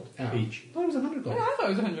worth 10 gold Oh. each. I thought it was 100 Yeah, gold. I thought it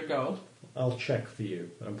was 100 gold. I'll check for you,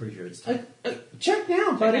 but I'm pretty sure it's 10. Check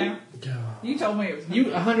now, buddy. Now, you told me it was 100.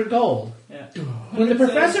 You 100 gold. Yeah. When the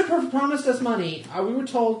professor promised us money, we were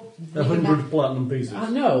told. 100 platinum pieces.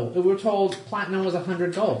 No, we were told platinum was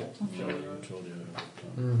 100 gold. I told you.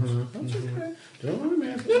 Mm-hmm. That's okay. Don't worry,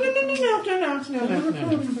 man. No.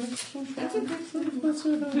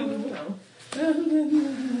 That's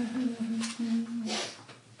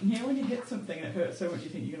You know when you hit something and it hurts so much you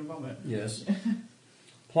think you're going to vomit? Yes.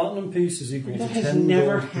 Platinum piece is equal That to has 10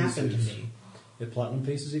 never gold happened pieces. to me. A platinum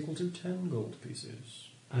piece is equal to 10 gold pieces.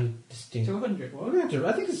 I distinctly. 200, what? I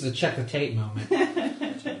think this is a check the tape moment. 10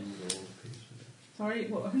 gold pieces. Sorry,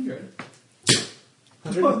 what, 100?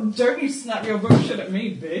 100? Don't you snap your book shit at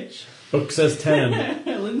me, bitch. Book says 10.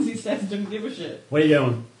 Lindsay says don't give a shit. Where are you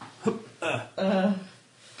going?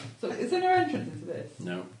 So is there no entrance into this?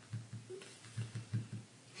 No.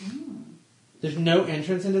 There's no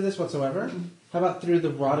entrance into this whatsoever? How about through the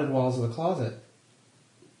rotted walls of the closet?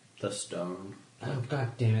 The stone. Oh,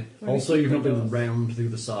 god damn it. Also, you've not been round through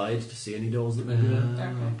the side to see any doors that may be there.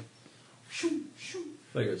 Okay. Shoo, shoo.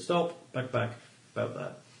 Very good. Stop. Back. About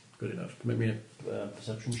that. Good enough. Make me a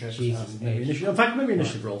perception check. Jesus, Maybe H. initiative. In fact, maybe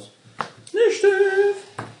initiative rolls. Initiative!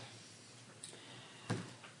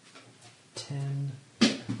 10. Oh,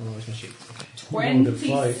 where's my sheet? Okay.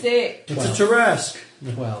 26. It's a Tarrasque.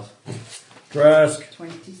 12. Tarrasque.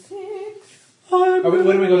 26. What are we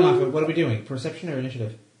going off of? What are we doing? Perception or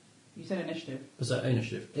initiative? You said initiative, Was that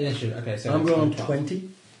initiative? Initiative, okay. So I'm it's going on 12. 20.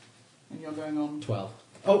 and you're going on. 12.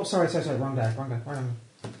 Oh, sorry. Wrong die.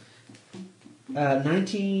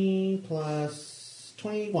 19 plus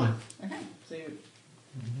 21. Okay, so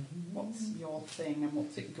what's your thing and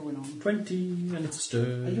what's it going on? 20, and it's a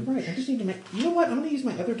stir. Oh, you're right. I just need to make... You know what? I'm going to use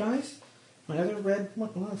my other dice. My other red one.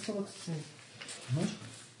 Well, it still looks the same. What?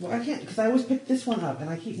 Well, I can't, because I always pick this one up, and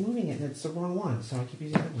I keep moving it, and it's the wrong one, so I keep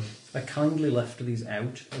using that one. I kindly left these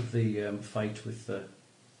out of the fight with the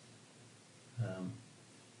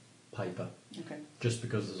Piper, Okay, just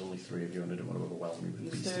because there's only 3 of you and I didn't want to overwhelm you the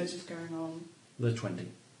with sturge beasties. is going on. The 20.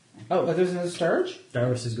 Oh, there's another Sturge?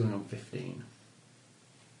 Darius is going on 15.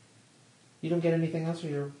 You don't get anything else for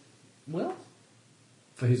your will?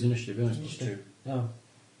 For his initiative, he only plus 2. Oh.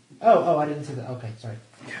 Oh, I didn't see that. Okay, sorry.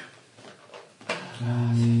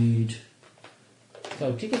 Need.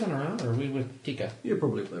 So, Tika's not around, or are we with Tika? You're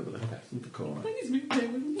probably there with it. Okay. With the corner. I think he's moving there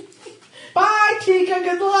with me. Bye, Tika!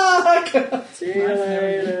 Good luck! See you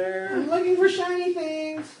later. I'm looking for shiny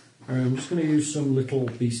things. Alright, I'm just going to use some little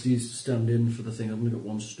beasties to stand in for the thing. I'm going to get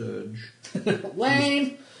 1 Sturge.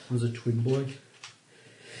 Lame! There's a Twig Boy.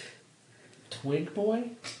 Twig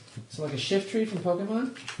boy? So like a shift tree from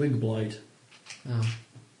Pokemon? Twig Blight. Oh.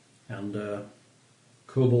 And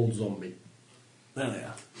Kobold Zombie. There they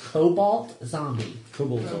are. Cobalt zombie.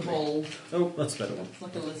 Kobold Zombie. Kobold. Oh, that's a better one. It's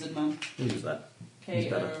like a lizard man. We'll use that.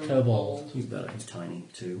 Kobold. He's better. He's tiny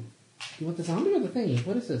too. You want the zombie or the thingy?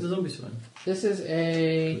 What is The this? zombie's fine. This is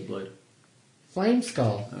a Twig Blade. flame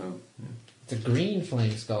skull. Oh, yeah. It's a green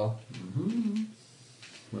flame skull. Mm-hmm.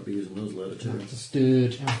 Might be using those later too. It's a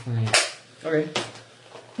stooge. Oh, thanks. Okay.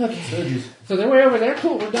 Okay. Sturges. So they're way over there.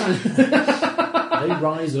 Cool, we're done. They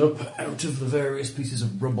rise up out of the various pieces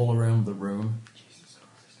of rubble around the room. Jesus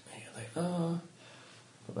Christ. Here they are.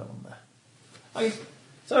 Put that one there. Okay.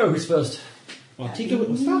 So, who's first? Well, Tika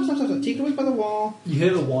was... Stop. Tika was by the wall. You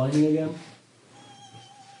hear the whining again?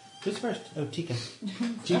 Who's first? Oh, Tika.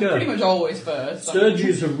 I'm pretty much always first.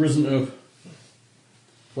 Sturges have risen up.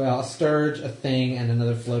 Well, a sturge, a thing, and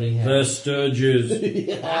another floating head. They're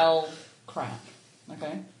Sturges. Well, crap.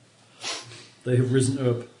 Okay. They have risen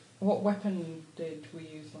up. What weapon did we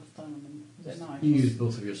use last time? Was it a knife? You used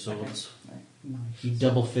both of your swords. Okay. Right. Nice. You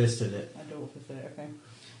double-fisted it. I don't fit it. Okay.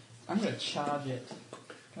 I'm going to charge it.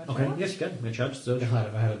 Can I Okay, charge? yes you can. You charge the Sturge. God,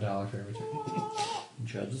 if I had $1 for every time. You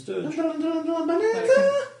charge the Sturge.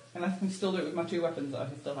 Banana! And I can still do it with my 2 weapons that I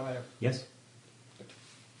can still have out. Yes.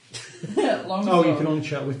 Long Oh, you sword. can only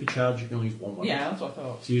charge with your charge. You can only use one weapon. Yeah, that's what I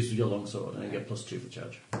thought. So you use your long sword and you get +2 for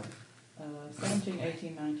charge. 17,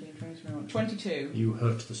 18, 19, 20, 21, 22. You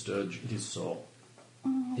hurt the Sturge. It is sore.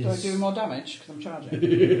 Do I do more damage because I'm charging? No,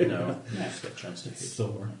 you Yeah. just get a chance to hit.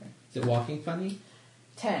 Sore. Is it walking funny?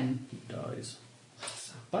 10. He dies.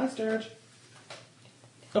 Bye, Sturge.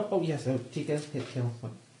 Oh, yes. Oh, Tika, hit kill.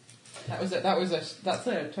 What? That's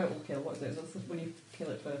a total kill. What is it? That's when you kill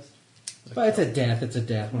it first. But it's a death. It's a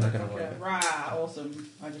death. We're not going to worry Okay. about it. Rah, awesome.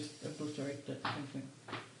 I just obliterated it. Thank you.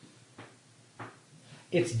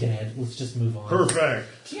 It's dead. Let's just move on.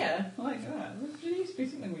 Perfect. Yeah, I like that. It used to be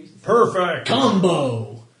something we used to say. Perfect.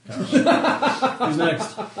 Combo! Who's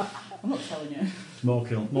next? I'm not telling you. Small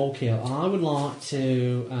kill. Mole kill. I would like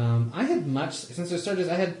to... I had much... Since they're Sturges,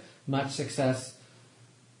 I had much success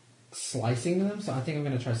slicing them, so I think I'm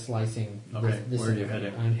going to try slicing. Okay, this where are you one.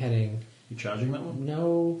 heading? I'm heading... You charging that one?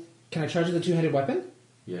 No... Can I charge with the 2-handed weapon?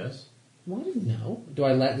 Yes. Well, I didn't know.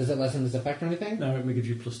 Does it lessen this effect or anything? No, it may give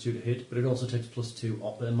you +2 to hit, but it also takes +2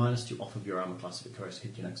 off, -2 off of your armor class if it tries to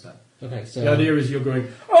hit you next time. Okay, so... The idea is you're going,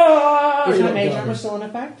 ah! Is You're my not mage going. armor still in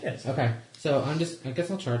effect? Yes. Okay, so I'm just... I guess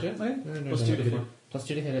I'll charge it. Okay. No, +2 to hit it. +2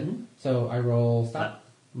 to hit it. Mhm. So I roll... Stop.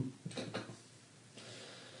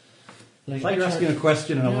 It's like you're asking a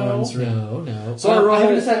question and I want to answer it. No. So I roll- I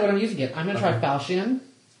haven't decided what I'm using yet. I'm going to try Okay. Falchion,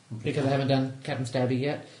 because I haven't done Captain Stabby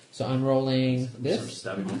yet. So I'm rolling Sort of this.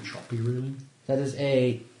 stabbing and choppy, really. That is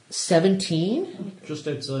a 17. Just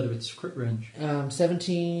outside of its crit range.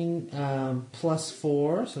 17 plus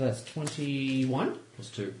 4, so that's 21.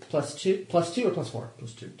 +2. +2 or +4?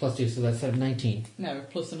 +2. +2, so that's 19. No,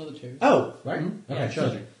 plus another 2. Oh, right. Mm-hmm. Okay, Yeah, so,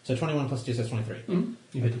 charging. so 21 + 2, so that's 23. Mm-hmm.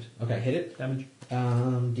 You hit it. Okay, hit it. Damage.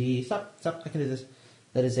 Stop, I can do this.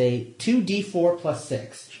 That is a 2d4 +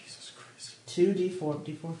 6. Jesus Christ.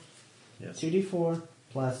 2d4, Yes. 2d4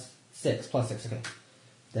 + 6, okay.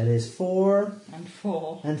 That is 4 And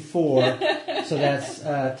 4. and 4, so that's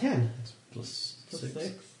 10. Plus Plus 6.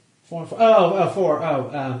 6. 4 and 4.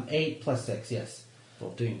 4. 8 + 6, yes.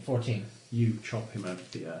 14. 14. You chop him out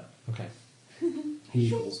of the air. Okay. He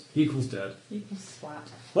equals dead. Equals splat.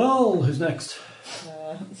 Well, who's next?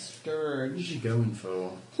 Scourge. Who's he going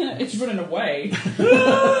for? It's running away.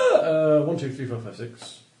 1, 2, 3, 4, 5,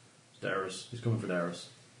 6. Darius. He's coming for Darius.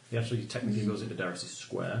 He actually technically goes into Darius'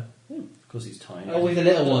 square because he's tiny. Oh, with the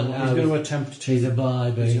little one. He's going to attempt to. He's a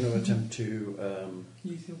baby. He's going to attempt to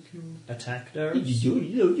He's so cute. attack Darius.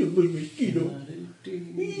 little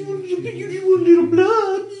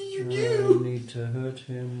blood. I need to hurt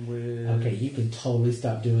him with. Okay, you can totally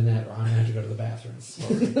stop doing that, or I'm going to have to go to the bathroom.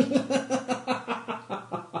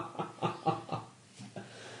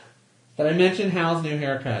 Did I mention Hal's new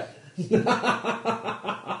haircut?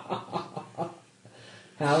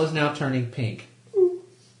 Hal is now turning pink.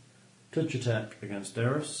 Touch attack against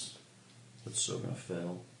Darius. That's so going to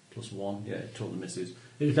fail. +1. Yeah, it totally misses.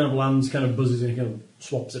 It kind of lands, kind of buzzes, and he kind of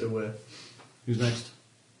swaps it away. Who's next?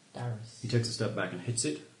 Darius. He takes a step back and hits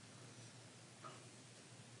it.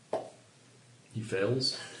 He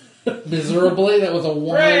fails. Miserably, that was a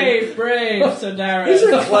 1. Brave, Sir Darius. He's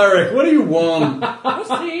a cleric. What do you want?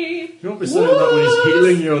 Pussy. You won't be saying that when he's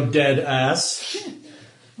healing your dead ass.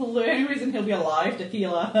 Well, the only reason he'll be alive to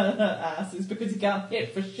heal her ass is because he can't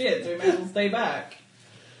hit for shit, so he may as well stay back.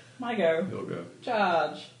 My go. Your go.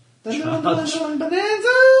 Charge. Bonanza!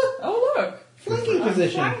 Oh, look. Flanking I'm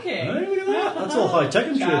position. Flanking. Hey, look at that. That's all high tech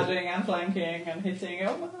and shit. Charging and flanking and hitting.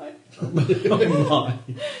 Oh my. Oh my.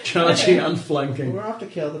 Charging and flanking. We're off to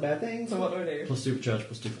kill the bad things. So what do I do? +2 for charge,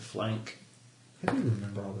 +2 for flank. I do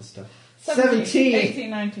remember all this stuff. 17. 18,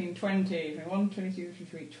 19, 20, 21, 22,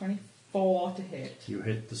 23, 24 to hit. You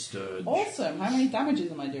hit the sturge. Awesome. How many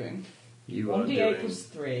damages am I doing? You are 1d8 doing plus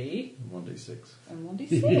 3 1d6. and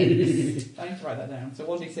 1d6. I need to write that down. So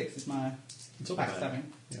 1d6 is my It's not bad. backstabbing.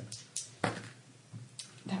 Yeah.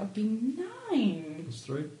 That would be 9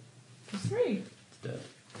 +3. plus 3. It's dead.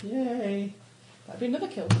 Yay. That'd be another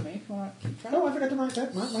kill for me. Can I keep track? Oh, I forgot to write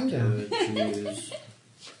that. Mine down. Sturge is...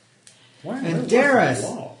 Wow, And that Darius,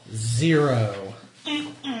 was a lot. 0.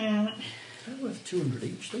 They're worth 200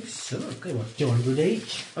 each. They suck. They were 200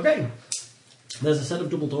 each. Okay. There's a set of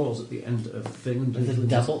double doors at the end of the thing. There's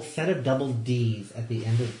a set of double D's at the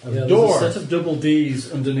end of Yeah, doors. there's a set of double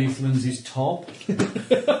D's underneath Lindsay's top. There's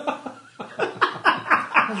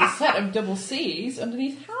a set of double C's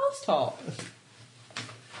underneath Hal's top.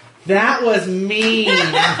 That was mean. No,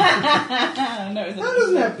 How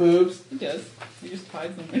doesn't have boobs? He does. He just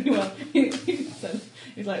hides them really well. He says,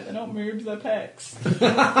 he's like, they're not boobs, they're pecs.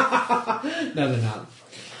 No, they're not.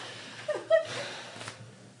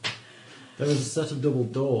 There was a set of double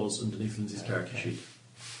doors underneath Lindsay's character sheet.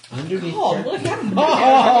 Underneath. God, look at him.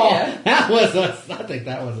 Oh, that was I think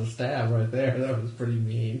that was a stab right there. That was pretty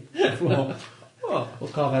mean. Well, We'll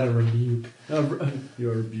call that a rebuke.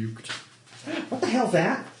 you're rebuked. What the hell's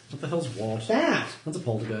that? What the hell's what? That? That's a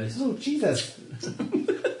poltergeist. Oh, Jesus.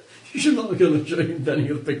 You should not look at showing any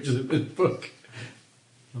of the pictures in this book.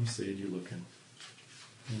 I'm seeing you looking.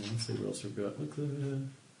 Yeah, let's see what else we've got. Look there.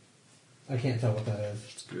 I can't tell what that is.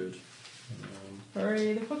 It's good.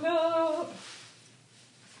 Hurry the fuck up.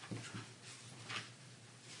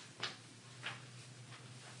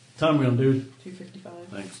 Time we on, dude. 255.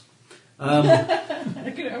 Thanks. I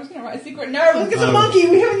was going to write a secret. No, Look at the monkey.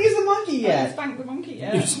 We haven't used the monkey I yet. spanked the monkey, You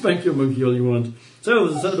yeah. spank your monkey all you want. So,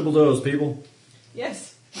 there's a set of double doors, people.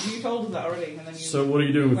 Yes, you told us that already, and then you So, what are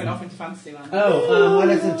you doing with went them? off into fantasy land. Oh, why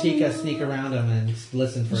doesn't Tika sneak around them and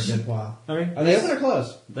listen for a good while? Okay. Are they open or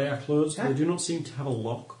closed? They are closed. Okay. They do not seem to have a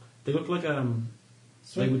lock. They look like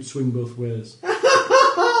they would swing both ways.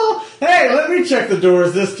 Hey, let me check the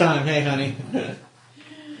doors this time. Hey, honey.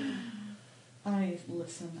 I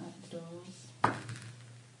listen at the doors.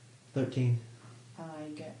 13. I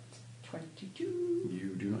get 22.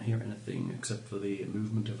 You do not hear anything except for the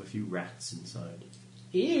movement of a few rats inside.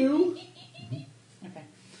 Ew. Okay.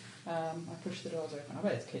 I push the doors open. I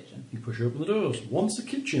bet it's kitchen. You push open the doors. Once a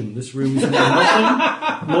kitchen, this room is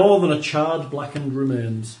nothing more than a charred, blackened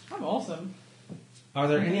remains. I'm awesome. Are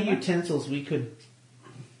there any utensils we could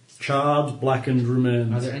Charred, blackened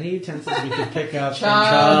remains. Are there any utensils we could pick up?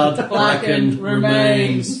 Charred, blackened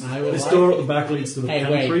remains. I would This like- door at the back leads to the Hey,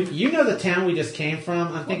 pantry. wait. You know the town we just came from?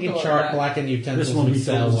 I'm thinking door charred, is that? blackened utensils This one would we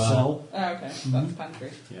sell sell well. Oh, okay. That's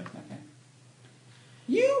pantry. Yeah. Okay.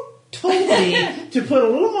 You told me to put a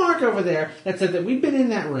little mark over there that said that we'd been in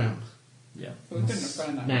that room. Yeah. So we couldn't have gone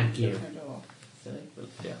in that Smack room. you. There's no door. Silly. But,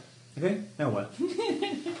 yeah. Okay, now what?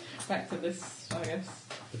 Back to this, I guess.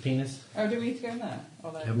 The penis? Oh, do we need to go in there?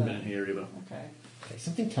 Or I haven't been in here either. Okay. Okay,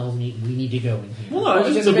 something tells me we need to go in here. Well, no, Or it's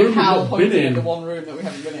is just it a the big room you've Hal not been pointing at the in. one room that we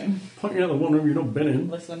haven't been in? Pointing out the one room you've not been in.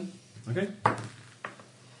 Listen. Okay.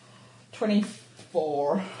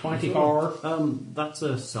 24. 24. That's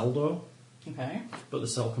a cell door, Okay. but the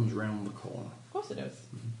cell comes round the corner. Of course it does.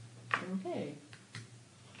 Okay.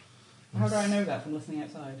 How do I know that from listening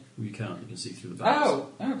outside? You can't. You can see through the bars.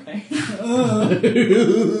 Oh, okay.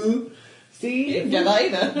 See? You didn't get that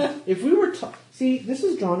either. If we were see, this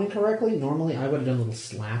is drawn incorrectly. Normally, I would have done little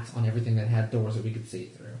slats on everything that had doors that we could see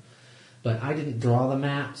through. But I didn't draw the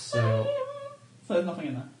map, so So there's nothing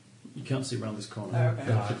in there. You can't see around this corner. Oh, okay.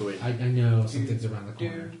 You have to go in. I know something's around the Do,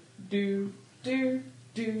 corner. do, do,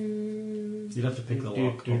 do. You'd have to pick the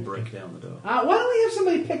lock or break down the door. Why don't we have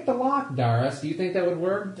somebody pick the lock, Doris? Do you think that would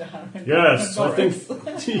work? Darren. Yes, I Doris.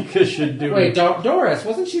 think Tika should do Wait, it. Doris,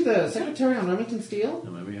 wasn't she the secretary on Remington Steel?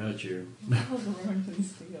 No, maybe hurt you. That was a Remington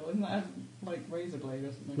Steel. Isn't that like razor blade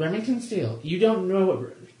or something? Remington Steel. You don't know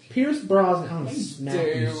what Pierce Brosnan. I'm gonna I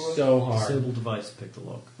smack you do. so hard. Disable device to pick the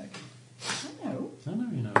lock. Okay. I know. I know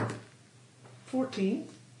you know. 14.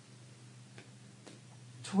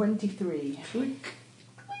 23.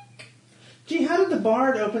 Gee, how did the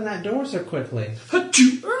bard open that door so quickly?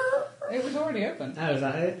 It was already open. Oh, is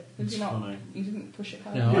that it? Did It's you not? funny. You didn't push it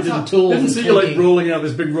hard. No. You I saw didn't, tools didn't and see you like clicking. rolling out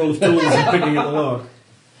this big roll of tools and picking at the lock.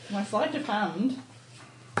 My sleight of hand.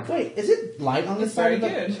 Wait, is it light on this It's side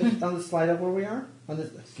very of the on the slide up where we are? On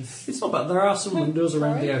this It's not bad. There are some windows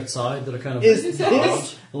around the outside that are kind of is hard.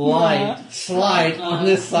 this light slide on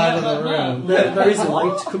this side of the room? There is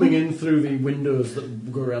light coming in through the windows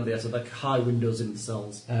that go around the outside, like high windows in the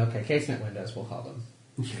cells. Okay, casement windows, we'll call them.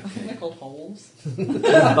 I think they're called holes.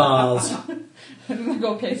 Bars. I think they're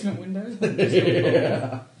called casement windows. but they're still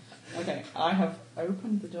holes. Okay, I have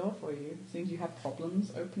opened the door for you. Seems you have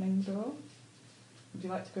problems opening the door. Would you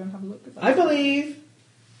like to go and have a look at that? I believe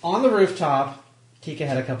on the rooftop, Tika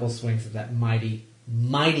had a couple of swings at that mighty,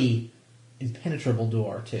 mighty, impenetrable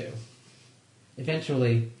door, too.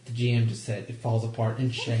 Eventually, the GM just said it falls apart in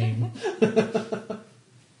shame.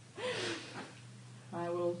 I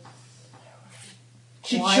will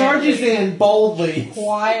She Quietly. charges in boldly,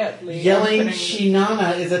 quietly yelling, opening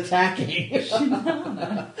Shinana is attacking.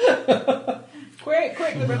 Banana. Quick,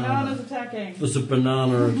 the banana's attacking. There's a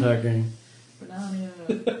banana attacking. Banana.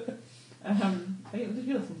 Did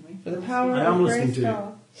you listen to me? For the power I of am listening to you.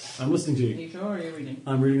 Grayskull. I'm listening to Are you. you sure or are you reading?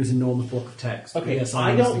 I'm reading this enormous block of text. Okay, Yes,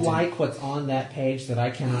 I am don't listening to you. like what's on that page that I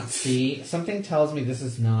cannot see. Something tells me this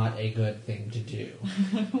is not a good thing to do.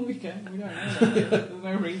 we don't know that. There's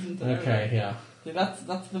no reason to know Okay, that. yeah. See, that's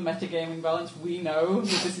the metagaming balance. We know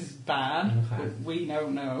that this is bad, Okay. but we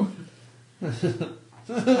don't know.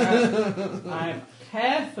 I'm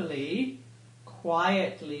carefully,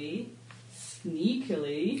 quietly,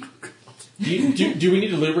 sneakily, Do we need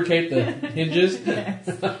to lubricate the hinges? yes,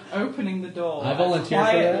 opening the door I as volunteer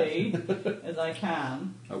for that. quietly as I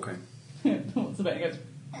can. Okay. What's the bet? It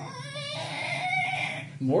goes.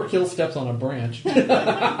 More kill steps on a branch.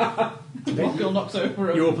 Rockville knocks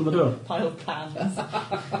over You a open the door. pile of pans.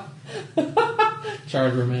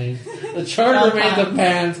 Charred remains. The charred Charred remains of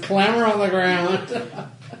pans. pans clamber on the ground.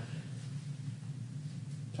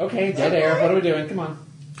 Okay, dead air. What are we doing? Come on.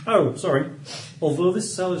 Oh, sorry. Although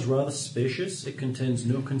this cell is rather spacious, it contains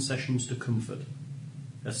no concessions to comfort.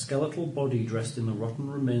 A skeletal body dressed in the rotten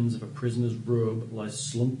remains of a prisoner's robe lies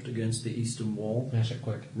slumped against the eastern wall, Mash it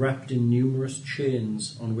quick. wrapped in numerous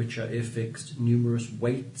chains on which are affixed numerous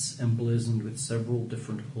weights emblazoned with several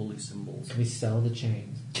different holy symbols. We sell the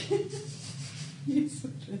chains. Yes,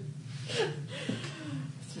 such a...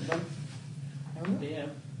 Oh dear.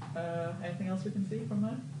 Anything else we can see from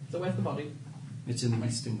there? So where's the body? It's in the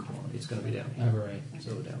eastern corner. It's going to be down here. Over right.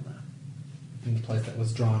 So down there. In the place that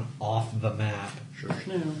was drawn off the map. Shush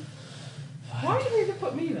now. Why did they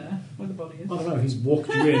put me there where the body is? I don't know, he's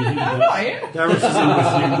walked you in. I'm not here. Darius is in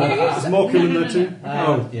with you. Is Mork in there too?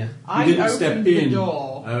 Yeah. I didn't opened step the in.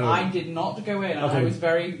 door. Oh. I did not go in. Okay. I was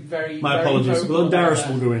very, very, My very apologies. vocal Well, then Darius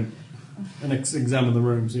about will that. go in and examine the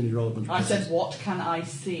room as soon as you roll a bunch of I dice. said, what can I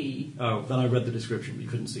see? Oh, then I read the description, but you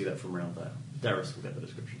couldn't see that from around there. Darius will get the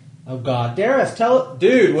description. Oh God, Darius,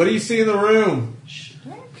 dude, what do you see in the room? Shh,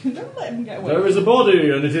 don't Don't let him get away. There is a body,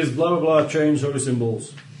 and it is blah blah blah. Change holy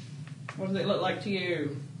symbols. What does it look like to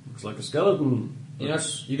you? Looks like a skeleton.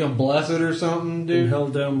 You gonna bless it or something, Been dude?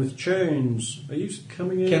 held down with chains. Are you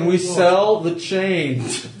coming in? Can or we what? sell the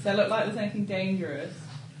chains? Does it look like there's anything dangerous?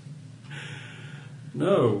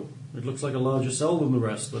 No. It looks like a larger cell than the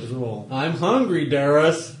rest. That is all. I'm hungry,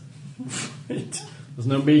 Darius. There's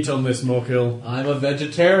no meat on this, Morkill. I'm a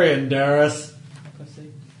vegetarian, Darius.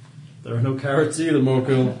 Pussy. There are no carrots either,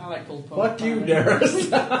 Morkill. I like pulled pork. Fuck you, apparently.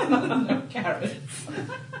 Darius. No carrots.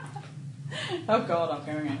 Oh god, I'm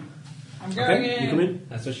going in. I'm going Okay, in. you come in.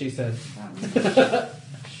 That's what she said. I'm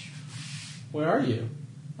Where are you?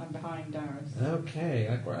 behind Darius. Okay,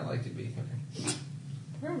 like where I like to be. Okay.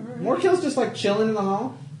 Morkill's just like chilling in the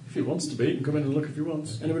hall. If he wants to be, he can come in and look if he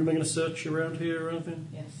wants. Anybody making a search around here or anything?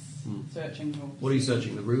 Yes. Searching. What are you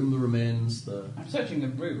searching? The room, the remains, the... I'm searching the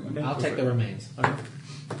room. Okay. I'll take the remains. Okay.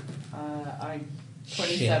 I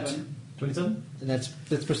 27. 27? That's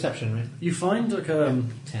perception, right? You find like 10.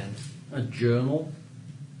 a journal.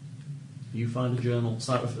 You find a journal. It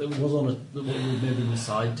was on maybe on a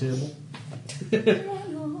side table.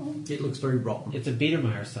 It looks very rotten. It's a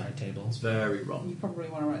Biedermeier side table. It's very rotten. You probably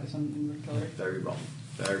want to write this on inventory. Very rotten.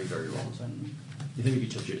 Very, very rotten. You think if you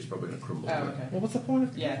touch it, it's probably going to crumble. Oh, okay. Well, what's the point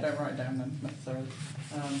of... Yeah, don't write it down then, necessarily.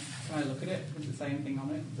 Can I look at it? Does it say anything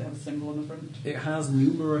on it? Does it have a symbol on the front? It has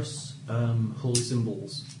numerous holy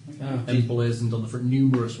symbols Okay. emblazoned on the front.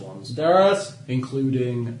 Numerous ones. Darius!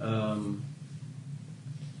 Including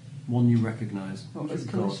one you recognise. What What's is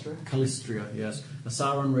it called? Calistria? Calistria, yes. A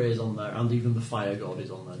Sauron ray is on there, and even the fire god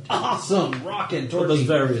is on there too. Awesome! Rockin' But there's torchy.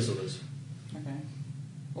 various others. Okay.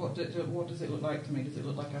 What does it look like to me? Does it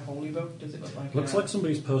look like a holy book? Does it look like Looks like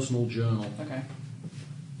somebody's personal journal. Okay.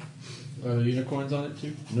 Are there unicorns on it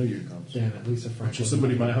too? No unicorns. Damn it, Lisa Frank. Actually,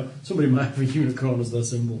 somebody might have a unicorn as their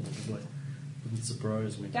symbol. Probably. Wouldn't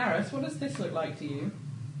surprise me. Darius, what does this look like to you?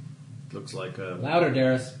 Looks like Louder,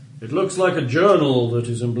 Darius. It looks like a journal that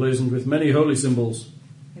is emblazoned with many holy symbols.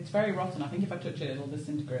 It's very rotten. I think if I touch it, it'll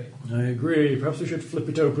disintegrate. I agree. Perhaps we should flip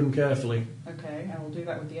it open carefully. Okay, I will do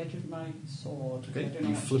that with the edge of my sword. Okay, I don't know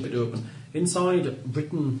you how to flip it touch open. Inside,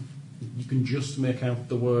 written, you can just make out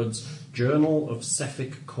the words Journal of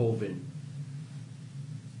Sephic Corvin.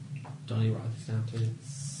 Don't you write this down too?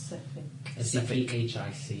 Sephic.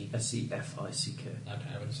 S-E-P-H-I-C. S-E-F-I-C-K. Okay,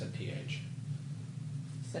 I would have said P-H.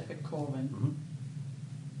 Sephic Corvin. Mhm.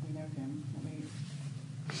 We know him. Let me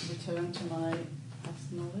return to my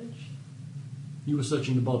past knowledge. You were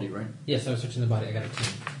searching the body, right? Yes, I was searching the body. I got a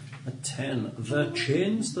 10. A 10. The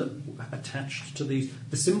chains that attached to these...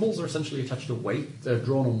 The symbols are essentially attached to weight. They're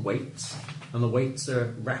drawn on weights. And the weights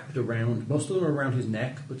are wrapped around... Most of them are around his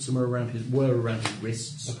neck, but some are around his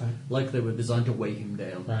wrists. Okay. Like they were designed to weigh him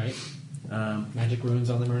down. Right. Magic runes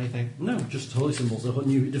on them or anything? No, just holy symbols. A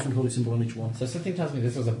different holy symbol on each one. So something tells me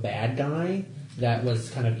this was a bad guy that was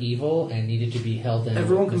kind of evil and needed to be held down.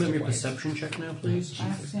 Everyone can with make me a Mr. White. perception check now, please. I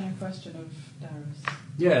asked him a question of Darius.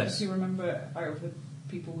 Yes. Do you remember out of the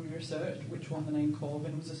people we researched which one the name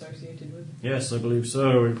Corvin was associated with? Yes, I believe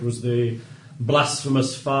so. It was the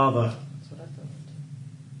blasphemous father. That's what I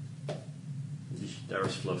thought.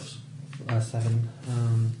 Darius Fluffs. 7.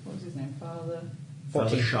 What was his name? Father. 14.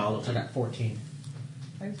 Father Charlatan. I got 14.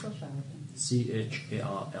 How do you spell Charlatan?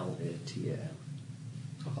 C-H-A-R-L-A-T-A.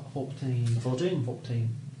 I got 14. 14? 14.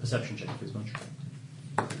 Perception check, please, much.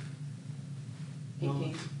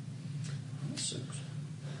 18. 6.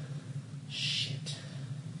 Shit.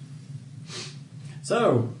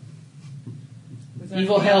 So, Was there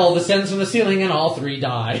Evil anything hell else? descends from the ceiling and all 3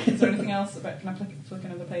 die. Is there anything else about? Can I flick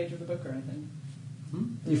another page of the book or anything?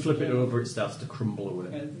 you flip it over, it starts to crumble away.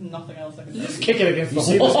 There's nothing else I can do. Just kick it against You the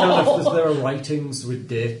see wall. there are writings with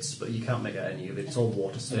dates, but you can't make out any of it. It's all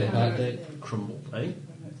water Yeah. stained. That It's a date. date. Crumbled, eh? I don't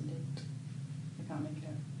know it's a date. I can't make it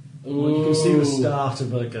out. Well, you can see the Ooh. start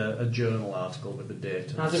of like a journal article with the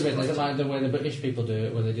date. How's it written? Like the way the British people do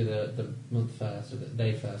it, where they do the month first, or the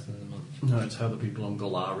day first, and then the month. No, it's how the people on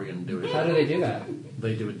Golarion do it. How do they do that?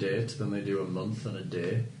 They do a date, then they do a month and a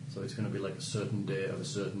day. So it's going to be like a certain day of a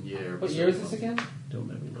certain year. of a What year is certain this month. again? Don't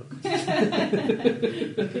make me look.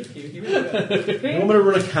 Thank you. You really will. If you want me to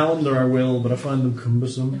run a calendar, I will, but I find them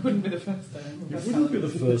cumbersome. It wouldn't be the first time. It wouldn't be the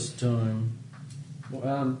first time.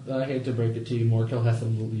 I hate to break it to you, Morkill has to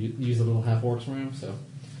use a little half-orc's room, so...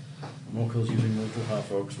 Morkill's using the little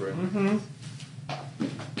half-orc's room.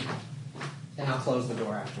 And I'll close the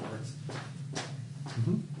door afterwards.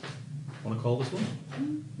 Want to call this one?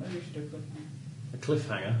 Maybe we should do a cliff. A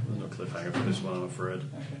cliffhanger. There's no cliffhanger for this one, I'm afraid.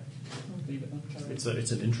 Okay. We'll leave it then. Carry on.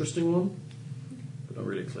 It's an interesting one, but not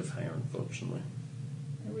really a cliffhanger, unfortunately.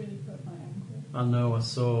 I really hurt my ankle. I know, I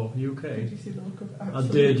saw. You okay? Did you see the look of I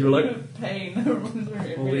did, you were like... pain.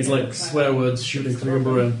 All these like swear words shooting through your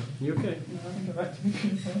brain. You okay? No, I think I've actually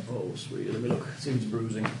been here. Oh, sweet. Let me look. Seems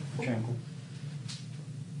bruising. Ankle.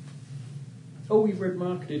 Oh, you've red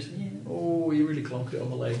marked it. Yeah. Oh, you really clonked it on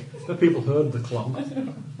the leg. The people heard the clonk.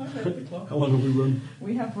 I heard the clock. How long have we run?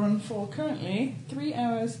 We have run for currently 3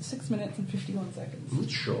 hours, 6 minutes and 51 seconds.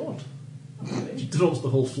 It's short. Really? You did almost the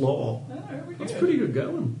whole floor. No, we're That's good. pretty good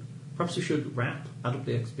going. Perhaps we should wrap, add up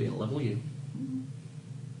the XP and level you.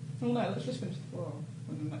 Well, no, let's just finish the floor.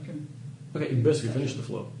 And then that can... Okay, you basically finished the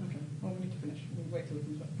floor. Okay, well, we need to finish. We'll wait till we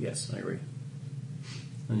comes back. Yes, I agree.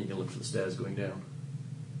 And you can look for the stairs going down.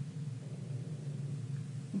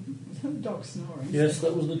 Is that the dog snoring? Yes,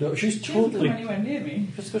 that was the dog. She's She hasn't totally... come anywhere near me.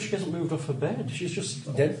 Just because she hasn't moved off her bed. She's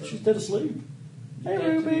just dead. She's dead asleep. Hey, Dead to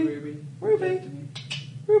Ruby. me, Ruby. Ruby. Dead to me.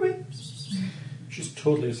 Ruby. She's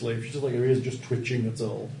totally asleep. She's just like her ears just twitching, that's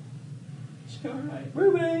all. She's alright.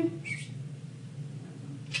 Ruby.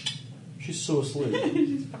 She's so asleep.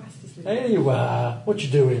 She's fast asleep. There you are. What you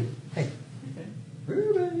doing? Hey. Okay.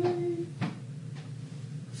 Ruby.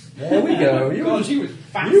 There we go. You, God, were, she was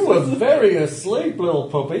fast. you were very asleep, little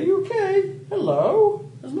puppy. You okay?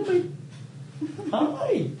 Hello. There's Mummy.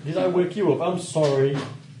 Hi. Did I wake you up? I'm sorry.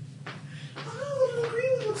 Oh, the little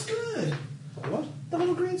green one looks good. What? The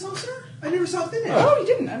little green saucer? I never saw it finish. Oh, you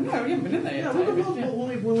didn't? No, you haven't been in there Yeah,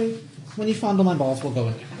 yet. when you fondle my balls, we'll go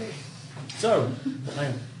in there. So,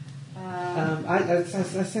 hang on. I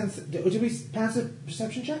sense. Did we pass the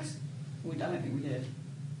perception checks? I don't think we did.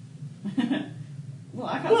 Well,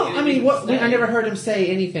 I can't see Well, I anything mean, to say. I never heard him say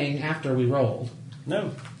anything after we rolled.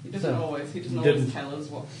 No. He doesn't So- always. He doesn't Didn't. always tell us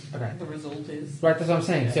what Okay. the result is. Right, that's what I'm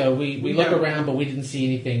saying. Yeah. So we We look don't. around, but we didn't see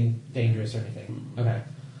anything dangerous or anything. Okay.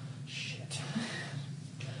 Shit.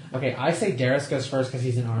 Okay, I say Darius goes first because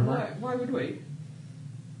he's in armor. Why would we?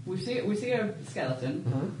 We see a skeleton.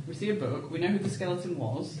 Uh-huh. We see a book. We know who the skeleton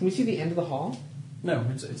was. Can we see the end of the hall? No,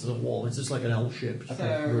 it's a wall. It's just like an L-shaped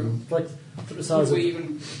Okay. room. It's like the Would size of... we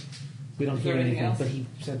even? We don't Is hear there anything, anything else? but he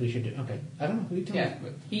said we should do. Okay, I don't know. Who you tell Yeah, me?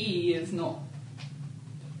 but he is not.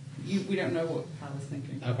 We don't know what Hal is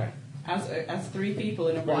thinking. Okay. As 3 people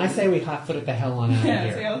in a room. Well, I say we hot foot it the hell on out Yeah,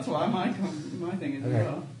 of see, here. that's why my thing is Okay. as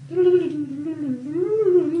well.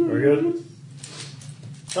 Very good.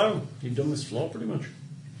 So, you've done this floor pretty much.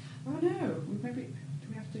 Oh no, maybe do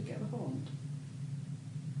we have to get the horn?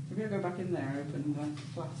 We're going to go back in there, open the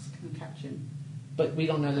flask and catch him. But we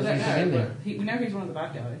don't know I there's don't anything in know, there. but we know he's one of the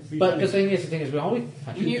bad guys. But the thing is, we always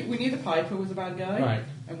We knew the Piper was a bad guy, Right.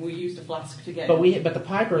 and we used a flask to get But him. the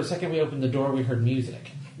Piper. The second we opened the door, we heard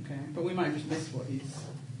music. Okay, but we might have just missed what he's...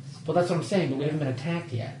 Well, that's what I'm saying. But we haven't been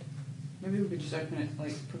attacked yet. Maybe we could just open it,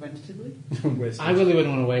 like, preventatively? I really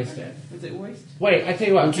wouldn't want to waste Okay. it. Is it a waste? Wait, I tell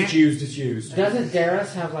you what. Once it's used, it's used. Doesn't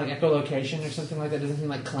Darius have like echolocation or something like that? Doesn't he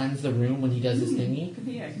like cleanse the room when he does his thingy? Can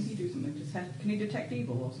he do something? Can he detect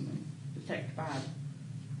evil or something? Detect bad?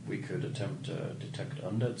 We could attempt to detect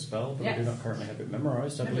undead spell, but Yes. we do not currently have it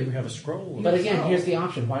memorized. I No, believe but- we have a scroll. But again, here's the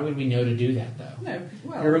option. Why would we know to do that though? No,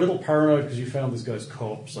 well... You're a little paranoid because you found this guy's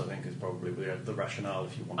corpse, I think, is probably the rationale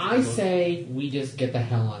if you want to. I say we just get the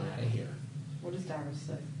hell on out of here. What does Darius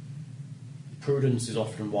say? Prudence is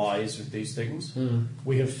often wise with these things. Hmm.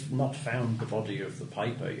 We have not found the body of the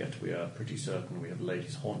Piper yet. We are pretty certain we have laid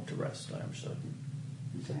his haunt to rest, I am certain.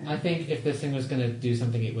 I think if this thing was going to do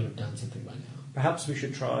something, it would have done something by now. Perhaps we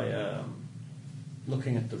should try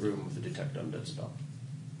looking at the room with the detect undead spell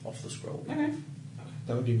off the scroll. Okay.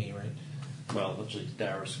 That would be me, right? Well, actually, it's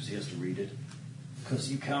Darius because he has to read it.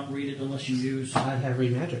 Because you can't read it unless you use. I have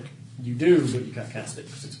read magic. You do, but you can't cast it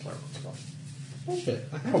because it's clerical spell. Bullshit.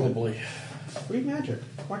 I have Probably. to read magic.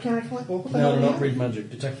 Why can't I collect? Well, what the No, hell do you not have? read magic.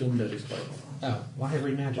 Detect undead is clerical. Oh, why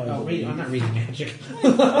read magic? I Oh, believe. I'm not reading magic.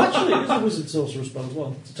 Actually, it is a wizard sorcerer spell as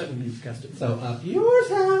well. So technically you can cast it. So up yours,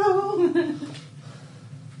 Hal.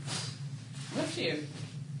 What's you?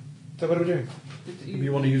 So what are we doing? Did Do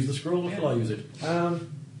you want to use the scroll or shall I use it?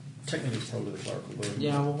 Technically, it's probably the clerical version.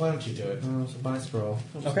 Yeah, well, why don't you do it? Oh, so buy scroll.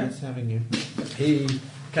 It's Okay. nice having you. He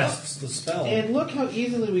casts the spell. And look how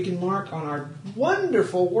easily we can mark on our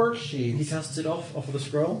wonderful worksheet. He casts it off of the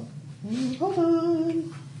scroll. Hold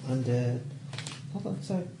on. Undead. Hold on a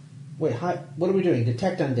sec. Wait, hi, what are we doing?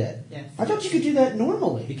 Detect undead. Yes. I thought you could do that He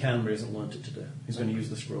normally. can, but he hasn't learnt it today. He's going to use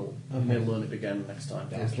the scroll. He may learn it again next time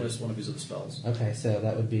to Bastard. replace one of his other spells. Okay, so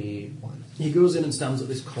that would be 1. He goes in and stands at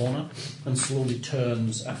this corner and slowly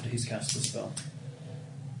turns after he's cast the spell.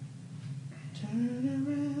 Turn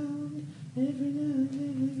around every now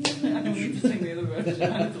and then. I need to sing the other version.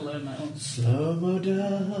 I had to learn that one. Slow mo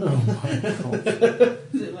down. Oh my god.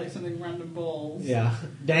 Is it like something random balls. Yeah,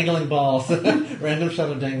 dangling balls. Random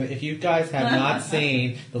shuttle dangling. If you guys have not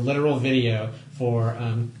seen the literal video for,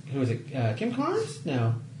 who is it? Kim Carnes?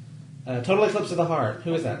 No. Total Eclipse of the Heart.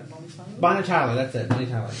 Who is that? Bonnie Tyler, that's it. Bonnie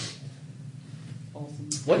Tyler. Awesome.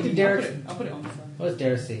 What did Derek... I'll put it on the side. What does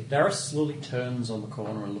Derek see? Darius slowly turns on the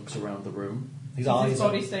corner and looks around the room. His Does eyes his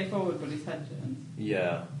body stay forward, but his head turns?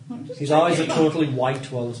 Yeah. I'm just His eyes are checking. totally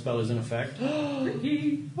white while the spell is in effect.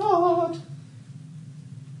 What?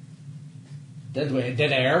 Dead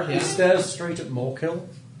air? He Yeah. stares straight at Morkill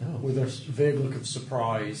Oh. with a vague look of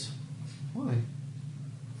surprise. Why?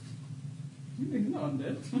 He's not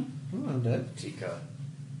undead. Oh, I'm dead. Tika,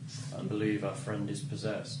 I believe our friend is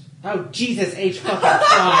possessed. Oh, Jesus H. fucking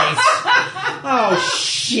Christ! Oh,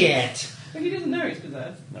 shit! But he doesn't know he's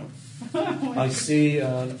possessed. No. I see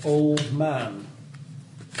an old man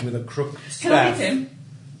with a crooked Can I staff hit him?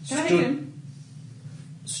 Can I hit him?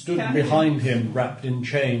 stood Can I hit behind him wrapped in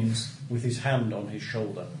chains with his hand on his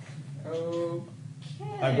shoulder. Okay.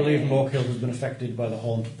 I believe Morkill has been affected by the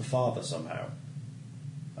haunt of the father somehow.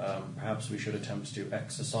 Perhaps we should attempt to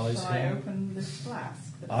exorcise Shall I him. open this flask?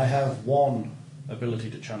 I have one ability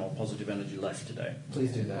to channel positive energy left today.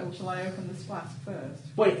 Please do that. Or shall I open this flask first?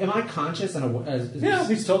 Wait, am I conscious and Yeah,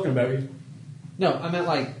 he's talking about you. No, I meant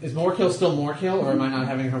like, is Morekill still Morekill, or am I not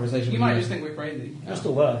having a conversation You with might you? just think we're crazy. You're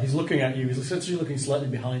still there. He's looking at you. He's essentially looking slightly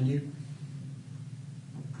behind you.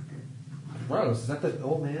 Gross. Is that the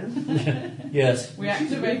old man? Yes. We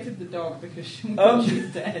activated the dog because she thought she was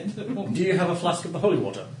dead. Do you have a flask of the holy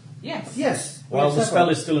water? Yes. Yes. While We the have spell several.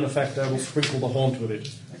 is still in effect, I will sprinkle the haunt with it.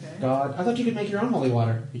 Okay. God, I thought you could make your own holy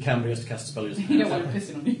water. He can, but he has to cast a spell. He doesn't You have don't want to. it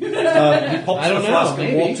pissing on you. He pops I don't the know, flask and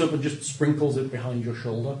maybe. walks up and just sprinkles it behind your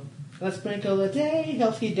shoulder. Let's sprinkle a day,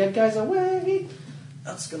 help keep dead guys away.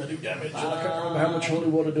 That's going to do damage. I can't remember how much holy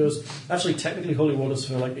water does. Actually, technically, holy water's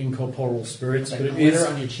for like incorporeal spirits, Like but it glitter is,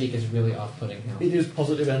 on your cheek is really off-putting. Him. it is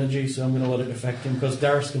positive energy, so I'm going to let it affect him because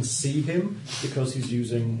Darius can see him because he's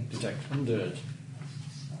using Detect Undead.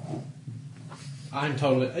 I'm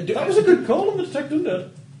totally. That was a good call on the Detect Undead.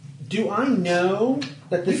 Do I know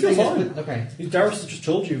that this You thing feel is fine. okay? Darius has just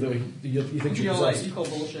told you that he thinks you're You're like, possessed. you call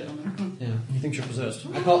bullshit on him. Yeah. He thinks you're possessed.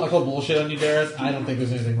 I call bullshit on you, Darius. I don't think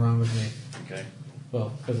there's anything wrong with me. Okay. Well,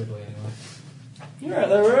 physically anyway. You're right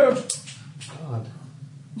there, Road. God.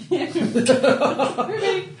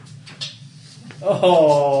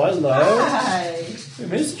 Oh, hello. Hi. We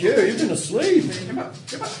missed you. You've been asleep. Jump up,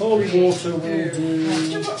 jump up. Holy water will do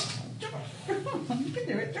Jump up, jump up. You can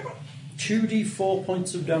do it, jump up. 2d4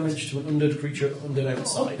 points of damage to an undead creature, undead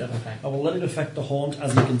outsider. Okay. I will let it affect the haunt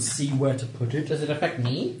as you can see where to put it. Does it affect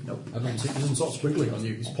me? Nope. Okay. So it doesn't start sprinkling on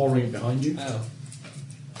you. He's pouring it behind you. Oh.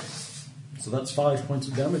 So that's 5 points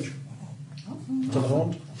of damage to the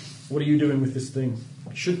haunt. What are you doing with this thing?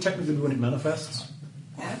 It should technically be when it manifests.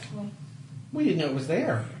 Yeah, well, We didn't know it was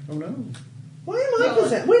there. Oh no. Why am I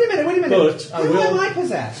possessed? Wait a minute. But I How will- am I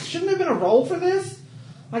possessed? Shouldn't there have been a roll for this?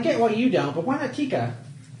 I get why you don't, but why not Tika?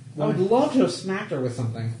 I would love to have smacked her with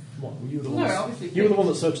something. What? Were you the No, one? obviously. You were the one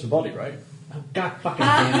that searched the body, right? Oh, God fucking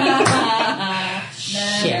damn it.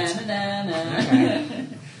 Shit. Na, na, na. Okay.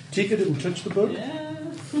 Tika didn't touch the book. Yeah.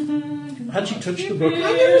 Had she touched the book, I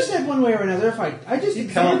never said one way or another if I just you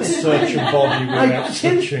can't examined it. search a body without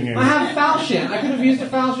touching him. I have falchion. I could have used a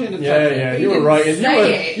falchion to touch Yeah, it. yeah, But you you were right. didn't You were,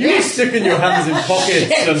 say it. you were sticking your hands in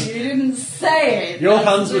pockets and You didn't say it. your That's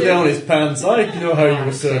hands were it. down his pants. I know how you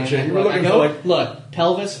were searching. You were Look, looking I for go, like look,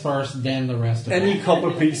 pelvis first, then the rest of any it.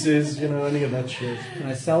 copper pieces, you know, any of that shit. And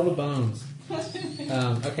I sell the bones.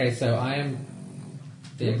 Okay, so I am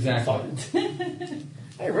the exact.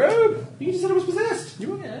 Hey, Rob! You just said I was possessed. You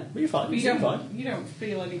were, Yeah. were you fine? But You seem fine. you don't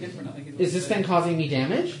feel any different, I think. Is this thing causing me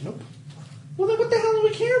damage? Nope. Well, then what the hell do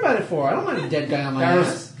we care about it for? I don't want a dead guy on my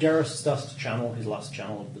ass. Garrus starts to channel his last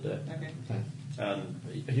channel of the day. Okay. Okay. And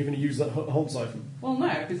are you going to use that haunt siphon? Well, no,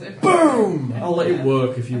 because if... Boom! I'll let it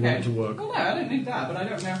work if you Okay. want it to work. Well, no, I don't need that, but I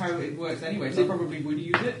don't know how it works anyway, so I probably would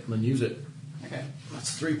use it. Then use it. Okay.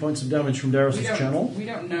 That's 3 points of damage from Darius' channel. We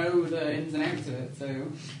don't know the ins and outs of it, so...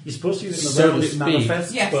 You're supposed to use it in the So round to it speak.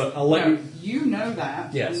 manifests, Yes, but I'll let no, you... you know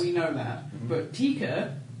that, Yes. and we know that, but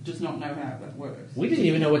Tika does not know how that works. We didn't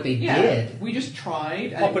even know what they Yeah, did. we just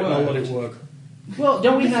tried, and Pop it and I'll let worked. it work. Well,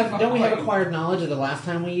 don't we This is have my don't we have point. acquired knowledge of the last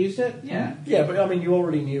time we used it? Yeah. Yeah, but I mean, you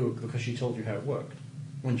already knew it because she told you how it worked.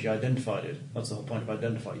 When she identified it, that's the whole point of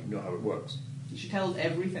identify, you know how it works. She tells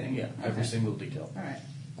everything. Yeah, every Okay. single detail. Alright.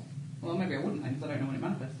 Well, maybe I wouldn't then, because I don't know when it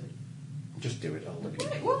manifested. Just do it, I'll let you.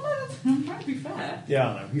 Wait, well, no, that's, I'm trying to be fair. Yeah,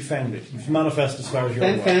 I know, you found it. You've manifest as far as you're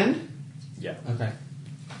Fend, aware. fend. Yeah. Okay.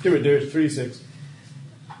 Do it, 3d6.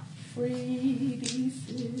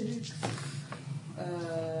 3d6.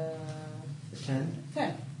 10.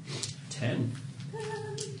 10. 10.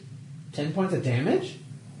 10 points of damage?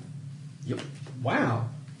 Yep. Wow.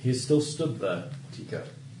 He is still stood there, Tika.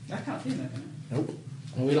 I can't see anything. Nope.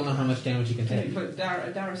 Well, we don't know how much damage he can take. But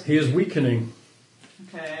Darius. He is weakening.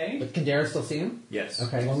 Okay. But can Dara still see him? Yes.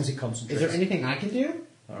 Okay. As long as he concentrates. Is there anything I can do?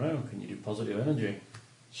 I don't know. Can you do positive energy?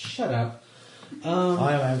 Shut up.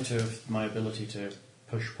 I am out of my ability to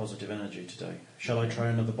push positive energy today. Shall I try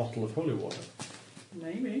another bottle of holy water?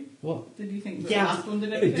 Maybe. Well, Did you think that yeah. the last one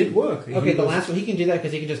did It anything? did work. okay, the last one, he can do that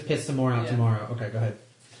because he can just piss some more out Yeah. tomorrow. Okay, go ahead.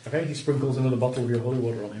 Okay, he sprinkles another bottle of your holy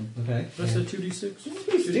water on him. Okay. That's a Yeah. 2d6. It's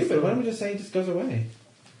pretty stupid. Why don't we just say it just goes away?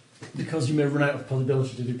 Because you may run out of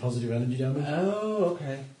ability to do positive energy damage. Oh,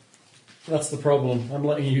 okay. That's the problem. I'm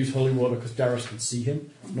letting you use holy water because Darius can see him.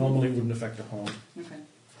 Normally it wouldn't affect a haunt.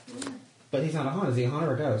 Okay. But he's not a haunt. Is he a haunt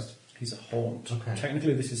or a ghost? He's a haunt. Okay.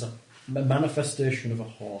 Technically this is a manifestation of a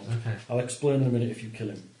haunt. Okay. I'll explain in a minute if you kill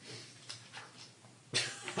him.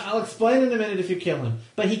 I'll explain in a minute if you kill him.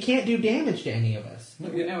 But he can't do damage to any of us.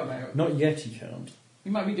 That we know about. Not yet he can't. He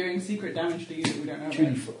might be doing secret damage to you that we don't know about.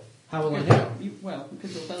 2d4. How will I know? Well,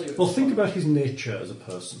 because he'll tell you. Well, think about his nature as a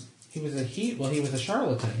person. He was a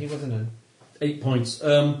charlatan. He wasn't a... 8 points.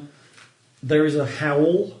 There is a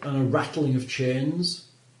howl and a rattling of chains,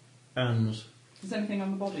 and Does anything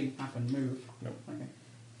on the body happen? Move? No. Okay.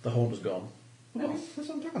 the haunt is gone. Well, that's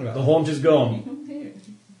what I'm talking about. The haunt is gone. Come here.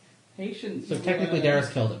 Patience. So technically Darius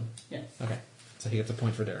killed him. Yes. Okay. So he gets a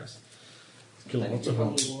point for Darius. Kill lots of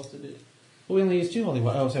haunts. Holy water did. Well, we only used 2 holy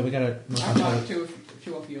water. Oh, so we got I marked to...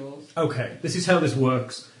 two of yours. Okay, this is how this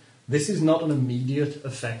works. This is not an immediate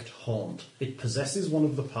effect haunt. It possesses one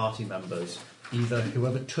of the party members. Either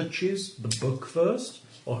whoever touches the book first,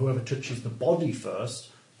 or whoever touches the body first,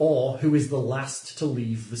 or who is the last to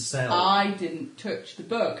leave the cell. I didn't touch the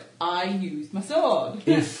book. I used my sword.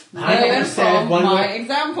 If I never Learn said from one my way-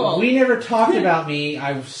 example. We never talked about me.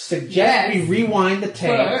 I suggest Yes. we rewind the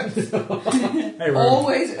tape. Hey, Rowan.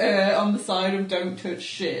 Always err on the side of don't touch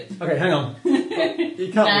shit. Okay, hang on.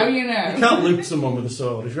 You can't Now loot- you know. You can't loot someone with a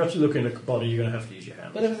sword. If you're actually looking at a body, you're going to have to use your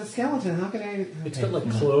hand. But if it's a skeleton, how can I... It's Okay. got like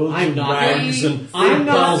clothes I'm and not- rags and I'm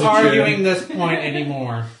not piles of arguing chain. this point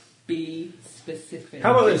anymore. Be specific.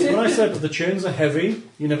 How about this? When I said the chains are heavy,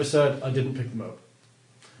 you never said I didn't pick them up.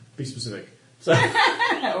 Be specific. So,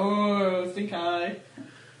 Oh, stink eye.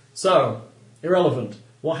 so irrelevant.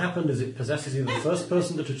 What happened is it possesses either the first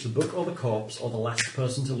person to touch the book or the corpse, or the last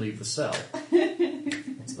person to leave the cell.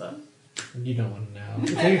 What's that? You don't want to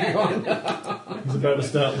know. He's about to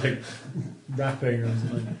start like rapping or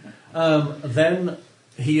something. Then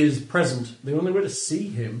he is present. The only way to see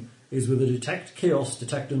him is with a detect chaos,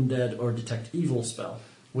 detect undead, or detect evil spell,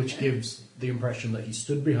 which gives the impression that he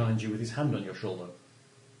stood behind you with his hand on your shoulder.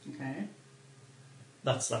 Okay,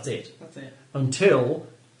 That's it. that's it. Until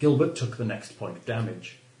Gilbert took the next point of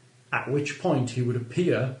damage, at which point he would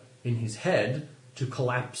appear in his head to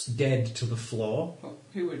collapse dead to the floor. Well,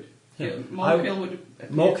 who would? Yeah. Morkill would appear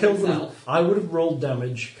Morkill would have, himself. I would have rolled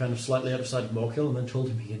damage kind of slightly outside of Morkill and then told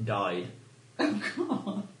him he had died. Oh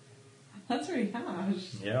god, that's really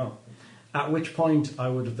harsh. Yeah. At which point I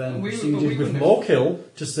would have then We- proceeded we with wouldn't have- Morkill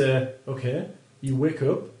to say, okay, you wake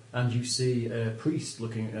up and you see a priest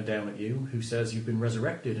looking down at you who says you've been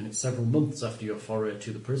resurrected and it's several months after your foray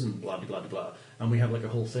to the prison, blah, blah, blah, blah. And we have like a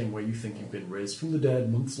whole thing where you think you've been raised from the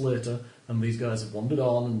dead months later and these guys have wandered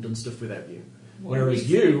on and done stuff without you. What do Whereas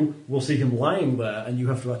we you will see him lying there and you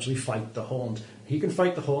have to actually fight the haunt. He can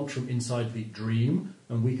fight the haunt from inside the dream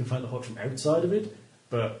and we can fight the haunt from outside of it,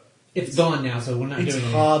 but It's gone now, so we're not it's doing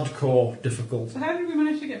it. hardcore difficult. So how did we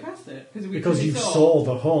manage to get past it? Because you saw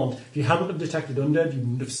the haunt. If you hadn't have detected undead, you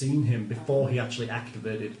wouldn't have seen him before he actually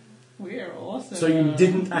activated. We're awesome. So you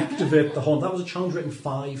didn't activate the haunt. That was a challenge rating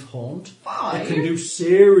 5 haunt. 5? It can do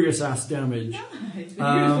serious ass damage. Nice, but you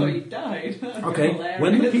thought you died. Okay, Hilarious.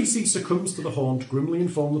 when the PC succumbs to the haunt, grimly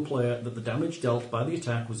inform the player that the damage dealt by the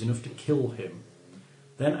attack was enough to kill him.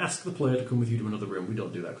 Then ask the player to come with you to another room. We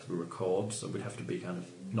don't do that because we record, so we'd have to be kind of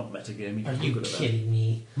not metagamey. Are We're you good at that. kidding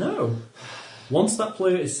me? No. Once that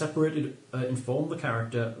player is separated, inform the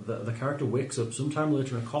character that the character wakes up sometime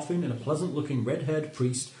later in a coffin and a pleasant-looking red-haired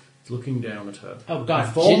priest is looking down at her. Oh god,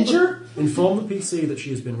 Inform Ginger? Inform the PC that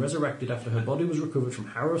she has been resurrected after her body was recovered from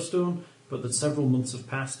Harrowstone, but that several months have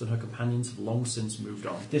passed and her companions have long since moved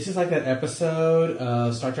on. This is like that episode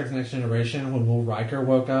of Star Trek The Next Generation when Will Riker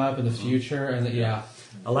woke up in the future and yeah.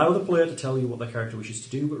 Allow the player to tell you what their character wishes to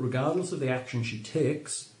do, but regardless of the action she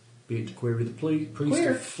takes, be it to query the priest,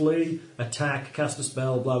 Queer. flee, attack, cast a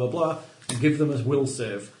spell, blah blah blah, give them a will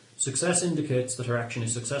save. Success indicates that her action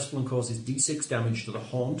is successful and causes D6 damage to the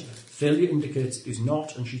haunt. Failure indicates it is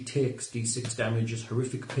not, and she takes D6 damage as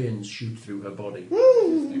horrific pains shoot through her body.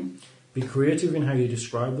 Be creative in how you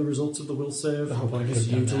describe the results of the will save. Oh, I Because could've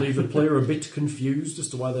you done to that. leave the player a bit confused as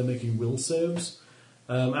to why they're making will saves.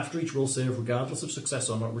 After each will save, regardless of success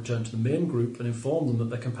or not, return to the main group and inform them that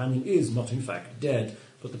their companion is not in fact dead,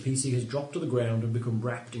 but the PC has dropped to the ground and become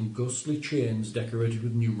wrapped in ghostly chains decorated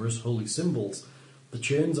with numerous holy symbols. The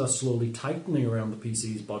chains are slowly tightening around the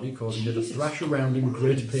PC's body, causing it to thrash around in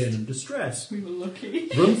great pain and distress. We were lucky.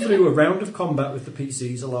 Run through a round of combat with the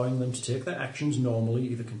PCs, allowing them to take their actions normally,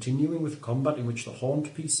 either continuing with combat in which the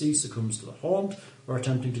Haunt PC succumbs to the Haunt, or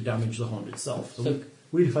attempting to damage the Haunt itself. So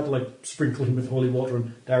we'd have had to sprinkle him with holy water,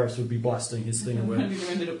 and Darius would be blasting his thing away. And we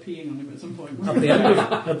ended up peeing on him at some point.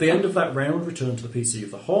 At the end of that round, return to the PC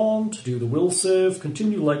of the Haunt, do the will save,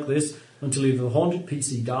 continue like this until either the haunted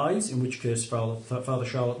PC dies, in which case Father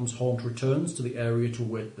Charlatan's Haunt returns to the area to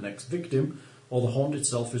await the next victim, or the Haunt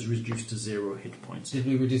itself is reduced to 0 hit points. Did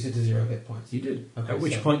we reduce it to 0 hit points? You did. Okay, At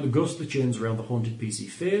which so- point the ghostly chains around the haunted PC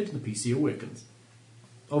fade and the PC awakens.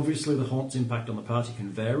 Obviously, the Haunt's impact on the party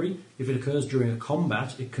can vary. If it occurs during a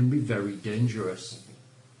combat, it can be very dangerous.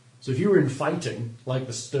 So if you were in fighting, like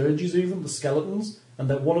the Sturges even, the skeletons, and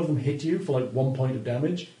that one of them hit you for 1 point of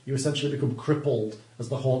damage, you essentially become crippled as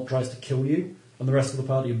the Haunt tries to kill you, and the rest of the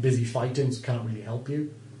party are busy fighting, so can't really help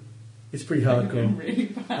you. It's pretty We were hardcore. really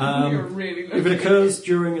bad. We were really lucky. If it occurs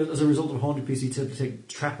as a result of a haunted PC to take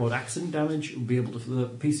trap mode accident damage, the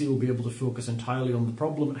PC will be able to focus entirely on the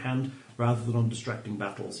problem at hand rather than on distracting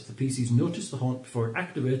battles. If the PCs notice the haunt before it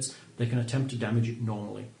activates, they can attempt to damage it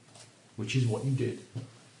normally, which is what you did.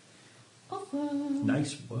 Awesome.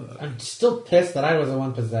 Nice work. I'm still pissed that I was the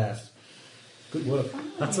one possessed. Good work.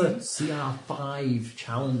 That's a CR5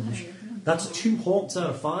 challenge. That's 2 haunts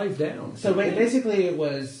out of 5 down. So basically it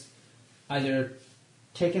was either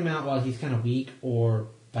take him out while he's kind of weak or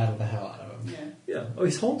battle the hell out of him. Yeah. Yeah. Oh,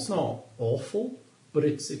 his haunt's not awful, but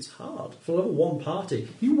it's hard. For level 1 party,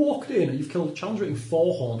 you walked in and you've killed a challenge rating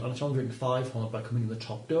 4 haunt and a challenge rating 5 haunt by coming in the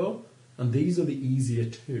top door, and these are the easier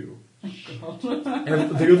 2.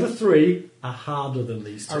 The other 3 are harder than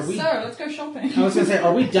these 2. Are we- So, let's go shopping. I was going to say,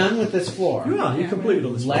 are we done with this floor? You completed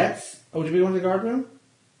on this one. Oh, did we go in the guard room?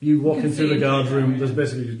 You walk You in can through see the guard into room, it. there's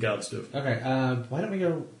basically just guard stuff. Okay, why don't we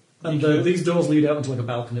go... And these doors lead out into a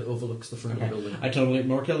balcony that overlooks the front of the building. I totally...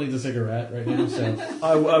 Morkill needs a cigarette right now, so...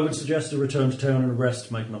 I would suggest a return to town and a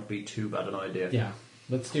rest might not be too bad an idea. Yeah,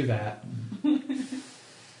 let's do that. Run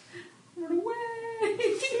away!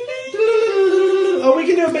 Oh, we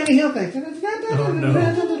can do a Benny Hill thing. Oh no.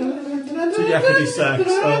 To Yakety sax,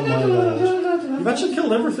 oh my lord. You've actually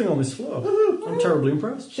killed everything on this floor. I'm terribly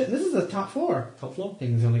impressed. Shit, this is the top floor. Top floor?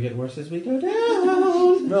 Things only get worse as we go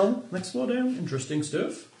down. Well, next floor down, interesting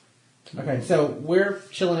stuff. Okay, so we're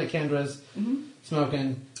chilling at Kendra's,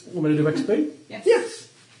 smoking. Want me to do XP? Yes. Yes!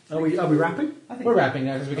 Are we wrapping? I think We're wrapping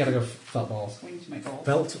now because we gotta go felt balls. we need to make all.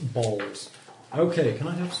 Belt balls. Okay, can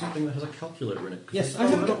I have something that has a calculator in it? 'Cause Yes, I I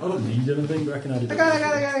have don't need anything, but I can add it. I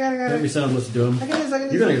got Make me it. sound less dumb. I got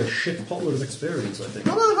this. You're going to get a shit potload of experience, I think.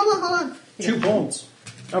 Hold on. 2 points.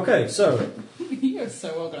 Okay, so You're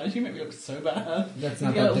so organised. You make me look so bad. That's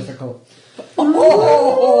not You that get a- difficult.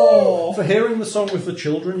 Oh! for hearing the song with the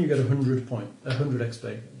children, you get 100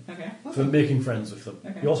 XP Okay. for making friends with them.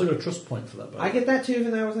 Okay. You also get a trust point for that. By I the way. get that too,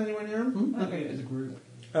 even though I wasn't anywhere near him. Okay, as a group.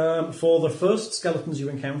 For the first skeletons you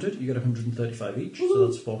encountered, you get 135 each, so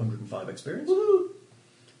that's 405 experience.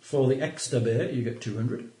 For the extabay, you get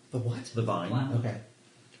 200. The what? The vine. Wow. Okay.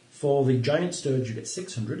 For the giant sturge, you get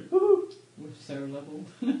 600. We're so level.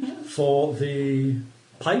 For the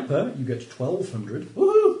piper, you get 1200.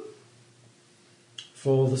 Woohoo!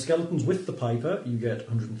 For the skeletons with the piper, you get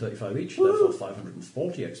 135 each, therefore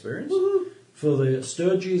 540 experience. For the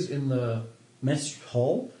sturges in the mess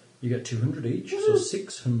hall, you get 200 each, so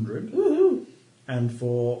 600. And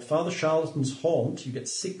for Father Charlatan's haunt, you get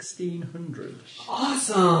 1600,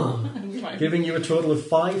 Awesome! We might giving you a total of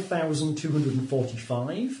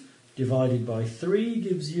 5,245. Divided by 3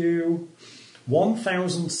 gives you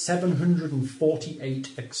 1,748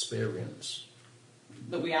 experience.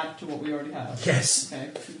 that we add to what we already have. Yes. Okay.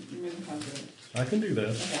 You really can't do it. I can do that.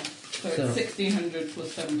 Okay. So So- it's 1600 plus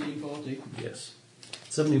 1740. Yes.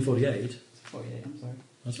 1748. It's 48, I'm sorry.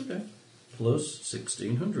 That's okay. Plus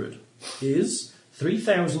 1600 is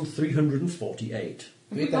 3,348.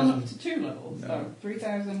 Have we gone up 3,000. to 2 levels? No. Oh,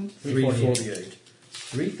 3,000. 348.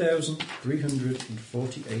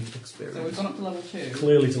 3,348 experience. So we've gone up to level 2.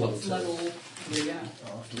 Clearly to level What's 2. level 3 at?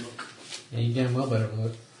 I'll have to look. Yeah, you damn well better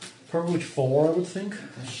look. Probably 4, I would think.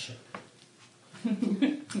 we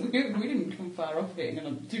didn't come far off getting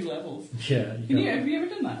on 2 levels. Yeah, Have you ever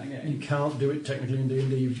done that again? You can't do it technically in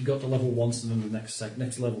D&D. You've got to level once, and then the next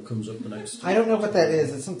level comes up the next. I don't know what that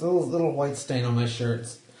is. It's some little white stain on my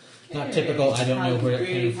shirts. Not typical, I don't know where it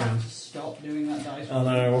came from. Have to stop doing that dice. I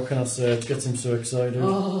know, what can I say? It gets him so excited.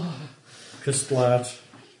 Oh. Kasplat.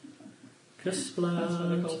 That's what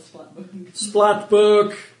they're Kasplat. called, splat book. Splat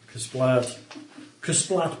book. Kasplat.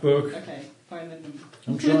 Kasplat book. Okay, find the number.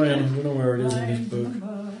 I'm trying. I don't know where it is in this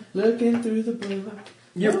book. Looking through the book.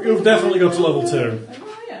 You've definitely got to level 2.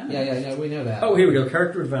 Oh, yeah. Yeah, we know that. Oh, here we go.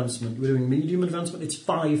 Character advancement. We're doing medium advancement. It's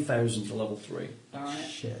 5,000 to level 3. Darn it.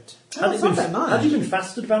 Shit. Had That's it not been, that much. had you been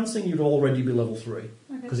fast advancing, you'd already be level 3. Okay.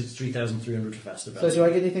 Because it's 3,300 for fast So advancing. do I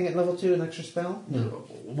get anything at level 2, an extra spell? No.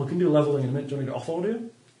 We can do leveling in a minute. Do you want me to off audio?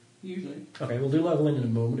 Usually. Okay, we'll do leveling in a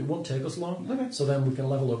moment. It won't take us long. Okay. So then we can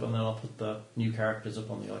level up and then I'll put the new characters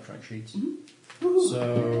up on the electronic sheets. Mm-hmm.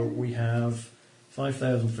 So we have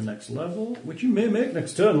 5,000 for next level, which you may make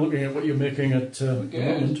next turn looking at what you're making at the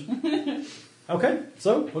moment. Okay,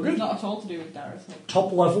 so we're It's good. not at all to do with Darius.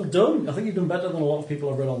 Top level done. I think you've done better than a lot of people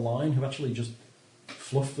I've read online who actually just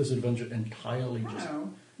fluff this adventure entirely. Just Wow.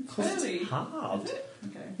 It's because fairly... it's hard. Is it?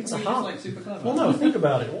 Okay. It's Or a you hard- just, like, super clever. Well, no, think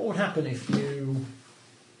about it. What would happen if you...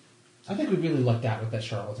 I think we really lucked out with that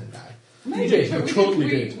charlatan guy. Maybe, You did, but you we totally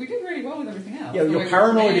did. did. We did really well with everything else. Yeah, The way you're we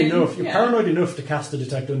paranoid played, enough. You're yeah. paranoid enough to cast a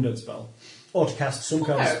detect undead spell, or to cast some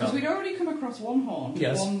kind of No, because spell. we'd already come across one horn.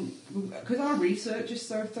 Yes. Because our research is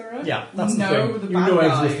so thorough. Yeah, that's we the know thing. the You bad know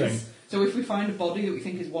guys. everything. So if we find a body that we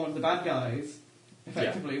think is one of the bad guys,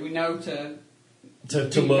 effectively, we know to... To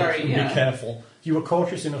Be look very- and yeah. be careful. You were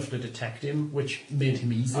cautious enough to detect him, which made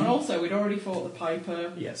him easy. And also, we'd already fought the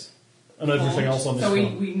Piper. Yes. And everything haunt. else on this So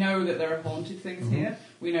one. we know that there are haunted things Mm-hmm. here.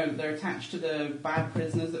 We know that they're attached to the bad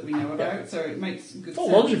prisoners that we know about. So it makes good Well,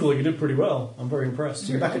 sense. logically, you did pretty well. I'm very impressed.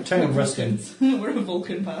 So you're back at town We're resting. Vulcans. We're a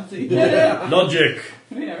Vulcan party. Logic.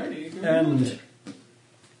 Yeah, really. Good. And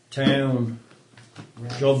town.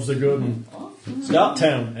 Jobs are good. And Awesome. start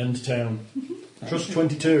town, end town. Trust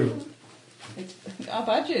 22. Our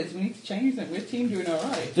badges, we need to change them. We're team doing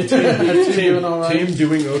alright. Team doing all right. Team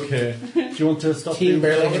doing okay. Do you want to stop Team the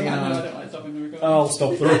barely recording? hanging I know, on. I don't like stopping the recording. I'll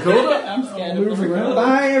stop the recorder. I'm scared I'll of the move around. recorder.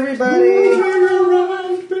 Bye, everybody! Moving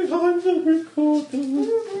around behind the recorder.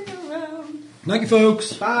 Moving around. Thank you,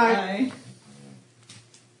 folks. Bye. Bye.